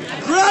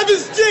 Grab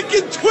his dick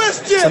and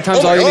twist it! sometimes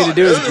Oh my all you God, need to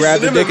do dude, is this grab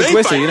is the an dick and MMA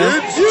twist it, fight, you know?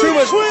 dude. You Too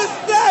much.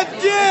 twist that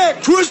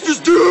dick! Twist his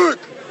dick!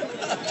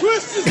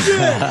 Twist his dick!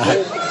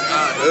 Oh my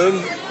god,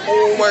 dude.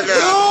 Oh my god.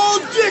 Oh,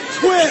 dick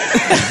twist!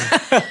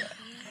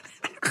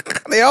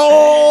 They the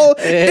old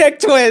dick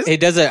twist. He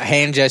does a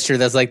hand gesture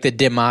that's like the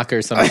Dimmock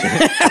or something.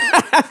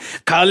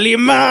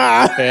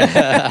 Kalima.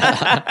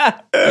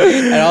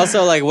 And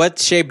also, like, what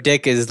shape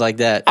dick is like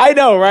that? I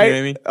know, right? You know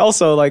what I mean?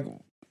 Also, like,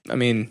 I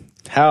mean,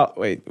 how?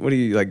 Wait, what are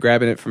you like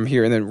grabbing it from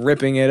here and then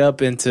ripping it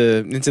up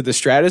into the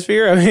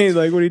stratosphere? I mean,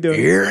 like, what are you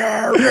doing?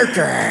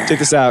 Check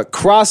this out,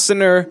 crossing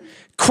her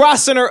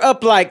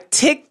up like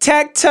tic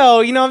tac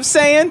toe. You know what I'm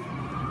saying?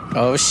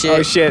 Oh shit!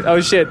 Oh shit!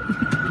 Oh shit!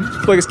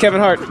 Look, it's Kevin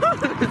Hart.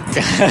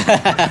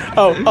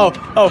 Oh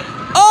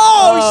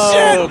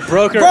shit!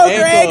 Broke her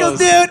ankles,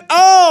 dude.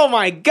 Oh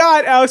my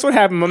god, Alex, what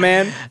happened, my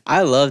man?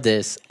 I love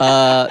this.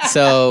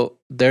 So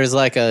there's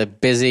like a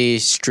busy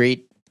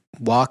street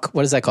walk.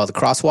 What is that called? The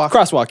crosswalk?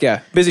 Crosswalk,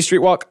 yeah. Busy street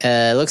walk.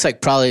 It looks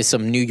like probably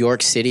some New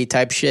York City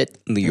type shit.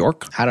 New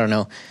York? I don't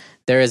know.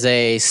 There is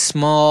a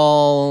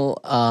small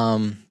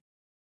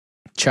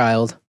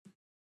child.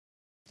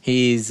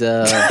 He's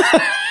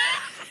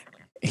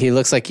he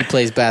looks like he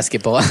plays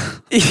basketball.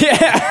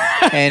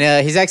 Yeah.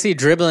 And he's actually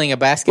dribbling a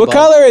basketball. What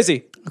color is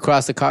he?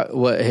 Across the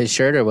what, his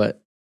shirt or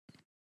what?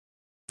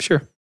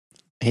 Sure.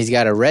 He's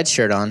got a red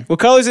shirt on. What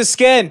color is his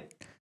skin?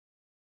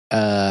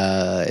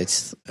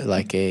 It's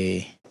like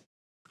a...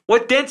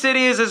 What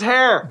density is his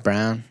hair?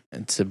 Brown.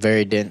 It's a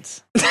very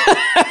dense.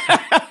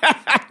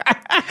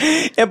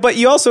 But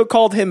you also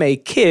called him a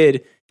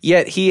kid,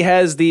 yet he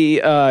has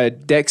the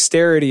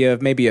dexterity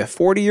of maybe a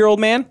 40-year-old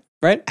man,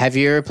 right? Have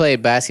you ever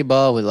played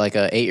basketball with like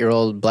a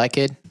 8-year-old black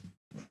kid?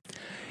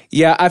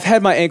 Yeah, I've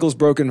had my ankles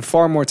broken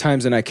far more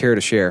times than I care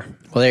to share.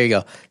 Well, there you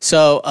go.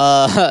 So,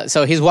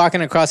 so he's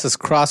walking across this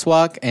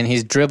crosswalk and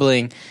he's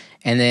dribbling,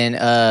 and then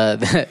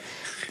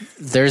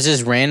there's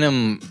this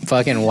random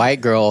fucking white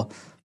girl.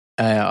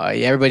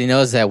 Everybody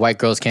knows that white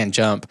girls can't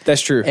jump.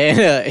 That's true.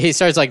 And he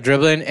starts like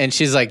dribbling, and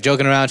she's like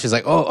joking around. She's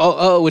like,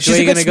 "Oh, which way she's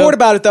you a good gonna sport go?"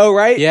 about it, though,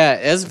 right? Yeah,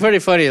 it's pretty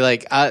funny.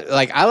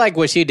 I like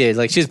what she did.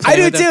 Like she's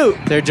playing I with do them.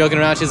 too. They're joking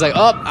around. She's like,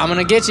 "Oh, I'm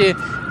gonna get you,"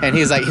 and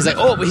he's like,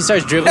 "Oh," he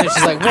starts dribbling.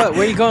 She's like, "What?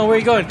 Where you going? Where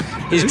you going?"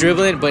 He's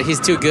dribbling, but he's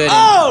too good,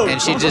 and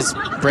she just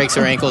breaks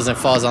her ankles and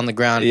falls on the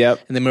ground in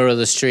the middle of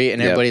the street,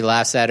 and everybody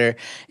laughs at her,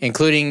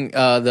 including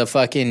the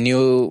fucking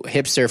new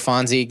hipster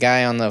Fonzie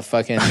guy on the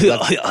fucking.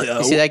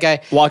 You see that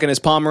guy walking his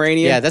Pomeranian?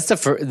 Yeah, that's the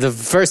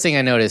first thing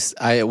I noticed.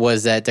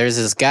 Was that there's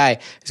this guy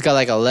who's got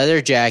like a leather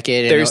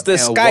jacket. There's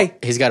this guy.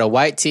 He's got a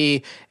white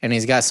tee and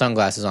he's got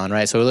sunglasses on,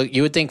 right? So look,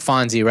 you would think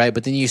Fonzie, right?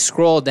 But then you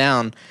scroll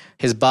down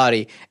his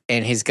body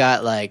and he's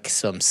got like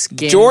some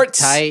skin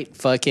tight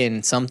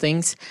fucking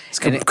somethings,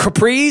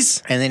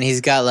 capris, and then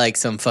he's got like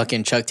some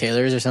fucking Chuck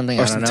Taylors or something,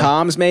 or I don't some know.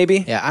 Toms,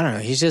 maybe. Yeah, I don't know.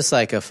 He's just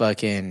like a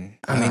fucking.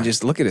 I mean,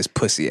 just look at his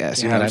pussy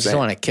ass. You know what I I'm just saying?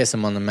 want to kiss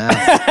him on the mouth.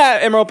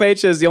 Emerald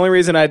Page says the only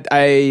reason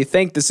I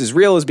think this is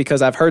real is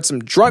because I've heard some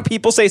drunk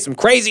people say some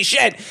crazy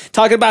shit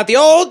talking about the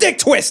old dick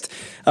twist.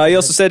 He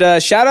also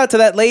said, shout out to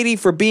that lady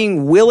for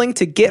being willing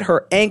to get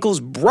her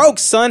ankles broke,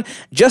 son,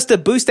 just to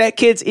boost that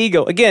kid's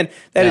ego. Again,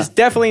 that is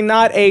definitely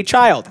not a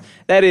child.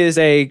 That is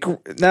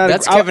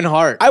That's Kevin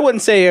Hart. I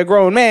wouldn't say a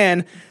grown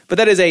man, but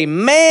that is a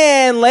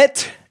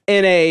manlet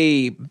in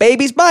a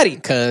baby's body.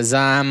 'Cause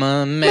I'm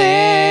a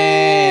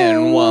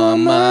man,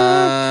 woman.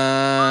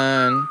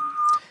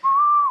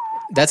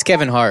 That's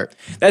Kevin Hart.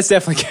 That's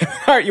definitely Kevin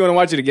Hart. You want to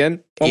watch it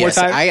again? One more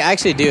time? I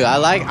actually do.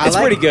 It's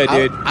pretty good,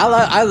 dude.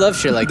 I love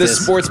shit like this.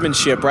 The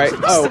sportsmanship, right?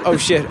 Oh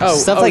shit. Oh,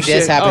 stuff like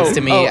this happens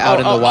to me out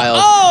in the wild.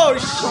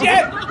 Oh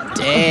shit.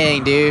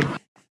 Dang, dude.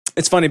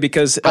 It's funny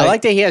because I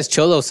like that he has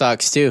cholo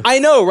socks too. I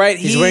know, right?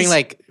 He's wearing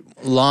like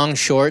long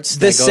shorts.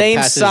 The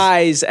same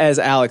size as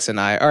Alex and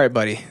I. All right,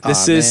 buddy.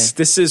 This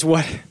is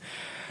what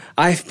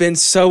I've been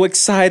so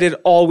excited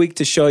all week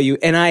to show you,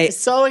 and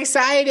so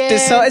excited.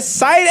 So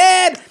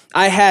excited.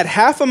 I had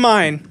half a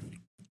mind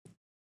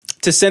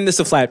to send this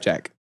to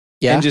Flapjack,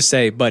 and just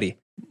say, buddy,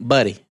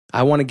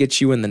 I want to get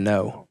you in the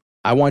know.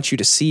 I want you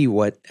to see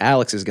what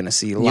Alex is going to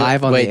see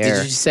live on the air.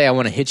 Did you say I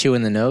want to hit you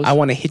in the nose? I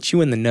want to hit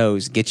you in the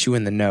nose, get you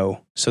in the know,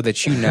 so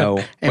that you know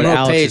what Emerald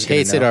Alex Page is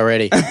hates it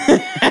already.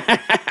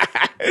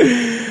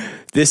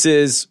 This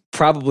is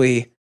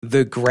probably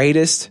the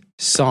greatest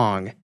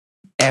song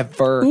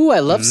ever. Ooh, I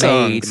love made,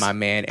 songs, my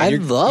man. And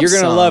you're love gonna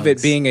songs. love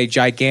it being a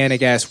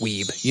gigantic ass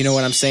weeb. You know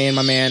what I'm saying,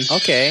 my man?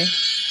 Okay,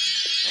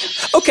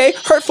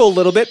 hurtful a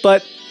little bit,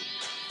 but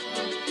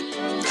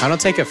I don't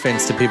take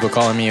offense to people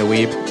calling me a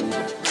weeb.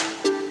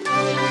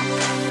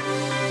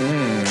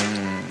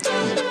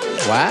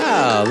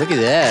 Wow, look at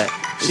that.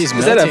 She's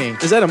melting.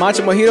 Is that a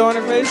matcha mojito on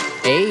her face?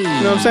 Hey, you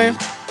know what I'm saying?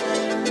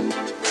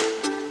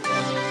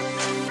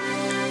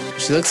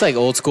 She looks like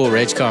old school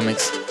Reg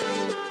comics. All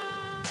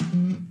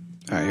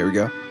right, here we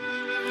go.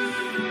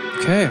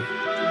 Okay.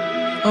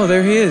 Oh,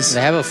 there he is.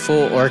 They have a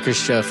full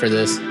orchestra for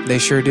this. They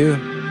sure do.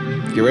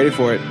 Get ready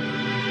for it.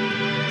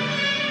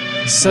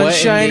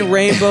 Sunshine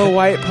Rainbow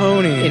White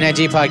Pony.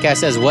 NIG Podcast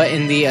says, what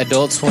in the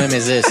Adult Swim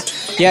is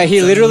this? Yeah,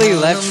 he literally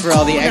left for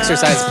all the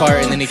exercise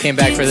part and then he came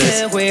back for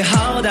this.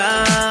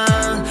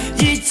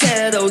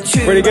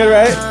 Pretty good,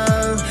 right?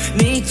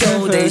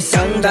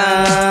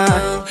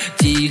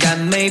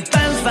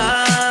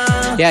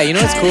 Yeah, you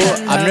know what's cool?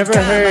 I've never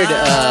heard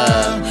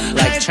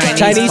like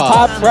Chinese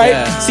pop, right?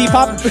 Yeah.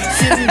 C-pop.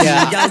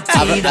 Yeah,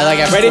 I like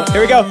it. Ready?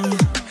 Here we go.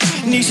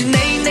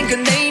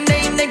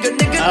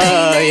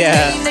 Oh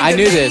yeah, I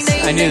knew this.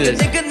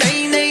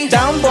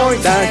 Down boy,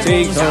 down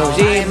take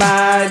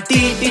Kojima,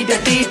 dee dee da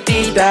dee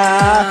dee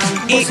da.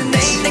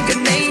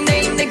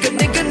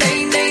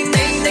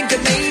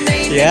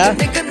 Yeah.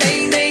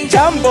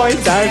 Down boy,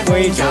 down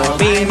boy,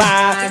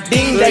 Kojima,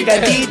 ding da da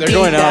dee dee. They're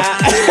going off.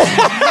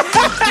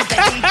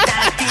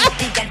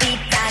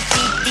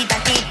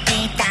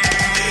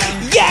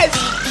 Yes.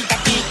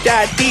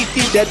 Da dee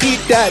dee da dee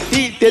da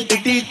dee da da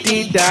dee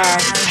dee da.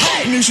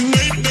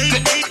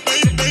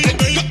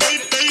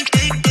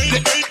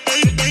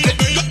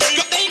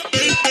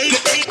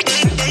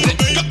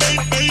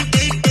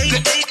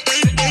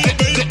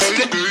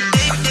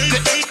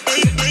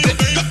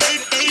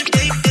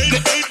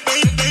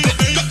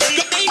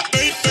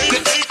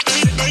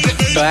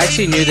 So I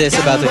actually knew this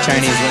about the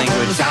Chinese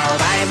language.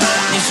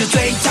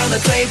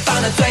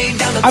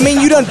 I mean,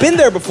 you done been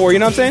there before, you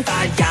know what I'm saying?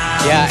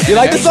 Yeah. You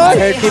like the song? I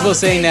heard people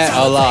saying that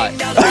a lot.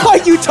 Oh,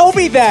 you told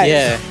me that.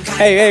 Yeah.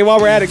 Hey, while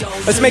we're at it,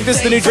 let's make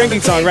this the new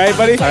drinking song, right,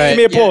 buddy? All right, Give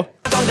me a pull.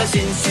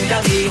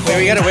 Wait,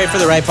 we gotta wait for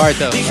the right part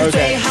though.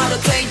 Okay.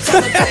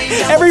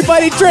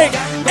 Everybody drink.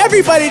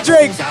 Everybody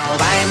drink.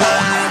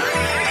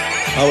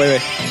 Oh,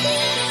 wait.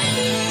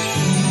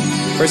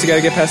 First, you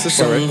gotta get past this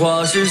part, right?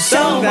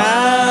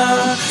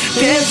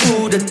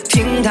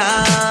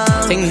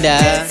 听的，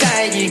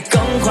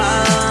更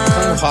花，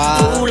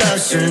不了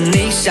是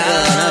你傻，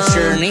只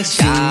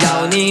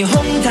要你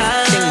哄她，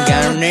一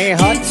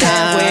切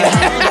会好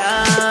的，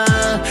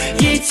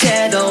一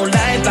切都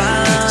来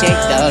吧，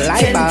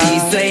天地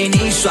随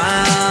你爽。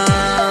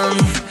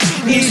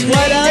你是那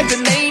个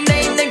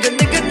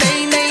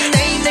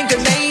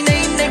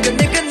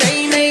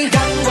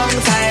阳光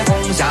彩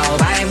虹小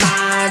白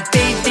马，滴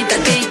滴答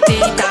滴滴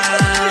答，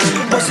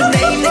我是那个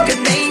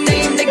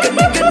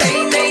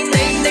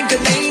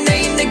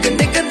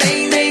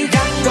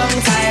阳光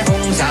彩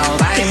虹小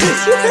白马，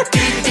滴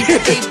滴答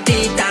滴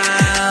滴答。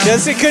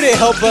Jesse couldn't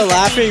help but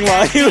laughing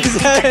while he was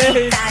at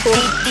it.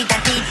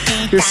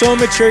 You're so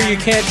mature you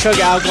can't chug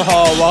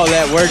alcohol while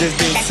that word is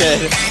being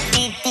said.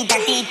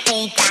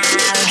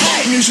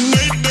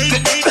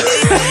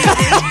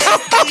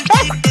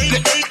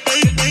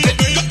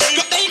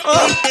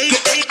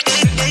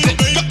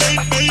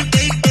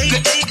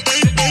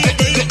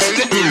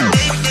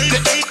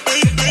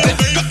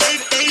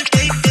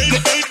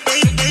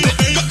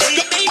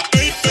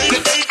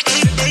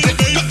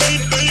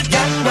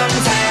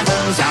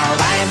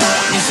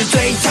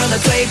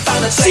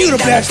 Shoot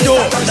up that door.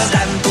 I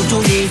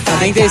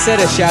think they said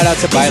a shout out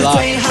to Baila.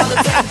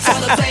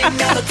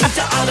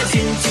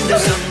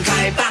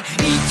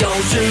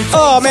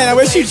 Oh man, I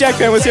wish Hugh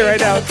Jackman was here right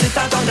now.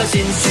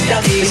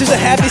 This is a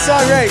happy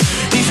song, right?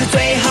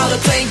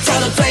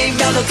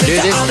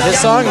 Dude, this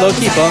song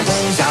low-key bumps.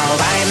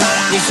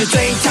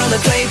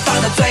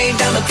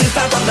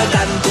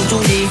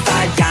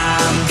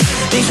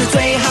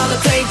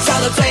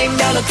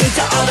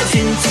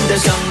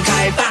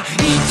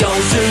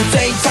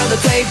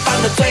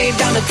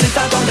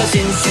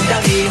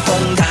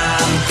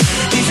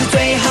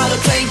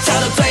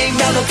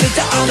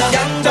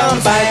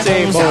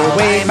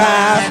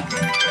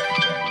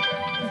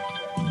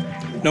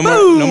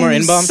 No more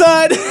N-bombs?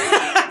 Son.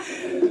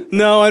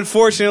 No,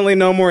 unfortunately,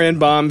 no more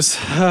N-bombs.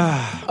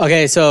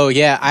 Okay, so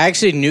yeah, I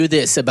actually knew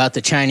this about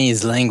the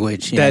Chinese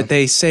language. That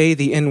they say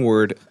the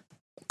N-word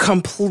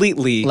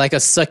completely. Like a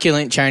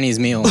succulent Chinese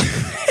meal.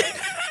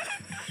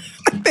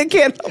 They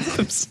can't help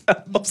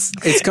themselves.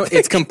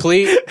 It's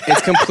complete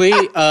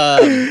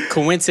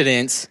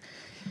coincidence.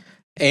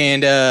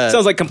 And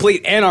sounds like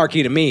complete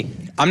anarchy to me.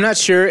 I'm not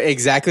sure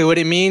exactly what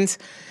it means,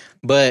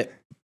 but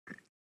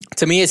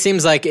to me it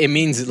seems like it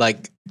means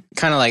like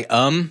kind of like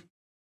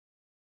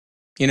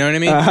you know what I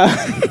mean?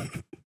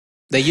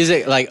 They use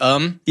it like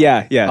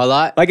yeah a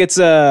lot, like it's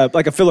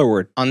like a filler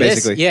word on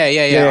basically. This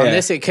yeah on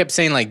this it kept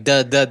saying like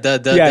duh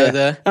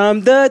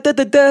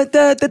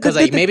because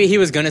like maybe he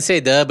was gonna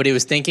say duh but he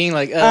was thinking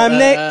like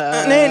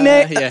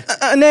nay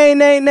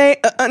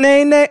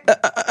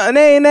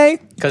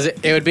because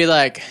it would be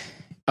like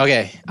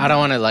okay, I don't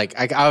want to like.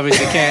 I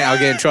obviously can't. I'll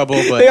get in trouble.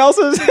 But they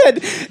also said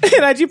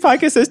NIG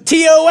Podcast says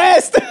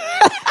TOS.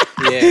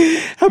 Yeah.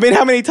 I mean,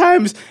 how many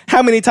times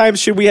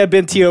should we have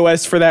been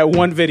TOS for that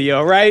one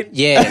video, right?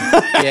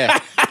 Yeah.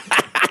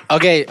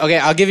 Okay.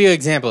 I'll give you an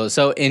example.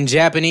 So in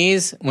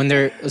Japanese, when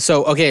we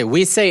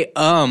say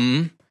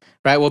right?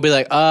 We'll be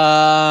like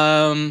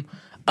and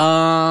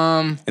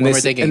we're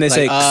thinking, and they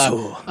say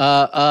no,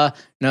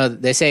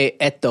 they say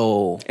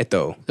eto.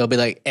 They'll be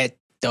like eto.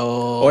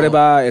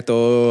 Oreba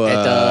eto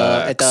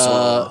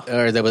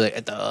or they'll be like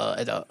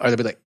eto, or they'll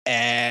be like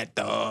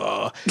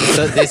eto.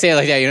 So they say it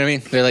like that, you know what I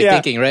mean? They're like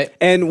thinking, right?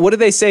 And what do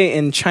they say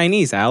in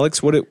Chinese,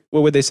 Alex? What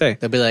would they say?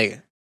 They'll be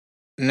like,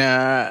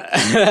 nah.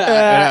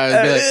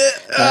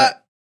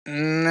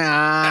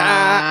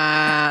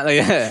 Nah.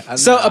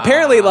 So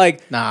apparently,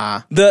 like,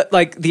 nah.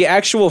 The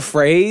actual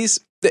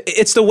phrase,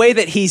 it's the way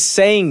that he's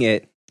saying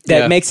it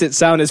that makes it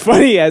sound as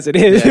funny as it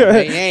is.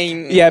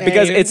 Yeah,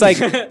 because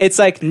it's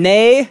like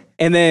nay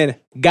and then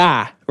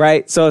ga,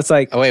 right? So it's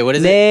like what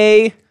is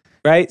nay, it?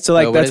 Right? So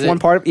like what that's is one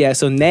it? part of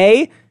so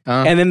nay,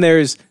 and then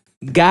there's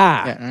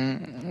ga.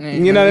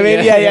 You know what I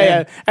mean?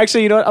 Yeah.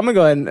 Actually, you know what? I'm gonna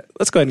go ahead and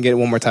let's go ahead and get it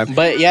one more time.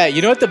 But yeah,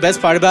 you know what the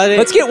best part about it?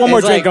 Let's get one more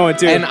is, drink going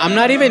too. And I'm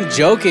not even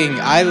joking.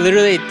 I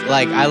literally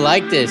I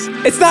like this.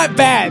 It's not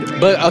bad.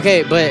 But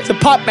it's a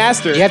pop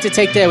master. You have to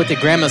take that with a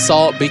gram of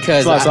salt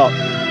because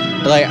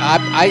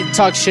I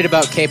talk shit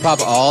about K-pop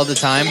all the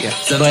time,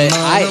 but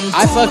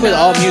I fuck with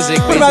all music.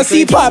 What about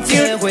C-pop,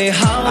 dude?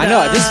 I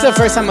know this is the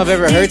first time I've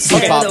ever heard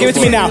C-pop. Okay, give it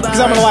to me now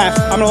because I'm gonna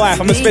laugh.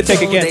 I'm gonna spit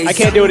take again. I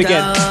can't do it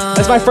again.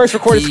 That's my first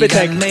recorded spit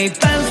take.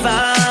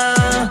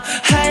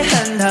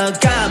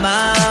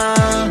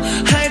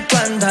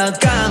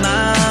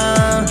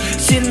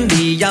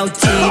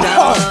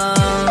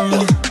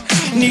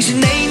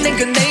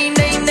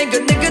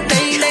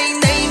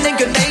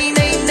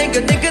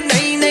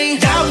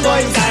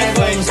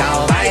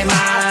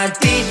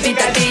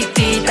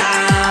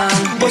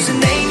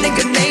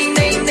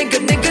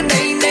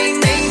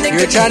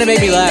 You're trying to make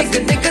me laugh.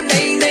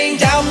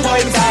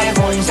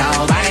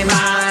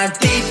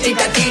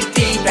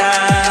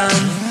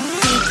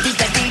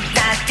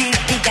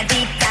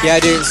 Yeah,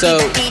 dude. So,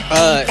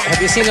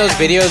 have you seen those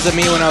videos of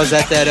me when I was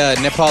at that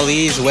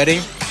Nepalese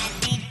wedding?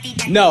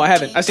 No, I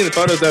haven't. I've seen the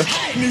photos though.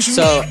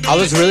 So I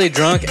was really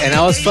drunk and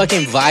I was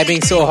fucking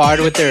vibing so hard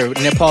with their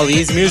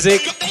Nepalese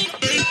music.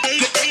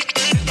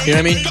 You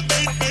know what I mean?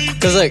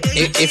 Because look,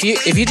 if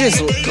you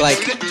just like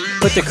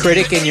put the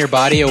critic in your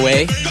body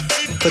away,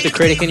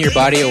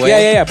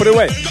 Yeah. Put it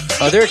away.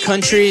 Other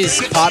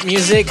countries' pop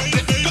music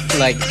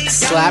like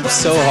slaps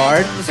so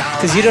hard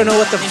because you don't know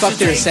what the fuck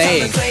they're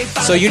saying.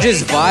 So you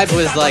just vibe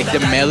with like the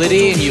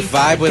melody and you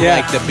vibe with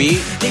like the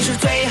beat.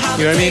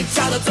 You know what I mean?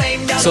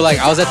 So like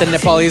I was at the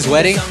Nepalese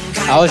wedding.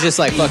 I was just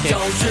like fucking. I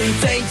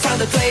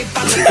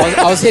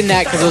was hitting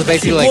that because it was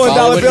basically like $1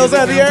 Bollywood bills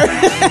out of the air.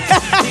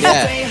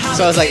 Yeah.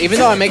 So I was like, even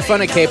though I make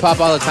fun of K-pop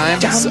all the time,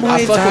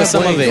 I fuck with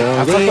some of it.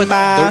 I fuck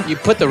with you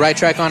put the right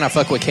track on. I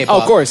fuck with K-pop. Oh,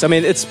 of course. I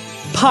mean, it's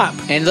pop.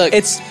 And look,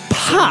 it's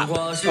pop.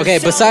 Okay,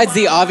 besides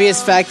the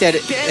obvious fact that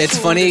it's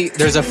funny,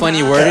 there's a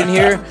funny word in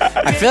here.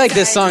 I feel like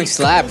this song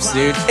slaps,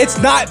 dude. It's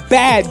not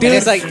bad, dude.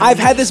 It's like I've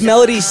had this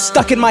melody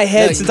stuck in my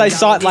head since I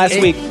saw it last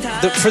week.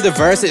 For the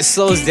verse, it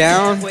slows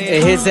down.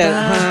 It hits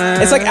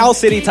that. It's like Owl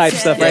City type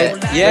stuff, right?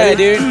 Yeah, right?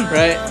 Dude.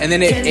 Right, and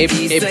then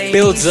it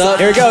builds up.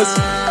 Here it goes.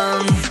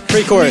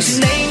 Pre-chorus.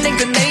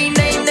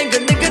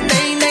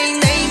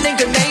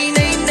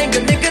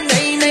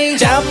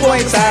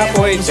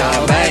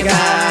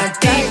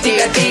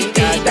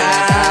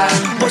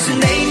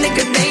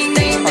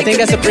 I think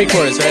that's the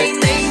pre-chorus, right?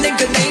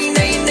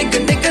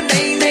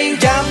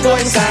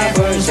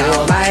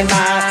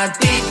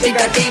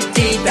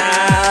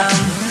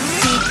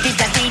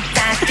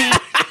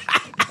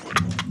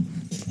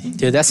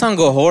 Dude, that song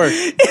go hard.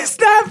 It's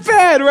not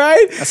bad,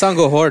 right? That song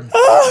go hard.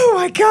 Oh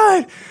my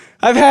god,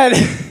 I've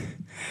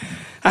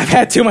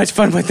had too much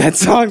fun with that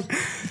song.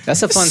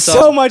 That's a fun song.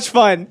 So much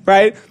fun,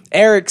 right?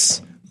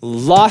 Eric's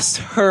lost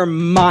her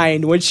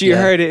mind when she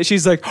heard it.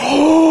 She's like,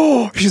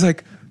 oh, she's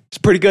like, it's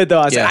pretty good though.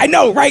 I was like, I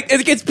know, right?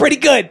 It gets pretty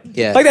good.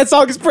 Yeah, like that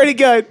song is pretty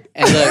good.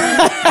 And look,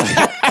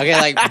 okay,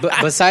 like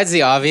besides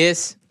the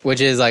obvious,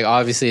 which is like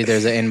obviously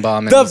there's an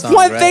N-bomb in the song,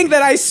 one right? thing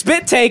that I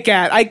spit take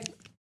at,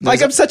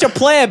 I'm such a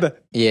pleb.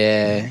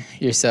 Yeah,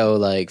 you're so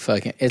like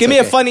fucking. Give me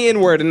a funny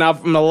N-word and I'm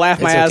gonna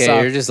laugh my ass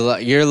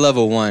off. You're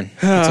level 1.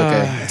 It's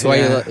okay. That's why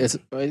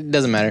it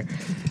doesn't matter.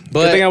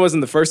 But I think I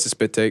wasn't the first to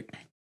spit take.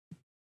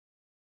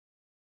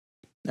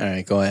 All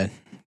right, go ahead.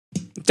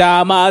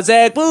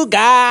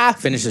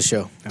 Finish the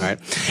show. All right.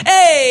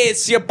 Hey,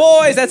 it's your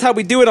boys. That's how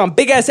we do it on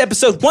Big Ass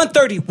episode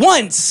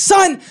 131,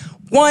 son.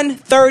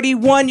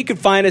 131. You can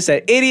find us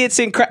at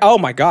Idiotsyncratic. Oh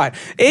my God.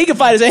 You can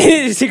find us at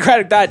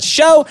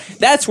idiosyncratic.show.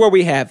 That's where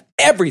we have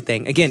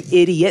everything. Again,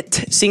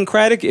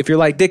 Idiotsyncratic. If you're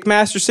like Dick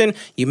Masterson,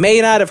 you may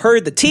not have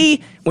heard the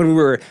T when we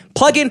were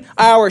plugging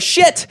our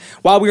shit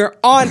while we were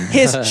on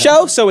his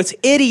show. So it's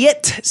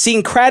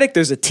Idiotsyncratic.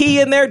 There's a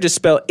T in there. Just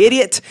spell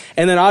idiot.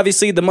 And then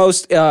obviously the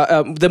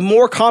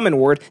more common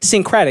word,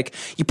 syncratic.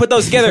 You put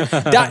those together,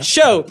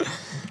 .show.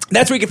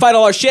 That's where you can find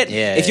all our shit.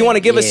 Yeah, if you want to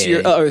give us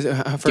your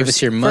first, give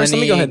us your money. Let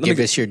me go ahead. Give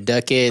us your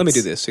ducats. Let me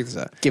do this. Check this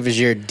out. Give us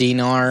your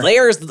dinar.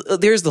 There's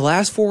the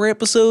last 4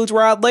 episodes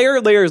were out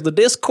there. There's the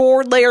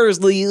Discord. There's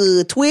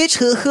the Twitch.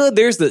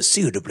 There's the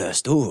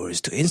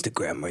Pseudoblastors to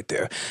Instagram right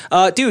there.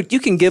 Dude, you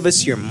can give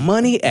us your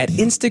money at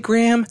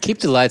Instagram.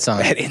 Keep the lights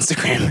on. At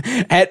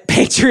Instagram. At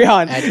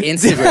Patreon. At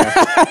Instagram.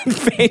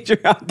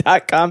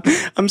 Patreon.com.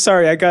 I'm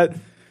sorry, I got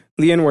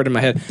the N-word in my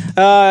head.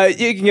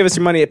 You can give us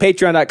your money at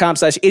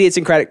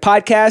patreon.com/Idiotsyncratic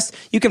podcast.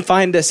 You can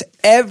find us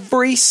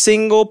every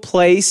single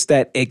place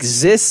that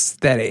exists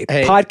that a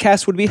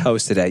podcast would be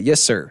hosted at.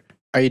 Yes, sir.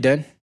 Are you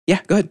done? Yeah,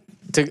 go ahead.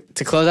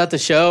 To close out the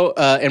show,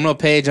 Emerald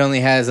Page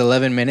only has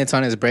 11 minutes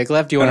on his break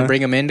left. Do you want to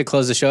bring him in to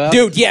close the show out?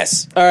 Dude,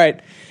 yes. All right.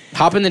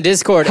 Hop in the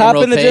Discord. Hop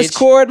Emerald in the Page.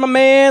 Discord, my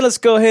man. Let's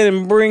go ahead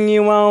and bring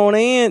you on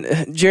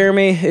in.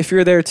 Jeremy, if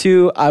you're there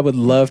too, I would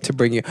love to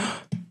bring you.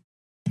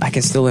 I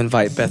can still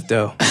invite Beth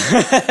Doe.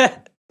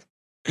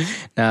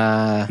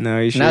 Nah. No,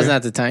 are you sure? Now's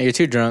not the time. You're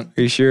too drunk.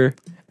 Are you sure?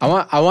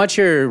 I want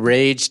your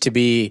rage to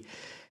be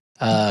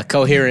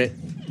coherent.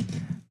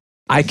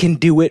 I can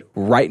do it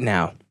right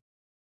now.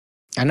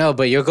 I know,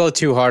 but you'll go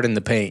too hard in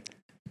the paint.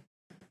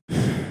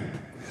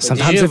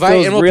 Sometimes you it invite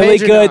feels Emerald really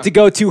Page or good not? to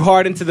go too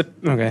hard into the.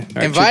 Okay. All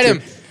right, Invite true,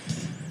 him,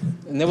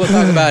 and then we'll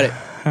talk about it.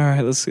 All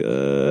right, let's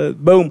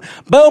boom,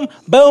 boom,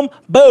 boom,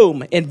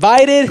 boom.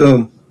 Invited.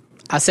 Boom.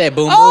 I said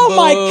boom. Oh boom,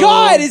 my boom.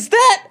 God! Is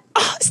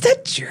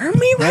that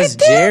Jeremy right That's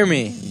there?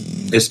 Jeremy.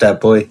 It's that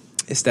boy.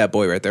 It's that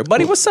boy right there,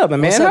 buddy. What's up, my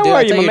man? What's up, How dude? are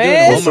I you, thought my you were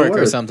man? doing homework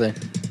or Word. something.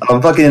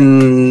 I'm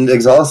fucking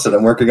exhausted.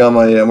 I'm working on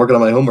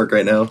my homework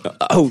right now.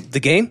 Oh,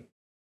 the game,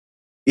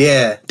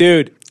 Yeah.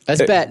 dude.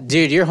 That's bad,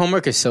 dude. Your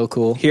homework is so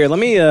cool. Here, let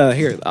me.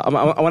 Here, I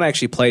want to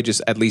actually play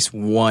just at least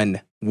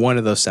one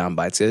of those sound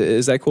bites.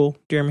 Is that cool,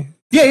 Jeremy?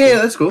 Yeah,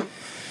 that's cool.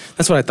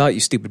 That's what I thought. You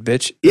stupid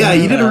bitch. Yeah,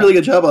 you did a really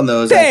good job on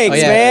those. Thanks, Oh,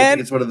 yeah. man. I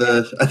think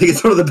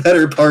it's one of the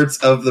better parts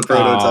of the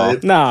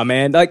prototype. Nah,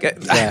 man. Like,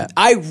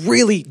 I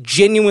really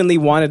genuinely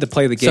wanted to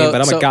play the game,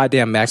 but I'm a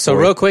goddamn Mac. So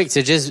real quick,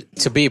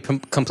 to be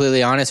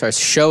completely honest, our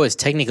show is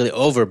technically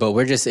over, but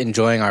we're just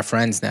enjoying our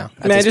friends now.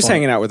 Man, just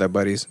hanging out with our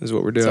buddies is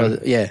what we're doing.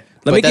 So, yeah.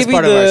 Let me that's give you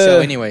part of our show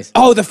anyways.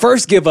 Oh, the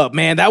first give up,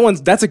 man.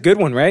 That's a good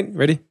one, right?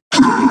 Ready?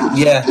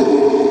 Yeah.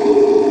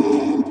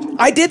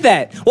 I did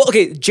that. Well,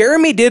 okay,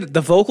 Jeremy did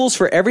the vocals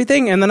for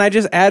everything, and then I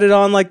just added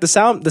on like the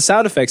sound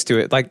effects to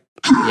it. Like,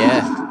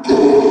 yeah,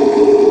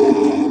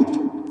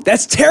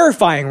 that's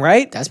terrifying,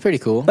 right? That's pretty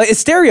cool. Like, it's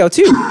stereo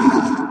too.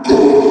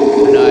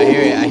 No,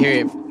 I hear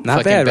it. Not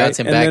fucking bad, right?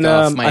 bouncing And back then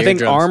off my I think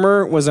eardrums.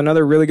 Armor was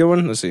another really good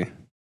one. Let's see.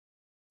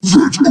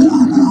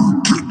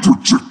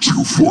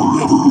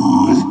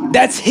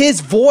 That's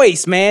his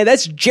voice, man.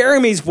 That's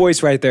Jeremy's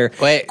voice right there.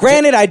 Wait,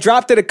 Granted, I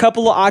dropped it a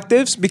couple of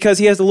octaves because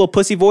he has a little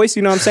pussy voice.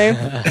 You know what I'm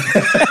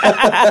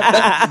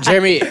saying?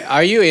 Jeremy,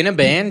 are you in a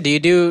band? Do you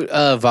do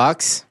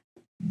Vox?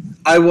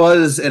 I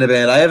was in a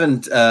band. I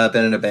haven't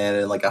been in a band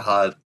in like a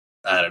hot,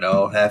 I don't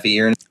know, half a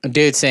year.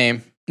 Dude,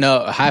 same.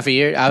 No, half a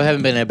year. I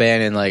haven't been in a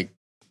band in like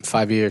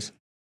 5 years.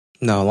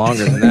 No,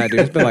 longer than that, dude.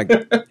 It's been like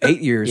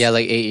 8 years. Yeah,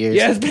 like 8 years.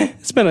 Yeah,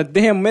 it's been a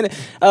damn minute.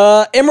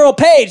 Emerald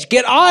Page,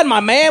 get on, my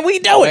man. What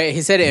you doing? Wait,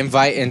 he said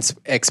invite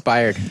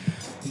expired.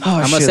 Oh,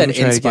 I must shit, said let me try it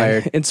again.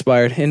 inspired.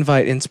 Inspired.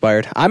 Invite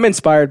inspired. I'm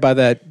inspired by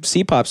that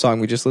C-pop song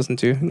we just listened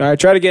to. All right,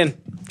 try it again.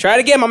 Try it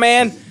again, my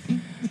man.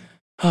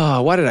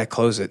 Oh, why did I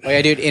close it? Oh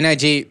yeah, dude.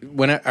 NIG.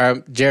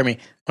 Jeremy,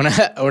 when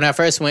I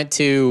first went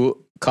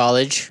to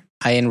college,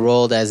 I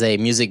enrolled as a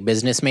music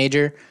business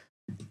major,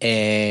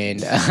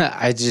 and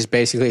I just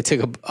basically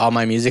took all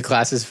my music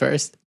classes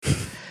first,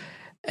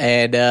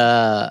 and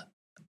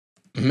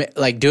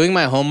like doing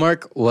my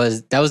homework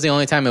was the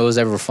only time it was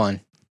ever fun.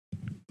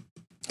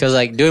 Because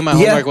like doing my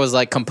homework was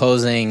like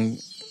composing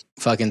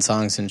fucking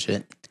songs and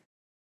shit.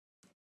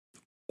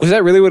 Was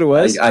that really what it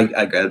was?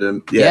 I grabbed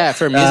him. Yeah,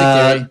 for music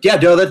theory. Yeah,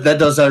 no, that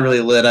does sound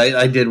really lit.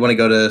 I did want to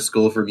go to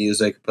school for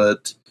music,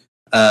 but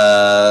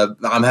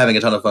I'm having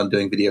a ton of fun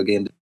doing video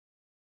games.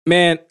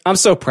 Man, I'm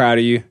so proud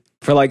of you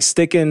for like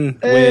sticking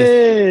with.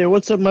 Hey,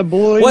 what's up, my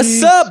boy?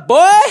 What's up,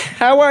 boy?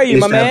 How are you,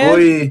 my man?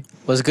 Boy.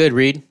 What's good,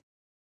 Reed?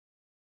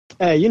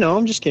 Hey, you know,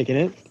 I'm just kicking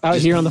it out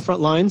here on the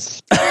front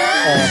lines,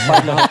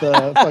 fighting off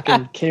the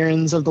fucking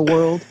Karens of the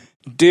world.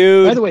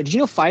 Dude. By the way, did you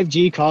know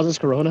 5G causes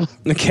corona?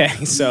 Okay,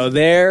 so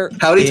there.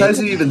 How many times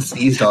have you been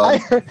sneezed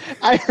on?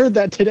 I heard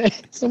that today.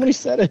 Somebody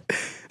said it.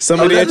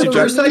 Somebody at your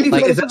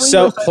job.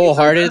 So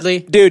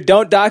wholeheartedly, dude,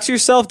 don't dox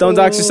yourself. Don't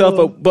dox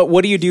yourself. But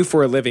what do you do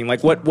for a living?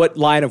 Like what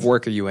line of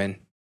work are you in?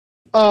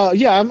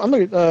 Yeah, I'm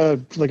like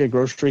a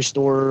grocery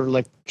store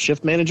like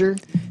shift manager.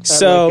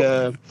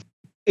 So,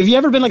 have you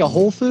ever been like a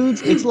Whole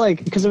Foods? It's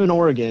like, because I'm in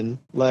Oregon,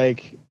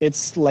 like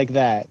it's like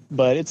that,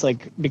 but it's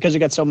like because you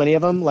got so many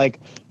of them, like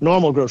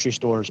normal grocery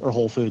stores or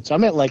Whole Foods. So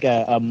I'm at like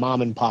a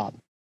mom and pop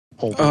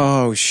Whole Foods.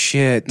 Oh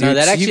shit! Dude. No,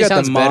 that So actually you got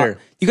sounds the better.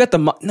 You got the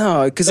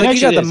no, because It like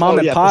you got actually the is. mom Oh,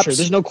 and yeah, for pops. sure.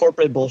 There's no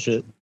corporate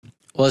bullshit.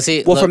 Well,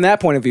 see, Well, look, from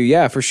that point of view,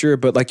 yeah, for sure.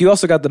 But like, you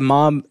also got the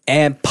mom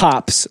and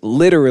pops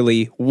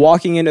literally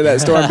walking into that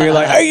store and being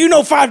like, "Hey, you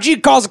know,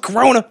 5G causes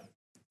corona."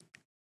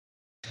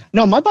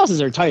 No, my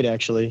bosses are tight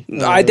actually.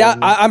 I doubt.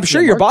 I'm sure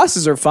your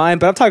bosses are fine,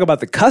 but I'm talking about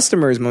the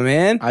customers, my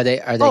man. Are they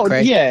Oh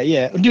correct?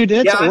 yeah, dude.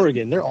 That's Yeah,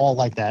 Oregon. They're all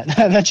like that.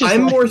 That's just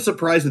I'm like- more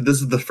surprised that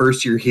this is the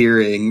first you're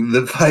hearing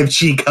that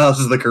 5G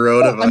causes the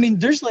coronavirus. Well, I mean,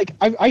 there's like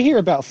I hear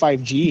about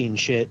 5G and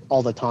shit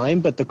all the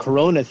time, but the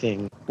corona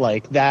thing,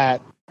 like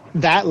that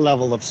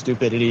level of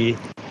stupidity,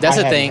 That's I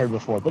the haven't thing. heard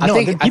before. But I no,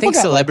 think people got,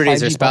 like,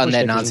 celebrities are 5G spouting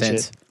that bumper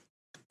stickers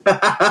and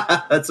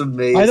nonsense. shit. That's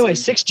amazing. By the way,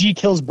 6G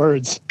kills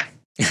birds.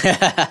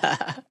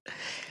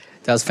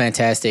 That was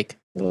fantastic.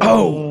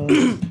 Oh,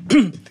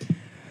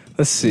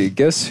 let's see.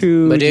 Guess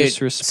who But dude, just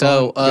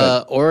responded?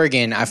 so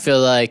Oregon, I feel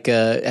like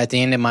at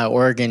the end of my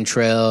Oregon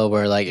trail,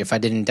 where like if I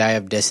didn't die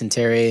of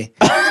dysentery,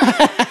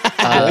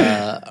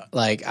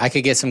 like I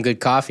could get some good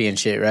coffee and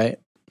shit, right?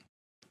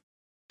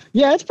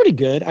 Yeah, it's pretty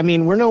good. I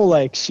mean, we're no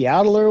like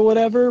Seattle or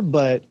whatever,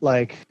 but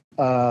like,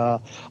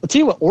 I'll tell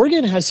you what,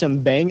 Oregon has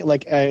some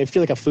if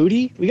you're like a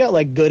foodie, we got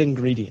like good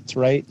ingredients,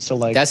 right? So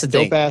like That's the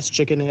thing. dope ass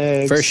chicken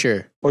eggs. For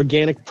sure.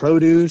 Organic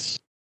produce.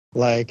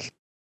 Like,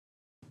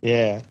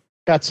 yeah.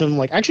 Got some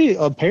like, actually,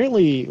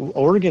 apparently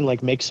Oregon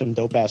like makes some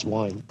dope ass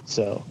wine.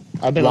 So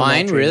I've been on that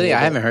Wine? train a Really? little I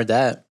bit. haven't heard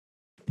that.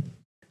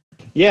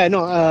 Yeah,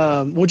 no,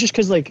 well, just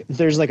because like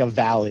there's like a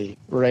valley,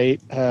 right?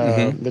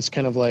 That's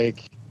kind of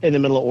like in the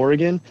middle of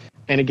Oregon,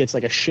 and it gets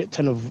like a shit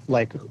ton of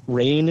like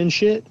rain and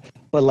shit,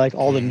 but like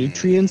all the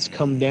nutrients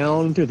come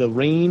down through the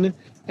rain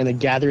and they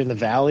gather in the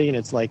valley, and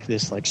it's like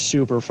this like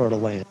super fertile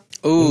land.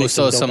 Ooh,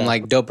 so some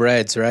like dope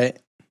reds, right?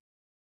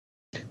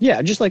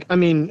 Yeah, just like, I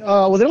mean,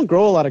 well, they don't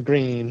grow a lot of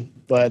green,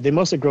 but they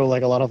mostly grow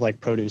like a lot of like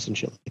produce and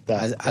shit like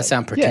that. I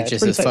sound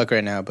pretentious as fuck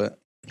right now, but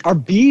our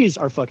bees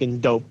are fucking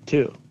dope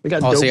too. We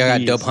got dope so y'all got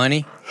bees. dope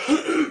honey?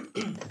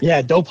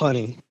 Yeah, dope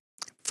honey.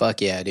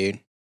 Fuck yeah, dude.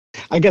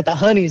 I got the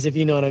honeys, if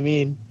you know what I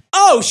mean.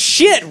 Oh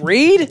shit,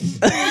 Reed.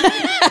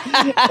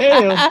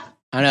 I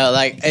know,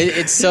 like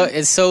it's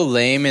so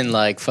lame and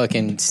like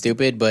fucking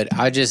stupid, but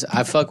I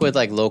fuck with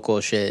like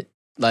local shit,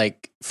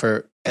 like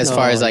for as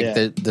far as like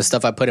the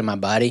stuff I put in my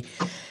body.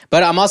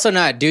 But I'm also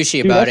not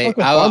douchey about it.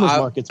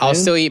 I'll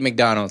still eat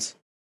McDonald's.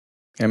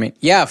 You know what I mean?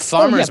 Yeah,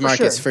 farmers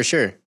markets for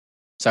sure.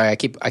 Sorry, I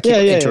keep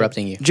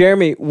interrupting you.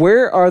 Jeremy,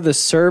 where are the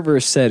server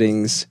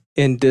settings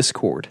in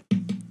Discord?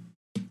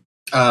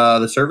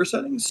 The server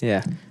settings?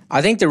 Yeah.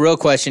 I think the real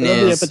question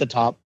It'll be is up at the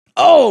top.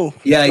 Oh!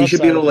 Yeah, you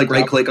should be able to like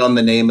right click on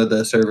the name of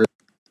the server.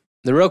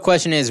 The real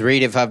question is,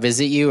 Reed, if I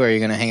visit you, are you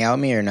gonna hang out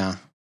with me or not?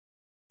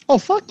 Oh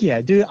fuck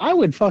yeah, dude! I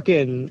would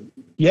fucking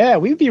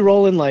we'd be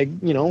rolling like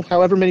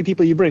however many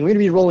people you bring. We'd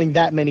be rolling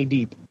that many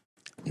deep.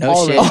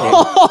 No shit.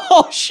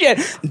 Oh shit,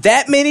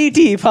 that many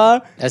deep, huh?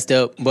 That's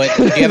dope. But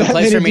do you have a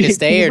place for me to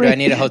stay, or do I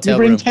need a hotel you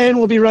bring room? 10,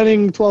 we'll be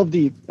running 12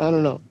 deep. I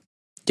don't know.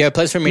 Do you have a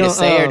place for me to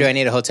stay, or do I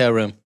need a hotel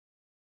room?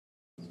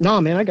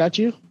 Nah, man, I got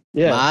you.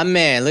 Yeah, My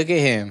man, look at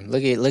him.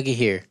 Look at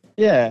here.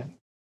 yeah.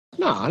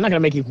 No, I'm not gonna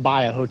make you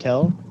buy a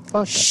hotel.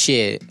 Fuck that.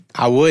 Shit,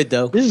 I would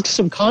though. This is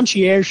some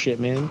concierge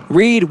shit, man.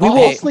 Reed, we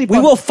I'll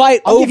will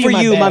fight I'll give over you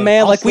you, my my bag.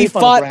 man, I'll like we sleep on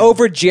the fought ground.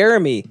 over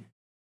Jeremy.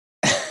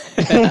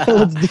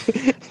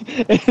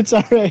 It's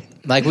all right.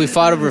 Like we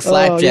fought over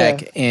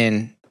Flapjack,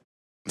 and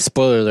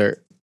spoiler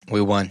alert,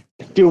 we won.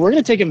 Dude, we're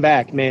gonna take him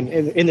back, man.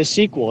 In the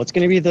sequel, it's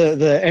gonna be the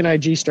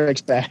NIG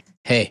Strikes Back.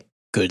 Hey,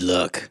 good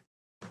luck.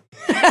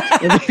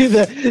 It'll be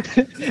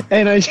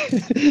and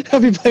I'll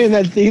be playing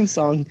that theme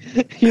song.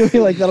 You'll be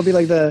like, that'll be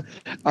like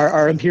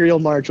our Imperial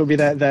March will be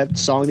that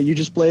song that you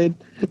just played.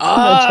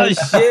 Oh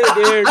shit,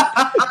 dude!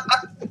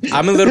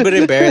 I'm a little bit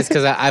embarrassed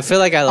because I feel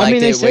like I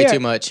liked it way too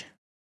much.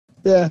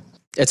 Yeah,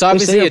 it's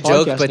obviously say a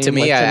joke, our podcast but to name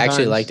me, like I 10 actually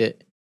times. liked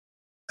it.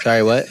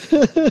 Sorry, what?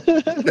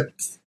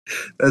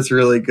 That's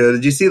really good.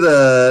 Did you see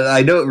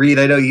I know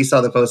you saw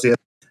the post.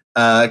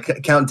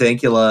 Count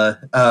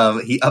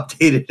Dankula. He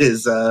updated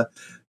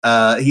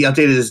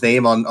his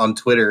name on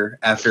Twitter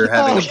after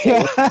having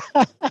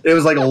it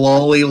was like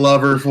Lolly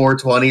Lover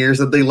 420 or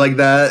something like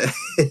that.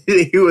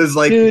 He was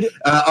like,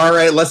 all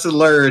right, lesson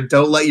learned.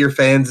 Don't let your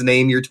fans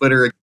name your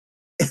Twitter.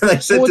 And I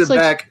sent it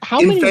back.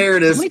 In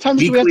fairness, how many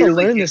times we do we have to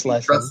clearly learn this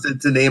lesson?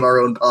 trusted to name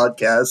our own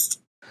podcast.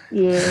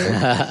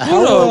 Yeah.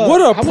 What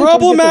a how many times do we have to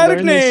problematic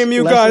learn this name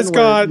you lesson guys where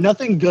got.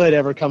 Nothing good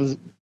ever comes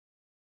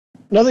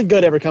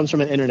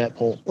from an internet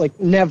poll. Like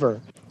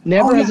never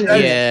has an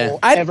internet poll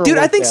ever I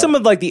worked think out. some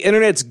of like the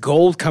internet's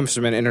gold comes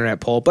from an internet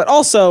poll, but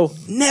also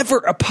never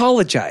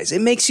apologize. It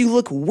makes you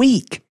look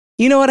weak.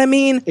 You know what I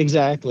mean?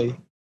 Exactly.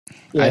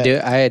 I do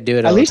it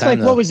At all least the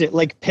time, like what was it,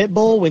 like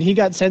Pitbull when he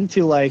got sent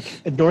to like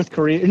North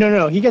Korea?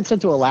 No, he got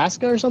sent to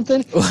Alaska or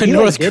something. He,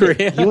 North did it.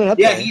 Korea. He went up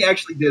Yeah, there. he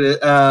actually did it.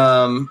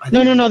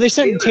 No. They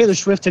sent Taylor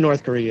Swift to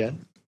North Korea.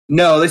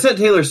 No, they sent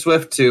Taylor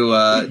Swift to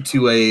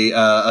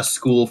a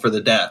school for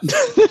the deaf.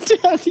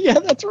 Yeah,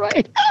 that's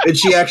right. And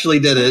she actually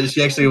did it.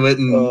 She actually went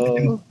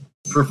and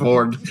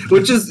performed,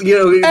 which is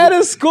At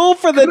a school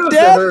for the kudos to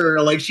deaf.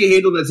 her. Like she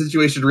handled that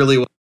situation really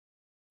well.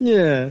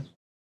 Yeah.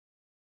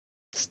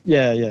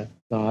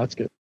 No, that's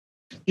good.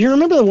 Do you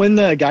remember when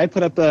the guy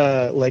put up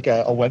a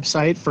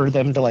website for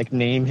them to like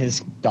name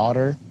his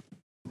daughter,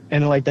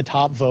 and like the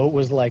top vote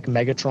was like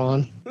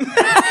Megatron?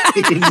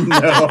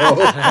 No.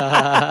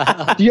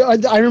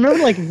 I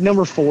remember like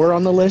number 4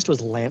 on the list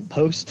was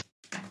Lamppost.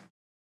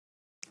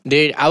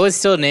 Dude, I would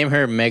still name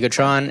her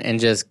Megatron and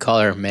just call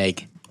her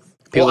Meg.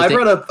 I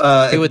brought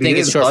up. People think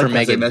it's short for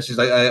Megan. Message.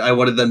 I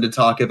wanted them to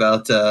talk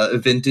about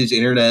vintage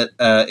internet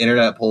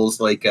polls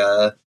like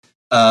the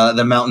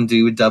Mountain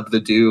Dew Dub the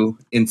Dew.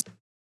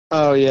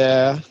 Oh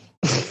yeah.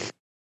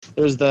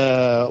 There's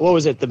what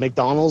was it? The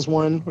McDonald's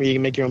one where you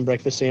can make your own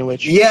breakfast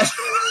sandwich. Yes.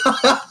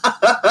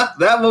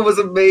 That one was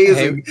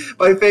amazing.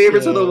 My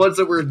favorites are the ones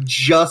that were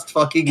just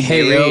fucking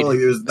mayo. Like,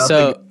 there's nothing.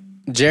 So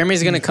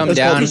Jeremy's gonna come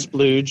down.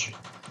 Splooge.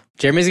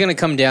 Jeremy's gonna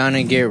come down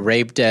and get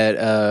raped at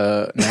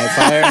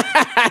Nightfire.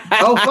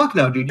 Oh fuck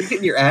no, dude! You're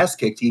getting your ass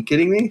kicked. Are you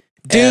kidding me?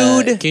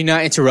 Dude. Can you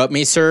not interrupt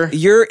me, sir?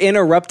 You're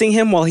interrupting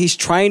him while he's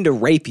trying to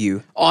rape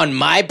you. On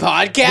my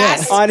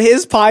podcast? On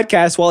his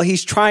podcast while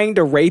he's trying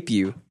to rape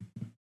you.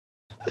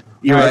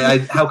 You're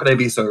right. How could I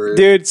be so rude?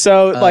 Dude,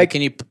 so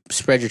can you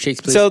spread your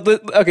cheeks, please? So,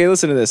 okay,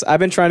 listen to this. I've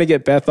been trying to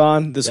get Beth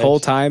on this whole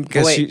time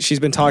because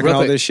she's been talking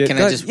all this shit. Can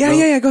I just go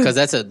ahead. Because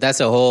that's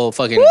a whole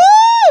fucking...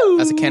 Woo!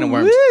 That's a can of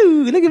worms.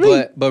 Woo! Look at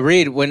me. But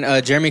Reed, when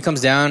Jeremy comes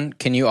down,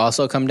 can you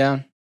also come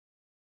down?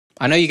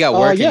 I know you got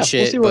work and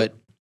shit, but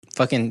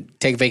fucking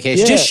take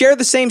vacation. Just share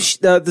the same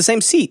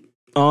seat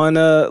on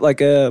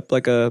like a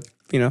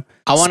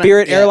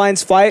Spirit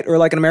Airlines flight or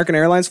like an American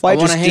Airlines flight.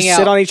 Just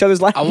sit on each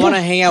other's lap. I want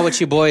to hang out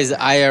with you boys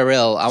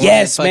IRL. I want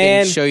to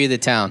fucking show you the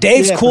town.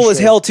 Dave's cool as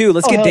hell too.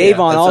 Let's get Dave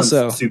on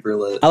also. Super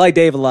lit. I like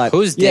Dave a lot.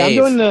 Who's Dave?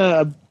 Yeah, I'm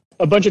doing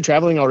a bunch of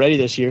traveling already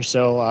this year.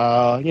 So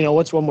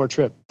what's one more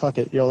trip? Fuck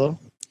it, YOLO.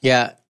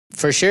 Yeah,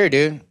 for sure,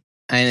 dude.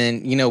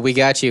 And then, we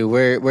got you.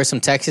 We're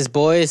some Texas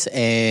boys,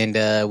 and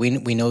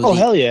we know. Oh,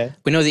 hell yeah!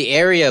 We know the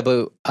area,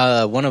 but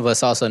one of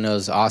us also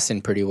knows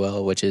Austin pretty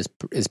well, which is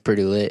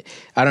pretty lit.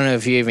 I don't know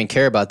if you even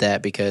care about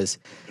that because,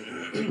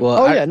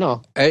 well, I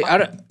don't,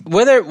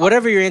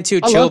 whatever you're into,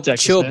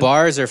 chill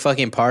bars or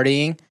fucking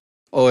partying,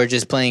 or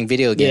just playing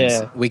video games.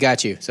 Yeah. We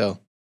got you. So.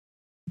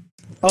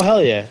 Oh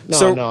hell yeah!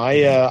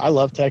 I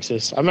love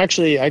Texas. I'm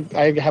actually I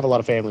have a lot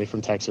of family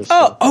from Texas.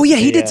 Oh yeah,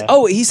 he did.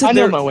 Oh, he said I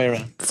know my way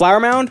around. Flower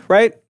Mound,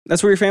 right?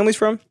 That's where your family's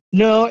from?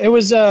 No, it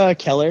was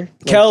Keller.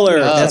 Keller,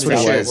 that's what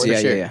it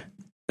was. Yeah.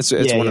 It's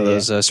one of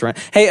those surround.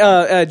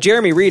 Hey,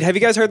 Jeremy, Reed, have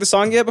you guys heard the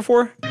song yet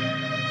before?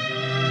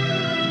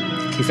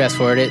 Can you fast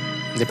forward it?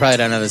 They probably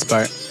don't know this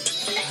part.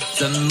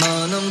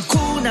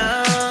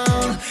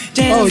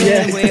 Oh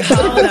yeah.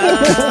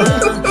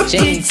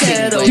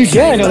 Dude,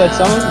 yeah, I know that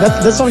song.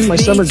 That song's my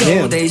summer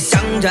jam. I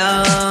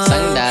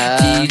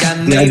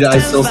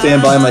still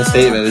stand by my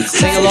statement.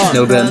 It's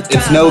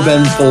no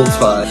Ben Folds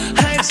 5.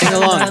 Sing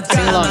along,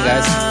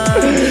 guys.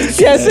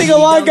 Yeah, sing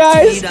along,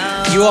 guys.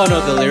 You all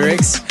know the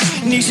lyrics.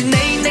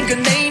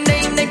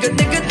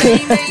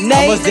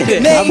 Almost did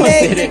it. I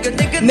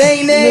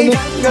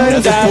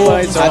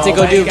have to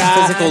go do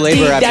physical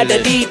labor after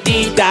this.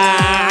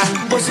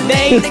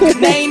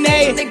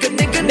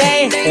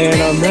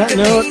 And on that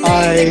note,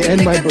 I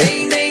end my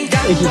break.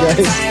 Thank you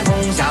guys.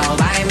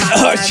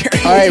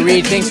 All right,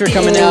 Reed, thanks for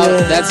coming out.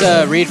 That's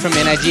Reed from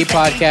NIG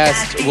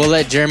Podcast. We'll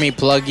let Jeremy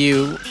plug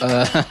you.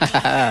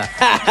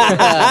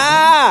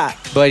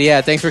 But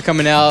yeah, thanks for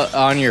coming out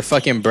on your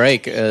fucking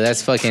break.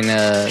 That's fucking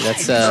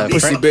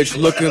pussy bitch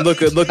looking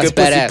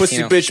badass,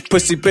 pussy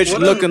bitch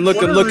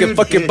looking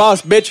fucking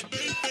boss bitch.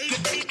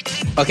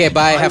 Okay,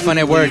 bye. Have fun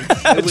at work.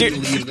 All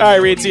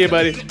right, Reed, see you,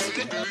 buddy.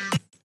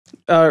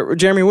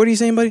 Jeremy, what are you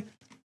saying, buddy?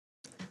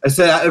 I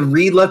said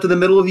Reed left in the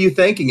middle of you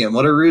thanking him.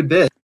 What a rude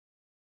bitch.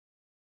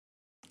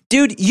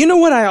 Dude, you know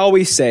what I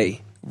always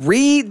say?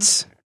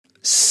 Reeds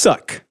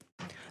suck.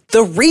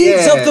 The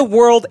reeds of the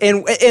world,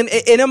 and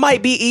it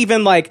might be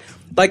even like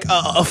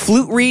a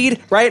flute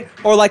reed, right?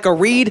 Or like a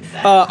reed,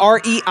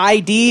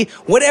 REID,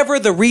 whatever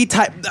the reed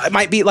type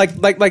might be, like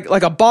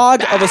a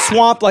bog of a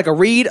swamp, like a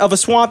reed of a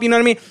swamp. You know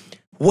what I mean?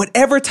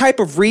 Whatever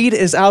type of reed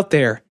is out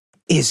there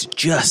is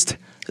just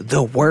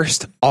the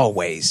worst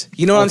always.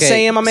 You know what I'm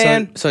saying, my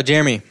man? So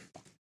Jeremy,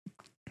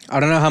 I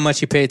don't know how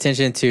much you pay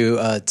attention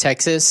to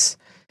Texas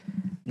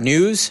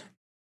news,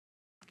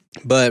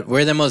 but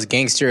we're the most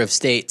gangster of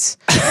states.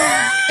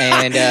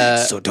 And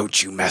so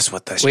don't you mess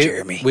with us,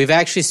 Jeremy. We've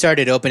actually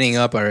started opening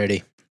up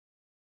already.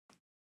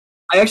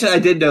 I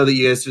did know that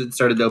you guys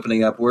started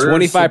opening up. We're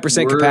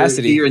 25%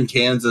 capacity here in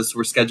Kansas.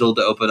 We're scheduled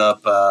to open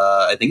up.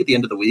 I think at the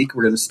end of the week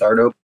we're going to start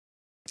open.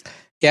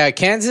 Yeah,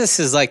 Kansas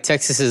is like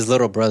Texas's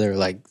little brother.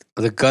 Like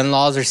the gun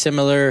laws are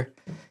similar.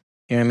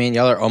 You know what I mean?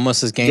 Y'all are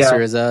almost as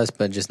gangster as us,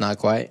 but just not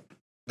quite.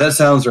 That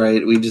sounds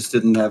right. We just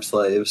didn't have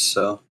slaves,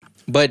 so.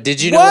 But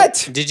did you know?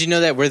 Did you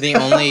know that we're the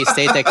only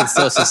state that can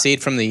still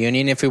secede from the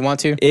union if we want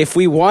to? If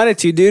we wanted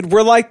to, dude,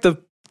 we're like the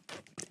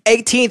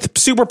 18th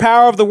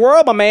superpower of the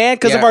world, my man,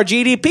 because of our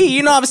GDP.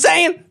 You know what I'm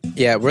saying?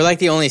 Yeah, we're like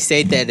the only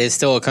state that is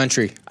still a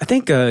country. I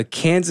think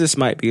Kansas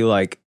might be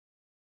like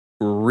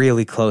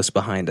really close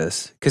behind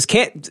us because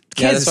Kansas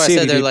that's why City, I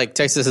said they're like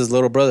Texas's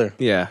little brother.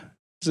 Yeah,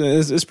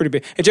 it's pretty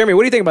big. Hey, Jeremy,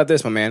 what do you think about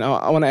this, my man?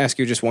 I want to ask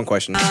you just one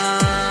question. What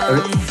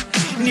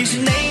do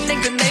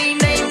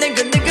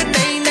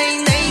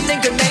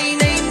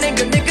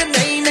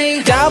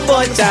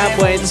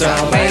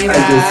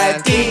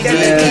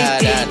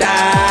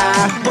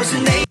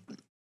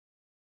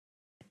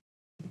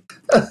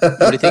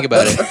you think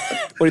about it?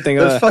 What do you think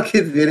of that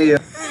fucking video?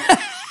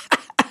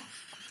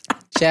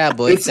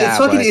 It's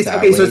So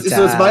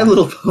it's My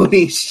Little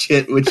Pony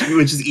shit, which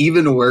is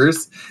even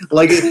worse.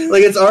 Like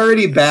it's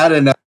already bad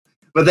enough,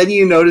 but then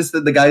you notice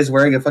that the guy's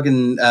wearing a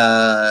fucking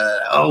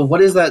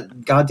what is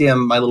that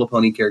goddamn My Little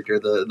Pony character,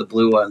 the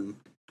blue one?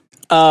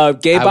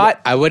 Gaybot?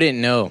 I wouldn't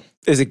know.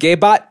 Is it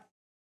Gaybot?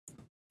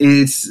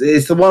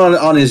 It's the one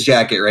on his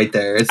jacket right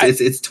there.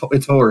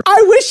 It's horrible.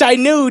 I wish I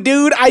knew,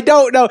 dude. I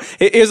don't know.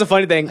 Here's a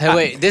funny thing. Hey,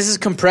 wait, this is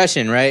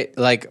compression, right?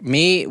 Like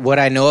me, what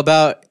I know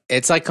about,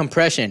 it's like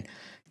compression.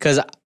 Because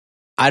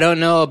I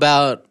don't know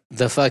about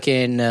the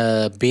fucking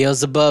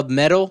Beelzebub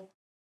medal,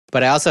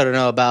 but I also don't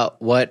know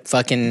about what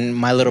fucking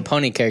My Little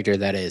Pony character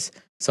that is.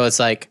 So it's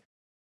like,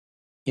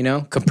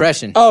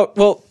 compression. Oh,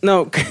 well,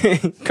 no.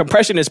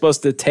 Compression is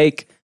supposed to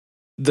take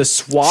the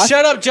swath.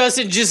 Shut up,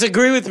 Justin. Just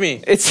agree with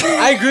me.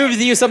 I agree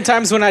with you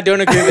sometimes when I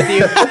don't agree with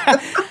you.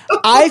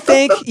 I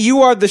think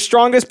you are the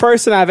strongest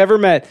person I've ever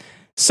met.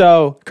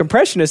 So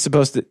compression is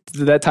supposed to...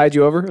 Did that tide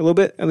you over a little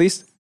bit, at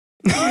least?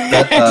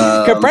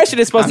 Compression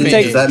is supposed to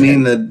take... Does that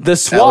mean that the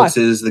swath Alex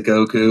is the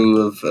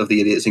Goku of the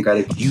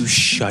idiosyncratic? You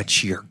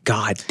shut your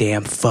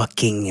goddamn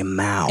fucking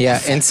mouth. Yeah,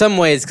 in some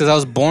ways, because I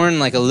was born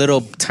like a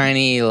little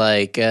tiny,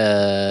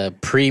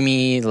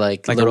 preemie,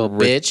 like little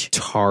bitch.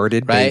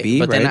 Retarded right? baby,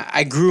 But right? then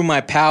I grew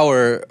my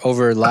power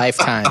over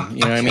lifetime,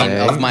 you know what I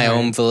mean? Of my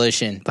own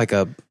volition. Like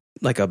a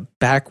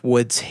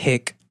backwoods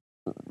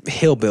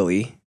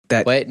hillbilly.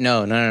 Wait,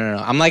 no.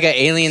 I'm like an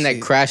alien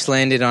that crash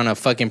landed on a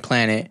fucking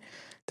planet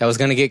that was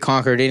going to get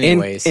conquered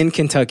anyways. In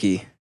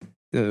Kentucky,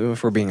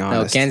 if we're being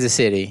honest. No, Kansas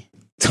City.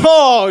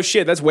 Oh,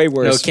 shit, that's way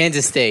worse. No,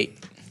 Kansas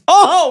State.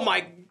 Oh,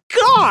 my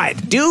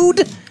God,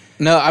 dude.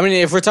 No, I mean,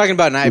 if we're talking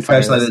about Nightfire.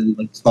 Crash landed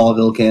in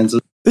Smallville,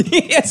 Kansas.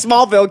 Yeah,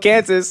 Smallville,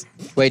 Kansas.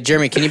 Wait,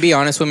 Jeremy, can you be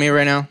honest with me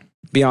right now?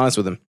 Be honest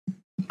with him.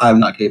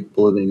 I'm not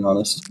capable of being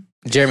honest.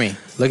 Jeremy,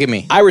 look at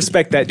me. I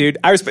respect that, dude.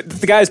 I respect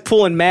the guy's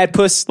pulling mad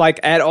puss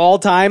at all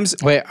times.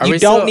 Wait, you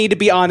don't need to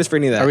be honest for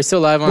any of that. Are we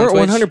still live on We're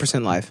Twitch?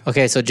 100% live.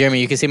 Okay, so Jeremy,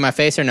 you can see my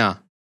face or no?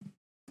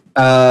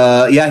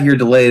 Yeah, you're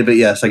delayed, but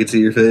yes, I can see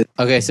your face.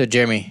 Okay, so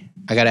Jeremy,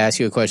 I got to ask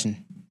you a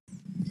question.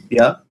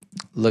 Yeah.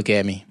 Look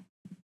at me.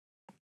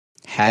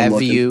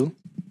 Have you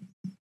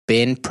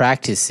been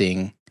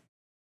practicing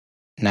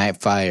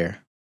Nightfire?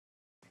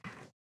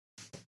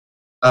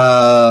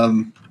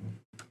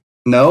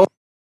 No.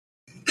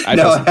 I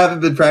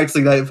haven't been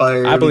practicing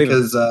Nightfire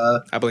because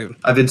I believe him.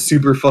 I've been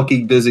super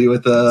fucking busy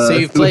with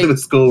with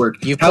schoolwork.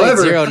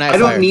 However, However, I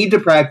don't need to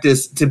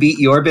practice to beat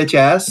your bitch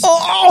ass.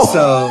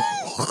 So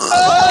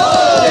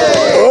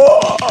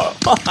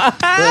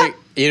Like,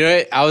 you know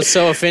what? I was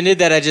so offended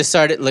that I just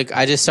started.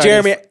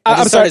 Jeremy,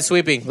 I started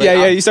sweeping.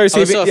 Like, you started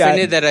sweeping. I was so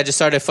offended that I just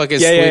started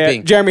fucking Yeah.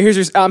 sweeping. Jeremy, here's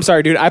your. I'm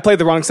sorry, dude. I played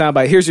the wrong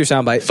soundbite. Here's your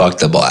soundbite. Fuck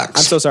the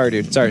blacks. I'm so sorry,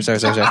 dude. Sorry.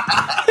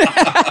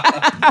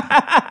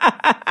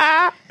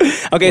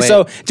 Okay, Wait,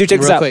 so dude, check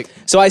this real out. quick.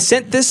 So I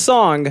sent this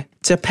song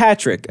to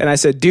Patrick, and I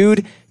said,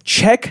 dude,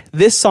 check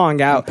this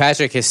song out.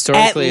 Patrick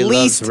historically At loves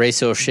least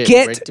racial shit.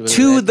 Get right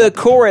to the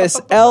chorus.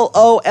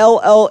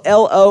 LOLLOLLOLL,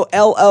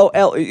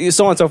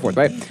 so on and so forth,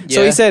 right?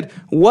 So Yeah. he said,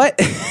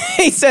 what?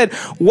 He said,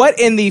 what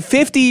in the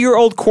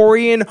 50-year-old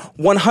Korean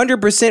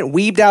 100%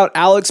 weebed out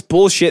Alex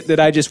bullshit that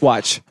I just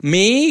watched?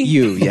 Me?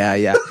 You,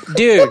 yeah.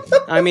 Dude.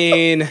 I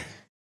mean,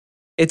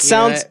 it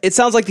sounds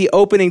like the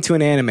opening to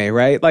an anime,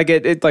 right? Like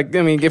it like,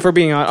 I mean, if we're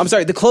being honest, I'm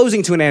sorry, the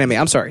closing to an anime.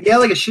 I'm sorry. yeah,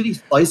 like a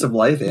shitty slice of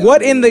life. Anime,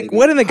 What in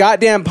the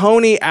goddamn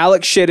pony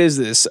Alex shit is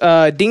this?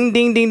 Ding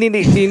ding ding ding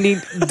ding ding ding.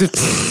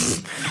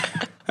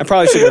 I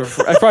probably should have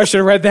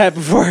read that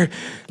before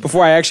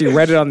I actually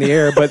read it on the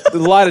air. But a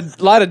lot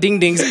of ding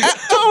dings.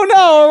 Oh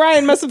no,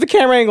 Ryan messed up the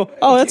camera angle.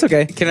 Oh, that's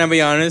okay. Can I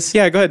be honest?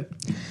 Yeah, go ahead.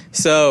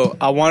 So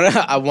I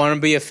wanna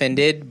be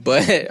offended,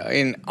 but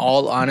in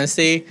all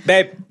honesty,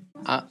 babe,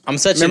 I'm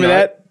such remember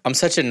that? I'm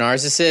such a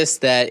narcissist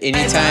that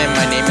anytime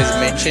my name is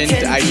mentioned,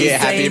 I get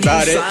happy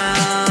about it.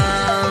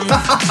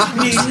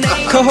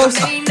 Co-host.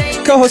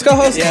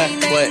 Yeah,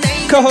 what?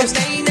 Co-host.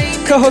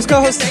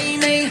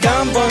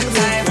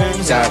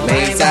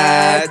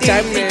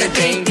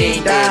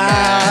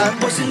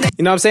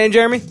 You know what I'm saying,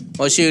 Jeremy?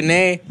 What's your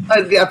name?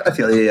 Yeah, I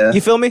feel you. Yeah. You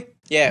feel me?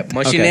 Yeah,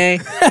 what's your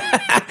name?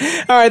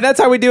 All right, that's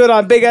how we do it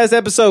on Big Ass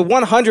episode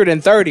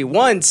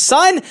 131,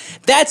 son.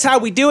 That's how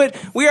we do it.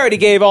 We already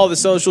gave all the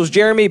socials.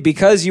 Jeremy,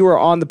 because you were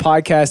on the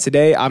podcast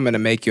today, I'm going to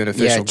make you an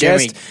official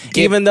Jeremy, guest.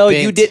 Even though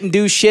you didn't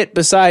do shit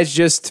besides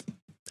just,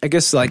 I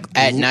guess, like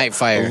at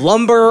Nightfire,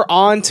 lumber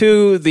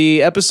onto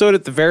the episode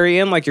at the very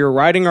end, like you're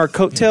riding our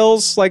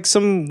coattails, like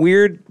some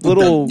weird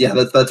little.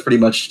 Yeah, that's pretty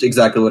much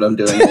exactly what I'm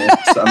doing.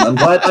 So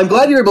I'm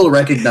glad you're able to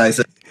recognize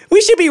it. We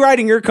should be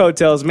riding your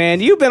coattails,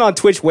 man. You've been on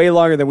Twitch way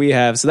longer than we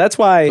have, so that's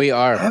why we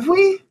are. Have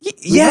we?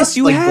 Yes,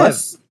 you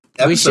have.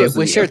 We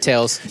share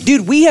tails,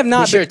 dude. We have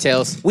not. We share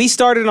tails. We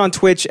started on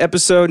Twitch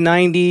episode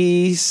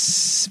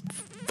 95,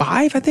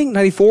 I think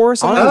 94 or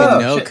something. I don't even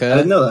know, I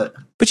didn't know that.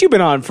 But you've been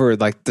on for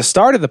like the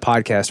start of the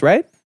podcast,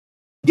 right?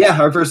 Yeah,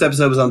 our first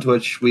episode was on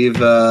Twitch. We've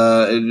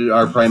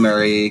our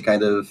primary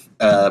kind of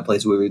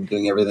place where we're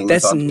doing everything.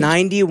 That's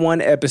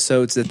 91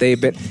 episodes that they've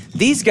been.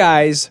 These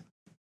guys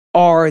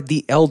are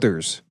the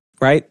elders,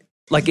 right?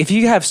 Like if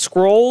you have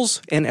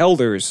scrolls and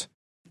elders,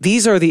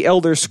 these are the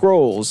elder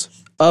scrolls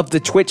of the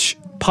Twitch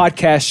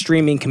podcast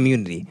streaming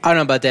community. I don't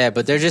know about that,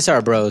 but they're just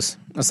our bros.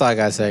 That's all I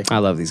gotta say. I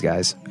love these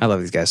guys. I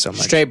love these guys so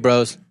much. Straight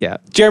bros. Yeah,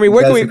 Jeremy,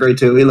 where can we? Great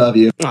too. We love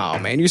you. Oh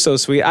man, you're so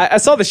sweet. I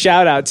saw the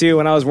shout out too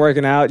when I was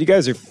working out. You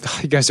guys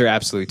are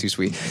absolutely too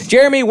sweet.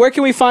 Jeremy, where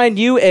can we find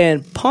you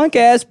and punk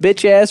ass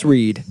bitch ass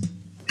Reed?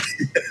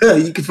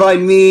 You can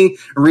find me,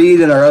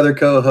 Reed, and our other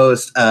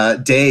co-host,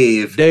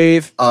 Dave,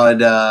 on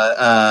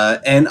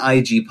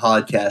NIG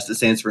Podcast. It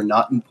stands for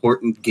Not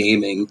Important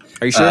Gaming.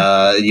 Are you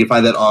sure? You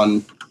find that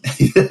on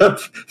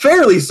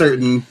fairly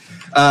certain.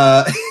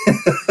 Yeah,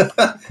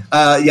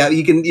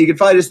 you can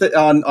find us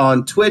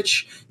on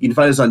Twitch. You can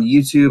find us on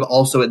YouTube,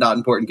 also at Not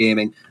Important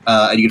Gaming,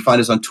 and you can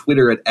find us on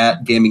Twitter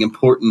at Gaming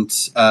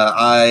Important.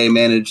 I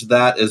manage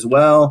that as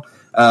well.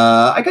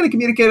 I kind of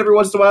communicate every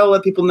once in a while,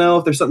 let people know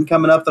if there's something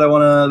coming up that I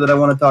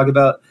want to talk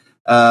about.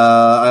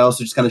 I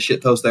also just kind of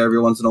shit post there every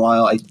once in a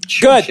while. I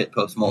should shit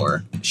post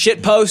more.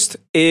 Shit post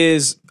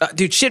is,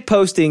 dude. Shit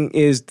posting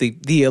is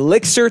the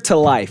elixir to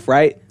life,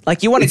 right?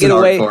 Like you want to get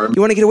away. You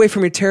want to get away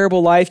from your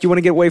terrible life. You want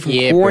to get away from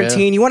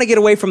quarantine. Bro. You want to get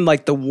away from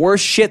like the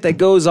worst shit that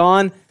goes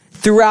on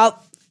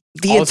throughout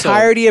the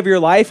entirety of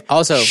your life.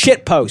 Also,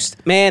 shit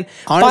post, man.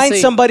 Honestly,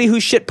 find somebody who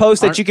shit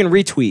posts that you can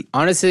retweet.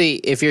 Honestly,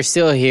 if you're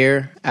still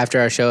here after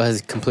our show has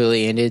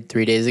completely ended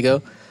 3 days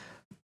ago,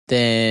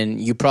 then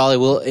you probably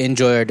will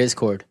enjoy our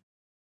Discord.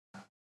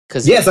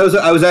 Yes,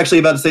 I was actually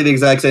about to say the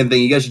exact same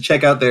thing. You guys should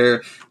check out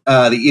the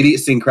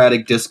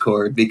Idiosyncratic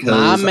Discord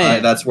because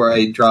that's where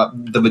I drop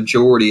the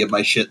majority of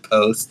my shit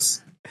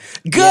posts.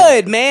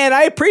 Good, man.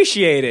 I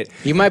appreciate it.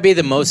 You might be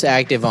the most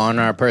active on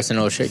our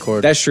personal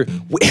shitcord. That's true.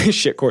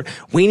 Shitcord.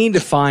 We need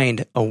to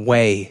find a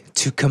way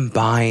to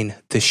combine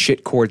the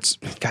shitcords.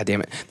 God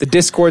damn it. The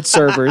Discord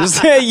servers.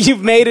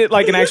 You've made it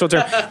like an actual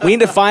term. We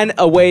need to find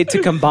a way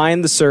to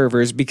combine the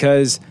servers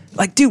because,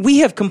 like, dude, we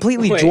have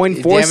completely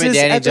joined forces. Damn it,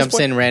 Danny jumps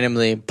in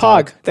randomly.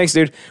 Pog. Thanks,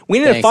 dude. We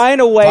need to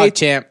find a way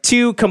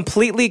to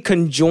completely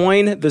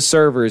conjoin the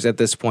servers at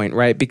this point,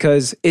 right?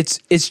 Because it's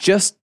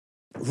just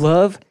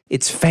love.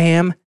 It's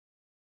fam.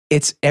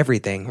 It's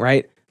everything,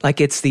 right?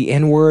 Like it's the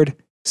N-word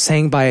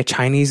sang by a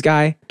Chinese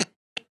guy.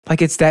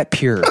 Like it's that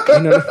pure. You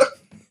know?